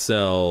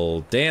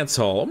 carousel, dance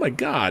hall. Oh my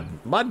god,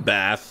 mud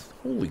bath.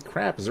 Holy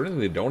crap, is there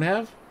anything they don't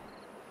have?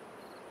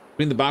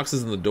 Between the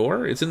boxes and the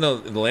door? It's in the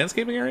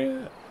landscaping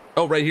area?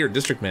 Oh, right here,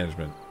 district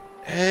management.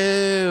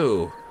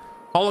 Oh,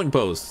 hauling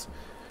posts.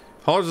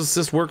 Haulers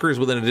assist workers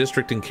within a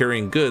district in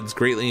carrying goods,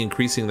 greatly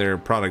increasing their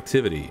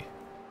productivity.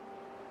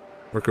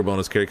 Worker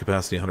bonus, carry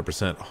capacity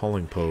 100%,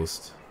 hauling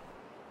post.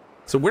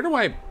 So where do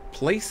I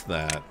place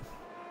that?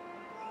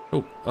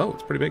 Oh,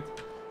 it's pretty big.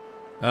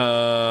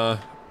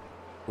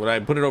 Would I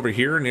put it over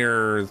here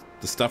near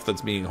the stuff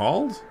that's being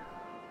hauled?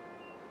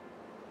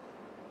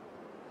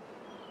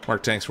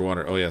 Mark tanks for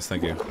water. Oh yes,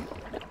 thank you.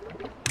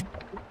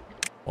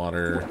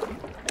 Water.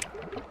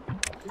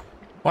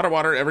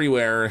 Water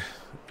everywhere.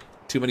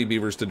 Too many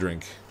beavers to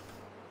drink.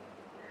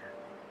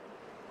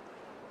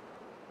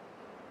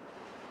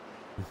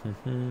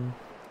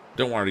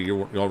 Don't worry,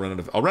 you'll run out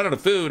of. I'll run out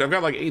of food. I've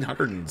got like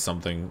 800 and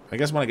something. I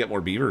guess when I get more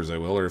beavers, I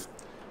will. Or if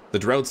the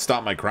droughts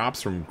stop my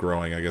crops from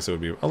growing, I guess it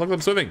would be. Oh, look at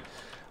them swimming!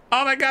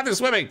 Oh my God, they're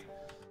swimming!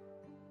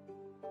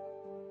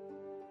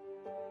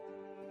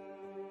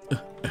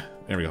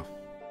 There we go.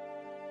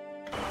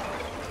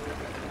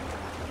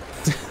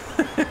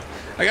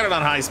 I got it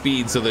on high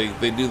speed, so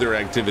they do their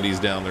activities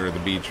down there at the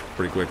beach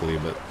pretty quickly.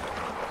 But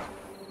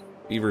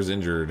beaver's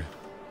injured.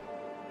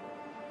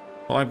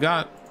 Well, I've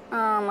got.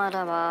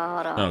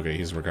 Okay,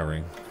 he's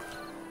recovering.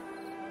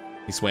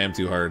 He swam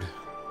too hard.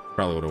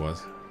 Probably what it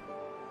was.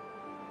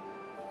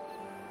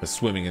 A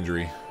swimming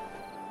injury.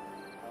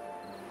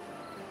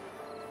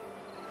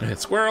 And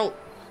squirrel!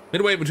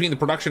 Midway between the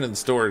production and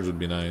storage would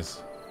be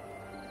nice.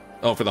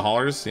 Oh, for the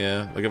haulers?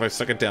 Yeah. Like if I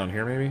stuck it down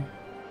here, maybe?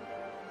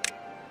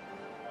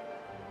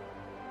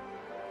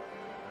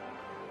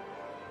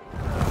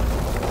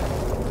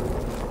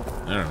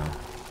 I don't know.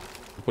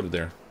 I'll put it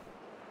there.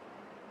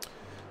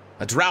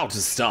 A drought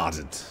has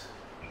started.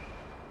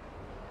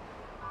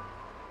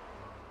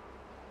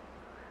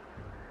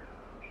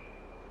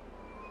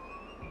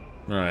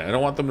 Alright, I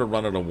don't want them to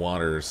run out of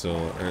water,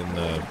 so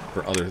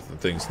for other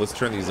things. Let's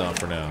turn these off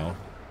for now.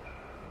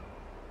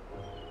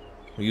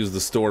 We'll use the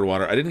stored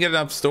water. I didn't get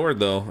enough stored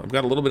though. I've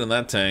got a little bit in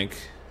that tank.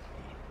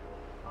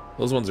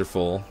 Those ones are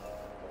full.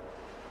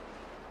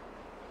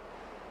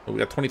 Oh, we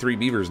got 23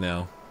 beavers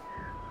now.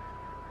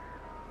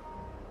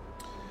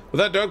 With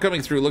that drought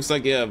coming through, looks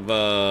like you have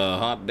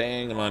hot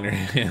dang on your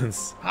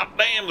hands. Hot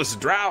damn, this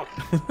drought.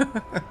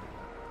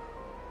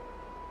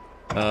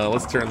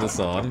 Let's turn this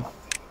on.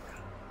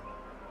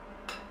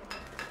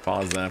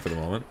 Pause that for the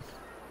moment.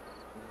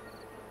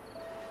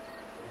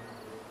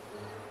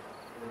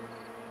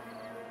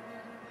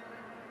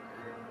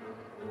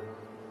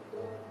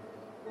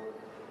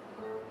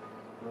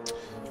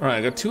 All right,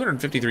 I got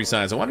 253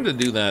 size. I wanted to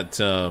do that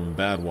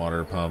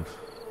Badwater pump.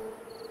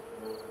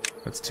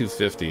 That's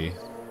 250.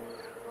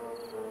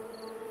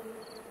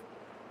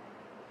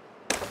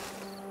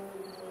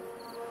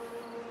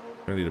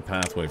 I need a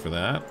pathway for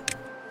that.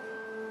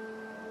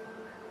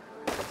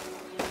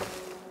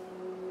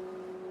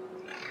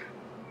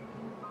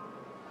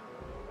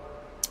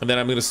 And then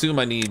I'm going to assume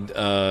I need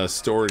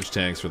storage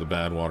tanks for the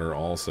Badwater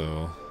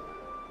also.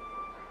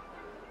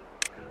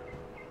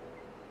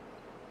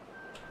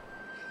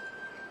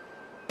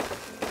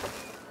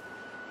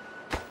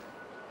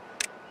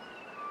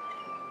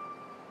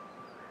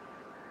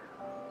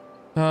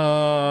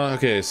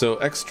 Okay, so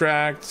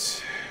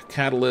extract,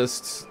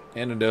 catalyst,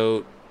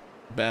 antidote,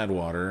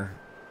 Badwater,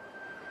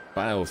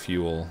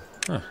 biofuel.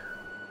 Huh.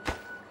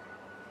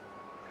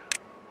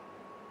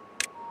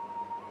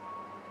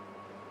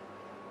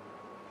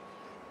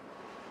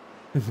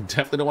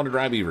 Definitely don't want to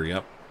drive beaver.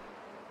 Yep.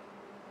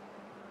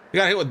 I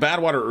got hit with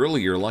Badwater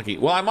earlier. Lucky.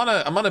 Well, I'm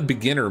on a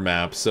beginner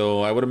map,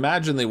 so I would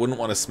imagine they wouldn't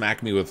want to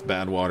smack me with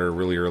Badwater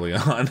really early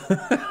on.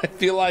 I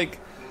feel like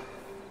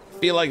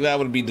that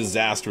would be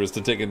disastrous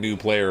to take a new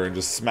player and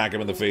just smack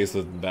him in the face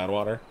with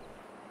Badwater.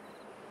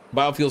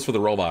 Biofuels for the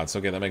robots.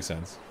 Okay, that makes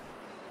sense.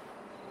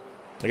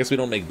 I guess we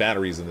don't make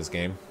batteries in this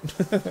game.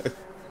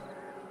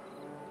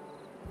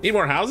 Need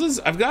more houses?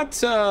 I've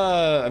got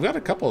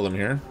a couple of them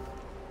here.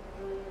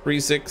 3,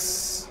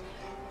 6.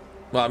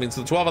 Well, I mean,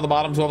 so 12 on the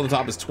bottom, 12 on the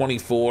top is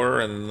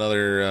 24, and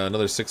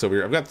another 6 over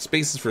here. I've got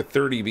spaces for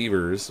 30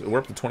 beavers. We're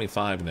up to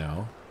 25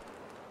 now.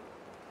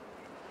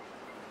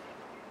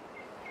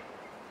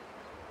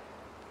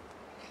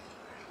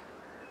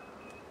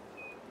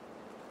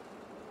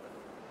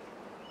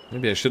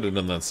 Maybe I should have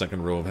done that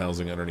second row of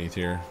housing underneath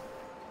here.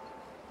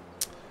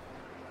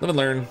 Live and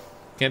learn.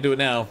 Can't do it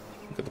now.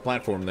 Got the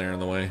platform there in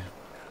the way.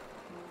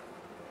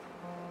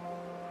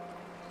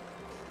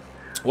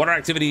 Water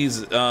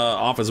activities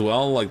off as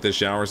well, like the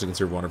showers to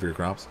conserve water for your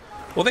crops.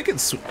 Well, they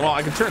could. Well,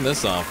 I could turn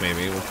this off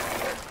maybe.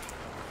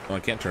 Well, I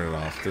can't turn it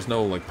off. There's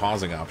no like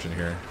pausing option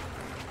here.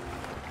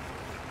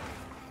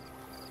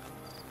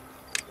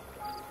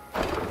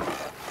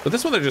 But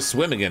this one they're just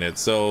swimming in it,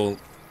 so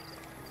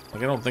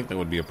like I don't think that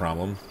would be a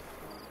problem.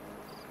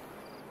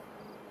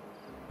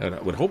 I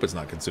would hope it's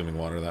not consuming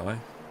water that way.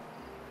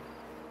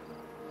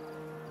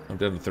 I'm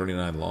down to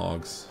 39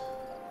 logs.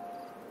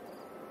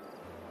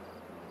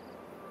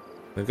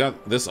 They've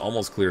got this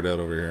almost cleared out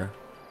over here.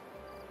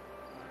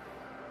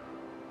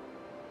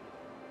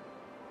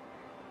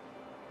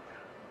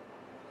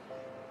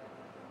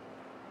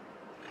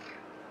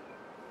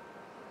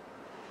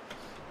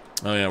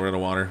 Oh yeah, we're out of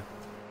water.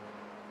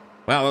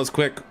 Wow, that was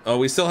quick. Oh,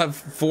 we still have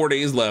 4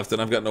 days left,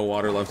 and I've got no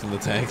water left in the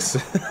tanks.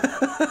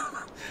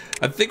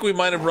 I think we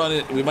might have run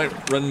it. We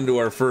might run into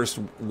our first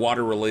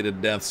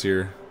water-related deaths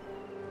here.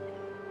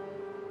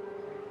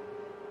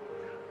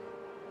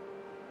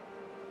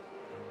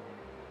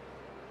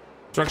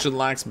 Construction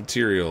lacks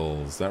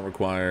materials. That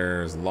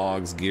requires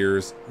logs,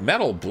 gears,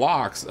 metal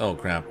blocks. Oh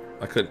crap!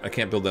 I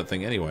can't build that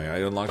thing anyway. I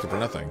unlocked it for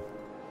nothing.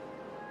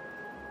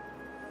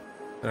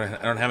 I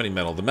don't have any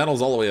metal. The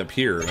metal's all the way up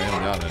here, and I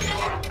haven't got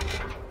any.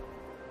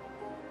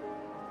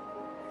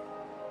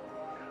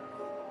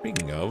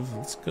 Speaking of,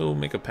 let's go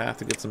make a path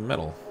to get some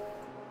metal.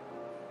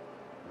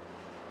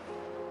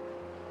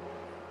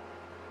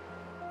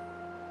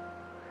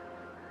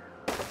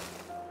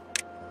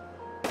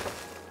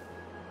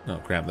 Oh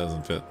crap, that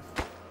doesn't fit.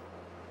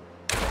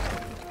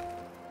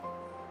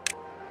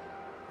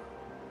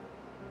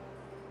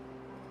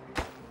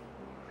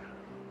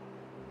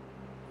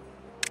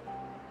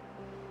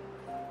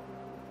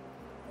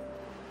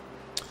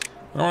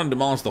 I don't want to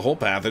demolish the whole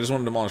path, I just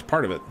want to demolish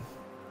part of it.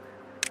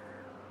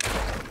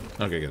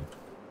 Okay, good.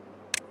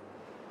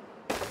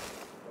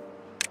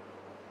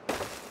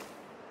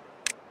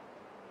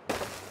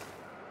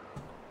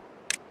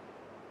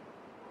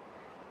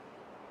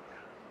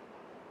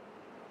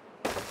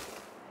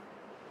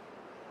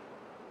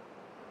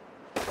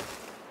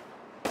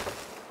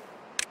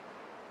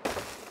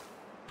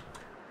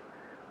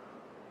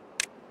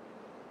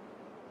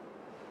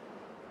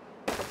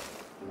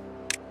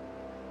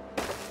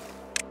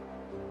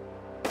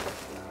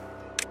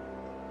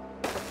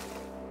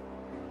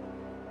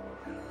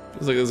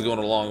 Feels like this is going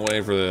a long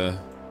way for the...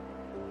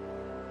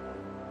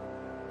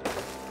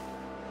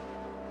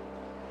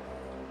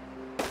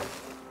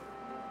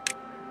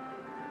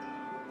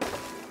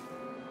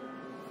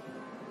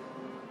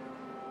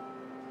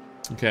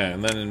 Okay,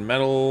 and then in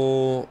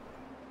metal,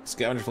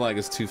 scavenger flag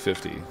is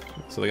 250.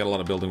 So they got a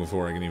lot of building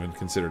before I can even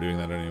consider doing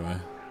that anyway.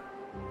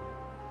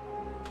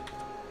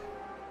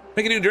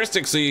 Make a new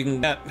district so you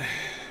can get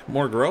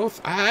more growth?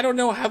 I don't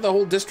know how the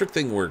whole district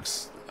thing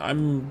works.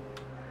 I'm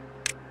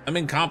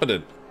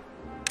incompetent.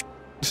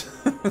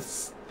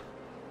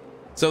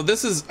 So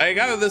this is, I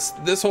got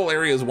this whole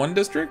area is one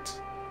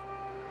district?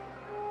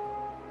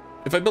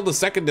 If I build a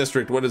second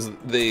district, what is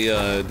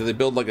the do they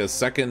build like a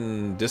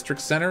second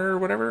district center or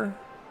whatever?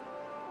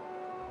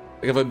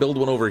 Like if I build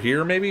one over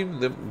here, maybe?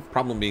 The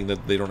problem being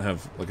that they don't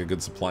have like a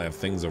good supply of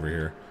things over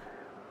here.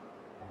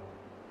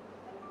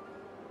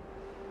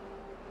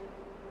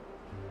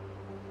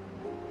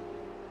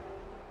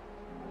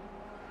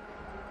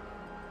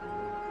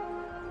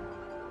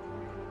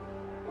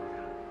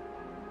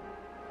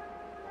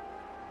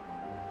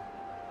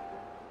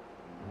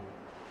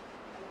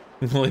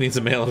 Only needs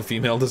a male and a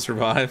female to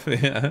survive.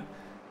 Yeah.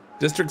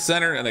 District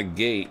center and a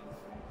gate.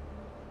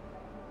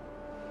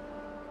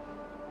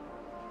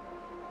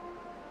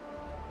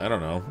 I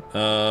don't know.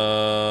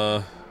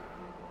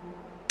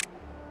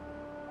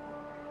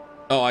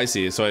 Oh, I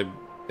see. So I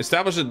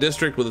established a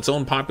district with its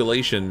own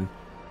population,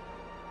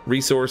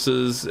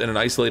 resources, and an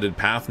isolated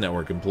path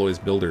network employs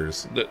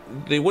builders.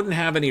 They wouldn't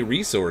have any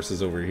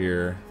resources over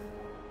here.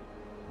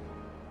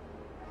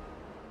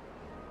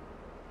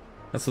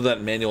 That's what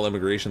that manual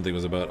immigration thing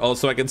was about. Oh,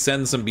 so I can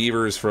send some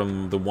beavers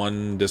from the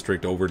one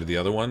district over to the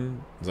other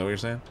one? Is that what you're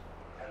saying?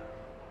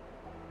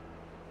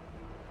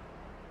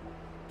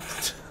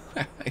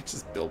 I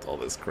just built all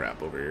this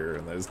crap over here,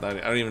 and there's not, I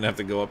don't even have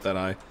to go up that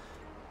high.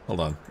 Hold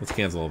on, let's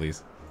cancel all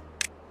these.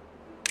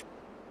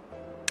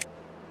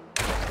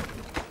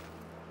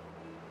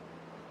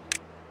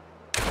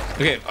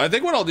 Okay, I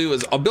think what I'll do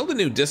is I'll build a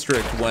new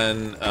district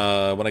when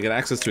I get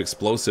access to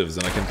explosives,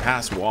 and I can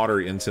pass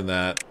water into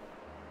that.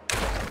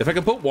 If I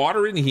can put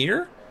water in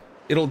here,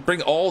 it'll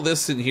bring all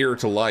this in here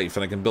to life,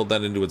 and I can build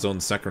that into its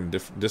own second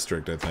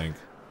district, I think.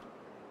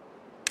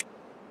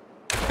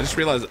 I just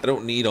realized I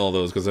don't need all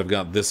those because I've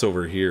got this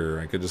over here.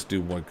 I could just do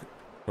one,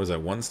 what is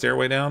that, one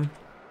stairway down?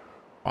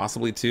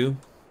 Possibly two?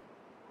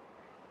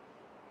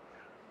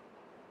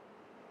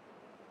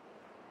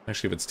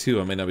 Actually, if it's two,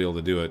 I may not be able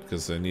to do it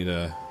because I need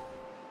a...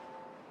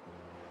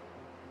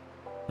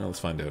 Well, let's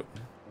find out.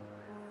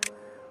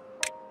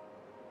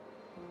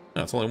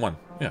 No, it's only one.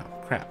 Yeah,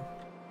 crap.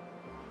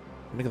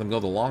 I'm making them go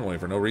the long way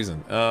for no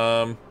reason.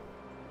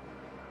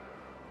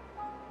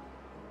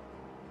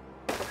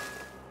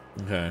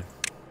 Okay.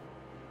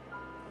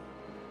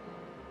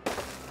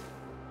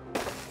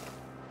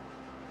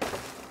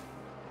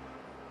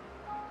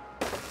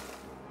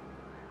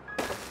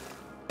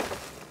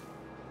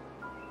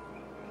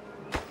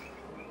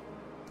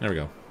 There we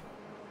go.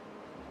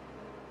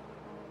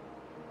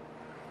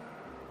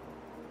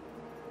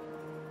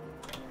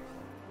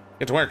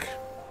 Get to work.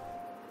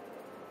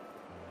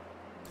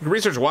 You can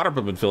research water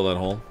pump and fill that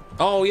hole.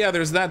 Oh yeah,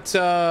 there's that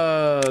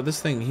this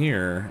thing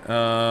here.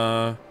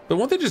 But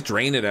won't they just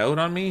drain it out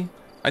on me?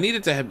 I need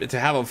it to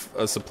have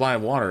a supply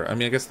of water. I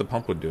mean, I guess the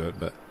pump would do it,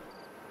 but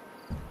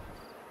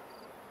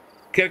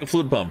mechanical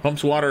fluid pump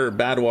pumps water or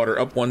bad water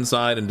up one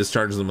side and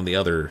discharges them on the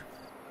other.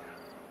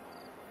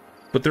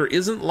 But there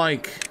isn't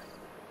like.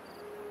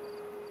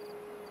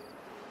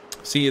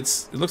 See,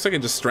 it looks like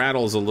it just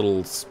straddles a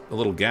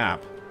little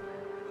gap.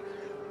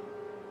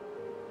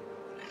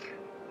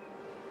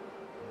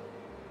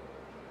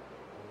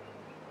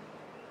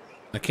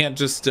 I can't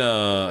just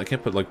I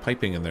can't put like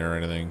piping in there or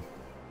anything.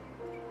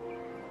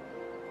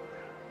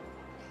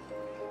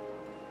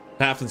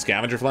 Path and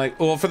scavenger flag.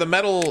 Well, for the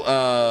metal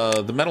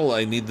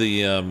I need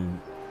the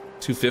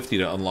 250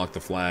 to unlock the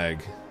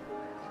flag.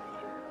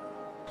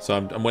 So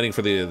I'm waiting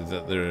for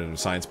the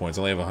science points.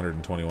 I only have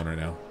 121 right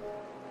now.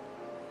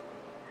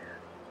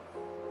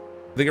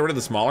 They get rid of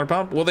the smaller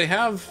pump? Well, they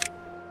have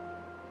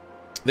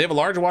a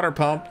large water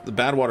pump, the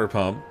bad water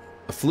pump,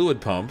 a fluid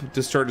pump,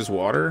 discharges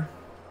water.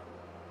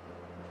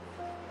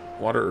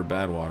 Water or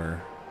bad water?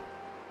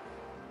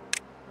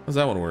 How does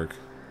that one work?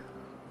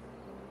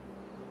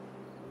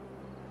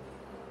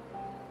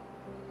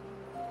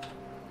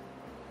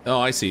 Oh,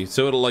 I see.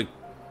 So it'll like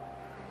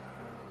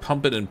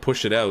pump it and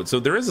push it out. So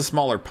there is a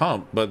smaller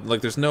pump, but like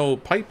there's no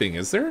piping,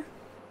 is there?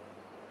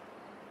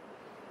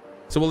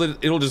 So will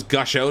it'll just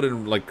gush out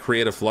and like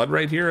create a flood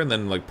right here and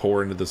then like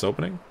pour into this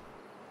opening?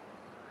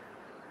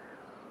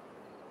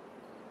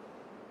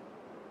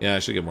 Yeah, I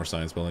should get more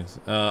science buildings.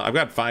 I've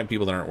got 5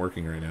 people that aren't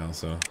working right now,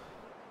 so.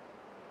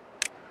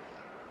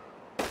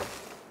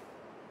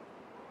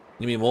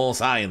 Give me more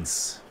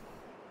science.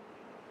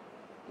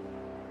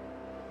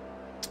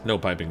 No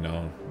piping,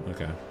 no.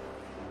 Okay.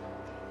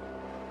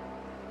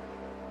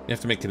 You have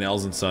to make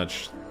canals and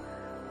such.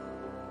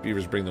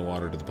 Beavers bring the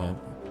water to the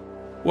pump.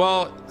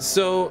 Well,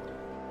 so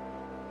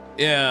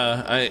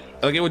yeah,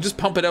 it would just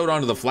pump it out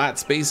onto the flat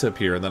space up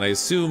here, and then I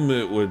assume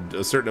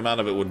a certain amount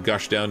of it would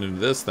gush down into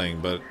this thing,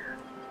 but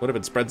what if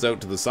it spreads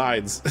out to the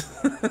sides?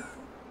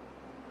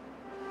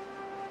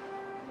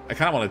 I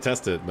kind of want to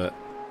test it, but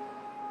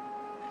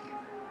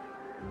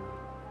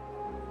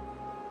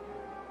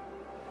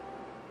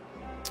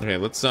okay,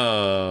 let's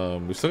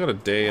we still got a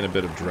day and a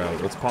bit of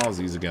drought. Let's pause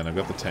these again. I've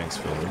got the tanks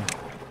filled.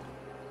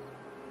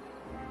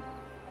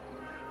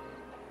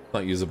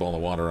 Not use up all the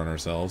water on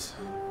ourselves.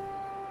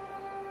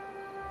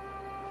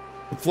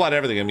 Flood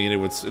everything. I mean,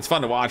 it's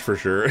fun to watch for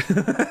sure.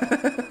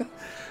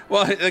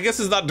 Well, I guess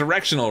it's not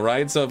directional,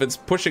 right? So if it's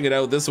pushing it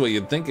out this way,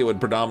 you'd think it would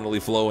predominantly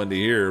flow into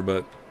here,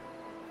 but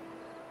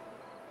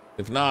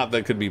if not,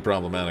 that could be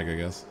problematic, I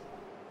guess.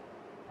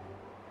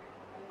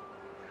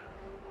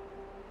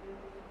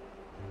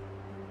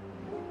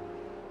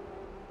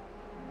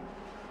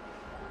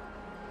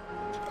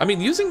 I mean,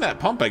 using that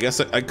pump, I guess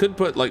I could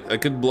put like I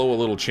could blow a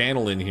little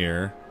channel in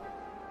here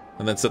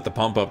and then set the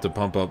pump up to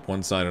pump up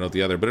one side and out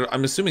the other, but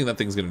I'm assuming that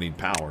thing's gonna need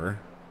power.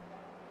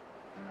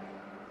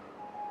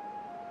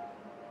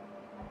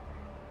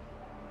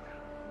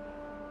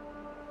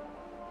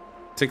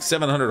 It takes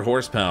 700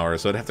 horsepower,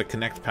 so I'd have to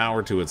connect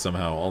power to it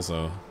somehow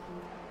also.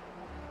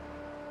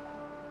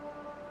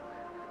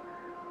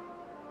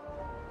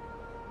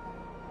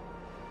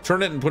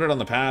 Turn it and put it on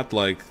the path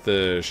like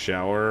the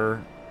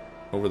shower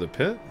over the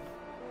pit?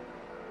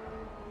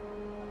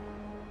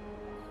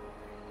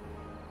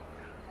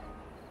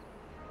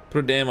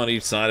 Put a dam on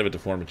each side of it to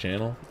form a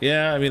channel.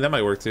 Yeah, I mean, that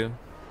might work too.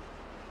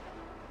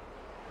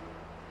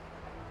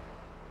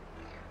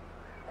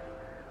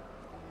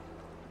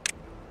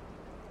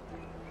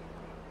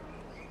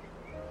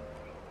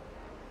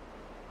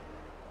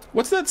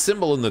 What's that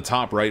symbol in the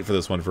top right for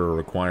this one for a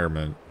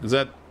requirement? Is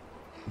that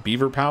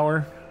beaver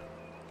power?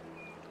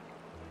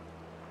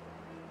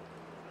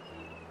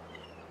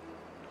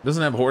 It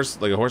doesn't have a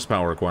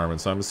horsepower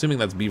requirement, so I'm assuming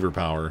that's beaver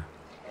power.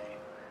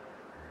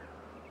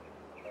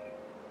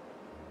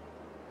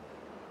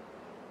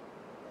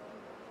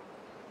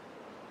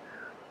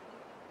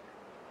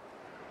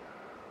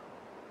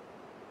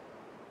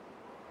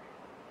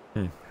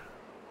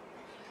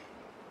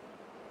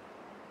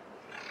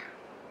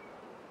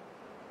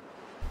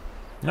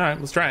 All right,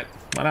 let's try it.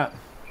 Why not?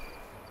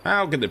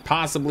 How could it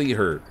possibly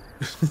hurt?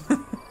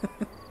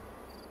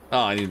 Oh,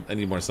 I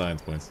need more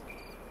science points.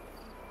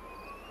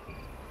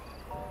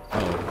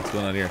 Oh, what's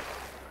going on here?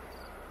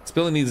 This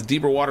building needs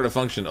deeper water to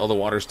function. Oh, the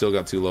water still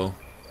got too low.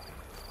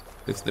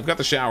 They've got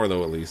the shower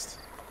though, at least.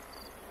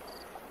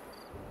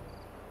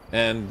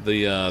 And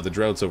the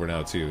drought's over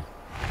now too.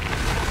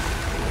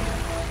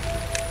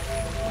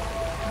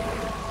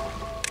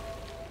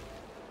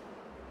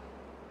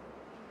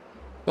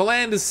 The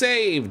land is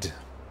saved.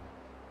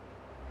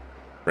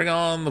 Bring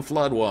on the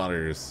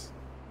floodwaters.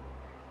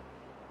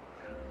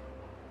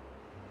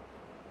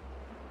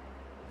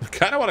 I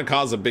kind of want to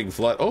cause a big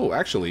flood. Oh,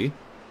 actually,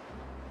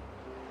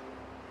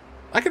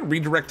 I can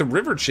redirect the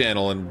river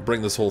channel and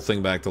bring this whole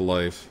thing back to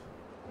life.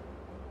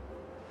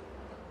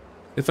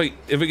 If we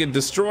could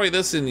destroy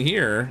this in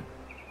here,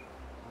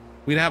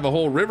 we'd have a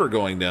whole river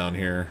going down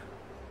here.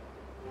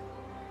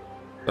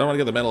 I want to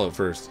get the metal out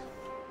first.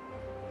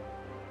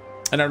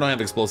 And I don't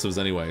have explosives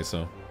anyway,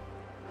 so.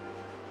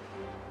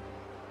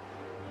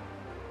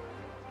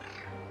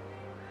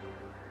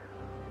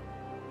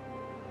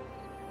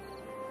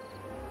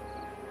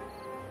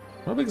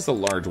 How big is the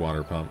large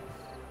water pump?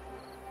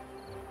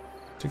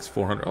 Takes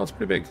 400. Oh, it's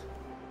pretty big.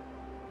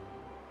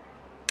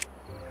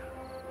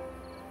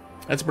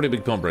 That's a pretty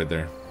big pump right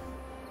there.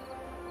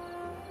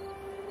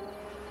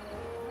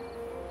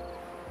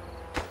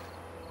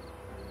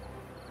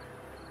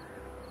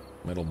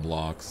 Metal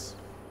blocks.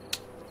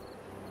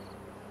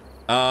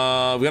 We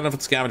got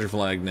enough scavenger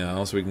flag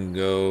now, so we can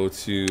go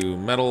to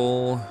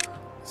metal.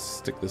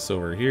 Stick this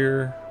over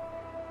here.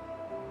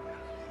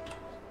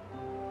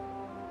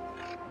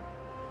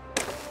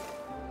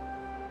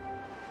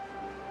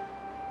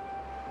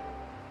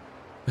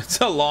 It's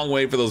a long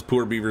way for those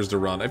poor beavers to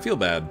run. I feel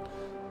bad.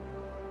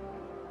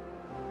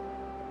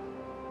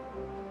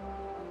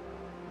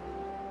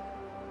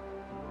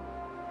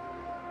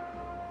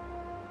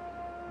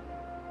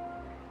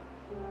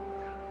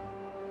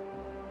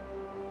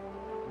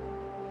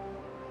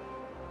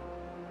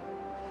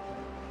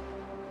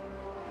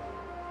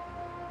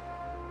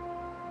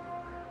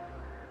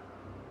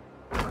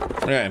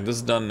 Okay, this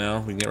is done now.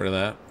 We can get rid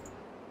of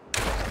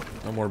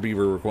that. No more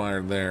beaver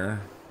required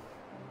there.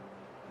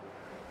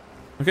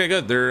 Okay,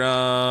 good. They're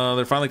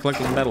finally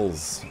collecting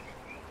metals.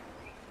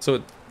 So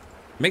it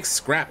makes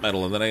scrap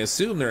metal, and then I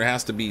assume there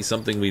has to be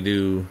something we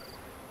do.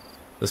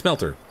 The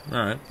smelter.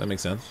 Alright, that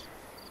makes sense.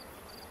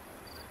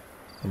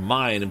 A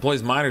mine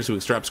employs miners who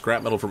extract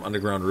scrap metal from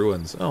underground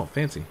ruins. Oh,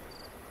 fancy.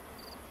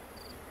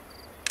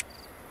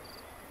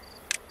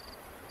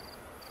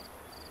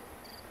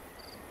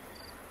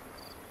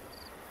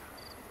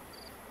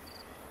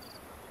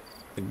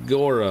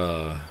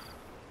 Agora.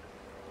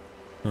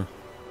 Huh.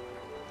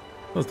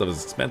 That stuff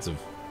is expensive.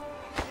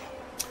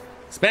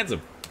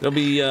 Expensive. There'll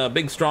be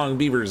big, strong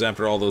beavers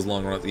after all those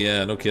long runs.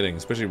 Yeah, no kidding.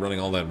 Especially running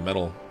all that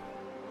metal.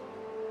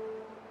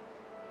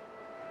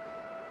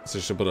 So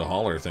I should put a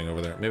hauler thing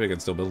over there. Maybe I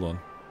could still build one.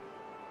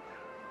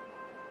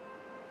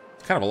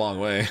 It's kind of a long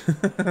way.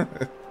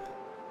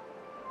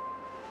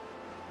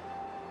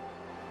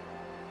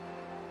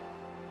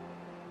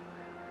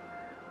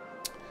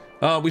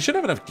 We should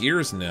have enough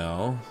gears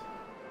now.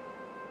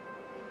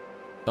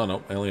 Oh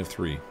no, I only have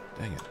 3.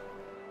 Dang it.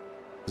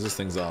 This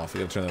thing's off. We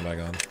gotta turn that back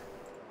on. I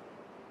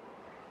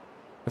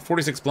have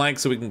 46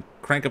 blanks, so we can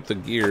crank up the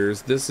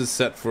gears. This is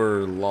set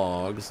for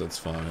logs. That's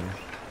fine.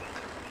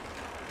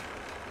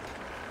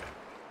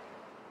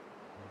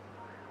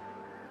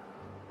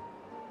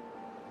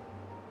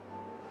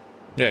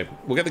 Okay,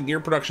 we'll get the gear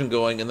production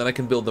going, and then I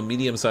can build the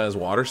medium-sized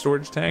water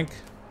storage tank.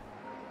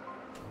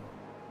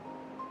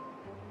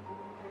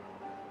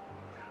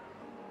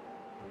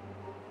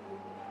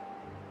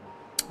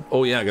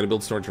 Oh yeah, I gotta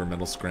build storage for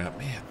metal scrap.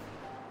 Man.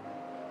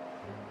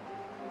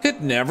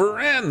 It never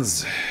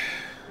ends.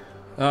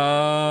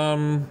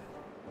 I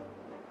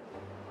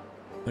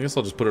guess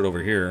I'll just put it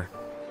over here.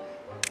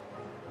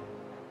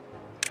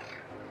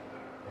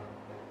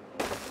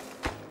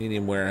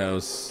 Medium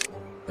warehouse.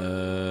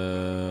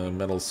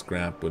 Metal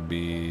scrap would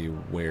be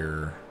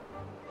where?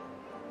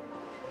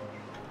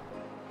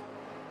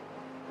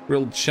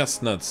 Grilled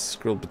chestnuts,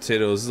 grilled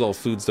potatoes. This is all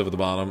food stuff at the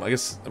bottom. I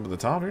guess up at the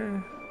top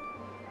here.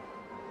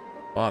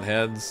 Bot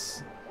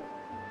heads.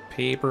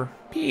 Paper.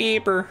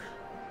 Paper.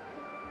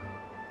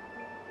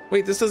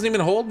 Wait, this doesn't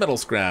even hold metal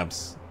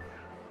scraps.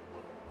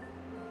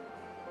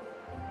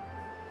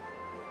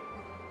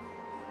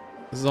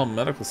 This is all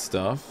medical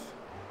stuff.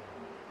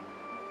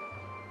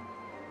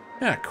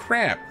 Ah,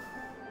 crap.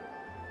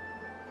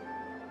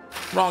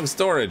 Wrong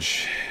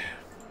storage.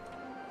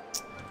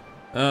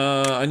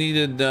 I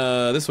needed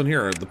this one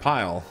here, the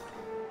pile.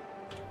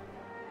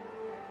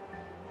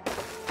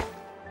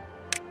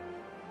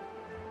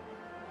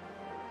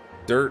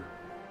 Dirt,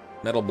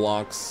 metal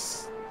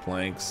blocks,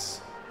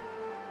 planks,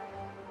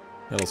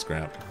 metal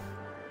scrap.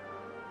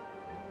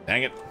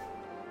 Dang it.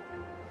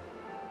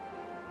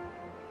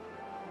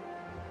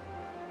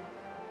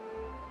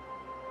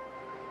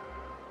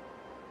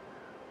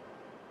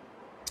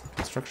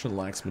 Construction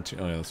lacks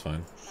material. Oh yeah, that's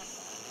fine.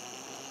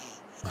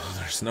 Oh,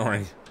 they're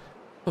snoring.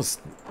 Those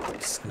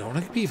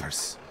snoring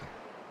beavers.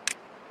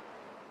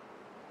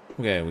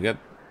 Okay, we got.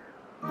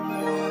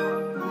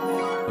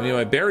 I mean,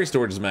 my berry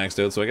storage is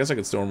maxed out, so I guess I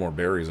could store more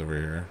berries over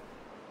here.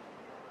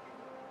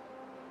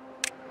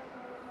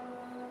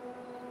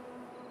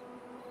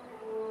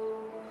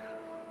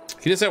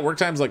 Can you set work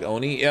times like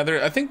Oni? Yeah,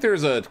 I think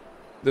there's a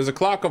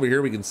clock over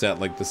here we can set,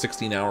 like the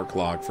 16-hour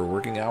clock for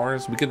working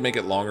hours. We could make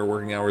it longer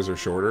working hours or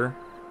shorter.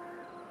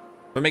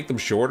 If I make them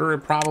shorter, it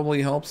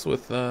probably helps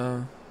with,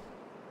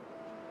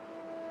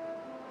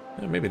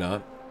 maybe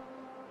not.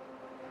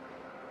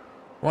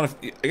 I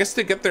guess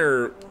to get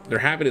their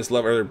happiness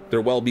level, or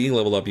their well-being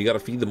level up, you gotta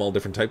feed them all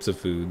different types of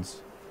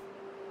foods.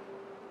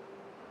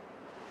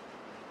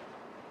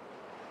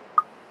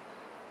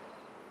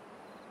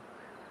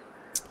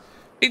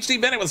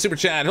 HD Bennett with Super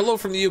Chat. Hello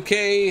from the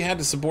UK. Had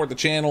to support the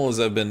channel as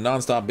I've been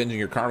non-stop binging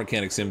your car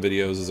mechanic sim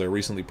videos as I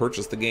recently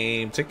purchased the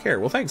game. Take care.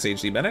 Well, thanks,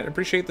 HD Bennett.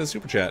 Appreciate the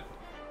Super Chat.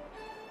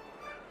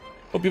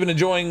 Hope you've been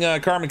enjoying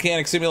Car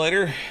Mechanic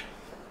Simulator.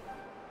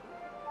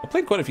 I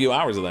played quite a few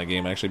hours of that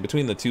game, actually,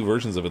 between the two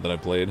versions of it that I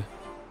played.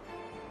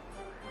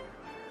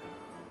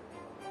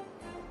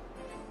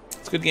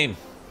 It's a good game.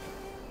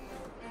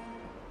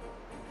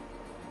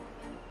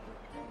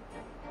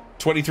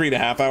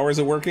 23.5 hours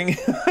of working.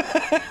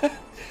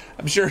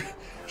 I'm sure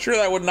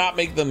that would not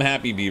make them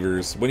happy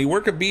beavers. When you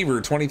work a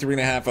beaver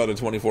 23.5 out of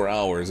 24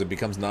 hours, it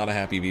becomes not a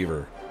happy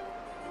beaver.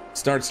 It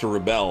starts to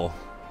rebel.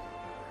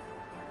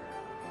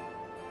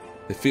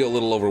 They feel a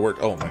little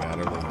overworked. Oh my god,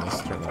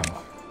 let's turn that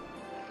off.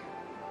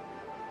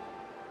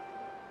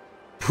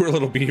 Poor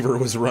little beaver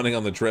was running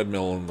on the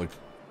treadmill and like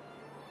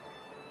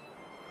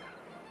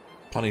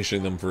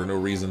punishing them for no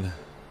reason.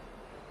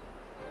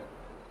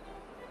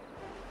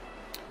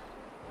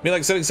 I mean,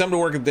 like setting some to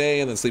work a day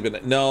and then sleep at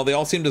night. No, they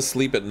all seem to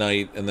sleep at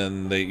night, and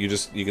then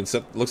you can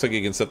set. Looks like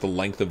you can set the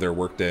length of their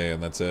work day,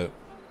 and that's it.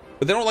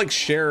 But they don't like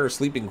share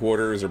sleeping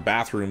quarters or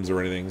bathrooms or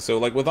anything. So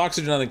like with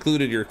oxygen not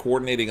included, you're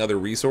coordinating other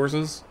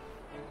resources.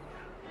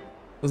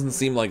 Doesn't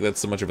seem like that's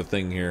so much of a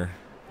thing here.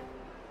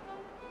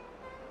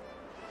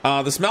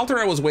 The smelter,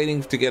 I was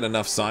waiting to get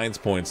enough science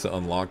points to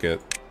unlock it.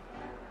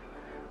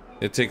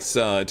 It takes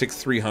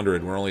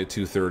 300. We're only at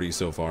 230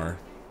 so far.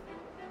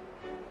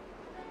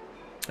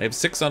 I have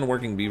 6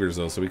 unworking beavers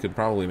though, so we could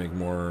probably make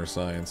more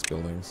science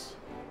buildings.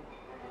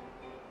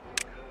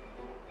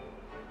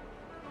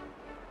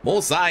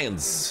 More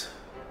science!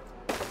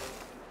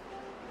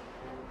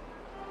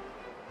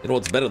 You know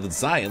what's better than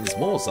science?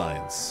 More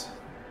science.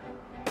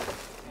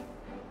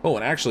 Oh,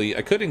 and actually,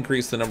 I could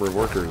increase the number of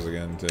workers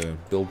again to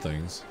build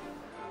things.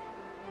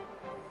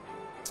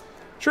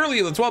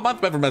 Shirley, the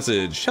 12-month member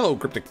message. Hello,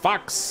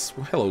 CrypticFox.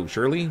 Hello,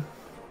 Shirley.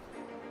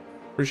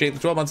 Appreciate the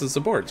 12 months of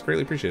support. It's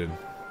greatly appreciated.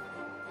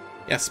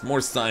 Yes,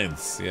 more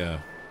science. Yeah.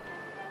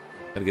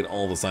 Gotta get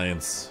all the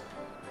science.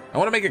 I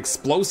want to make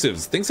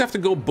explosives. Things have to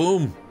go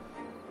boom.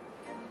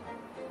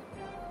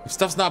 If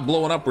stuff's not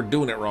blowing up, we're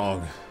doing it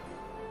wrong.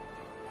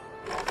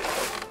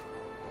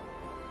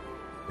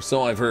 Or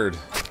so I've heard.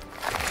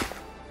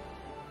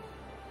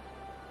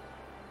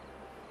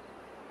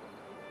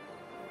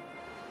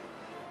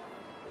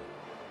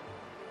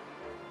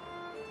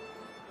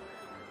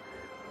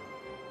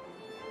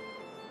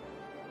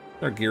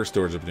 Our gear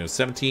storage up to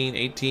 17,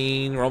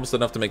 18. We're almost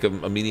enough to make a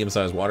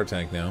medium-sized water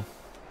tank now.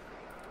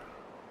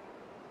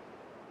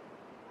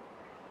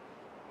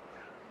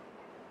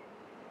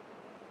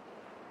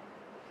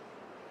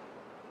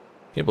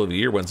 Can't believe the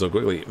year went so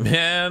quickly.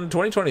 Man,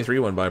 2023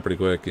 went by pretty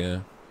quick, yeah.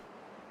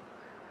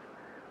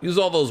 Use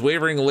all those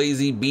wavering,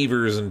 lazy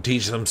beavers and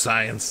teach them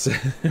science.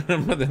 Put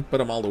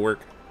them all to work.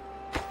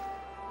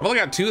 I've only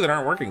got 2 that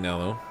aren't working now,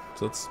 though.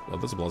 So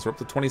that's a plus. We're up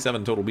to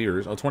 27 total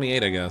beavers. Oh,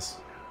 28, I guess.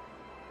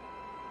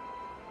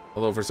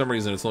 Although for some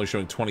reason it's only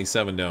showing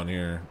 27 down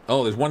here.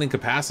 Oh, there's 1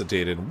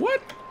 incapacitated.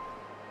 What?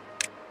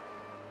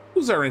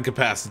 Who's our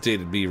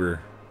incapacitated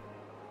beaver?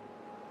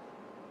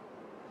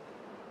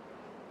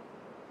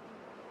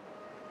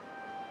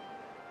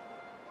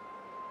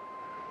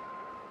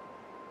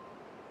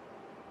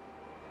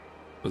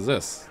 What's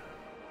this?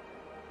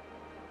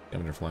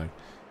 Scavenger flag.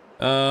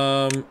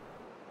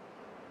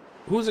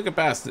 Who's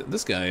incapacitated?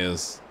 This guy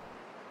is.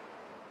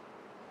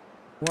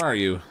 Where are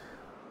you?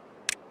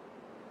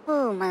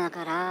 Oh,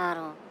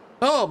 Magararo.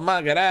 Oh,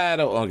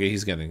 Magararo. Okay,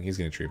 he's getting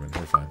treatment.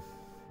 We're fine.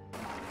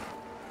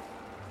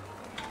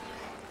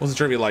 Wasn't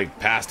sure if he like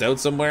passed out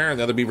somewhere and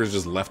the other beavers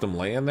just left him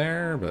laying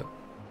there, but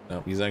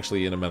no, he's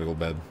actually in a medical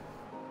bed.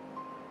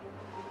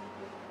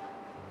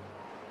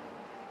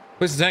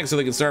 Place the tank so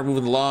they can start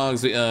moving the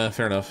logs.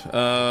 Fair enough.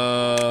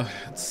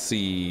 Let's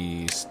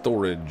see.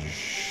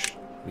 Storage.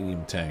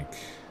 Medium tank.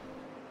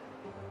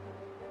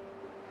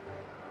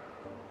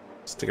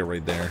 Stick it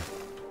right there.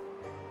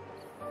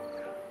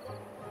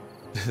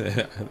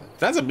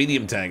 That's a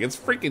medium tank. It's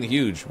freaking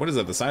huge. What is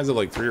that? The size of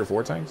like 3 or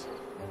 4 tanks?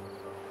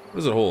 What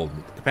does it hold?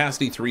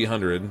 Capacity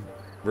 300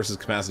 versus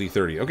capacity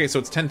 30. Okay, so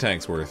it's 10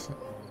 tanks worth.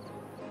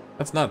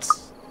 That's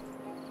nuts.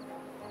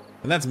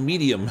 And that's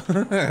medium.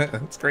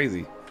 That's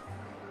crazy.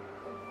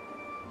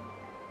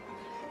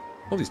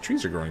 All these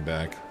trees are growing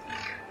back.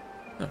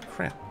 Oh,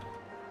 crap.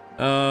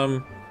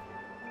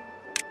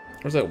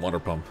 Where's that water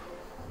pump?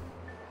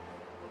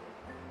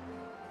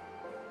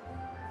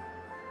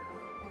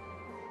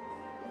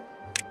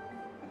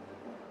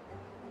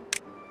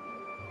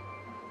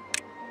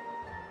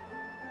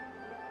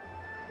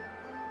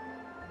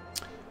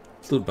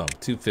 Fluid pump,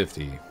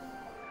 250.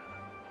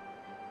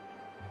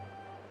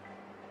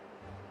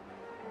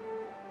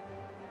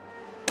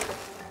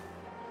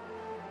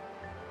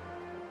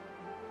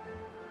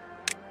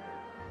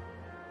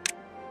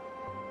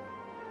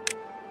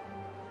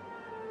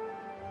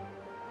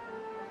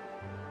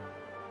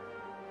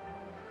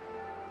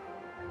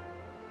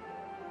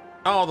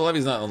 Oh, the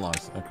levee's not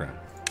unlocked. Oh, crap.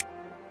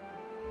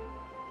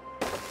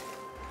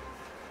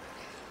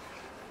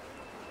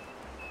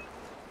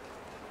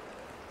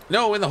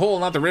 No, in the hole,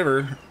 not the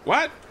river.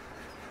 What?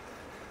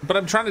 But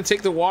I'm trying to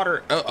take the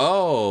water.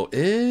 Oh,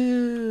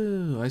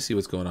 ew. I see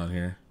what's going on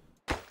here.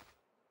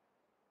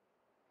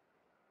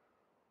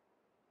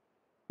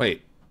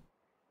 Wait.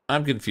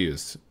 I'm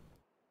confused.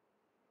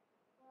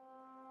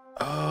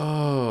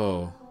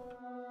 Oh.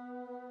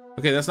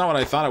 Okay, that's not what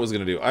I thought I was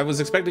going to do. I was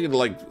expecting it to,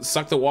 like,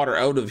 suck the water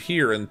out of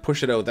here and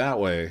push it out that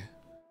way.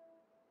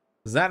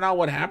 Is that not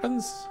what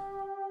happens?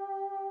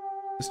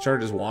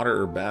 Discharges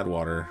water or bad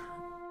water?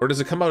 Or does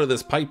it come out of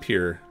this pipe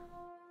here?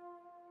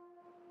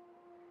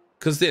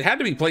 Because it had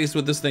to be placed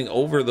with this thing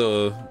over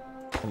the...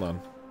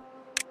 Hold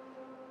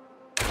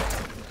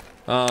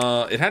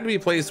on. It had to be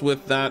placed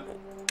with that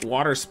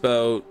water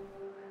spout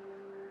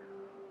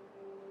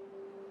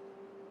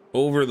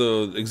over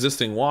the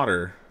existing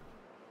water.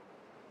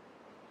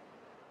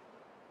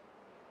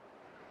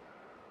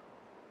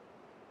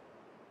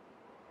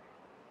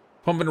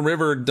 Pump in a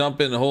river,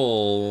 dump in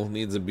hole.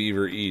 Needs a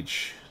beaver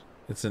each.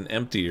 It's an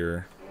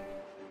emptier.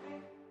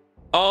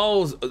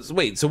 Oh,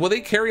 wait. So will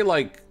they carry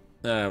like...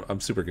 I'm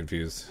super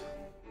confused.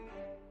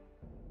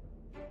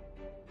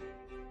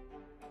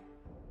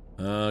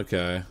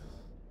 Okay.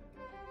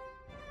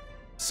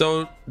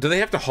 So, do they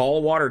have to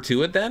haul water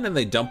to it then? And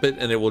they dump it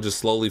and it will just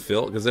slowly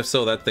fill? Because if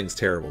so, that thing's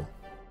terrible.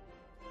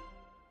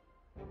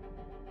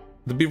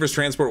 The beavers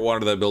transport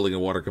water to that building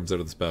and water comes out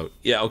of the spout.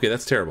 Yeah, okay,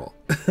 that's terrible.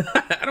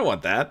 I don't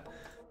want that.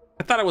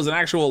 I thought it was an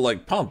actual,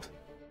 like, pump.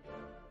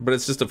 But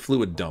it's just a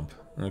fluid dump.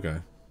 Okay.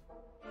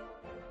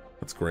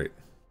 That's great.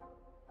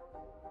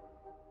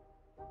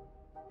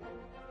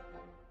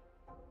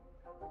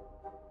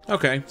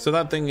 Okay, so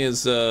that thing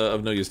is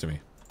of no use to me.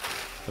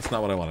 That's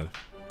not what I wanted.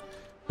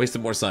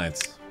 Wasted more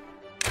science.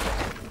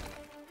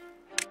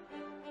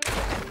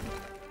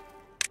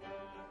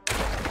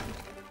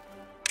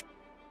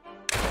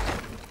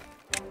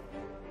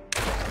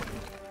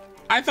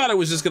 I thought it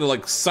was just gonna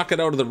like suck it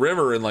out of the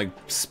river and like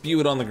spew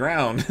it on the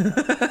ground.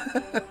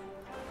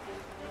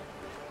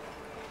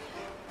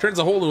 Turns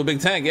a hole into a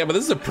big tank. Yeah, but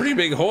this is a pretty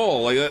big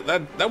hole. Like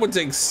that would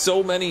take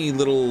so many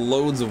little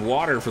loads of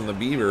water from the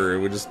beaver. It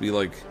would just be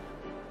like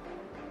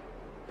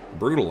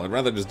brutal. I'd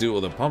rather just do it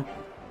with a pump.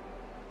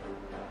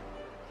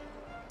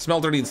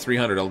 Smelter needs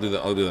 300. I'll do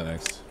that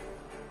next.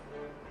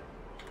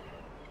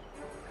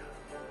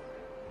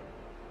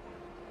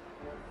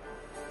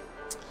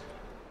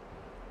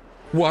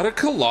 What a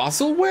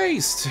colossal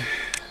waste.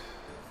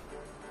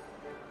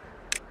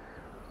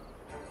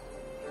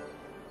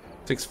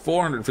 Takes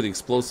 400 for the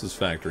explosives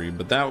factory,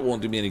 but that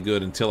won't do me any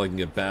good until I can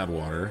get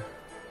Badwater.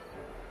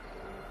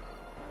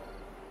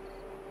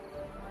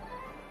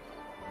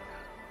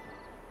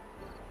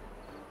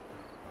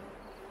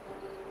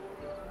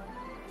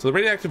 So the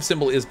radioactive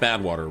symbol is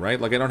Badwater, right?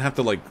 Like I don't have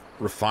to like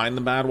refine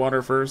the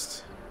Badwater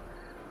first.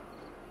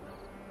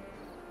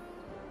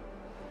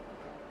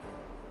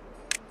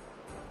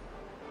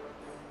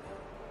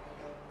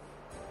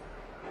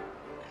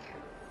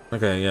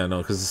 Okay, yeah,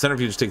 no, because the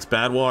centrifuge takes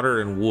Badwater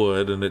and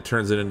wood and it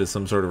turns it into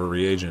some sort of a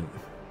reagent.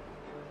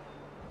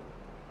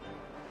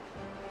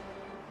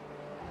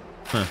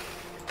 Huh.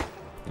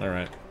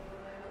 Alright.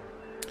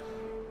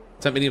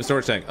 What's that medium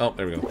storage tank? Oh,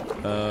 there we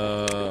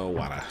go.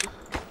 Water.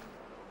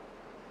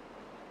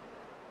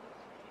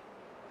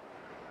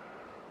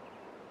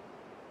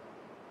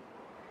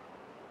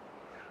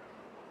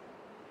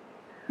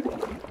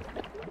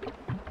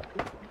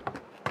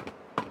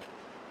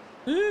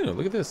 Ooh,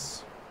 look at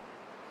this.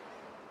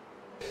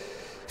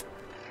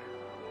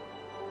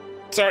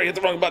 Sorry, hit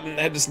the wrong button.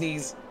 I had to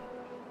sneeze.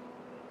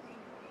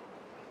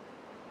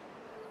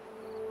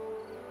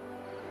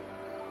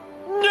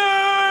 Nerd!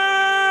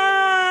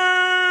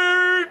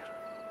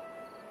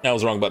 That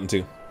was the wrong button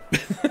too.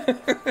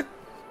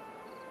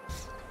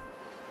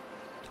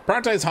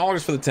 Prioritize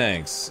haulers for the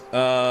tanks.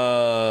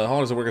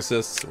 Haulers and work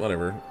assists,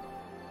 whatever.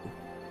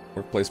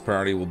 Workplace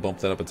priority will bump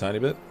that up a tiny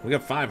bit. We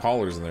got 5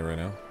 haulers in there right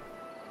now.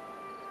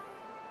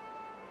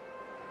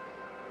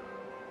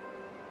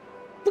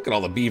 Look at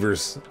all the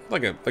beavers,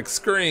 like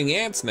scurrying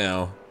ants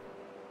now.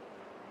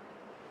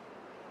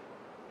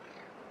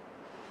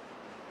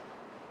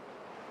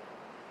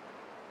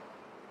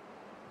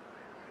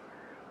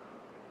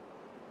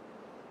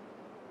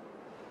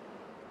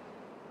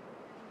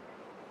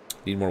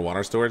 Need more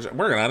water storage. I'm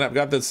working on it. I've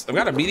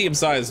got a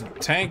medium-sized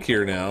tank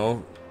here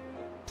now,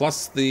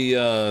 plus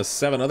the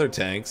 7 other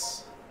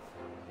tanks.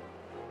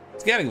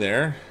 It's getting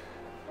there.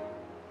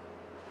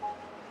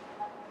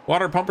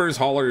 Water pumpers,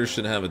 haulers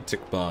should have a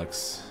tick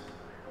box.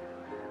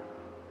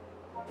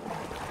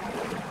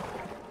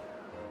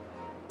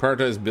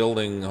 Prioritize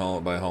building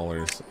by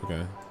haulers.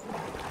 Okay.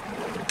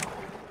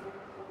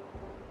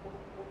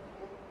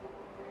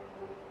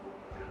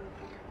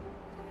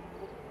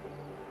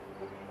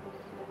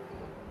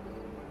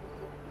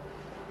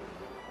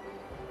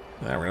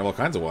 We're gonna have all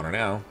kinds of water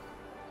now.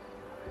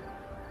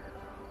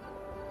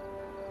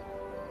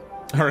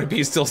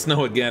 RIP, still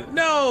snow again.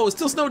 No,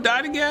 still snow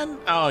died again?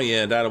 Oh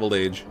yeah, died of old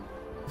age.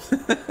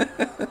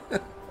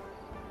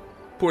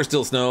 Poor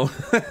Still Snow.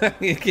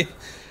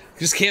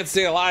 Just can't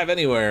stay alive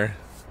anywhere.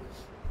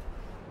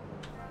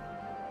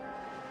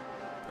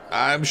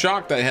 I'm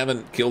shocked I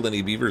haven't killed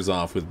any beavers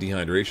off with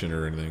dehydration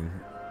or anything.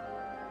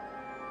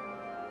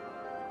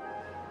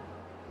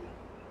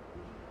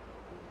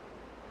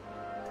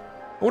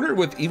 I wonder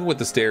even with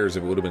the stairs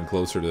if it would have been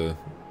closer to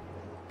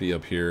be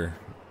up here.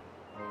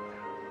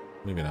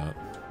 Maybe not.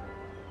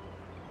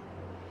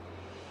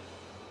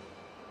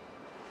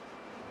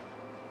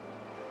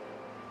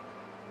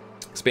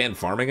 Expand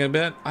farming a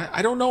bit.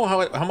 I don't know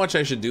how much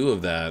I should do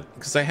of that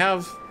because I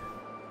have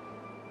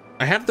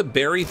the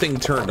berry thing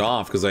turned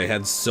off because I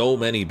had so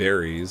many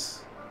berries.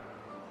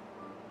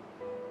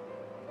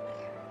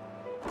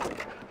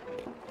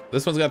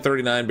 This one's got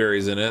 39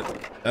 berries in it.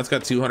 That's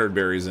got 200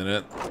 berries in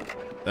it.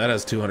 That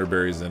has 200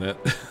 berries in it.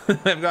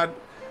 I've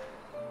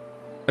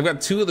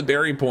got 2 of the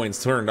berry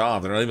points turned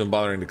off. They're not even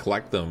bothering to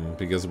collect them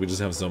because we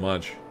just have so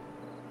much.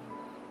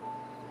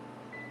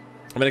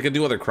 I mean, I could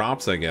do other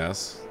crops, I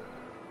guess.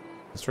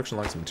 Construction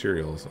lacks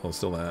materials. Oh,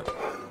 still that.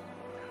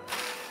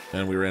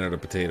 And we ran out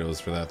of potatoes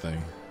for that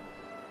thing.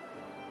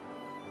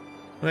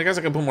 I mean, I guess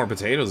I could put more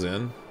potatoes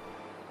in.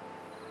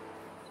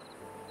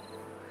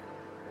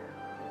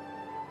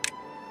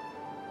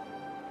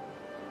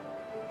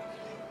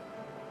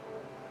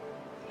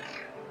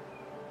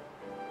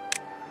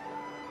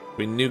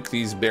 We nuke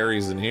these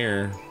berries in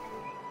here.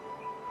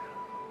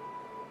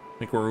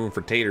 Make more room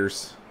for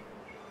taters.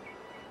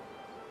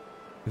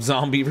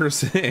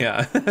 Zombievers?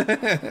 Yeah.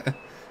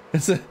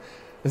 It's a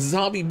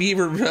zombie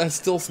beaver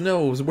Still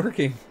Snow is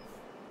working.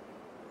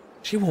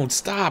 She won't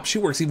stop. She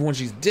works even when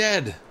she's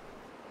dead.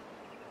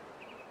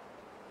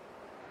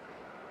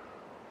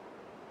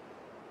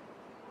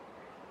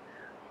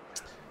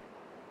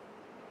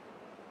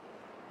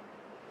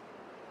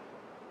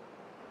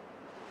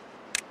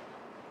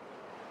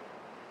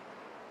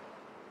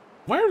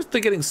 Why are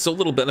they getting so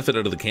little benefit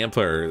out of the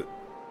campfire?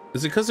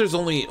 Is it because there's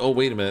only... Oh,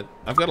 wait a minute.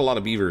 I've got a lot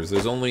of beavers.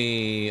 There's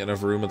only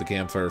enough room at the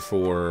campfire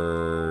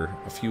for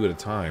a few at a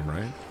time,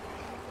 right?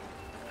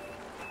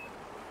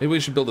 Maybe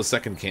we should build a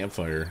second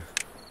campfire.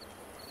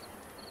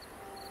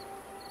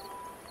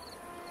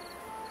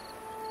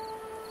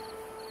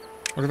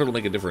 I wonder if it'll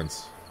make a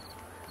difference.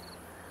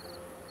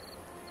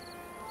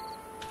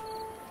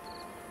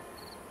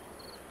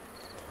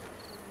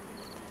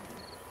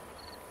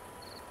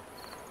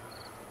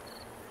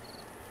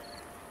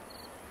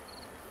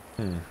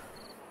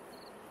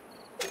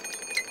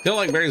 They don't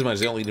like berries much.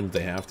 They only eat them if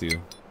they have to.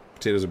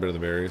 Potatoes are better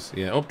than berries.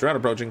 Yeah. Oh, drought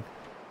approaching.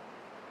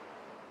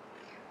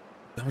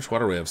 How much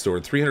water do we have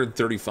stored?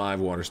 335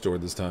 water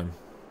stored this time.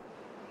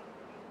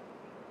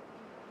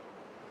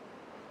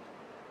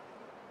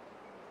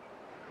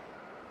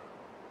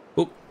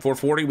 Oh,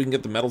 440. We can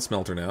get the metal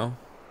smelter now.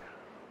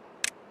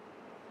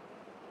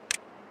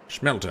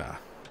 Smelter.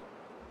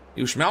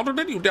 You smeltered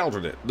it, you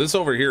deltered it. This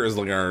over here is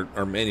like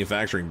our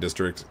manufacturing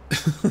district.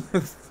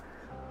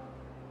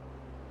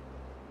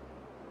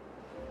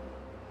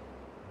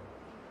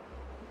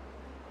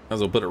 Might as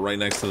well put it right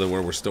next to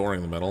where we're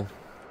storing the metal.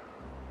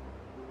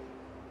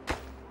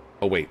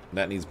 Oh wait,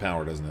 that needs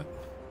power, doesn't it?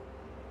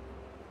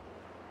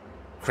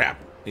 Crap,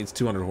 needs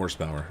 200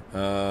 horsepower.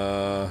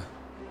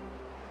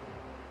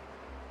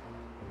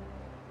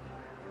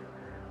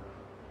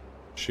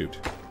 Shoot.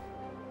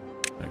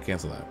 Alright,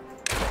 cancel that.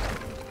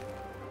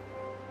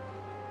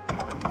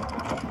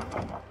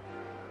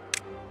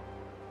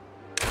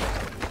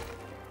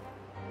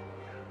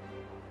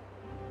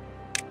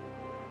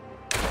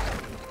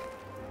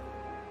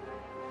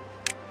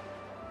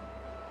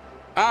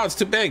 Oh, it's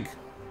too big.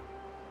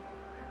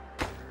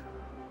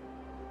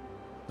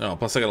 Oh,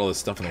 plus I got all this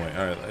stuff in the way.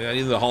 Alright, I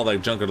need to haul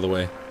that junk out of the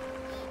way.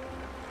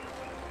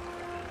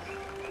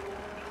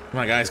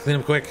 Come on, guys, clean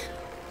up quick.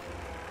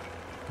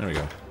 There we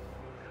go.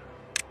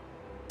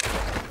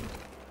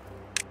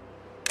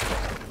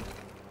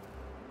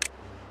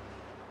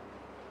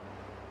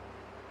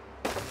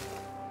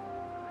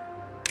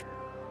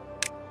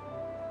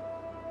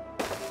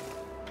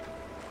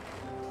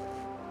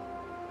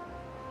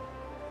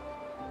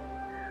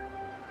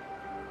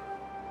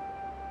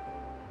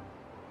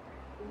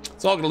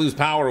 It's all gonna lose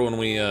power when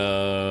we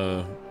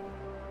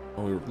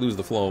lose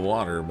the flow of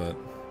water, but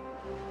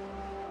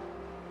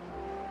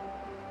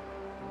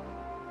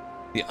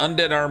the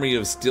undead army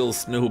of Still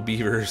Snow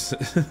beavers.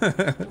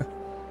 Because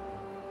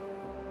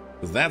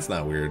that's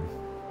not weird.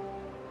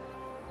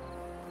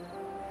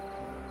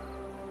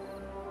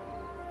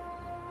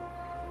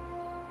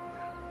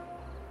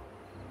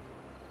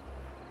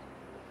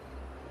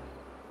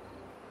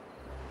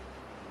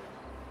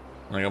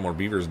 I got more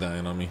beavers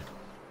dying on me.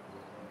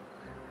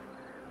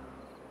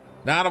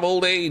 Not of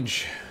old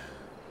age.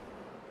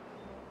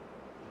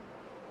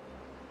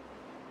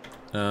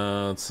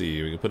 Let's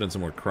see. We can put in some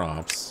more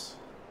crops.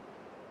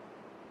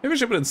 Maybe we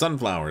should put in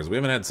sunflowers. We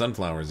haven't had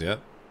sunflowers yet.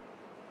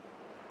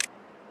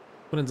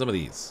 Put in some of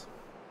these.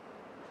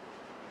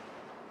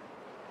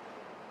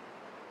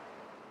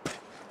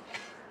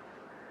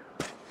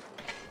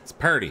 It's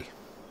party.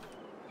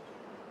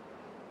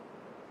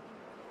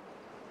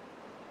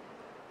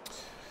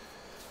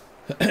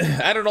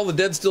 Added all the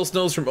dead still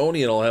snows from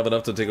Oni and I'll have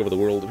enough to take over the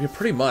world. Yeah,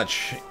 pretty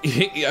much.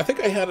 I think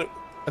I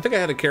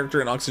had a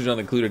character in Oxygen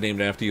Included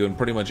named after you in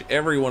pretty much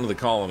every one of the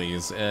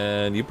colonies,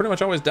 and you pretty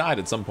much always died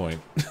at some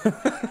point.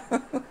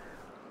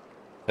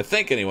 I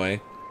think,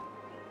 anyway.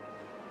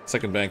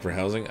 Second bank for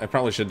housing. I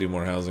probably should do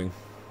more housing.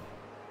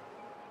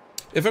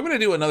 If I'm going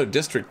to do another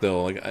district,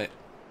 though, like, I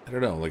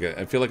don't know. Like,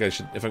 I feel like I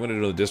should, if I'm going to do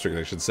another district,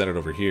 I should set it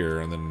over here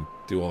and then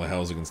do all the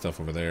housing and stuff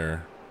over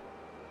there.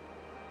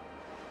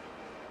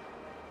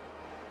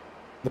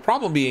 The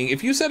problem being,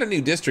 if you set a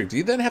new district, do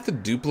you then have to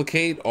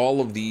duplicate all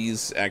of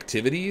these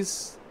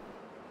activities?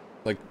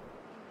 Like,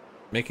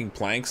 making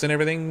planks and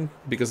everything,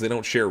 because they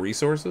don't share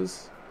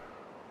resources?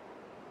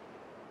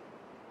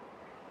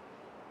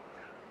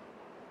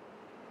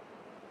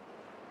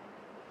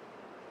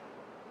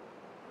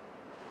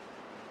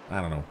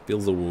 I don't know.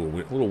 Feels a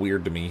little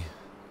weird to me.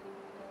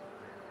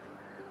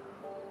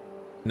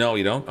 No,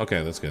 you don't?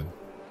 Okay, that's good.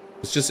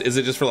 It's just, is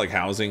it just for, like,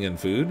 housing and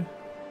food?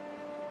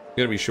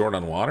 You're gonna be short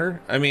on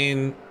water? I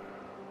mean,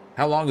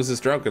 how long is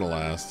this drought gonna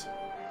last?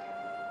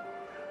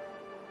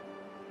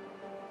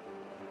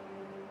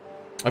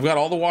 I've got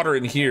all the water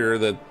in here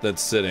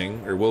that's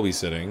sitting, or will be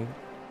sitting.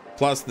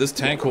 Plus, this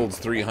tank holds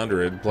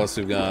 300. Plus,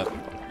 we've got,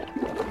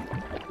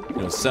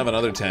 you know, 7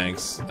 other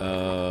tanks.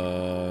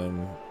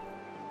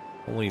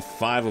 Only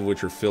 5 of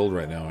which are filled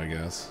right now, I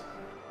guess.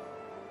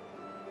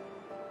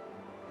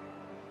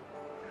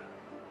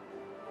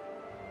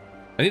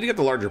 I need to get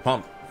the larger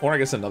pump. Or I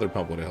guess another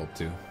pump would have helped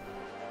too.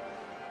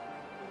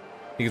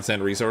 You can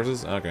send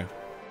resources? Okay.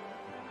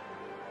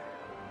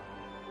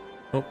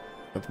 Oh,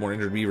 that's more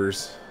injured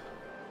beavers.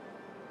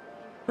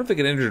 I wonder if they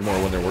get injured more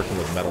when they're working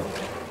with metal.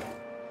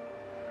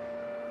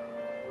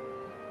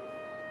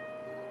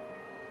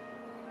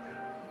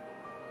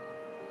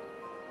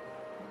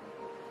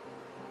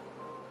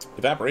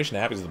 Evaporation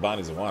happens in the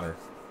bodies of water.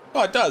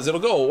 Oh, it does. It'll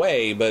go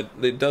away, but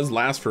it does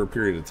last for a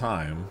period of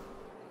time.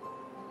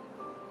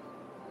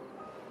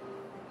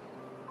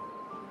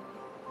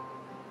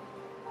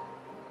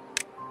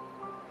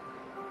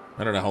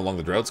 I don't know how long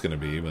the drought's gonna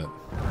be, but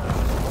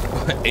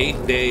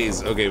 8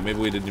 days. Okay, maybe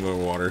we did need more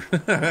water.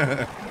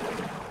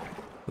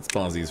 Let's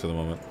pause these for the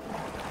moment.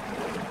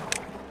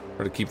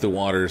 Try to keep the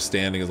water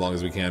standing as long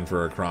as we can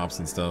for our crops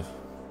and stuff.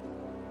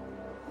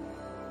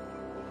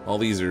 All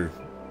these are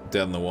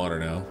dead in the water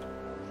now.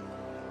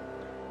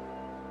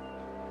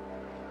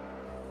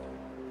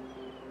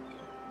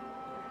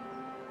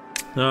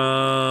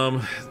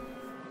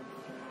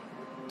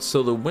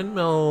 So the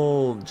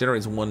windmill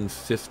generates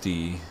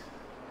 150.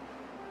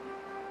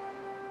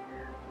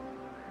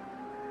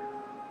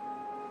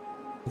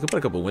 We could put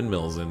a couple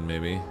windmills in,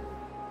 maybe.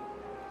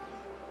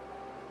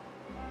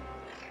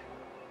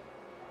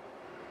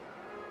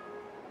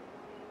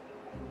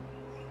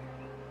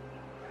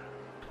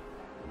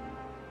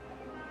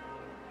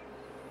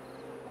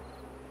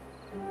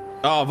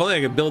 Oh, if only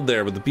I could build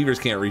there, but the beavers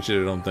can't reach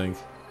it, I don't think.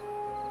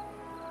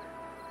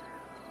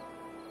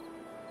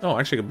 Oh,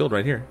 actually I could build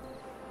right here.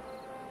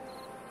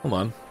 Hold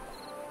on.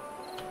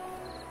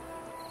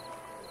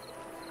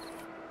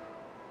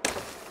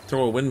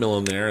 Throw a windmill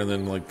in there and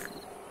then, like,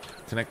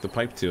 connect the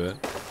pipe to it.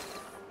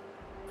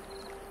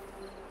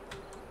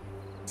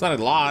 It's not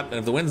a lot, and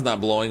if the wind's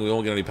not blowing, we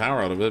won't get any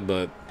power out of it,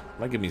 but it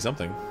might give me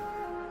something.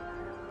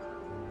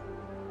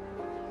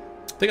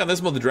 I think on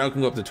this mode, the drought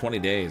can go up to 20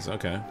 days.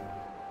 Okay.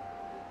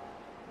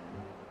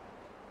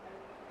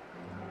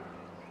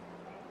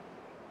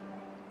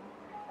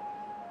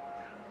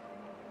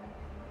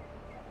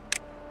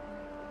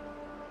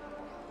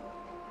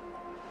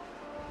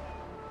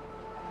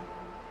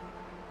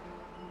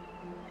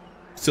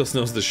 Still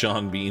snows the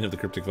Sean Bean of the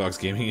CrypticFox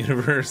gaming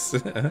universe.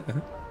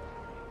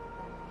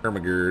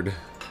 Ermagerd.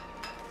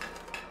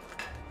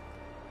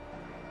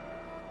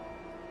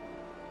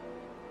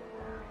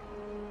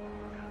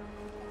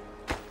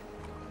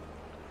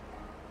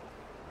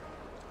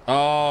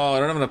 Oh, I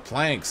don't have enough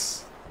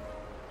planks.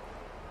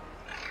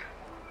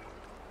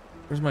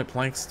 Where's my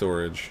plank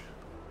storage?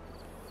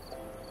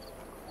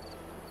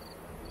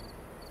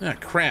 Ah,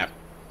 crap.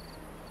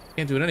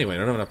 Can't do it anyway. I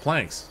don't have enough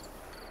planks.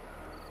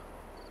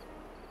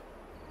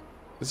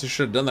 I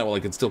should have done that while I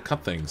could still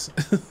cut things.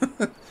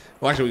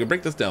 Well, actually, we can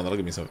break this down. That'll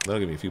give me some.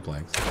 That'll give me a few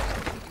planks.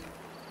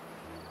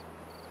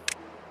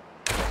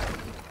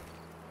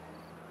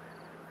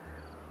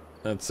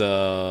 That's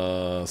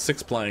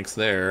 6 planks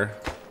there.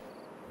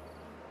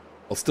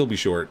 I'll still be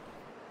short.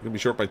 I'm gonna be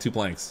short by 2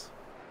 planks.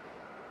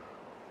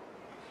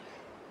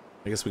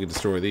 I guess we could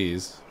destroy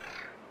these.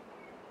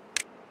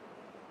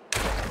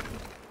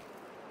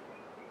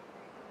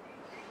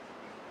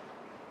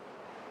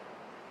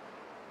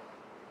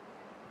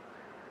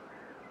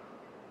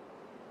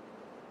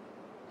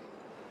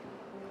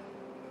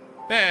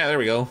 Yeah, there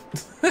we go.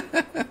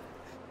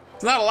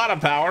 It's not a lot of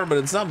power, but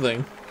it's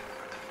something.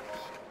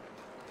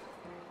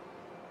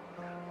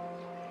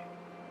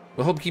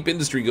 We'll help keep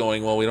industry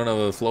going while we don't have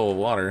a flow of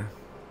water.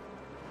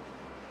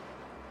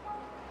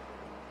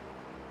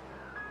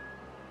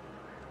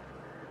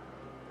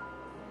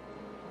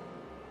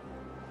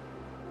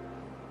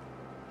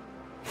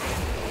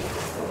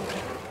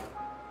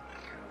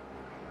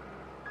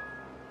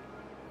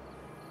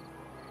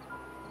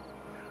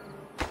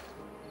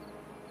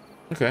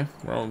 Okay,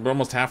 we're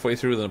almost halfway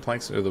through the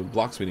planks or the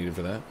blocks we needed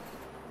for that.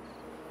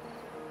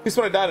 At least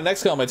when I died in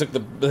XCOM, I took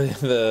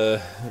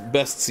the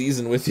best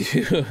season with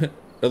you,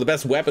 or the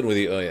best weapon with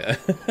you. Oh yeah.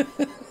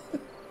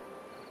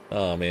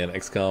 Oh man,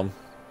 XCOM.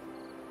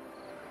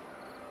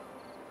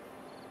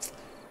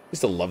 I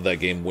used to love that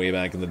game way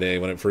back in the day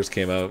when it first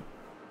came out.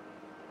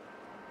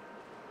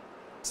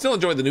 Still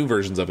enjoyed the new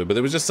versions of it, but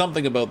there was just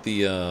something about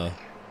the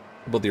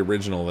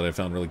original that I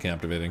found really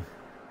captivating.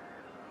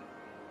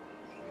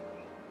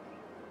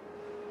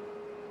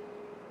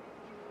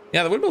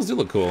 Yeah, the windmills do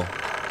look cool.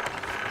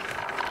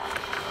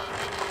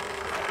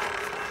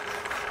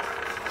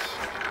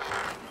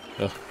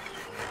 Oh,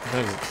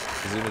 sometimes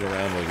zooming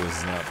around like this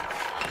is not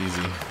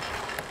easy.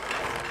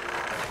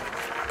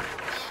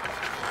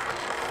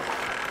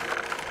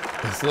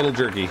 It's a little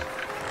jerky.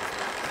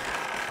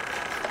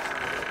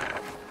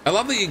 I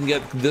love that you can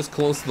get this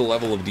close to the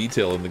level of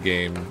detail in the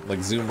game.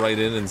 Like, zoom right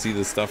in and see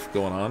the stuff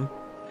going on.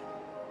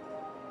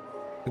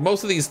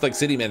 Most of these, like,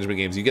 city management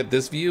games, you get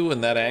this view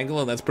and that angle,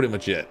 and that's pretty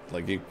much it.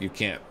 Like, you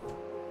can't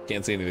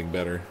say anything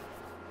better. Do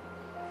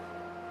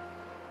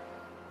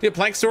you have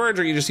plank storage,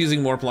 or are you just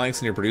using more planks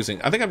than you're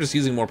producing? I think I'm just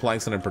using more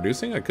planks than I'm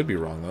producing. I could be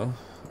wrong,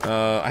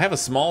 though. I have a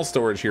small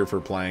storage here for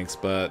planks,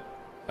 but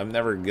I'm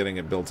never getting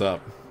it built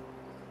up.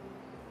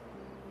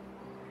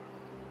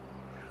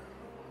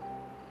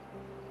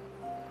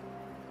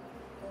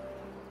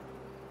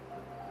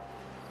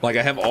 Like,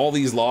 I have all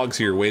these logs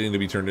here waiting to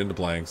be turned into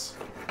planks.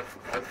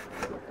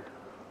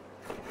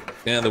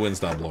 And the wind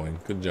stopped blowing.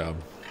 Good job.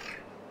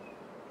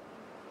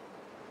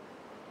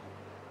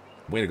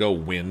 Way to go,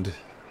 wind.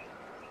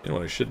 You know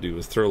what I should do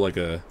is throw like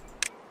a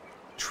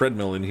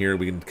treadmill in here.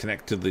 We can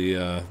connect to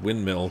the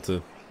windmill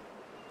to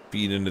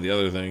feed into the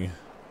other thing.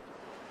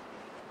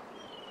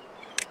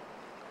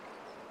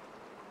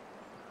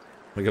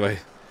 Like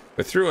if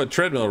I threw a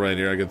treadmill right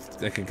here, I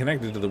could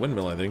connect it to the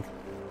windmill, I think.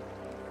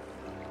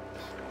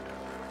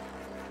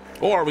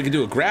 Or we could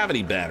do a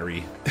gravity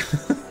battery.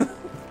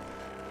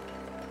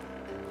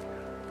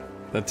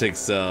 That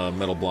takes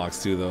metal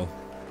blocks too, though.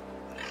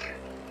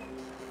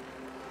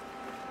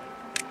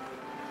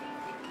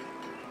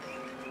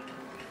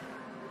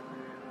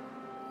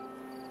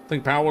 I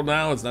think Power World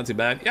now, it's not too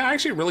bad. Yeah, I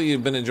actually really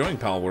have been enjoying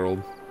Power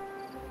World.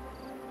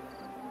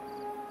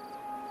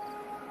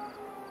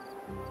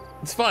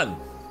 It's fun.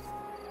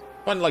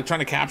 Fun, like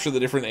trying to capture the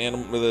different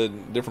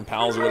different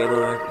pals or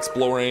whatever,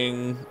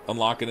 exploring,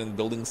 unlocking and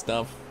building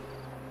stuff.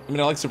 I mean,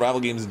 I like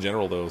survival games in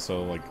general, though,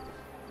 so like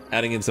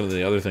adding in some of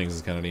the other things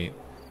is kind of neat.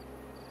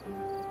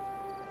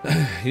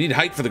 You need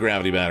height for the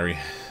gravity battery.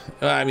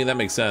 I mean, that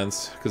makes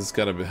sense, because it's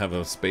got to have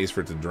a space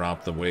for it to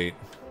drop the weight.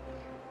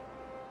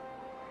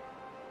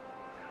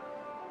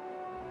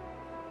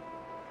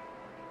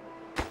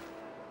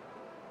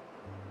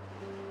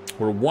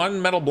 We're one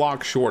metal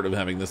block short of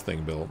having this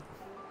thing built.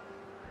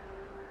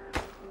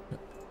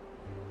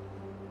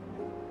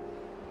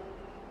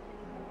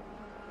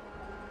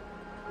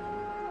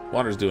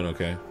 Water's doing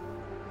okay.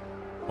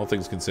 All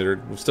things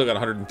considered. We've still got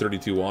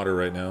 132 water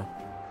right now.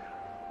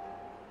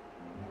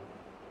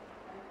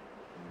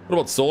 What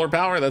about solar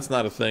power? That's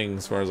not a thing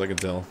as far as I can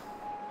tell.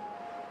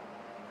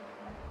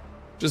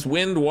 Just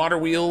wind, water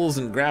wheels,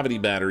 and gravity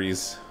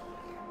batteries.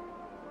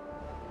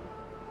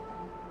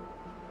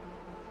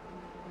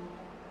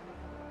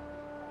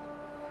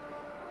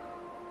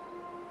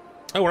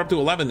 Oh, we're up to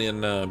 11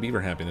 in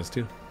beaver happiness,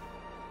 too.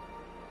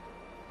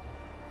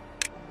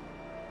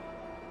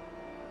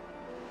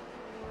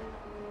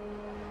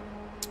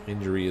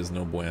 Injury is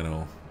no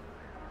bueno.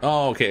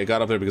 Oh, okay, I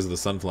got up there because of the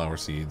sunflower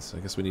seeds. I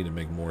guess we need to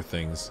make more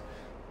things.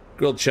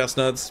 Grilled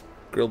chestnuts,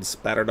 grilled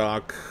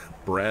spatterdock,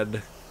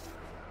 bread,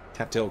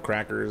 cattail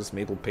crackers,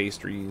 maple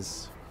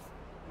pastries.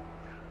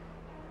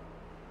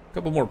 A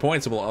couple more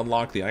points and we'll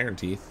unlock the iron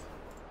teeth.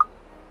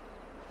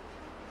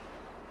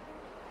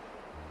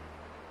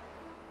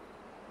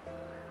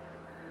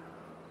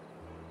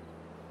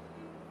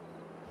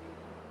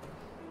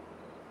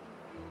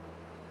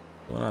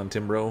 What's going on,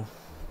 Timbro?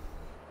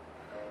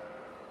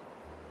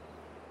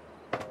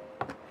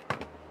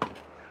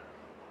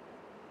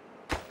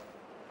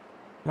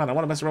 Come on, I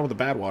want to mess around with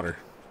the Badwater.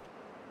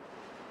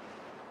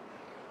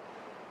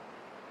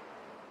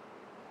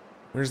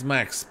 Where's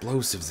my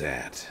explosives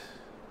at?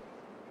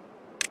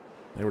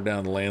 They were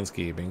down the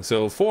landscaping.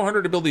 So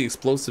 400 to build the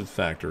explosive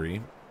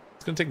factory.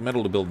 It's gonna take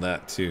metal to build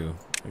that too.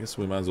 I guess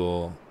we might as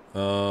well.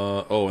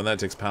 Oh, and that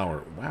takes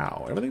power.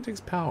 Wow, everything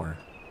takes power.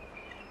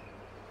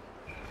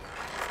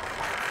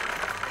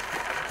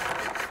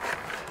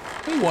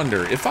 I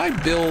wonder if I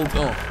build.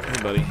 Oh,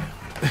 hey buddy,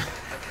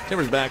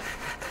 Timber's back.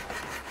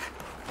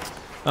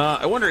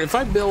 I wonder if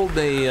I build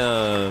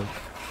a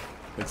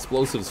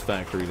explosives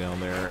factory down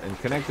there and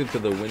connect it to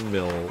the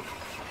windmill,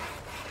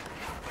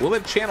 will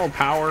it channel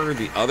power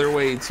the other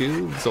way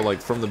too? So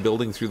like from the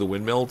building through the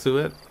windmill to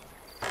it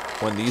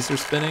when these are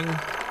spinning?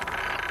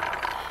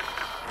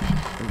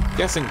 I'm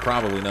guessing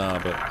probably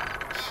not, but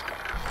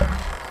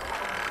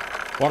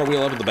water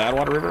wheel up at the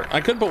Badwater River? I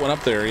could put one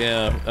up there,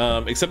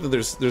 yeah. Except that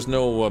there's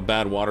no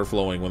bad water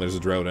flowing when there's a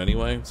drought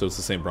anyway, so it's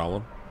the same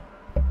problem.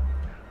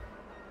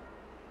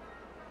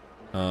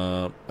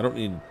 I don't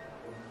need...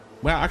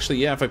 Well, actually,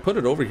 yeah, if I put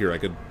it over here, I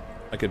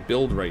could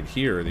build right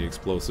here the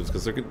explosives,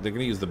 because they're going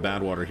to use the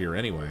Badwater here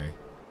anyway.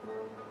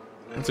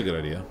 That's a good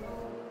idea.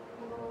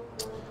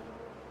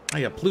 Ah,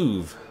 yeah,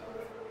 Pluve.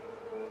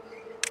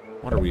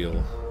 Water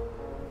wheel.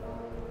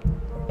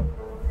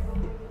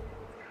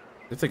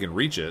 If they can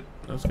reach it,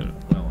 I was gonna...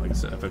 Well, like I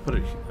said, if I put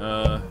it...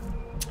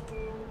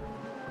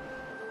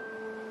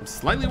 I'm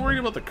slightly worried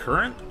about the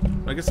current.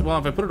 I guess, well,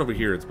 if I put it over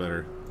here, it's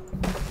better.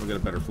 We'll get a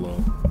better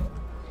flow.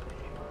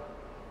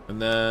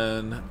 And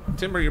then...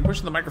 Timber, you're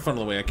pushing the microphone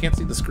away. I can't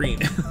see the screen.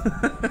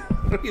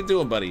 What are you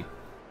doing, buddy?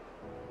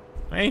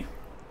 Hey?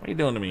 What are you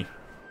doing to me?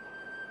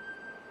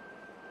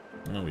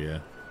 Oh, yeah.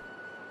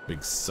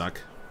 Big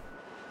suck.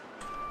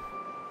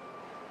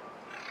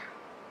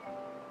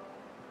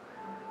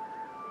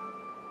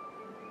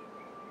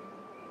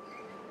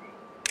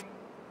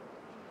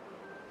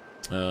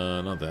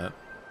 Not that.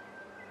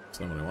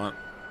 That's not what I want.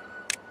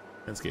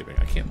 Landscaping.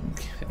 I can't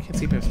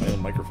see past my own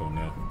microphone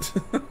now.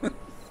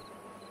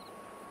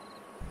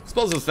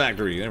 Explosives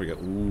factory. There we go.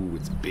 Ooh,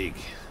 it's big.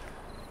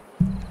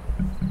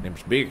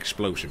 There's big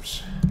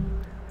explosives.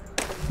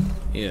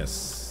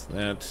 Yes,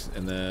 that,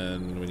 and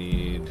then we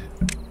need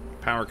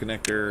power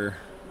connector.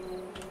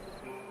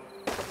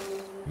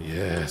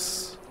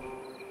 Yes.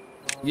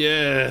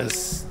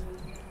 Yes.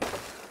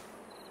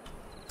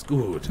 It's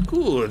good.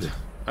 Good.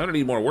 I'm gonna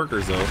need more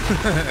workers though.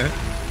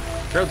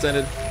 Droughts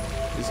ended.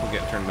 These will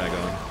get turned back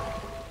on.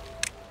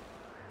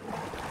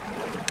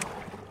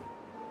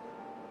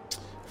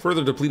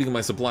 Further depleting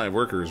my supply of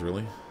workers,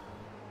 really.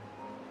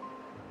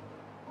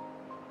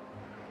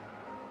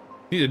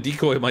 Need a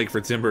decoy mic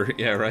for Timber.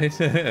 Yeah,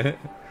 right?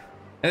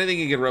 Anything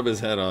he can rub his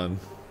head on.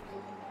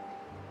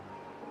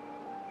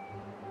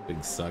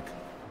 Big suck.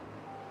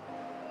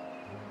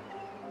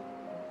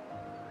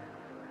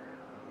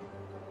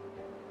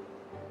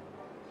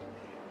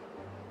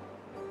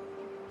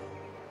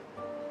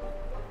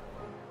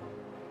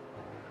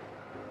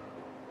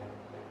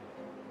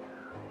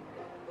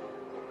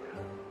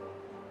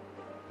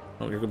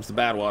 Oh, here comes the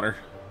Badwater.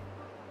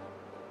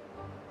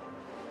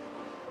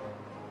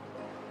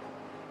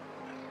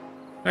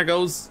 There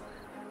goes.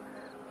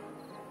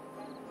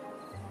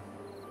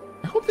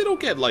 I hope they don't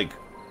get, like,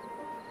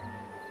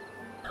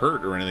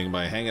 hurt or anything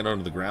by hanging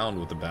onto the ground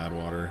with the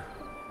Badwater.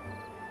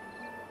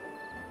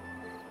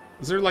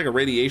 Is there, like, a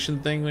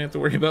radiation thing we have to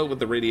worry about with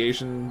the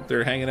radiation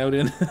they're hanging out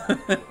in?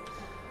 I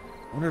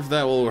wonder if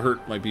that will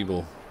hurt my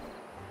people.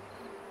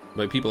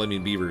 By people, I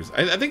mean beavers.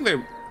 I think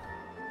they're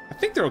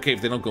okay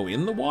if they don't go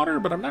in the water,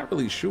 but I'm not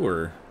really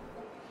sure.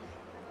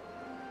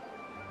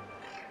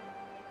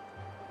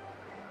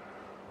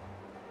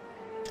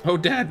 Oh,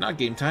 Dad, not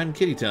game time,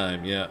 kitty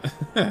time. Yeah.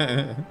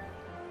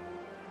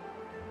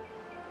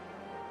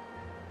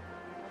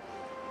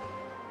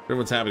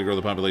 Everyone's happy to grow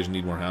the population,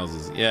 need more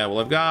houses. Yeah, well,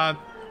 I've got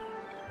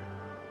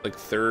like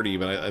 30,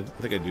 but I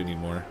think I do need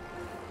more.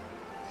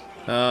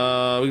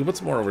 We can put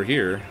some more over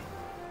here.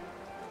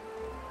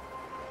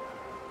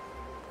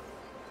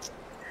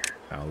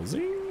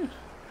 Housing?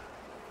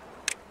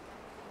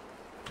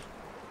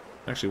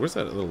 Actually, where's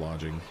that little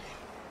lodging?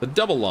 The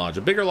double lodge.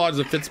 A bigger lodge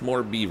that fits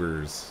more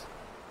beavers.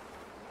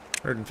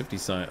 150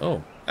 sign.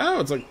 Oh,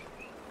 it's like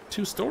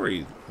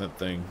 2-story, that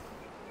thing.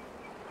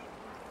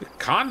 The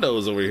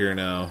condos over here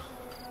now.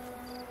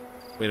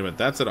 Wait a minute,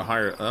 that's at a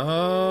higher...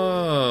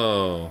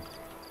 Oh.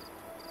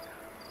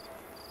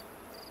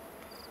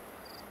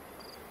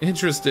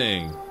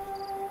 Interesting.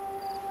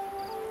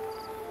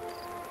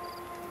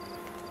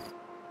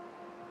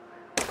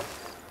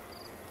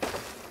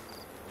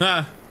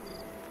 Ha!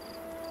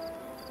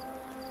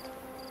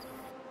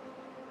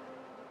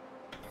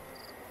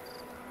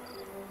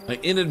 I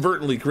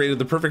inadvertently created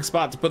the perfect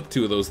spot to put the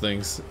two of those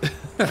things.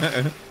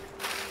 Can't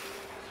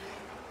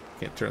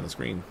turn the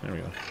screen. There we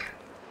go.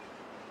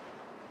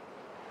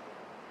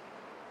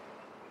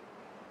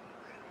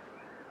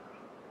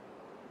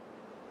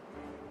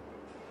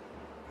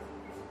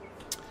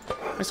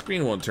 My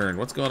screen won't turn.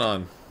 What's going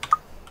on?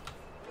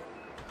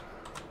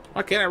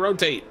 Why can't I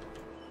rotate?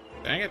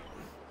 Dang it.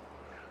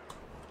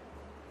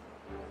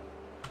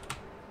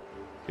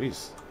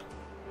 Jeez.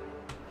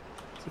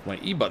 It's like my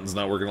E button's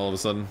not working all of a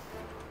sudden.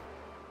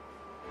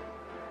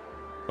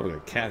 Oh, we got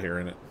a cat hair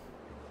in it.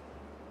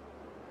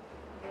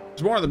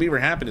 There's more on the Beaver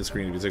Happiness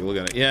screen if you take a look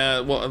at it. Yeah,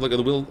 well, look at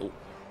the will.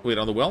 Wait,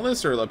 on the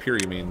wellness or up here,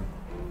 you mean?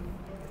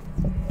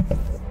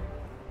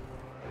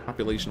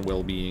 Population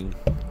well-being.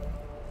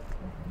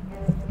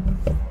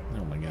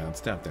 Oh my god,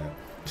 stop that.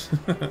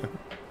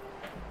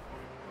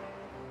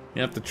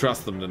 You have to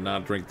trust them to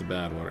not drink the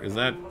bad water. Is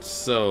that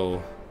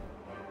so?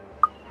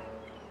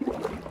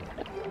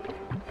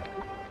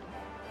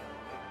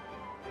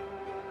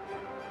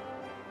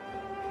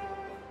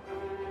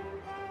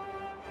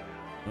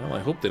 Well, I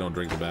hope they don't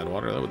drink the bad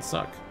water. That would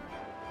suck.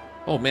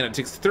 Oh man, it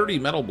takes 30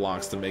 metal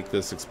blocks to make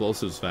this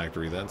explosives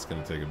factory. That's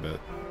gonna take a bit.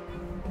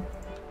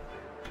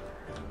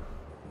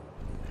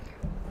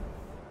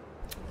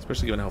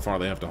 Especially given how far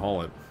they have to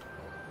haul it.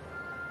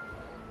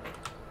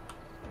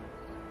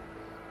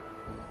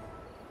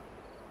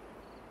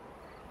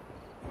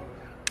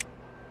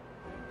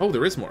 Oh,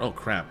 there is more. Oh,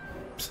 crap.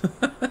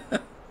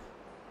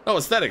 Oh,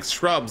 aesthetics,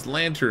 shrubs,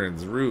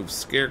 lanterns, roofs,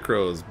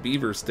 scarecrows,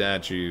 beaver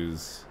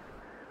statues,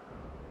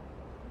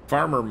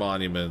 farmer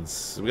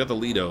monuments. We got the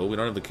Lido. We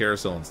don't have the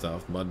carousel and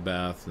stuff. Mud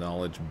bath,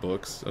 knowledge,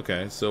 books.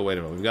 Okay, so wait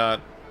a minute. We've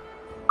got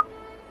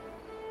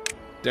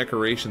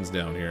decorations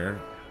down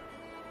here.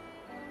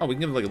 Oh, we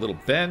can give it like a little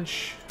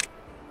bench.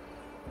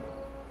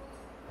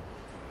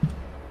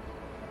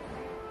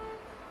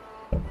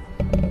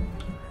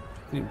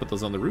 You can put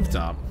those on the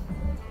rooftop.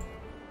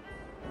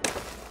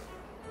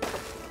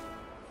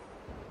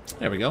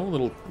 There we go.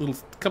 Little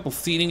couple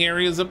seating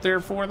areas up there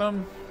for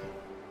them.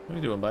 What are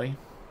you doing, buddy?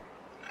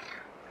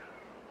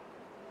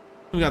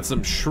 We got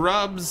some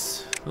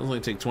shrubs. Those only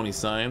take 20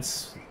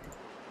 science.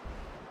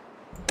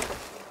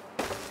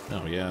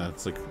 Oh yeah,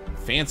 it's like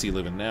fancy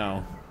living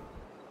now.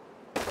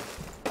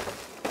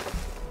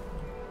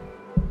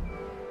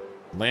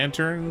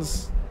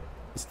 Lanterns,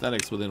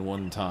 aesthetics within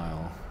one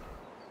tile.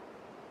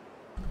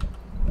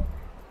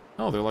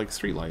 Oh, they're like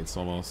streetlights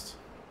almost.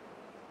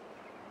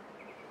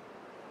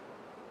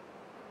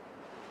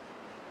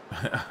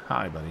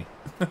 Hi, buddy.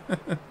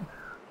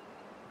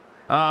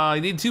 I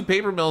need 2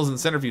 paper mills and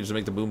centrifuge to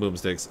make the boom boom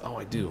sticks. Oh,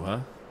 I do, huh?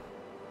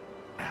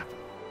 Crap.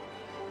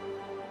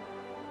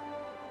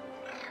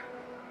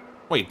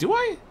 Wait, do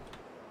I?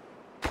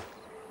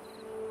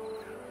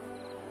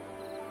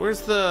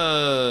 Where's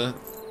the...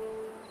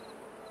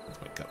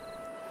 Wake up.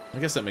 I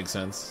guess that makes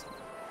sense.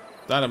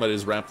 Dynamite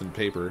is wrapped in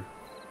paper.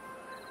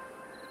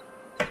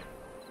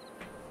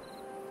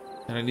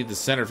 And I need the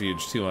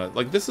centrifuge too.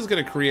 Like, this is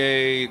gonna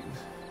create...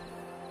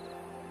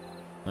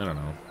 I don't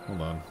know.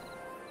 Hold on.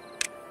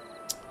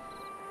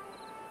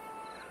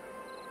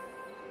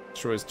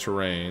 Destroys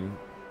terrain.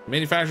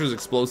 Manufactures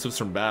explosives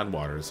from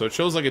Badwater. So it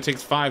shows like it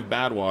takes 5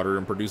 Badwater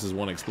and produces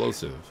 1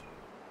 explosive.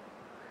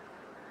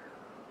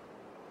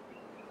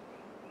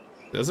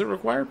 Does it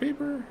require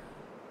paper?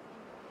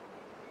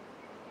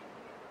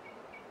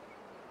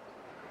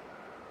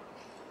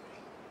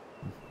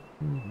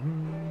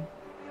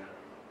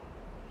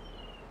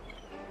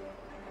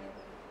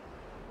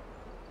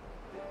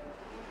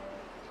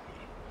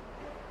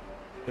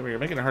 You're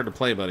making it hard to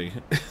play, buddy.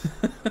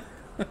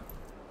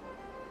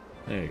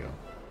 There you go.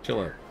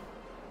 Chill out.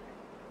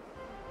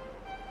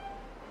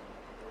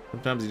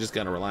 Sometimes you just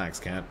gotta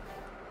relax, cat.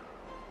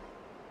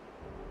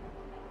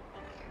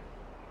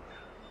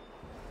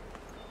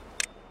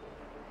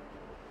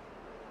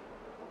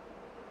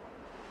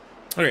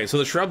 Okay, so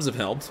the shrubs have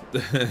helped.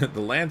 The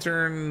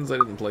lanterns I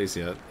didn't place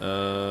yet.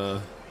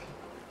 Where'd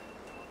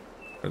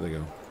they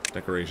go?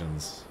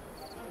 Decorations.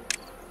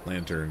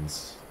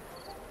 Lanterns.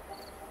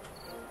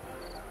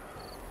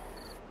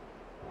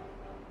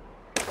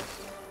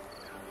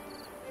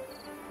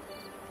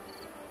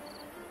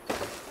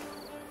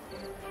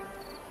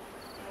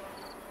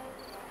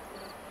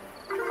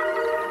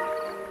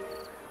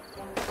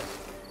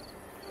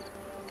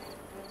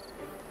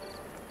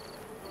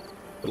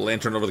 Put a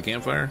lantern over the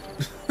campfire?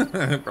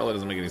 Probably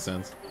doesn't make any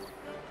sense.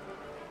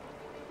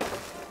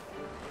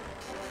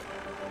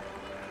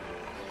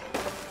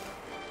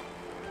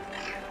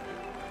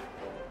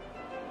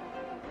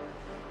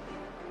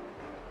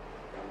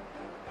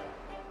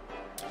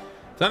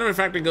 Dynamite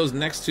factory goes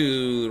next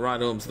to the ride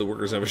home so the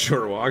workers have a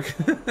shorter walk.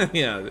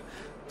 Yeah,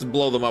 just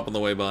blow them up on the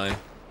way by.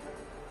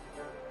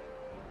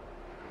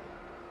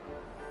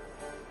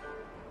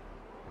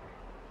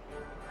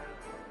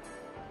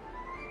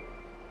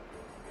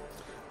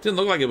 Didn't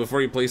look like it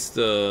before you placed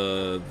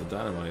the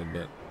dynamite,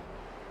 but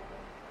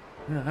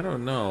yeah, I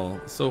don't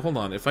know. So hold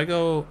on, if I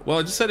go, well,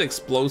 I just said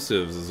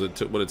explosives is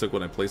what it took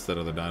when I placed that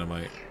other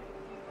dynamite.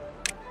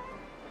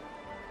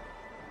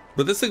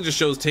 But this thing just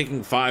shows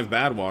taking 5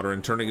 Badwater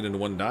and turning it into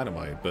 1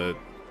 dynamite, but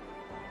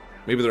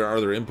maybe there are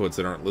other inputs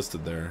that aren't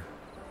listed there.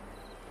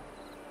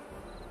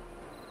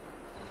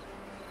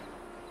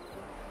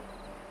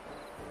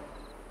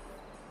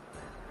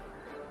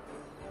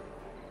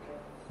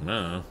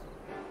 No.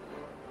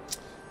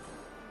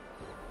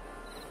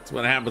 That's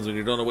what happens when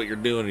you don't know what you're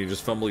doing and you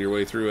just fumble your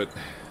way through it.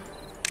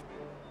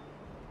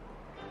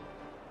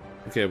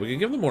 Okay, we can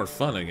give them more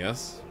fun, I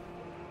guess.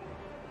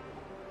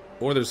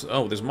 Or there's,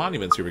 oh, there's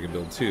monuments here we can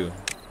build too.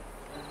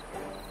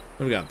 What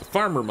do we got? The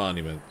farmer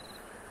monument.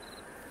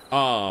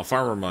 Oh,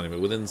 farmer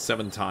monument within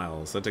 7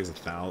 tiles. That takes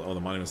 1,000. Oh, the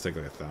monuments take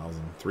like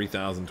 1,000,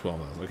 3,000,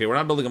 12,000. Okay, we're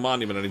not building a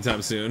monument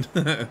anytime soon.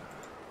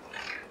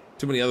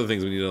 Too many other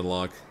things we need to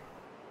unlock.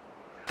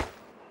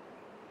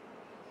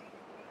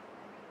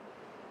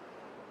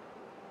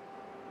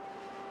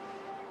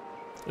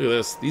 Look at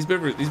this. These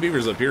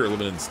beavers up here are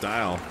living in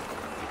style.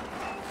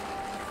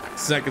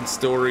 2nd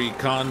story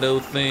condo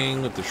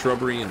thing with the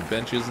shrubbery and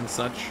benches and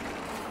such.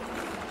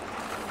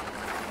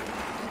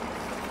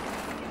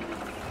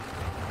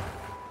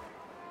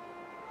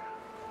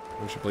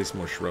 We should place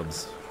more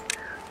shrubs.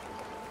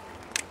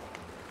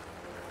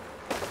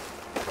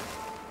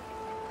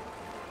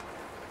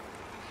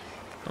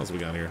 What else we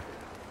got here?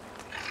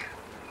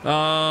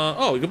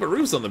 Oh, we can put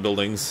roofs on the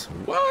buildings.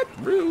 What?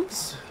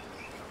 Roofs?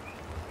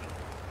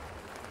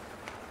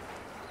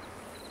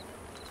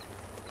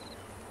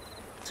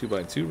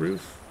 2x2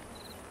 roof.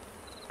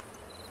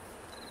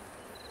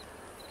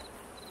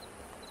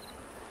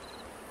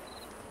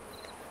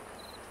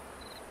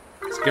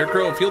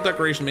 Scarecrow, field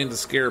decoration made to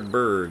scare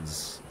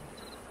birds.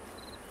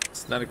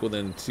 Static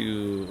within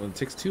 2... Well, it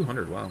takes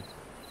 200, wow.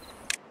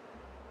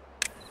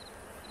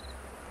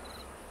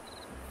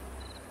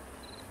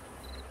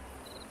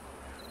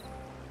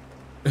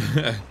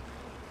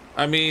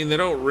 I mean, they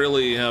don't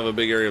really have a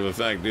big area of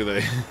effect, do they?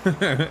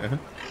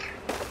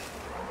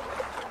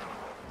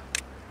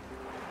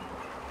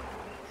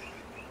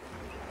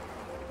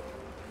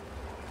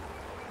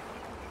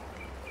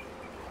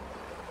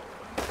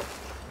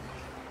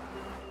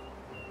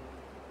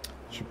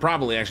 Should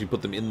probably actually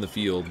put them in the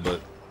field,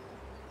 but...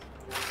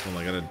 Well,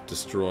 I gotta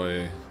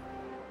destroy...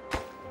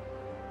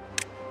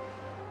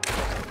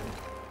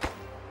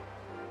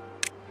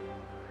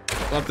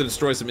 I'll have to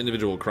destroy some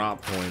individual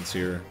crop points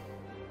here.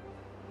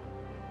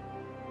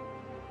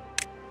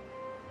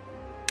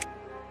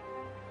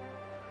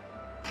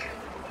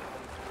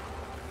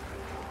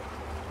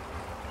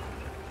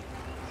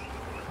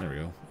 There we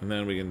go. And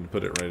then we can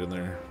put it right in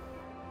there.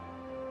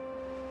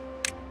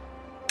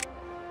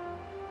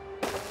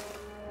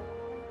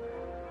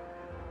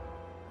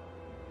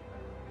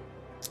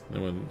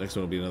 Then next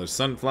one will be another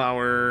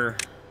sunflower.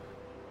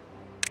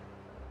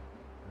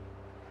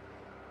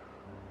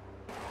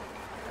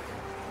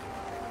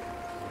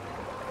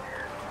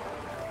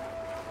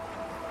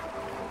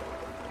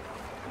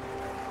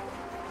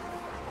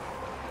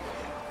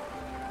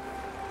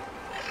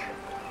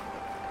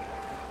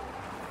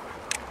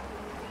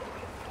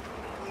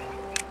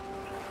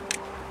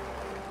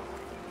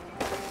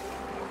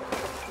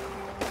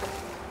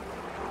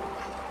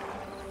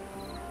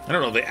 I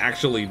don't know if they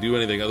actually do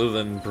anything other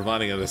than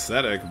providing an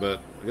aesthetic,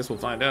 but I guess we'll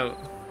find out.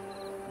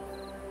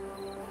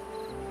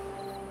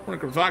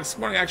 Morning, CrypticFox.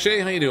 Morning, Akshay.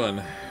 How you doing?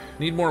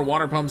 Need more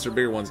water pumps or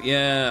bigger ones?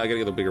 Yeah, I gotta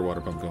get a bigger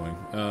water pump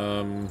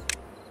going.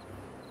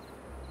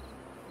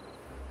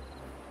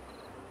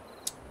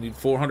 Need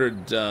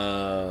 400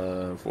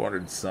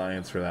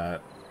 science for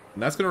that.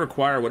 And that's gonna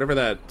require whatever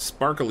that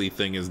sparkly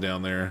thing is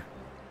down there.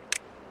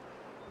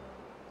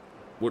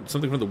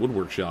 Something from the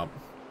woodwork shop.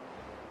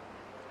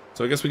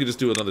 So I guess we could just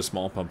do another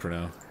small pump for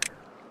now.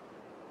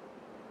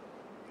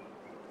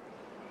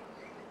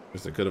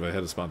 Guess I could if I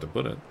had a spot to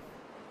put it.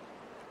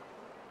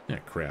 Yeah,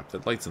 crap.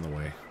 That light's in the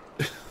way.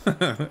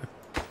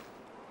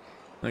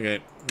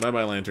 Okay,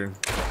 bye-bye, lantern.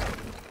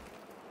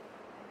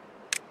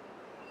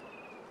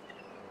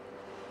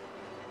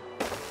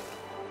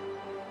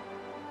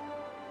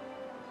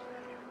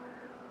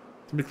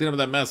 Somebody clean up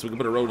that mess. We can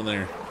put a road in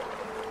there.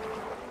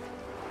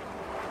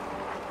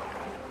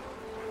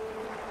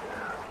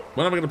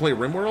 When am I going to play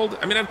RimWorld?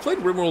 I mean, I've played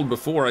RimWorld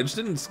before. I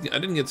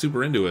didn't get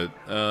super into it.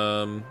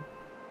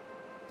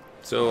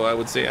 So I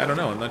would say, I don't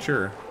know. I'm not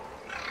sure.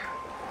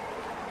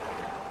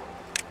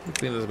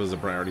 Clean this up as a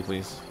priority,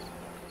 please.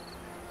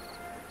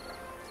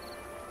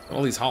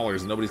 All these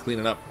haulers, and nobody's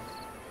cleaning up.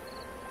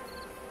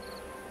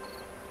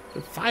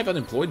 There are 5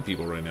 unemployed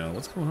people right now.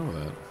 What's going on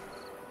with that?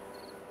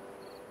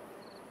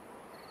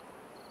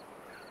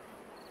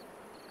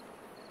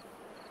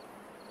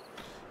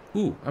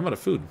 Ooh, I'm out of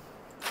food.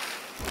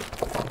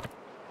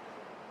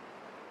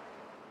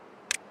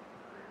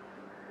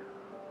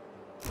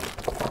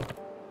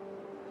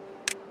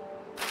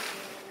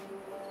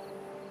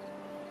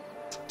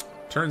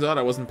 Turns out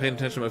I wasn't paying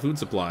attention to my food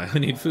supply. I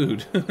need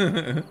food.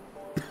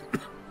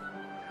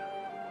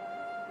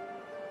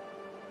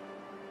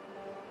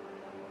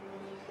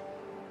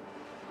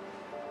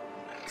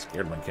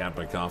 Scared my cat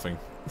by coughing.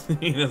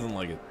 He doesn't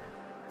like it.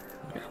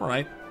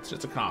 Alright, it's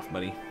just a cough,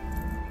 buddy.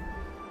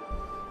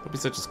 Don't be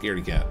such a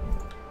scaredy cat.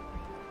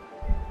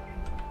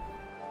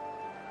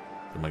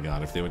 Oh my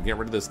god, if they would get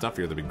rid of this stuff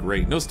here, that'd be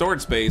great. No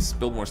storage space!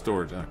 Build more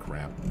storage. Oh,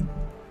 crap.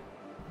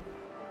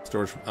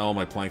 Storage. Oh,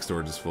 my plank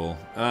storage is full.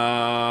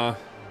 Alright,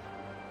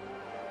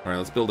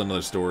 let's build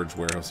another storage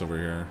warehouse over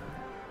here.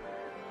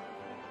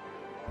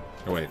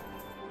 Oh, wait.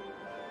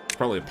 It's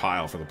probably a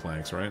pile for the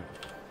planks, right?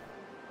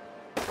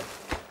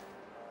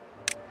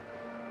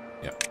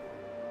 Yep.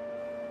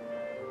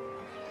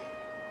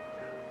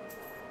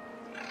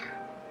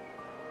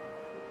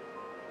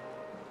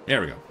 There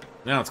we go.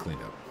 Now it's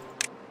cleaned up.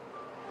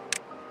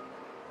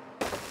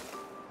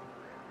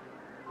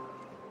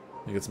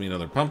 That gets me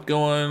another pump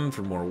going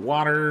for more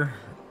water.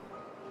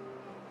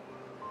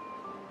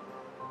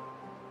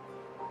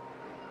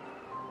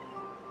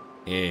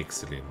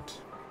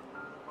 Excellent.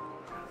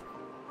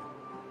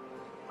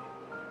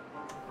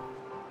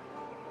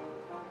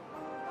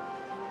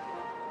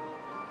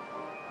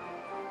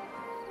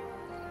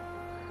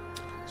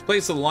 Let's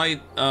place a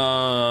light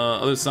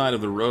other side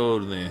of the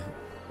road, and they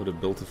would have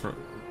built it from.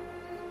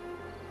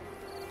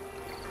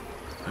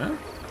 Huh?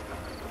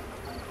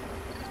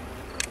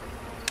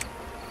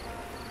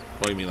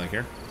 What do you mean, like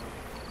here?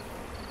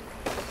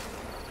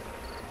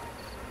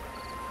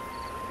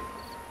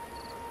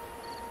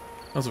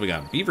 What else have we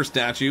got? Beaver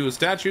statue. A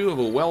statue of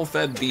a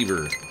well-fed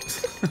beaver.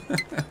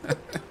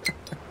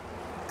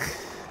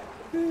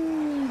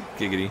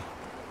 Giggity.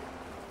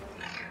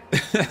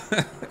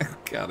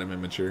 God, God, I'm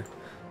immature.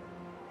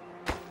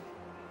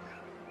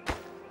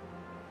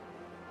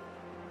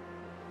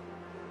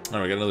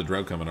 Oh, we got another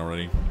drought coming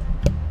already.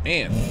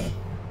 Man.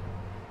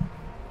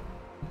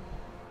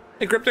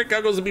 Hey, Cryptic,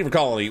 how goes the beaver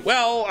colony?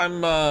 Well,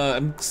 I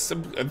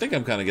think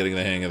I'm kind of getting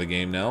the hang of the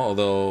game now,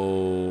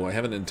 although I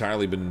haven't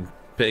entirely been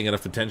paying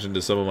enough attention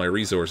to some of my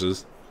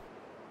resources.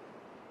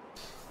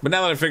 But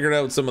now that I figured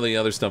out some of the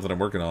other stuff that I'm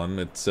working on,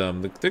 it's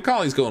the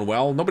colony's going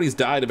well. Nobody's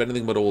died of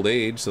anything but old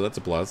age, so that's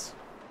a plus.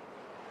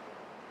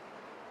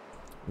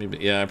 Maybe,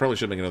 yeah, I probably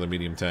should make another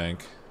medium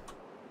tank.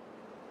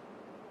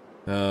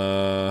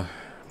 Let's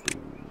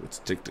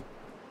take the.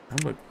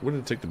 What did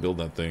it take to build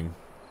that thing?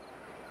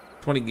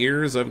 20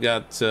 gears. I've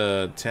got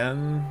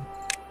 10.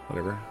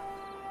 Whatever.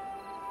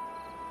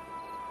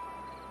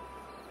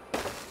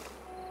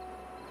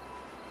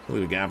 I'll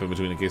leave a gap in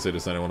between in case I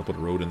decide I want to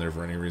put a road in there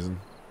for any reason.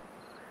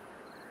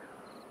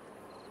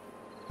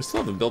 I still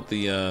haven't built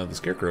the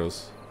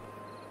scarecrows.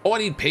 Oh, I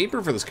need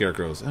paper for the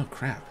scarecrows. Oh,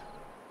 crap.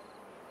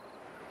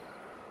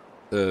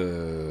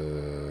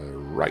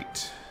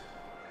 Right.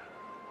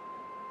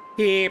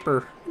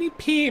 Paper. I need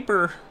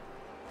paper.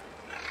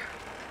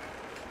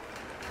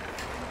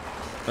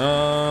 Okay,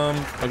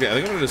 I think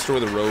I'm gonna destroy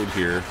the road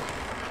here.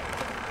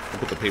 I'll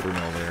put the paper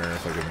mill there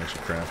if I can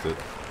actually craft it.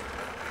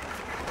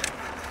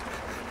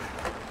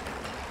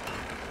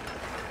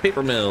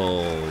 Paper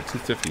mill,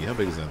 250. How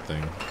big is that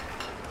thing?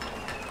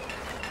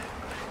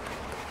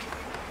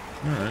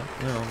 Alright,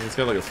 well, it's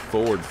got like a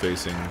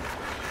forward-facing.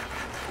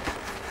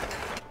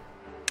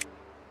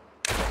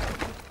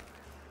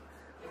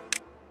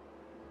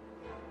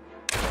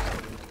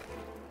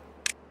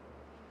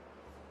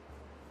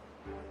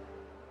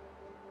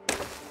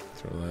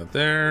 Throw that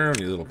there.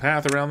 Need a little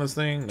path around this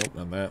thing. Nope,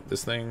 not that.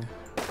 This thing.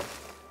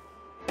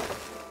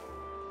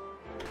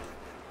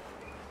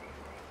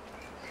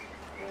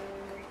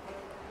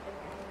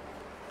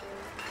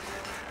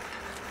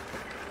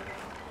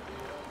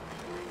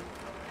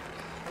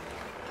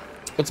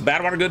 What's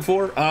Badwater good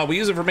for? We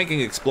use it for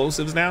making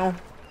explosives now.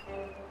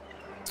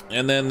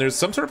 And then there's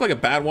some sort of like a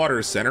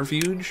Badwater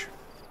centrifuge,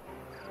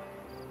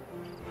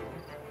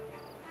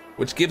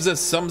 which gives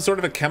us some sort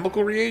of a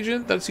chemical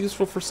reagent that's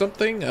useful for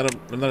something. I'm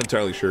not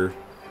entirely sure.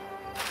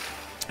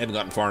 I haven't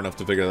gotten far enough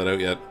to figure that out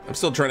yet. I'm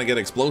still trying to get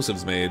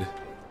explosives made. It's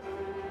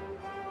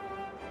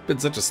been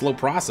such a slow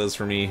process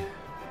for me.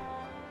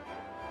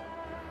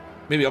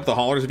 Maybe up the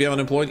haulers if you haven't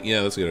employed.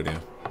 Yeah, that's a good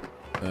idea.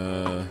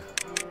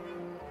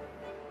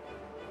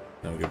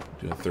 Now we could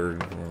do a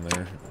third one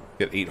there.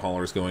 Get 8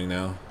 haulers going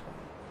now.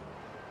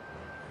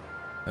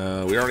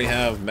 We already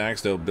have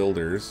maxed out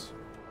builders,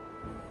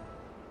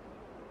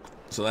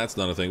 so that's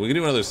not a thing. We can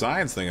do another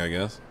science thing, I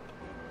guess.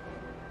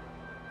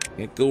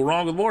 Can't go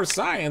wrong with more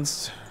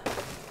science.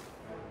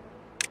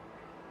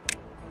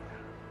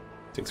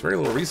 Takes very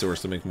little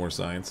resource to make more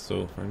science,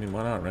 so I mean,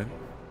 why not, right?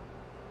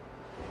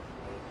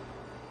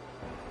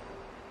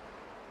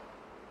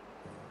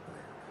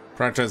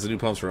 Prioritize the new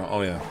pumps for.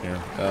 Oh yeah,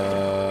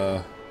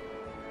 here.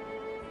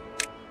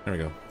 There we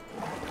go.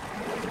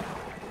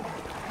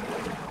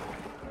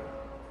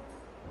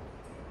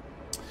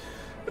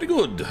 Very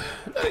good.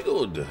 Very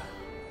good.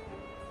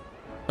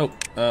 Oh,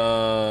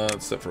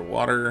 except for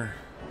water.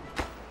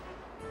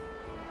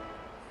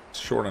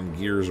 Short on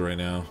gears right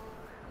now.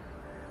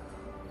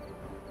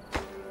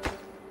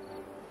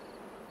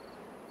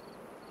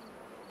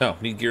 Oh,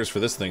 need gears for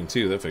this thing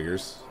too, that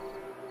figures.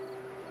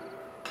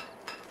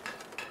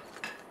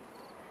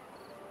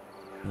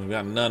 We've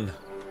got none.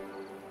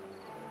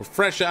 We're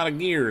fresh out of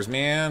gears,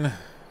 man.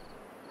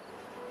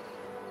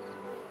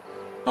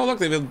 Oh, look,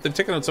 they've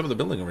taken out some of the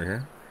building over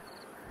here.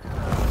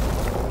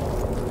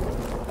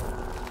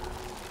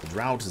 The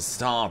drought has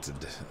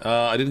started.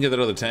 I didn't get that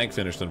other tank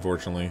finished,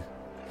 unfortunately.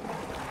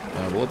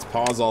 But let's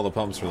pause all the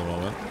pumps for the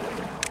moment.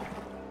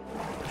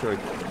 Try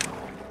to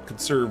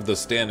conserve the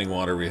standing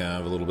water we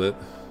have a little bit.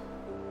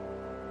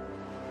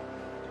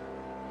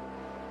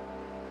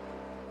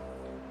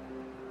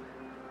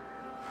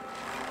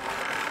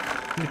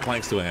 How many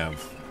planks do I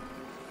have?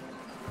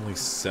 Only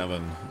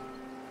 7. I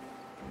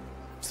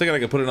was thinking I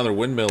could put another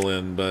windmill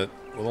in, but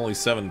with only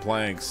 7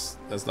 planks,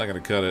 that's not going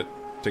to cut it.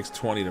 It takes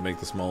 20 to make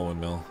the small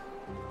windmill.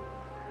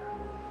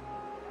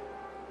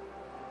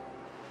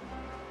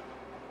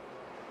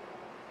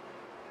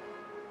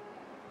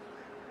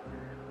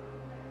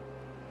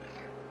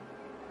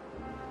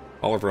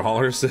 Hauler for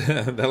haulers.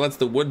 That lets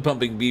the wood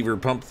pumping beaver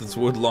pump this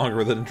wood longer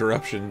with an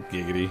interruption.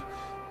 Giggity.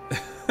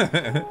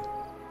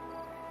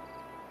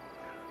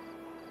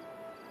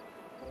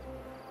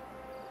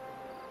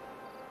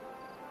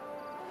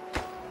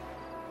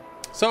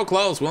 So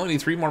close. We only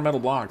need 3 more metal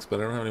blocks, but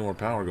I don't have any more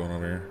power going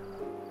over here.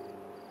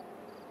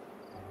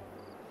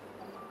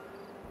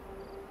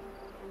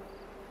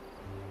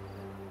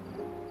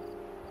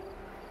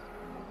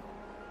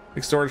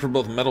 Make storage for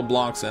both metal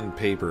blocks and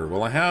paper.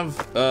 Well, I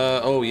have.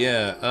 Oh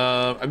yeah.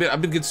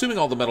 I've been consuming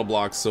all the metal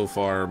blocks so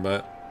far,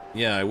 but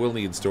yeah, I will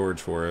need storage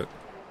for it.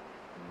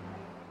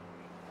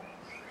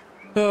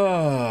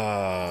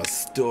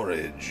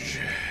 Storage.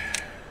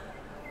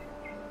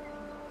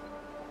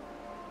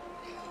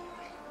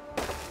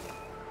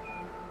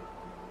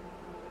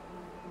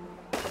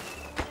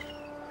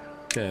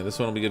 Okay, this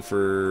one will be good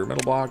for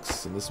metal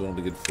blocks, and this one will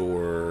be good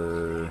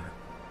for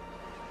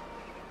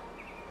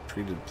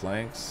treated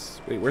planks.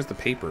 Wait, where's the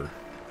paper?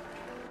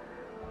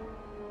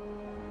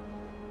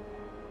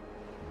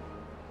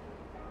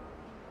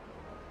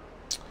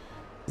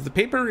 Is the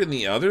paper in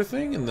the other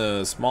thing, in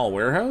the small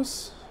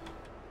warehouse?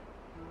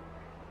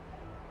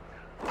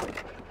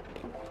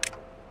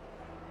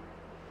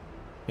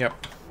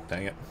 Yep,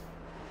 dang it.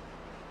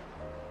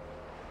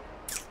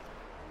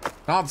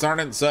 Odds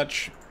aren't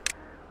such.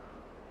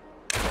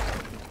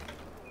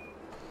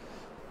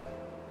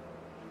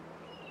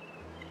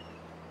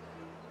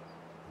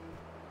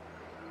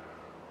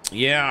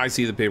 Yeah, I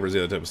see the paper's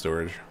the other type of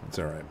storage. It's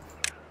alright.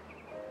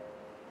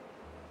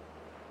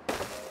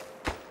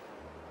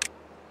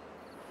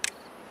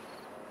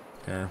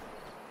 Yeah.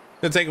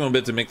 It'll take them a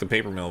bit to make the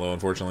paper mill, though,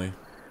 unfortunately.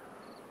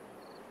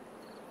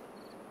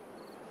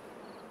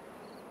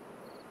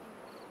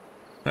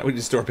 Why would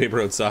you store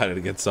paper outside and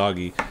it gets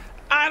soggy?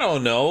 I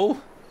don't know.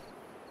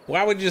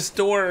 Why would you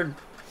store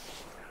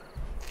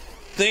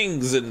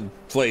things in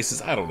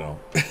places? I don't know.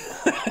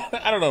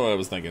 I don't know what I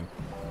was thinking.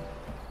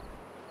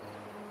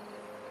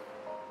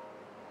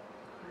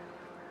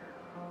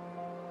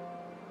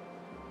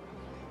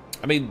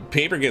 I mean,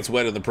 paper gets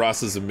wet in the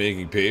process of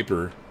making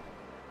paper.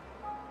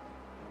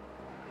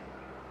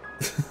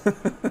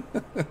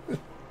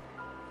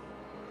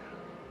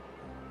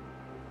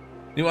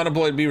 New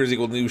unemployed beavers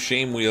equal new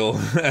shame wheel.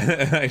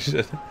 I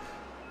should.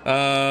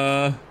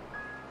 The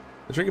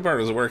tricky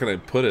part is where can I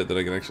put it that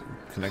I can actually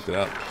connect it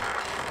up.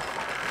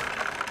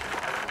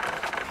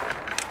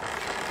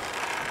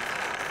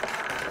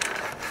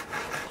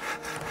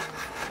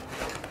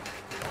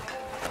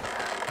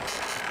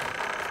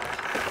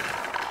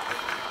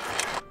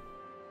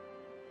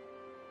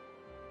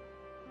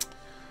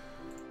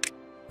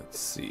 Let's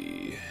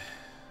see.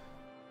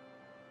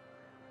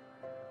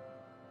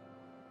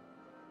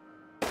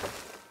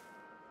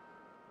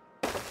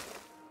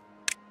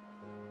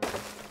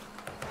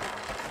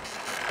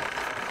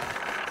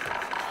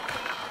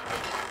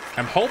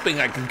 I'm hoping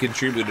I can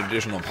contribute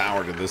additional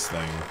power to this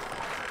thing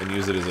and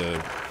use it as a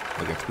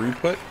like a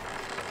throughput.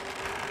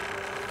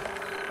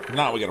 If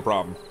not, we got a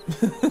problem.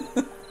 It's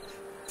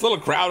a little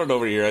crowded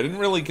over here. I didn't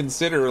really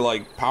consider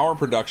like power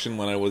production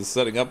when I was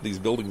setting up these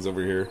buildings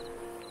over here.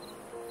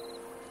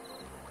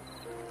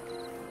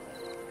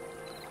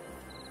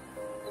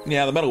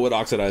 Yeah, the metal would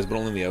oxidize, but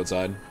only on the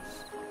outside.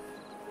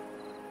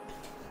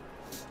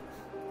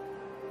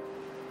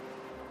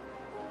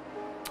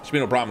 Should be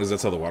no problem because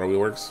that's how the water wheel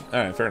works.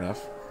 Alright, fair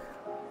enough.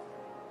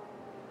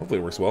 Hopefully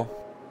it works well.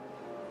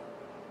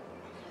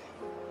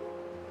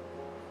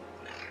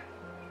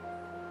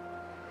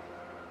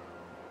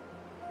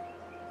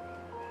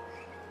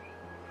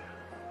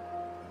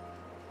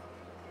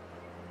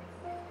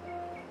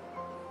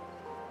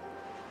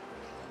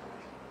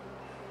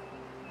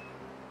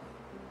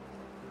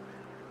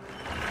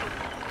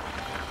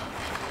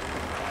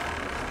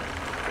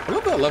 I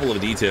love that level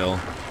of detail.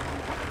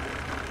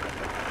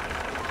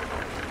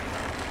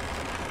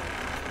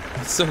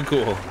 It's so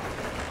cool.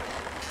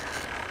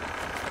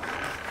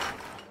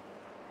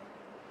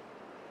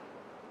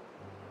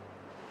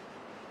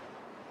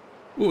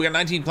 Ooh, we got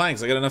 19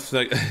 planks. I got enough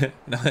to,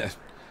 now that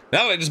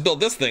I just built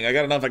this thing, I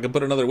got enough I can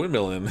put another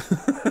windmill in.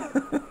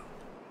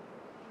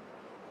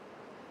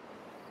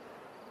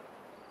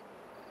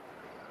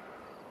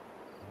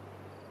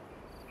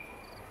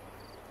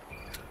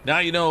 Now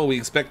you know we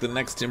expect the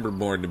next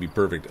Timberborn to be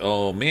perfect.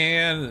 Oh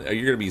man,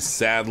 you're gonna be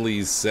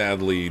sadly,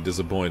 sadly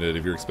disappointed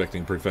if you're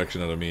expecting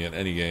perfection out of me in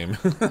any game.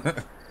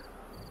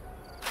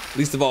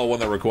 Least of all one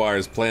that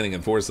requires planning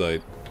and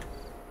foresight.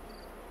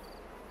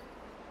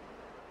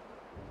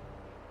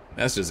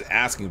 That's just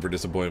asking for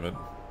disappointment.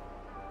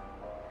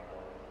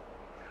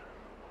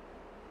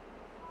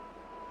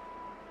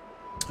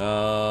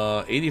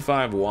 Uh,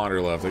 85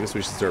 water left. I guess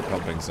we should start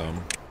pumping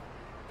some.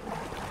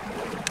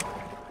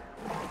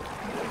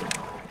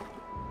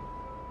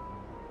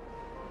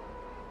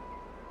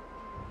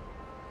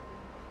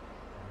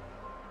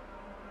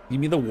 Give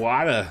me the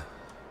water.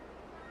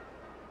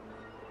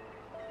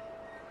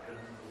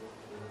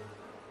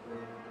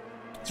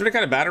 Is there any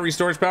kind of battery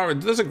storage power?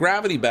 There's a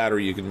gravity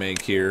battery you can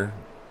make here.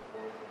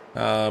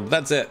 But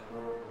that's it.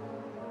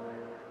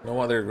 No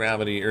other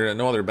gravity, or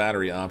no other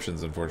battery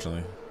options,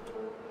 unfortunately.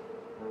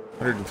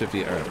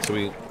 150, alright, so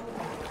we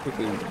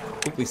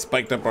quickly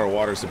spiked up our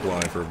water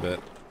supply for a bit.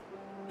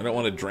 I don't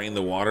want to drain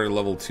the water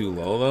level too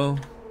low, though.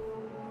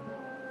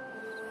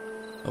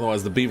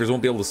 Otherwise, the beavers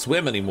won't be able to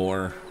swim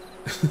anymore.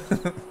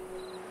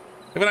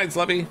 Have a night,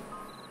 Sluppy.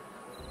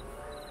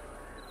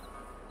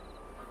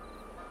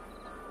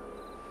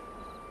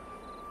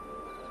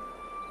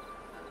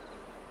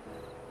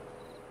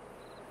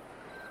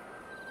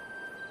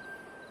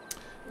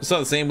 It's not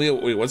the same wheel.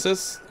 Wait, what's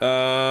this?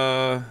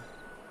 Did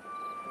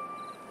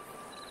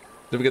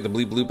we get the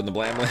bleep bloop and the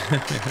blam blam?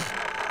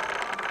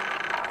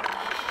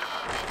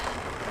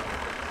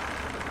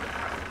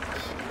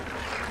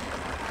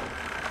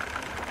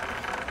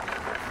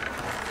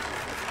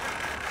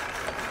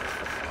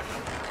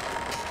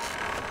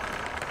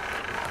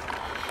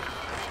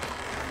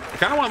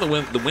 kind of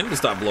want the wind to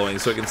stop blowing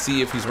so I can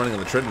see if he's running on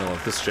the treadmill,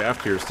 if this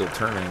shaft here is still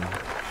turning.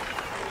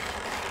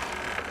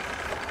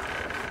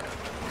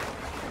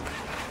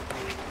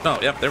 Oh,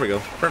 yep, there we go.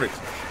 Perfect.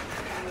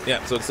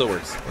 Yeah, so it still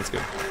works. That's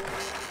good.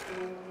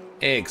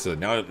 Excellent.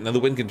 Now the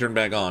wind can turn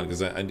back on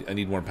because I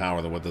need more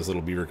power than what this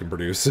little beaver can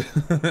produce. I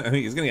think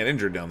he's gonna get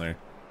injured down there.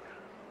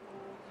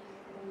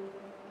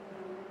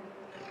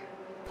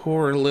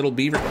 Poor little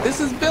beaver. This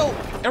is built!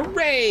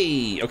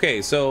 Hooray!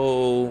 Okay,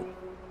 so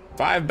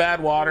 5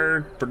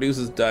 Badwater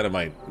produces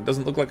dynamite. It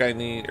doesn't look like I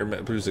need, or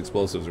produce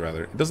explosives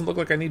rather. It doesn't look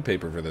like I need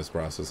paper for this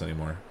process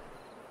anymore.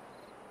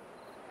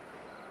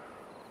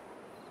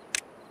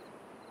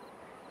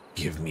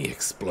 Give me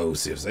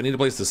explosives. I need a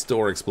place to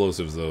store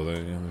explosives though.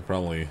 They're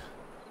probably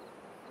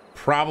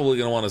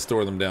gonna want to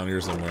store them down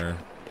here somewhere.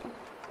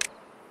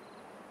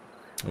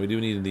 We do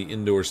need the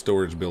indoor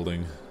storage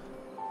building.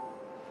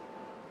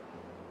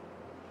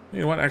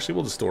 You know what? Actually,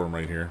 we'll just store them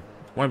right here.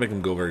 Why make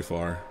them go very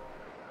far?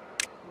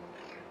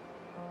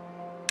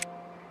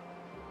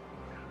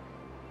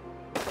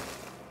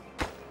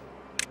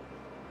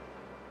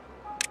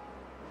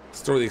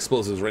 Store the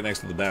explosives right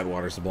next to the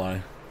Badwater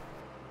supply.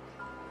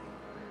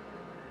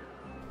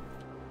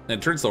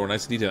 And turn slower,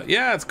 nice detail.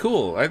 Yeah, it's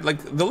cool. I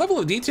like the level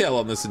of detail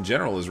on this in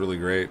general is really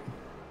great.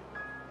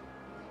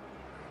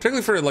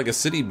 Particularly for like a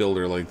city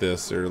builder like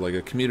this, or like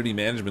a community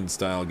management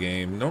style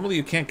game. Normally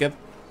you can't get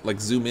like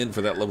zoom in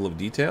for that level of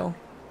detail.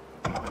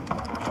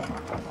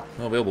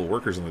 No available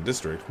workers in the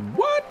district.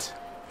 What?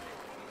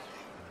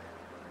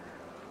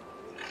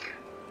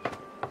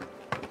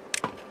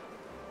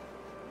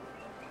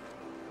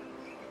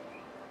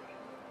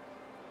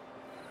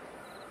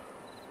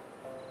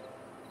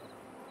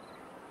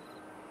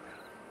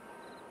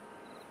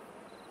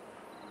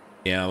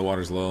 Yeah, the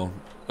water's low.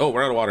 Oh,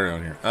 we're out of water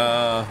down here.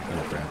 Oh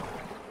crap.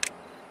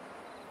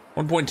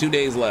 1.2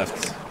 days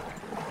left.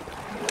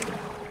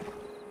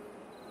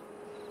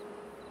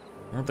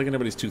 I don't think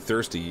anybody's too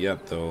thirsty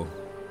yet, though.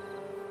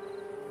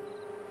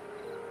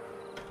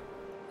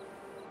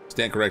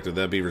 Stand corrected,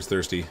 that beaver's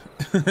thirsty.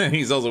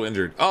 He's also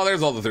injured. Oh,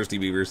 there's all the thirsty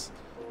beavers.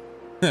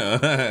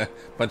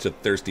 Bunch of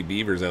thirsty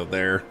beavers out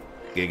there.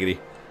 Giggity.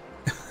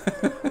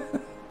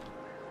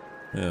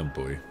 Oh,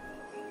 boy.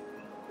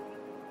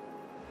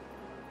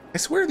 I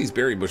swear these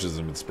berry bushes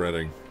have been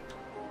spreading.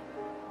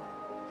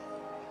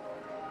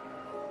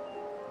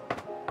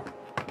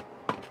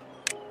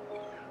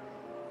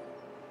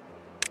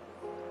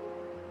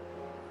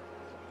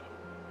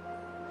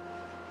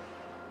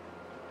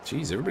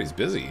 Jeez, everybody's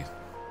busy.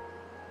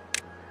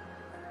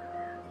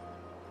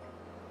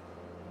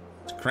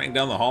 Crank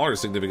down the hauler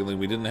significantly.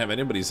 We didn't have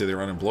anybody say they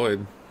were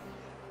unemployed.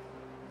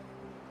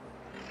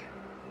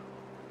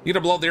 You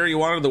gotta blow out the area you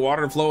wanted the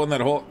water to flow in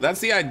that hole. That's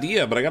the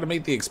idea, but I gotta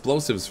make the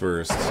explosives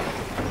first.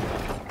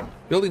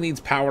 Building needs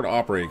power to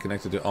operate.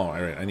 Connected to... Oh,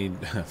 alright, I need...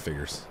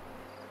 figures.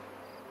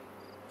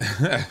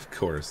 Of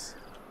course.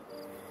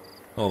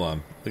 Hold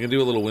on. We can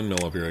do a little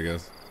windmill up here, I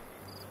guess.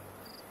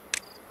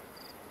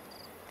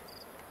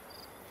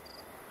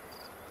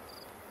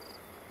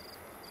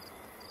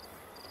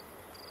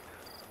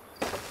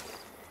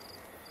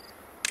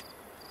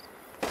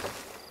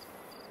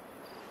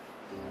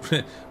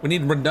 We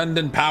need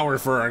redundant power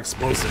for our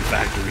explosive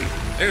factory.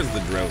 There's the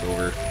drought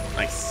over.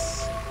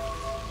 Nice.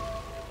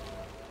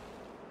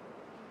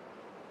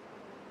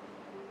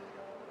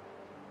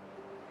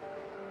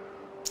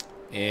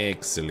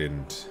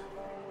 Excellent.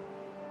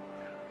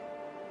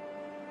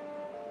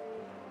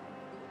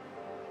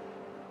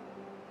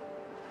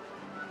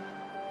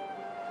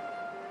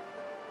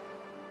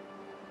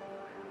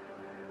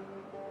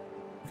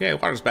 Okay,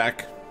 water's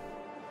back.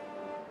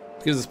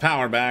 Gives us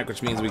power back,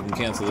 which means we can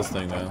cancel this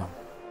thing now.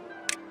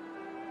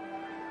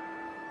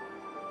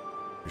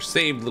 You're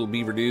saved, little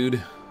beaver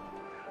dude.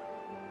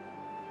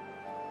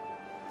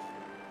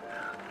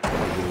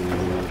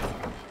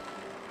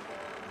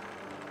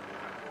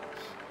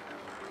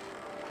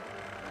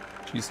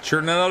 She's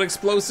churning out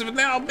explosive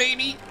now,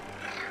 baby.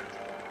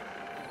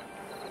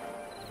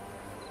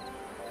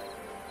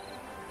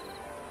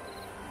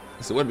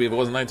 So it would be if it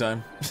wasn't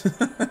nighttime.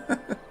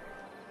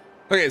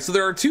 Okay, so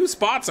there are two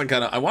spots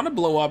I want to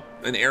blow up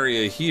an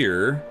area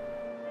here.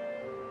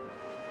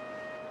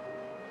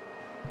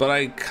 But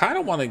I kind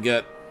of want to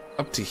get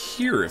up to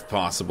here if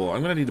possible.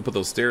 I'm going to need to put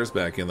those stairs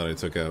back in that I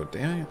took out.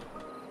 Damn it.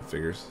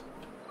 Figures.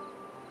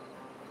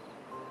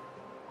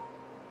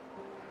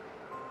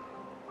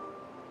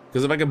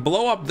 Because if I can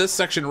blow up this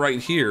section right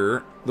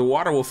here, the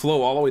water will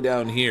flow all the way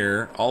down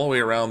here, all the way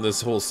around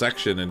this whole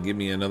section and give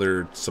me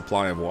another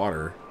supply of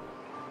water.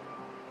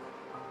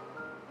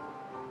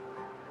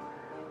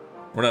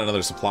 Or not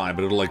another supply,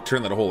 but it'll like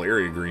turn that whole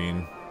area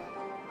green.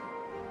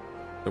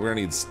 But we're going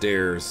to need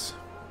stairs.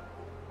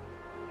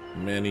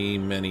 Many,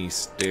 many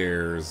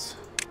stairs.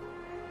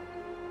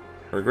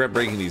 I regret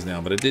breaking these now,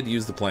 but I did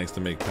use the planks to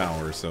make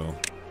power, so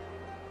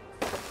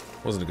it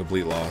wasn't a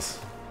complete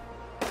loss.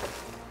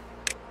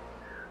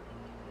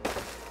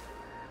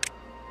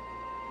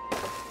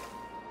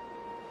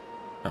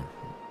 Oh.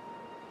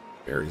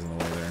 Berries in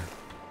the way there.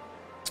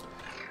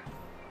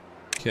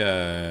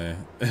 Okay.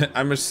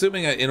 I'm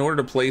assuming in order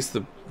to place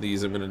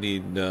these, I'm gonna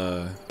need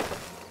the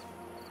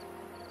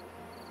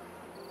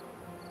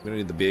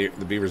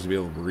beavers to be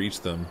able to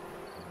reach them.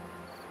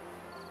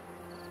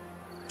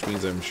 Which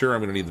means I'm sure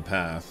I'm gonna need the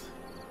path.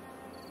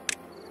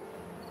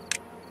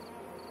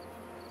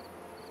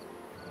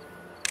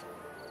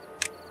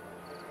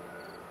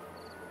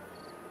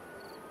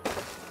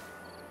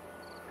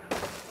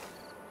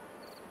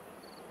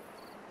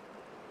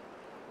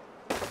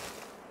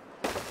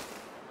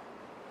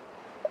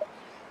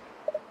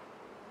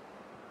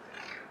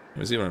 Let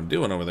me see what I'm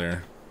doing over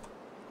there.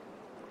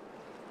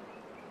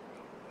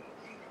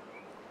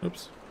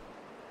 Oops.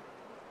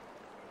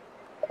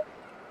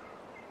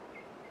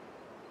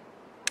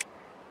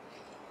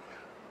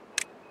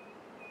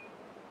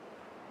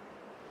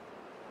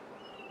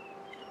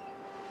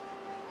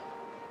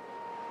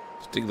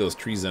 Just dig those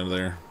trees out of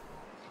there.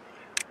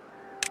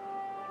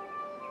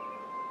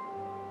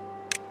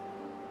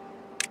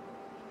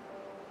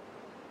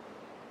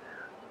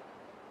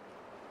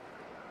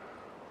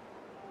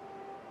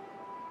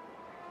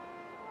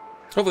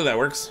 Hopefully that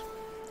works.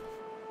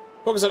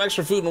 Focus on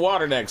extra food and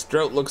water next.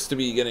 Drought looks to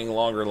be getting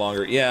longer and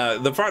longer. Yeah,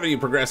 the farther you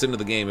progress into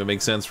the game, it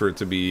makes sense for it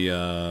to be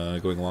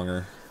going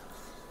longer.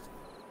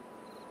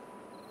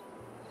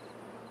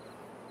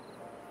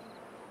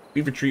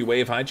 Beaver Tree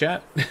Wave, hi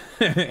chat.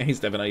 Hey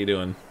Stefan, how you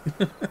doing?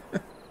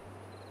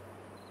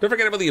 Don't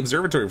forget about the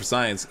observatory for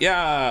science.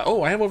 Yeah.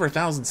 Oh, I have over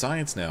 1,000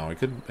 science now. I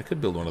could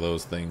build one of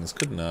those things,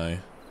 couldn't I?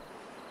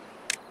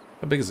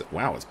 How big is it?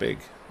 Wow, it's big.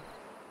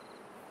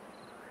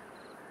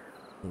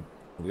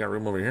 We got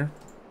room over here.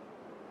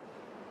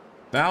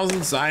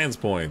 1,000 science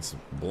points.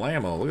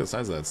 Blammo. Look at the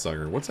size of that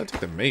sucker. What's that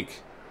take to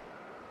make?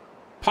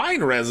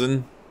 Pine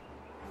resin?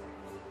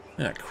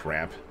 Ah,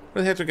 crap.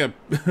 Where the heck do I get,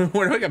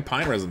 where do I get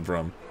pine resin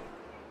from?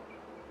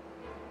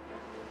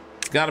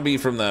 It's gotta be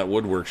from that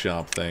wood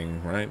workshop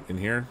thing, right? In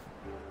here?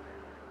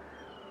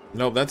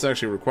 Nope, that's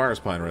actually requires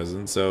pine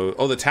resin. So,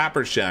 oh, the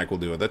Tapper's Shack will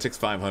do it. That takes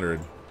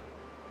 500.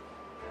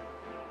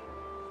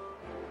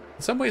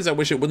 In some ways, I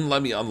wish it wouldn't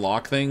let me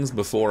unlock things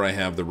before I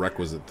have the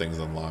requisite things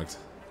unlocked.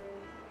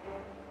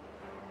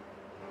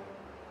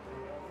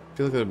 I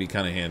feel like that would be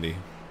kind of handy.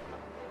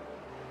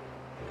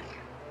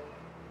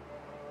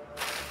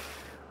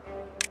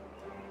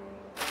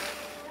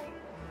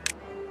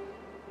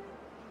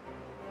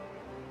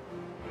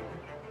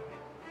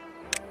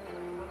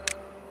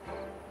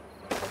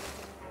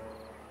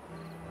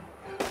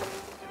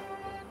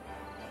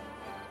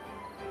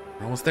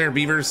 We're almost there,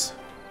 beavers.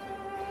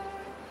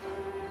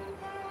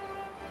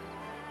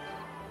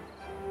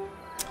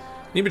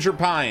 Need mature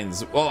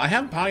pines. Well, I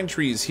have pine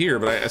trees here,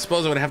 but I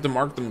suppose I would have to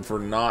mark them for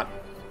not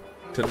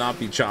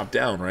be chopped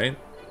down, right?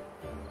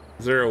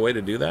 Is there a way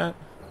to do that?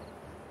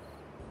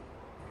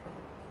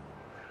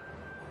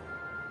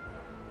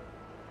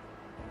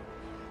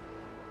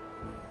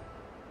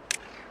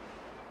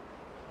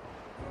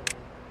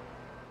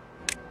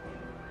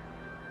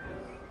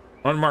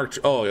 Unmarked.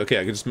 Oh,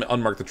 okay. I could just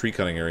unmark the tree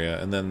cutting area,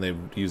 and then they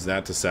use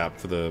that to sap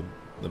for the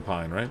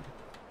pine, right?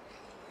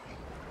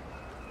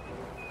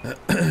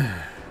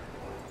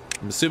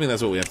 I'm assuming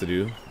that's what we have to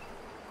do.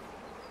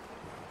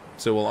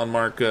 So we'll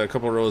unmark a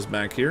couple rows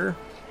back here.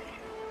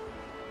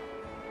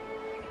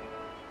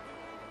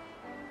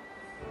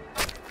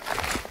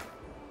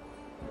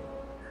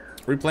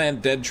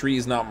 Replant dead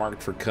trees not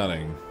marked for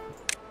cutting.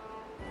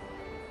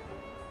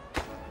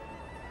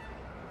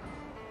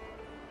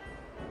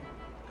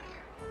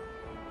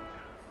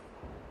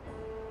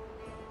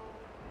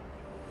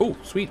 Oh,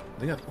 sweet.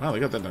 Wow, they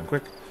got that done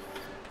quick.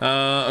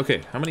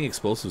 Okay, how many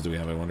explosives do we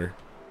have, I wonder?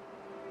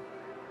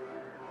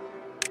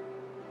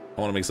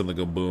 I want to make something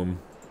go boom.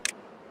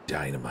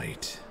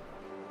 Dynamite.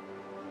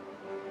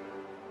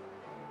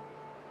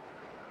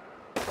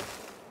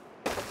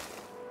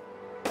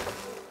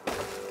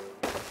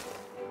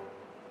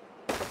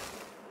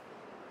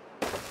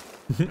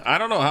 I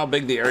don't know how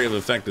big the area of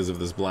effect is of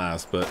this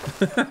blast, but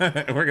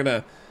we're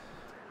gonna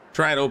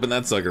try and open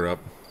that sucker up.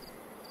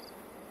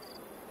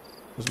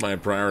 What's my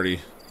priority?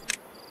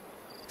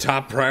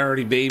 Top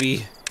priority,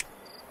 baby.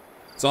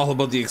 It's all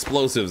about the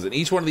explosives, and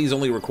each one of these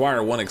only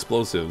require 1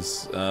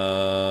 explosives.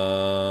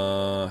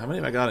 How many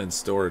have I got in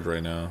storage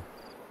right now?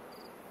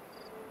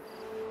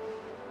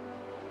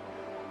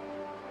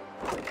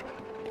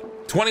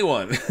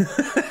 21.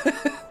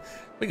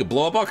 We could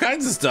blow up all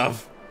kinds of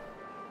stuff.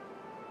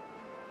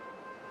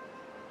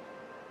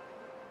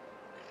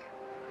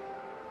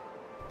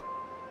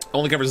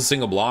 Only covers a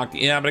single block.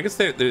 Yeah, but I guess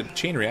they're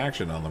chain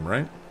reaction on them,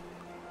 right?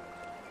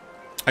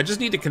 I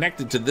just need to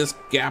connect it to this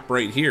gap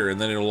right here, and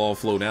then it'll all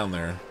flow down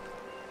there.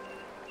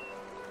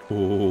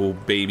 Oh,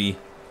 baby.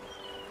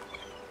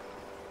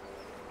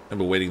 I've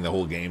been waiting the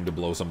whole game to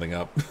blow something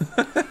up.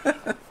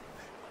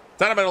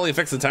 Dynamite only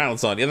affects the tile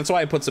it's on. Yeah, that's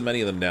why I put so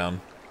many of them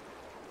down.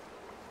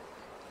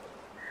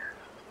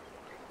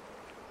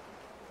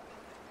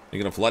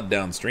 You're gonna flood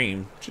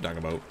downstream. What you talking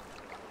about?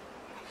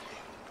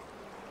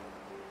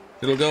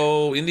 It'll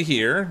go into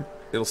here.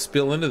 It'll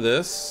spill into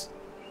this.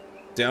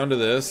 Down to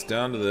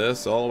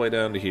this, all the way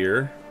down to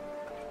here.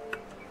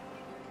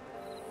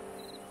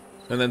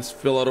 And then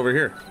fill out over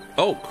here.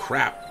 Oh,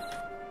 crap.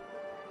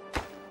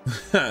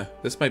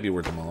 This might be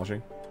worth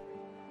demolishing.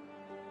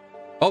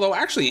 Although,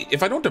 actually,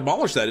 if I don't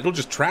demolish that, it'll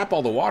just trap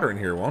all the water in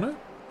here, won't it?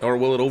 Or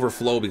will it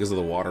overflow because of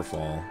the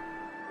waterfall?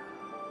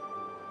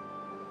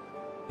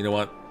 You know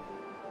what?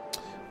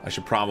 I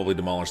should probably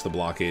demolish the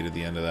blockade at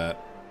the end of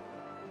that.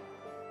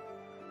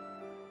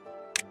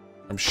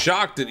 I'm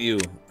shocked at you.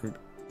 I'm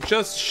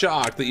just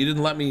shocked that you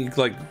didn't let me,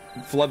 like,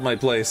 flood my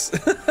place.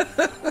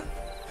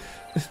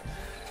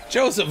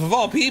 Joseph, of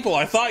all people,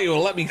 I thought you would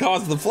let me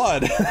cause the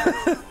flood.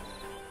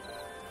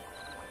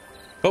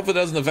 Hope it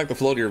doesn't affect the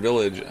flow to your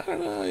village. I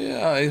don't know,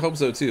 yeah, I hope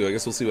so too. I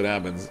guess we'll see what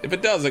happens. If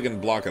it does, I can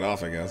block it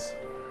off, I guess.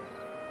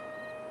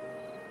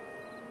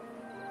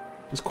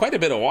 There's quite a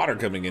bit of water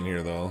coming in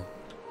here, though.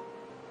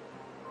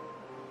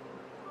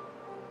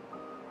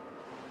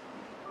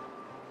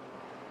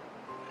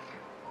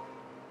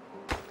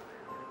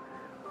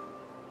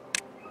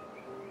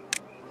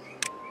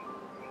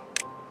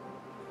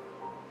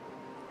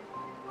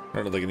 I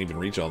don't know if they can even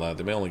reach all that.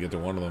 They may only get to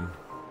one of them.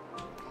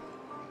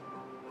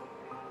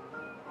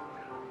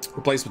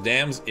 Replace with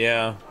dams?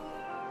 Yeah.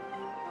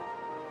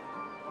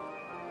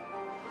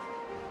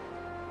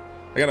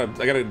 I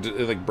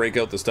gotta like break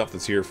out the stuff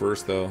that's here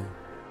first, though.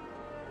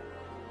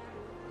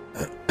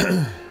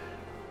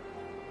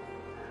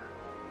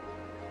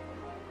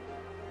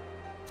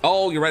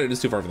 Oh, you're right. It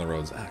is too far from the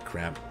roads. Ah,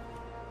 crap.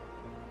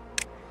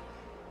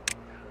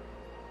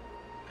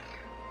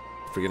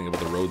 Forgetting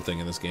about the road thing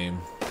in this game.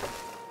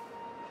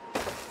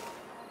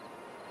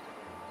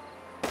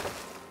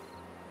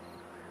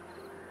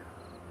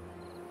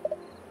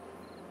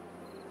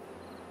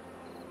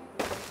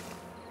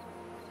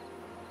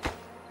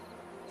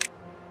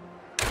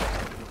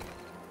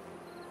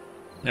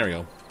 There we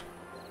go.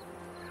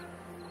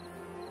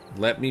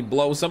 Let me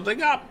blow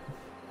something up.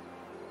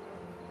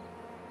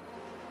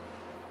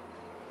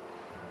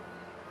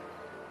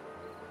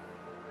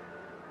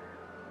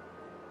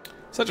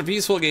 Such a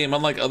peaceful game,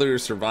 unlike other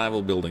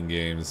survival building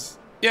games.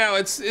 Yeah,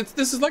 this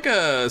is like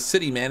a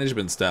city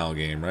management style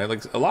game, right?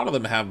 Like a lot of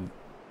them have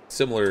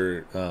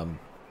similar, you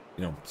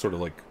know, sort of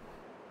like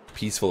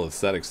peaceful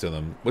aesthetics to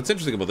them. What's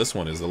interesting about this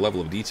one is the level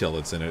of detail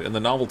that's in it and the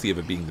novelty of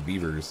it being the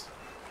beavers.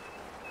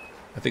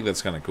 I think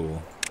that's kind of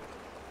cool.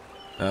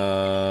 We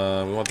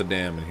want the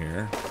dam in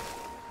here.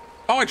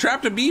 Oh, I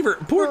trapped a beaver.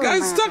 Poor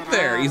guy's stuck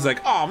there. He's like,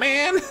 oh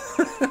man,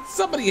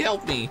 somebody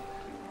help me.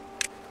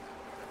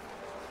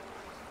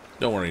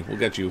 Don't worry, we'll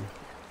get you.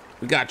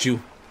 We got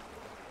you.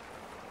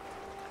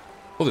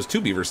 Oh, there's two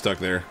beavers stuck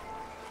there.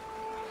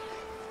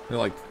 They're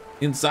like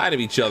inside of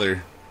each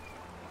other.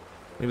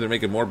 Maybe they're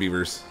making more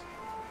beavers.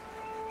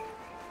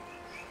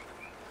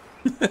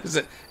 There's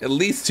at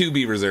least two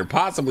beavers there,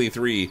 possibly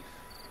three.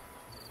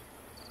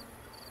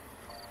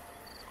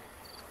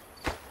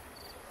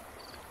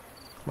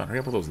 Come on, hurry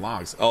up with those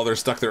logs. Oh, they're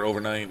stuck there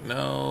overnight.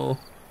 No.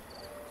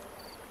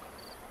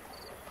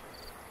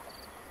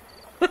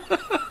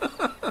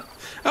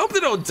 I hope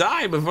they don't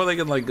die before they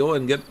can, like, go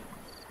and get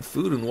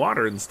food and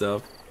water and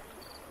stuff.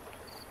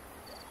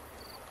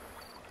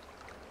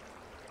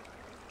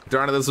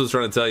 Darn it, this was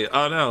trying to tell you.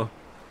 Oh, no.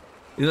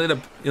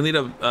 You'll need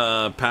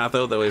a path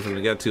out that way for them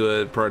to get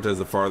to it. Prioritize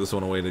the farthest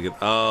one away to get...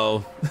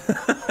 Oh.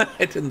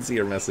 I didn't see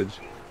your message.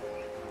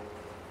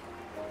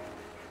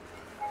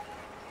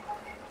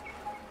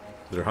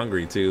 They're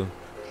hungry too.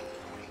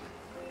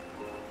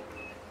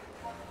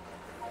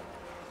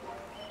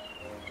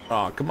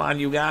 Oh, come on,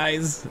 you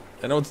guys.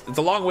 I know it's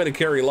a long way to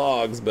carry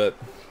logs, but...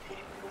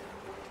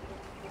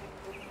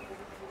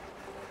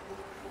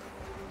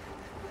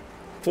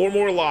 Four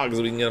more logs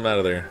and we can get them out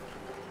of there.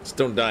 Just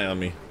don't die on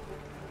me.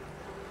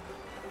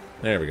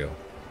 There we go.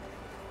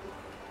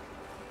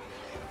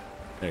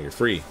 There, you're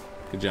free.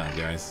 Good job,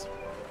 guys.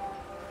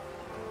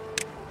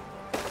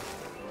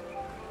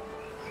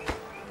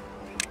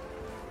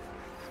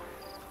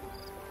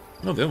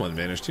 Oh, the other one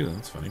vanished too.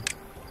 That's funny.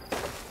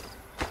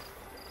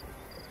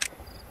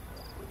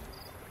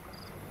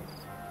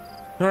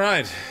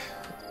 Alright.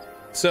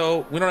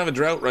 So, we don't have a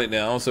drought right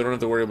now, so I don't have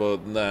to worry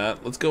about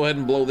that. Let's go ahead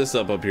and blow this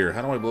up here.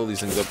 How do I blow these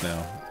things up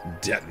now?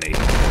 Detonate.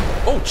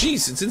 Oh,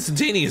 jeez, it's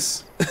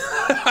instantaneous.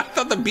 I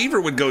thought the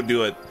beaver would go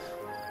do it.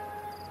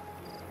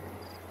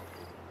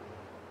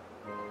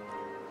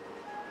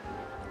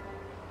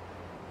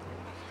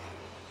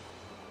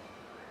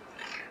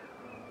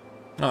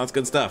 Oh, that's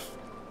good stuff.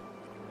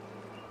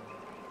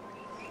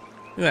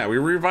 Yeah, we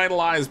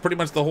revitalized pretty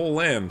much the whole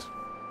land.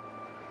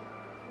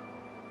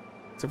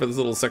 Except for this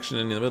little section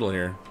in the middle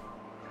here.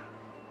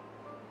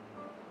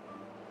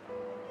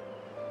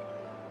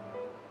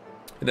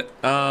 Did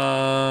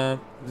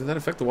that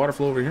affect the water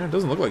flow over here? It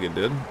doesn't look like it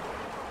did.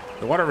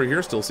 The water over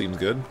here still seems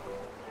good.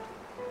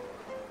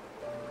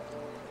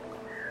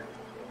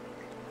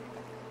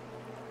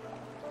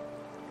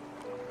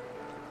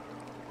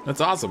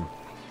 That's awesome.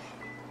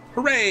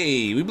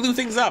 Hooray! We blew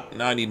things up!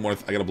 Now I need more.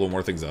 I gotta blow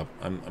more things up.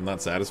 I'm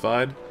not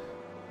satisfied.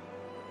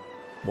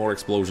 More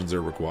explosions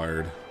are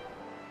required.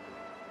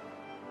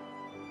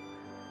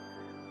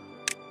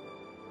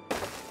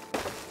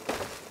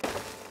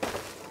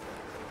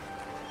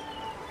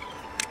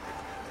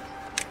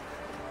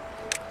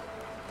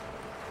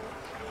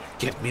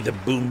 Get me the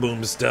boom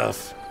boom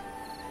stuff.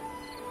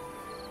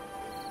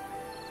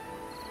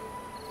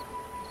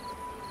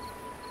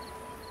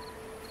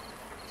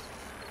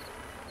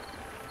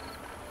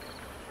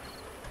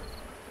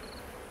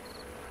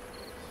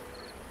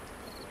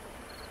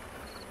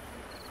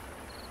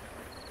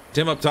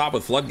 Tim up top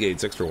with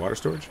floodgates, extra water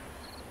storage.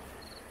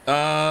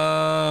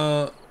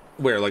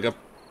 Where, like up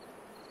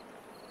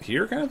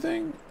here kind of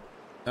thing?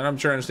 And I'm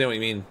trying to understand what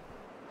you mean.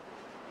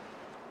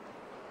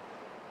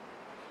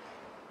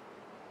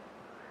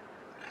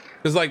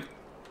 Because, like,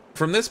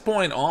 from this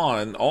point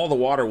on, all the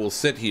water will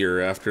sit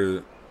here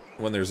after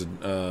when there's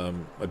a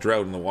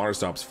drought and the water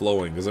stops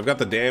flowing. Because I've got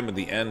the dam at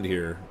the end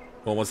here.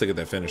 Well, once they get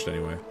that finished,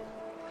 anyway.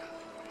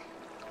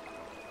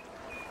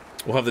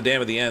 We'll have the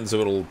dam at the end,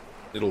 so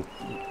it'll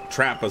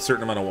trap a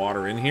certain amount of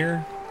water in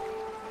here.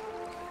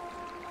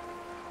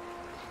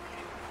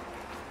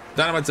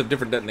 Dynamites have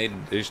different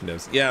detonation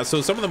depths. Yeah,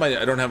 so some of them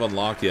I don't have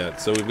unlocked yet.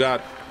 So we've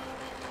got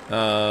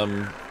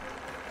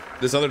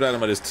this other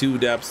dynamite is 2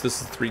 depths.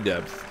 This is 3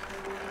 depths.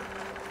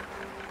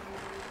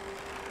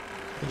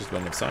 I just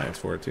got enough science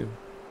for it too.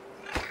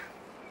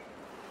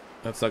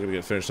 That's not gonna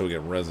get finished, so we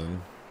get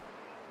resin.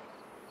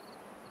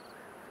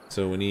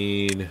 So we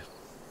need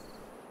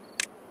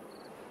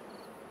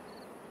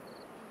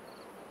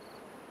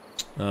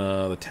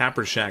the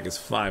tapper shack is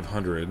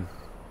 500.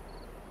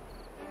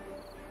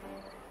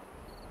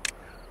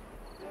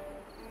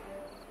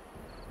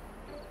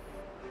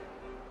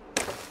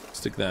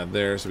 Stick that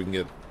there so we can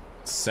get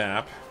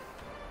sap.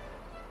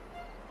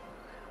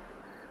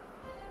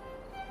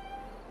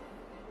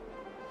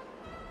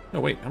 No,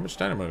 wait, how much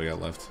dynamite have I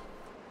got left?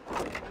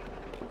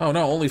 Oh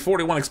no, only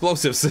 41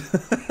 explosives.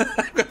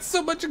 I've got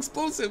so much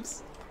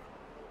explosives.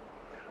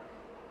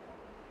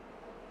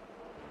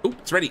 Ooh,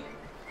 it's ready.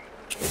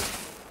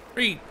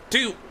 3,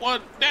 2,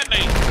 1,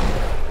 detonate.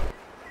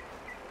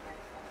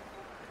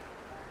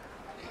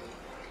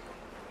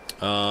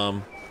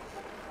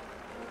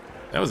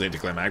 That was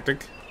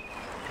anticlimactic.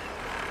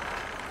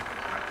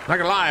 Not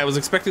gonna lie, I was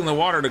expecting the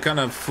water to kind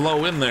of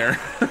flow in there.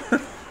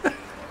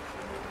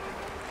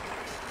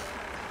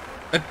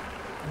 That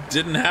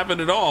didn't happen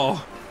at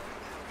all.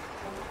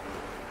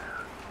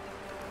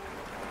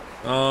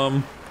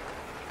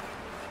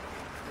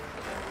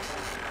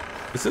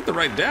 Is it the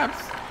right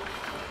depth?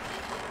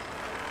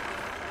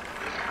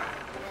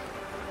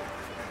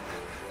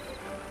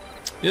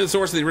 Near the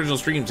source of the original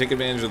stream, take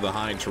advantage of the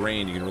high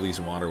terrain. You can release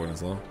water when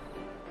it's low.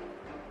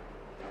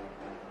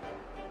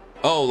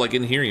 Oh, like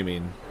in here, you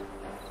mean?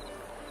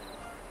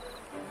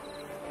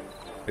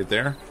 Right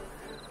there?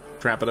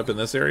 Trap it up in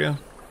this area?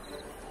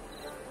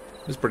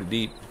 It's pretty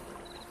deep.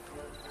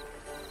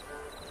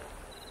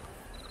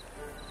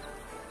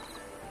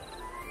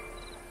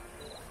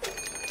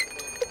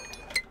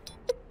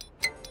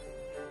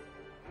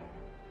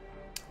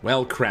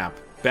 Well, crap.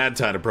 Bad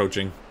tide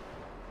approaching.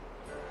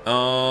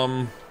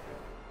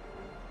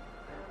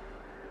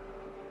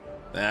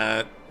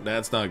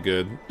 That's not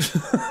good.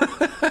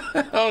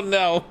 Oh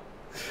no.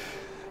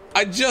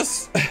 I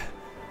just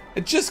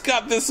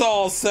got this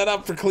all set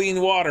up for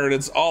clean water and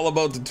it's all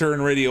about to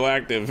turn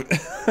radioactive.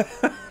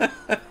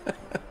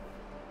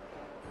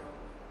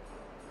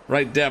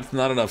 Right depth,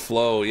 not enough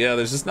flow. Yeah,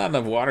 there's just not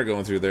enough water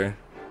going through there.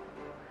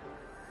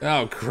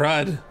 Oh,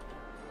 crud.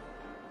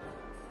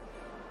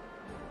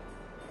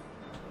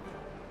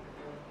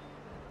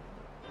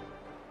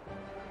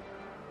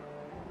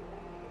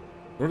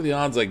 What are the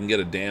odds I can get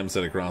a dam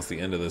set across the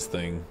end of this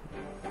thing?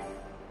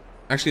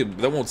 Actually,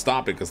 that won't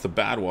stop it because the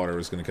Badwater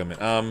is going to come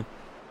in.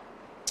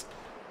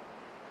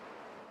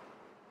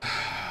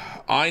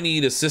 I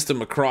need a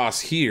system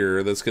across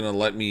here that's going to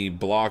let me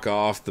block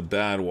off the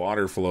bad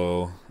water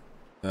flow,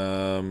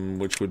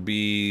 which would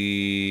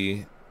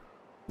be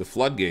the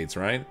floodgates,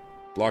 right?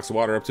 Blocks the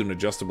water up to an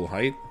adjustable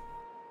height.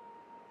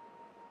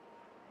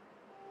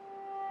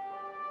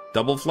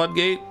 Double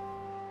floodgate?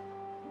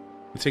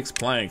 It takes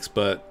planks,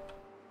 but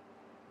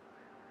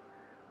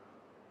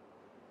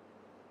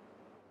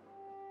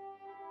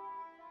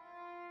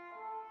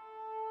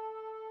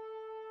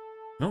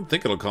I don't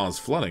think it'll cause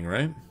flooding,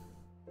 right?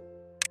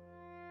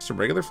 Just a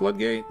regular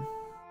floodgate?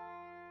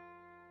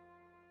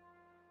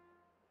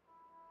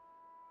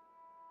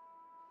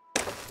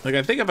 Like,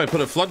 I think if I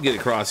put a floodgate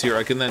across here,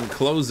 I can then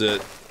close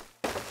it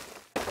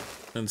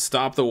and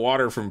stop the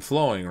water from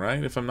flowing,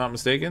 right? If I'm not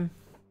mistaken.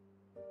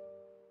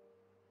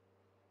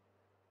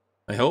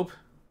 I hope.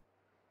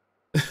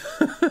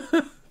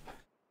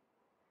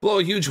 Blow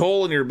a huge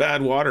hole in your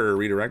bad water or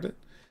redirect it.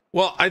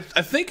 Well, I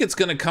think it's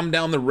going to come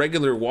down the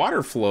regular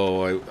water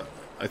flow.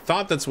 I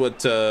thought that's what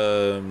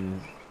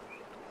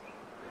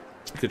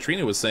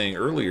Katrina was saying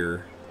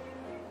earlier.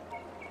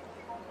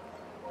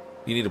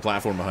 You need a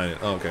platform behind it.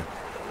 Oh, okay.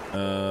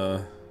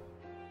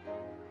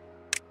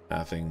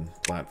 Pathing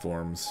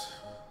platforms.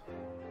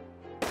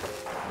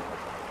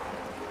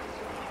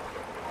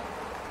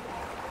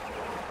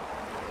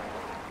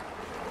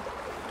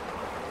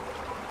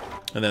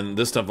 And then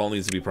this stuff all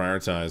needs to be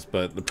prioritized,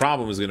 but the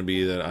problem is going to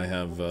be that I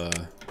have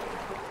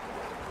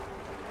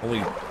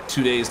only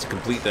 2 days to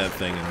complete that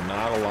thing and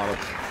not a lot of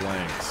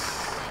planks.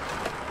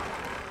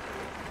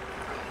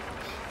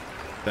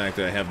 fact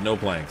that I have no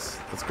planks.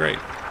 That's great.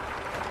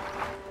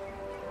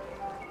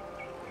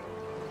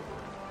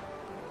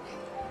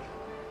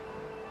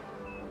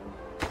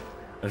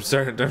 I'm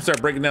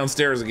start breaking down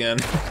stairs again.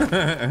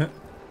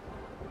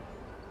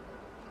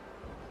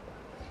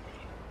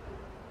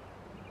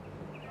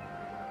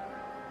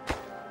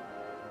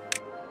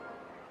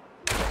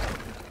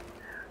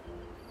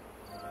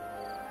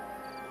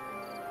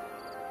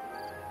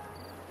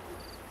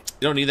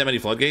 You don't need that many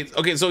floodgates?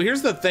 Okay, so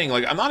here's the thing.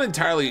 Like, I'm not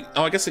entirely...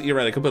 Oh, I guess you're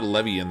right. I could put a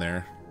levee in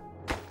there.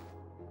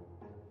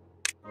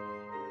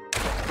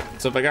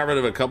 So if I got rid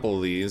of a couple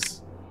of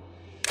these...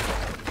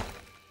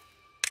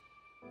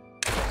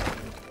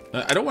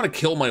 I don't want to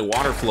kill my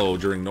water flow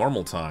during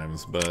normal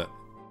times, but...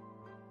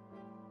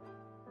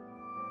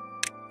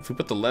 if we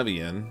put the levee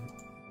in...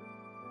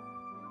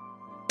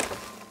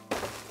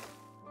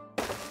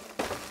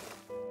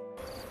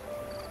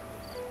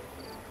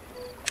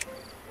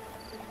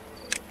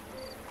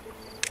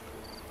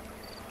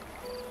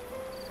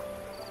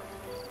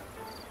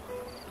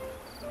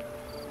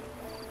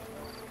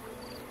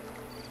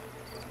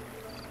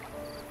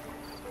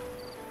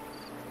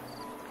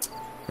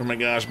 Oh my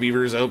gosh,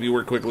 beavers, I hope you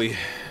work quickly.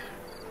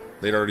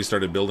 They'd already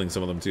started building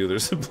some of them too.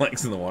 There's some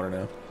planks in the water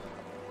now.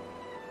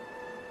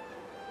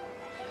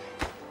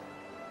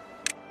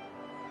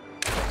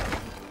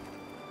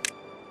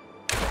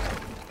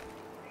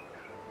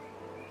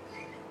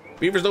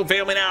 Beavers, don't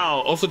fail me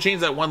now! Also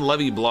change that one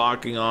levee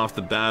blocking off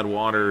the bad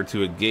water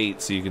to a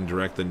gate so you can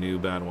direct the new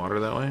bad water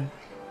that way.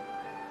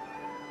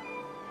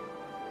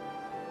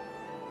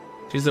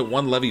 Change that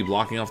one levee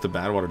blocking off the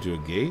bad water to a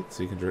gate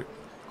so you can direct...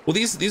 Well,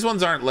 these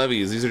ones aren't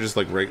levees. These are just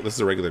like this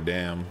is a regular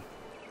dam.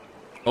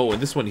 Oh, and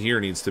this one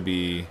here needs to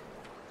be.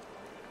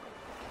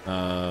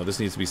 This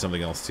needs to be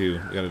something else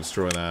too. We gotta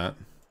destroy that.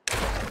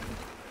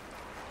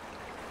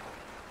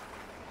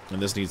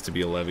 And this needs to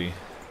be a levee.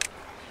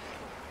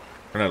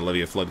 Or not a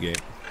levee, a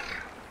floodgate.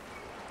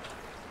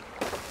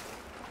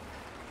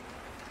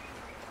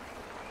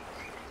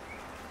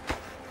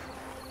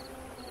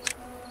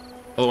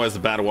 Otherwise, the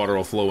bad water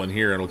will flow in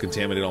here and it'll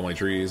contaminate all my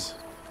trees.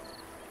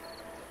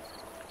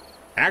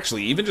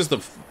 Actually, even just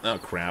the... oh,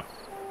 crap.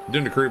 It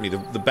didn't occur to me. The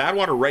bad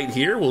water right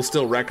here will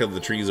still wreck the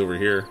trees over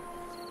here.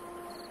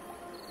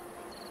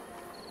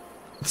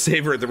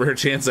 Savor it, the rare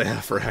chance I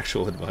have for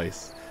actual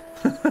advice.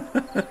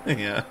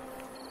 Yeah.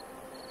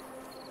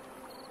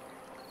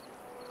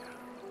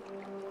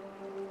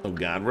 Oh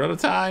god, we're out of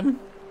time.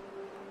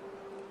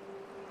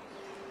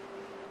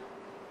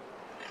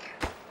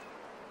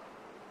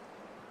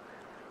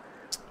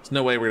 There's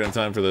no way we're gonna have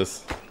time for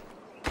this.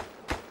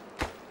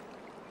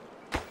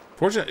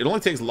 Fortunately, it only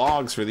takes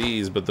logs for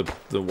these, but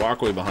the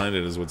walkway behind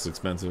it is what's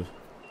expensive.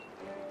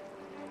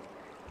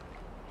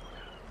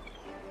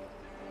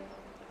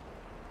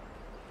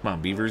 Come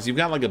on, beavers. You've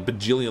got like a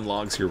bajillion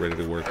logs here ready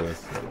to work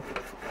with.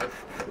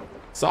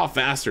 Saw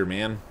faster,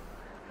 man.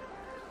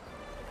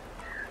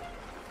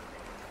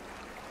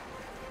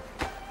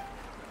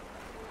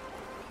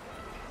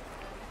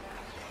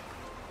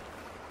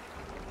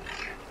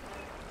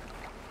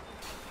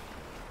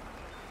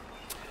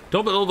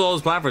 Don't build all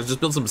those platforms,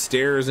 just build some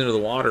stairs into the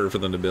water for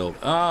them to build.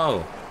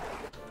 Oh.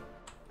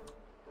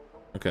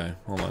 Okay,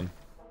 hold on.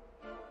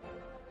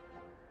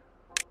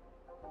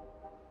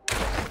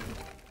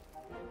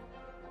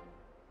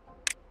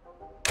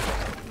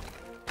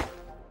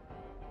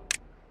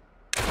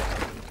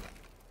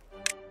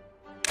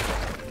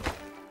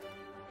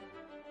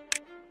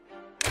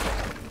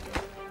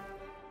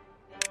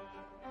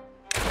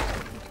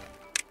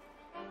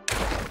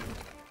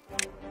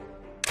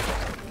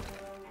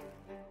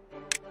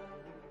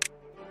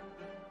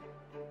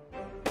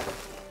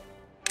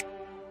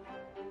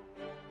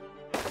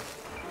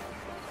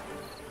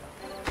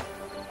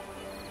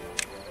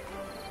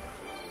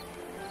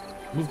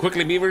 Move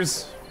quickly,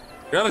 beavers.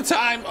 You're out of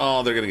time.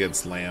 Oh, they're gonna get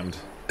slammed.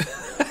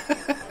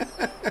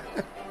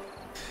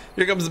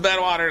 Here comes the bad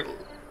water.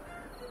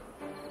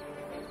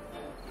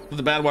 Let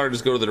the bad water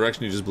just go to the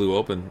direction you just blew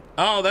open.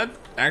 Oh, that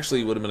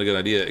actually would have been a good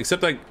idea.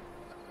 Except I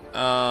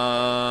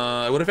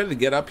would have had to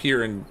get up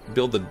here and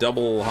build the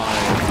double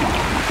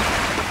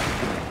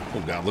high.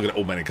 Oh god, look at it.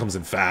 Oh man, it comes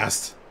in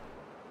fast.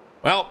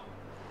 Well,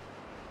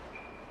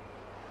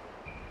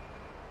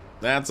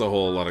 that's a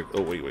whole lot of.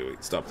 Oh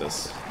wait, stop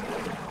this.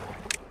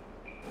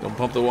 Don't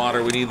pump the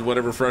water. We need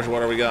whatever fresh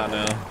water we got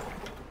now.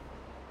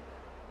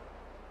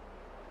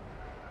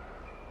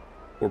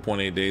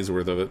 4.8 days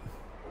worth of it.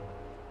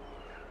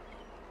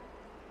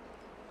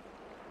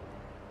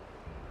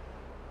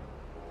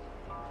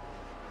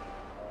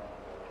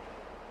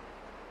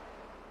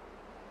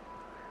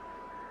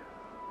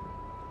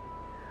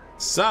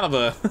 Son of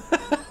a...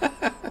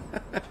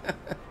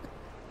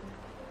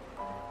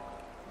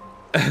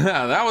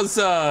 That was,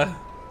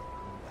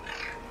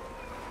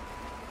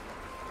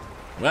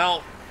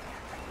 well,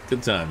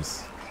 good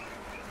times.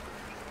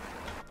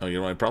 Oh, you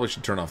know what? I probably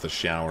should turn off the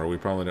shower. We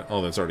probably don't...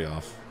 Oh, that's already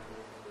off.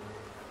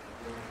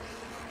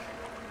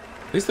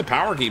 At least the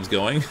power keeps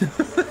going.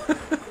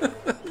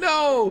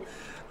 No!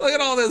 Look at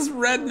all this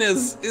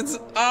redness. It's...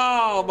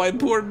 Oh, my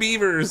poor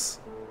beavers.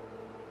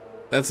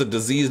 That's a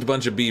diseased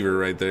bunch of beaver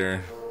right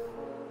there.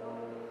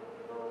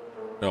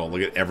 Oh,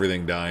 look at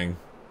everything dying.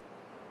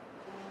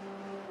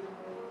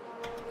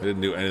 I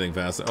didn't do anything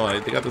fast. Oh,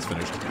 they got this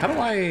finished. How do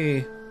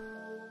I...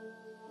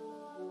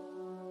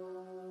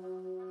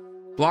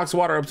 Blocks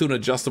water up to an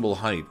adjustable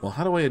height. Well,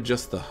 how do I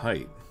adjust the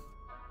height?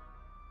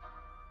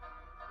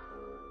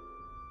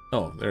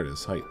 Oh, there it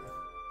is. Height.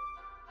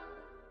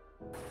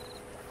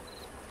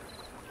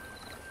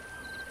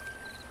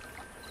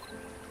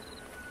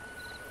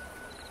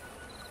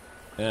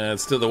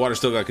 It's still, the water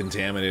still got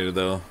contaminated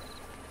though.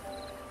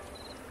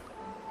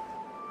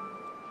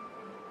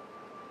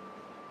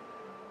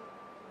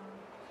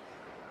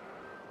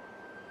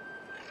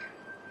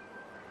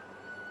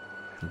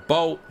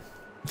 Boat.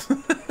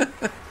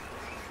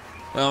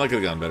 Well, that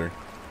could have gone better.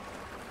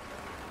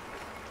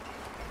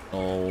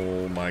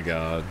 Oh my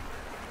god.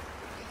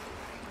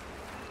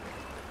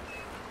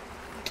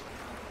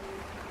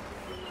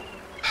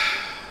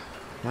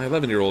 My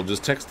 11-year-old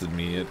just texted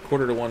me at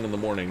 1:45 in the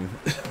morning.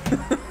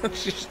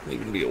 She shouldn't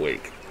even be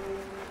awake.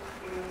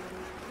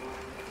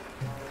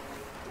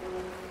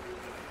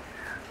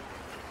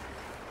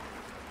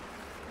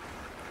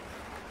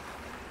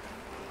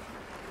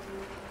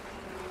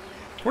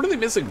 What are they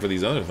missing for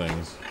these other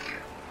things?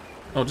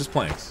 Oh, just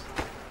planks.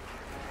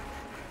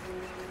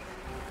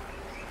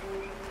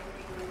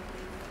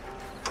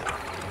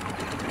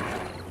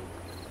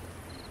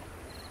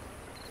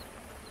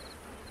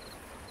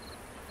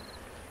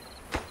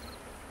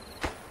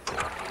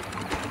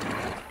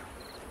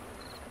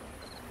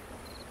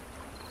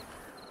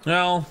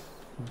 Well,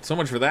 so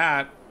much for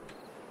that.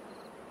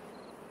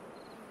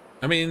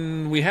 I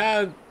mean, we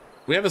have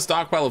a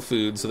stockpile of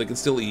food, so they can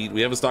still eat.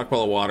 We have a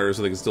stockpile of water,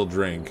 so they can still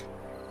drink.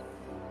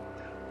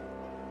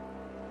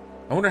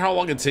 I wonder how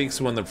long it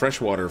takes when the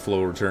freshwater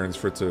flow returns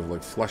for it to,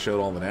 like, flush out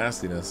all the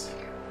nastiness.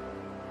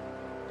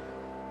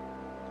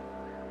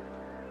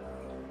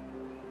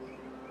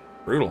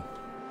 Brutal.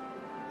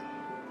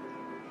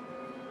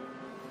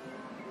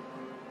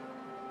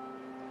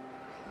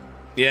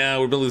 Yeah,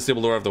 we're building the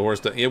stable door off the horse.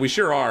 Yeah, we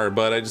sure are,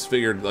 but I just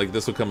figured, like,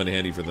 this will come in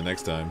handy for the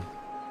next time.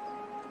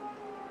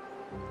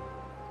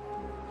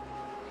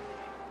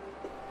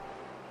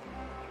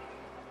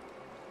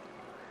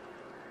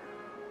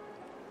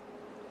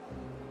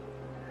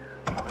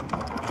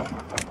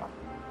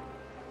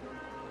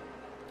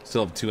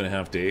 Still have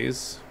 2.5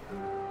 days.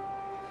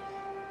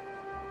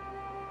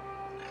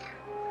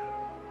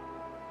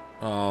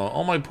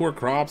 All my poor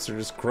crops are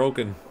just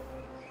croaking.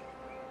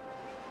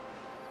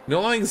 The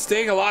only thing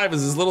staying alive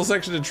is this little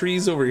section of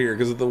trees over here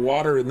because of the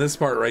water in this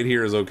part right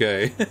here is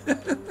okay.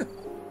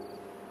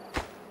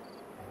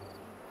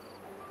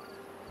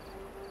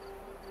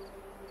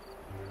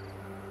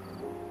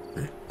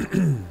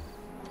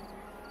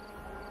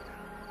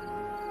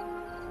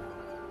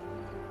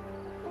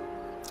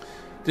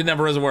 Didn't have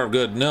a reservoir of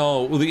good.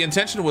 No, well, the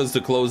intention was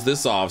to close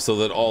this off so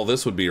that all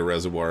this would be a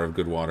reservoir of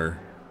good water.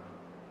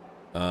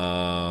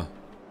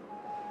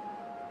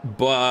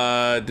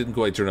 But didn't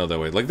quite turn out that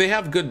way. Like they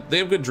have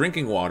good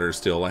drinking water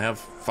still. I have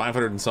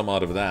 500 and some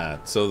odd of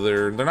that. So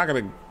they're not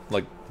gonna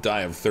like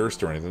die of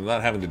thirst or anything. They're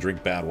not having to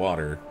drink bad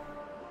water.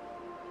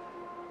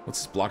 What's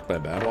this, blocked by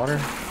bad water?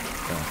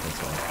 Oh,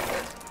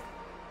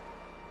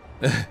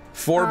 that's all.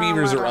 4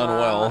 beavers are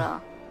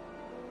unwell.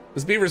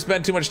 This beaver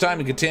spent too much time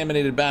in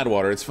contaminated bad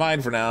water. It's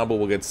fine for now, but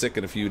we'll get sick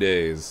in a few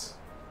days.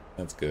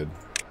 That's good.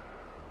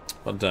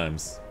 Fun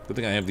times. Good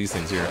thing I have these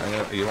things here.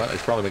 You know what? I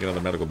should probably make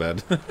another medical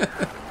bed.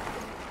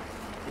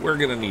 We're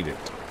gonna need it.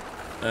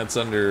 That's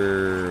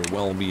under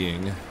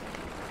well-being.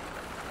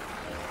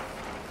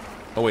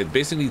 Oh wait,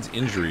 basic needs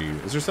injury.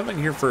 Is there something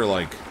here for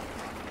like...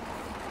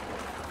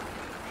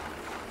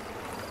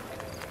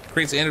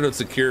 Creates antidotes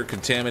to cure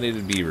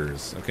contaminated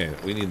beavers. Okay,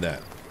 we need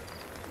that.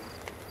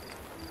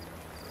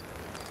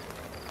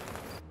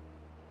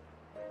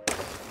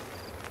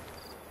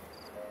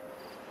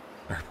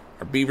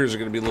 Our beavers are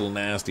gonna be a little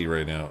nasty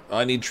right now.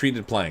 I need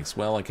treated planks.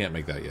 Well, I can't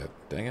make that yet.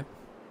 Dang it.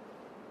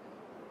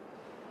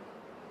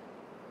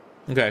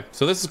 Okay,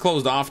 so this is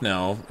closed off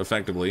now,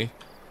 effectively.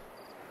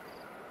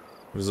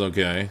 Which is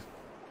okay.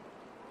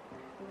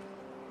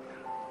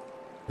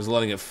 Just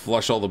letting it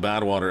flush all the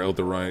bad water out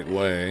the right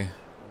way.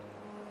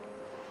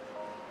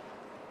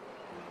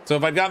 So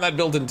if I'd gotten that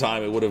built in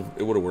time, it would have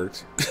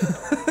worked.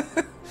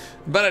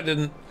 But I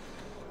didn't.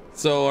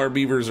 So our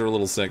beavers are a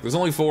little sick. There's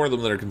only 4 of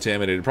them that are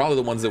contaminated. Probably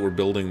the ones that were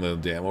building the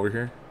dam over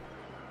here.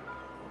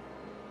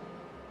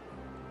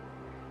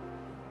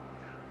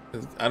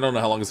 I don't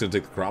know how long it's going to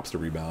take the crops to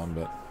rebound,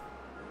 but...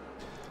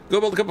 Go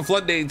build a couple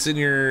floodgates in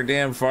your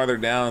dam farther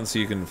down so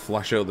you can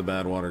flush out the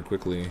bad water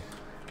quickly.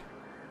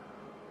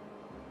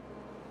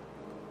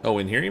 Oh,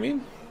 in here you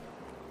mean?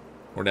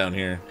 Or down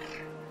here?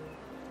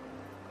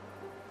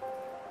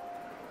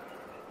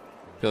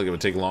 I feel like it would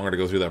take longer to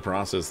go through that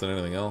process than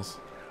anything else.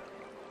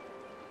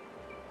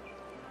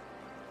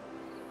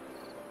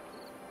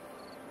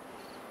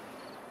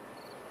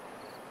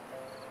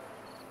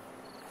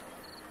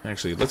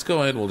 Actually, let's go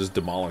ahead and we'll just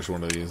demolish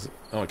one of these.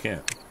 Oh, I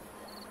can't.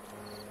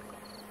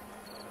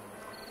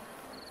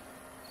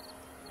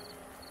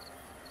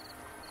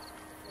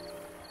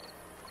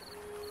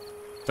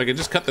 I could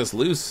just cut this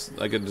loose,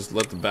 I could just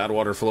let the bad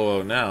water flow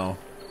out now.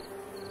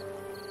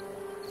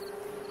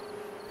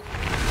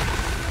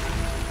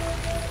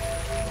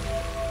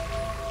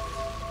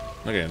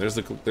 Okay, there's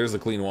the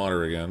clean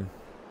water again.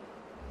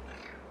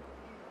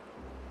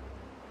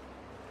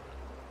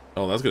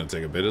 Oh, that's gonna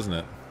take a bit, isn't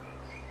it?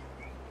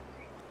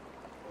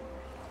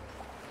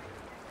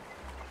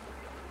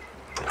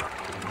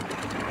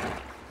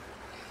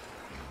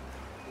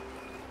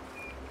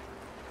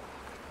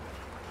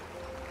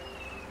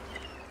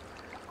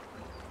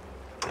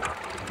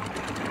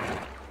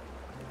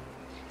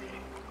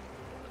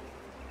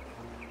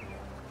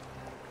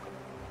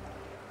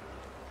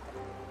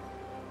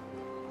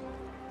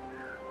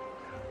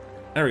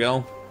 There we go.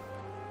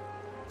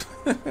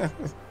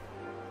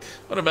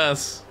 What a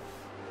mess.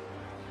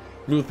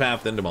 Smooth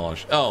path, then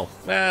demolish. Oh,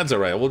 that's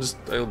alright. I'll just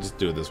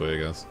do it this way, I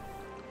guess.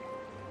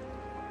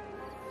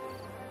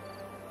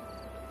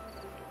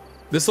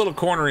 This little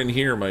corner in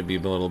here might be a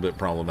little bit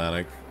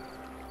problematic.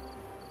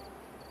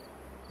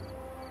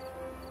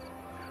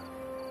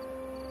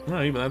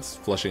 No, even that's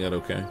flushing out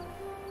okay.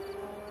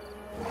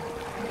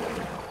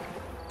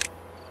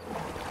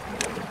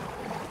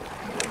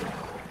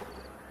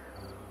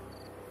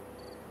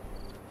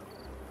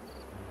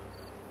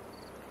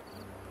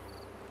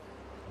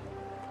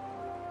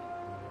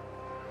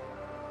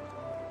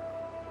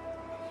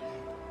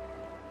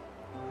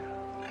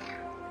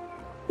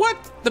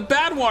 What? The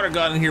bad water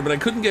got in here, but I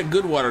couldn't get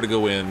good water to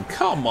go in.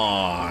 Come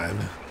on.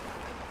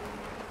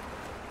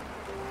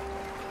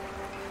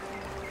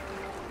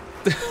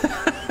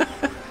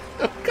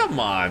 Oh, come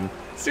on.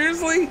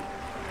 Seriously?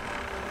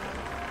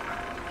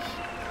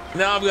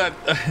 Now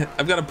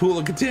I've got a pool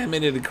of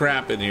contaminated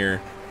crap in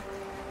here.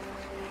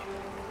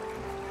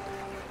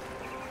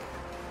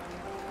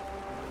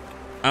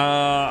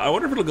 I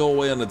wonder if it'll go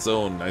away on its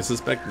own. I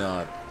suspect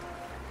not.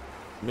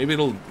 Maybe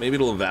it'll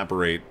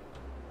evaporate.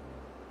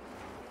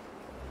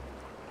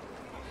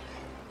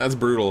 That's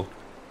brutal.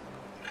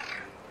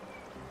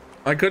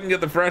 I couldn't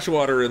get the fresh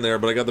water in there,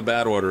 but I got the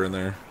bad water in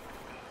there.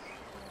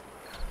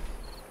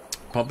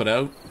 Pump it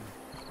out?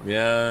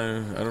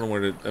 Yeah, I don't know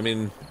where to... I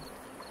mean,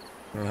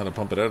 I don't know how to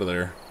pump it out of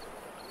there.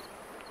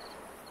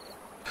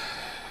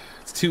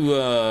 It's too,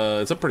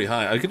 it's up pretty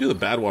high. I could do the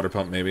bad water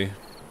pump, maybe. I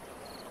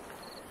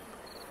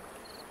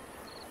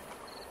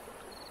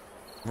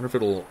wonder if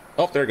it'll...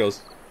 Oh, there it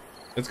goes.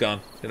 It's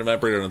gone. It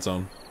evaporated on its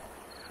own.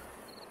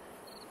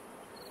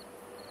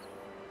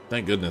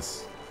 Thank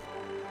goodness.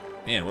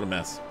 Man, what a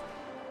mess.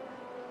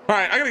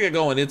 Alright, I gotta get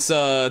going. It's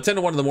 10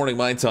 to 1 in the morning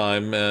my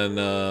time, and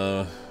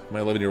my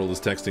 11-year-old is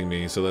texting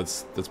me, so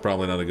that's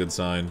probably not a good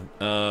sign.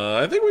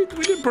 I think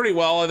we did pretty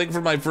well, I think,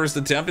 for my first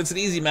attempt. It's an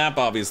easy map,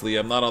 obviously.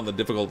 I'm not on the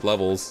difficult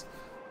levels.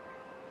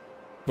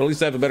 But at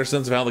least I have a better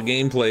sense of how the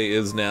gameplay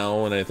is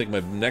now, and I think my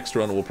next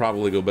run will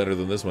probably go better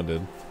than this one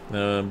did.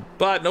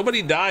 But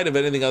nobody died of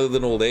anything other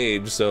than old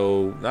age,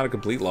 so not a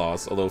complete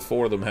loss, although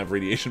 4 of them have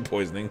radiation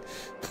poisoning.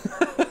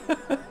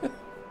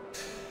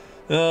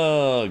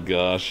 Oh,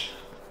 gosh.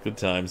 Good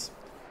times.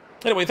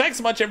 Anyway, thanks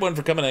so much, everyone,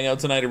 for coming hang out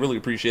tonight. I really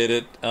appreciate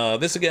it.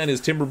 This, again,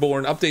 is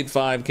Timberborn. Update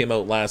 5 came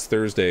out last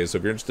Thursday, so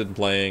if you're interested in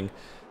playing,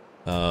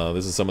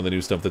 this is some of the new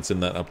stuff that's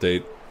in that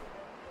update.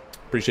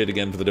 Appreciate,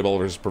 again, for the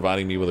developers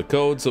providing me with a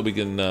code so we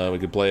can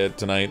play it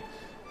tonight.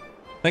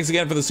 Thanks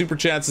again for the super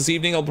chats this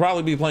evening. I'll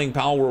probably be playing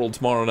Pal World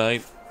tomorrow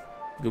night.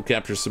 Go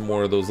capture some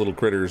more of those little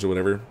critters or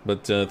whatever.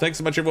 But thanks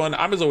so much, everyone.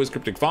 I'm, as always,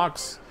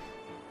 CrypticFox.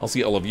 I'll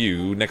see all of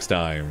you next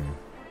time.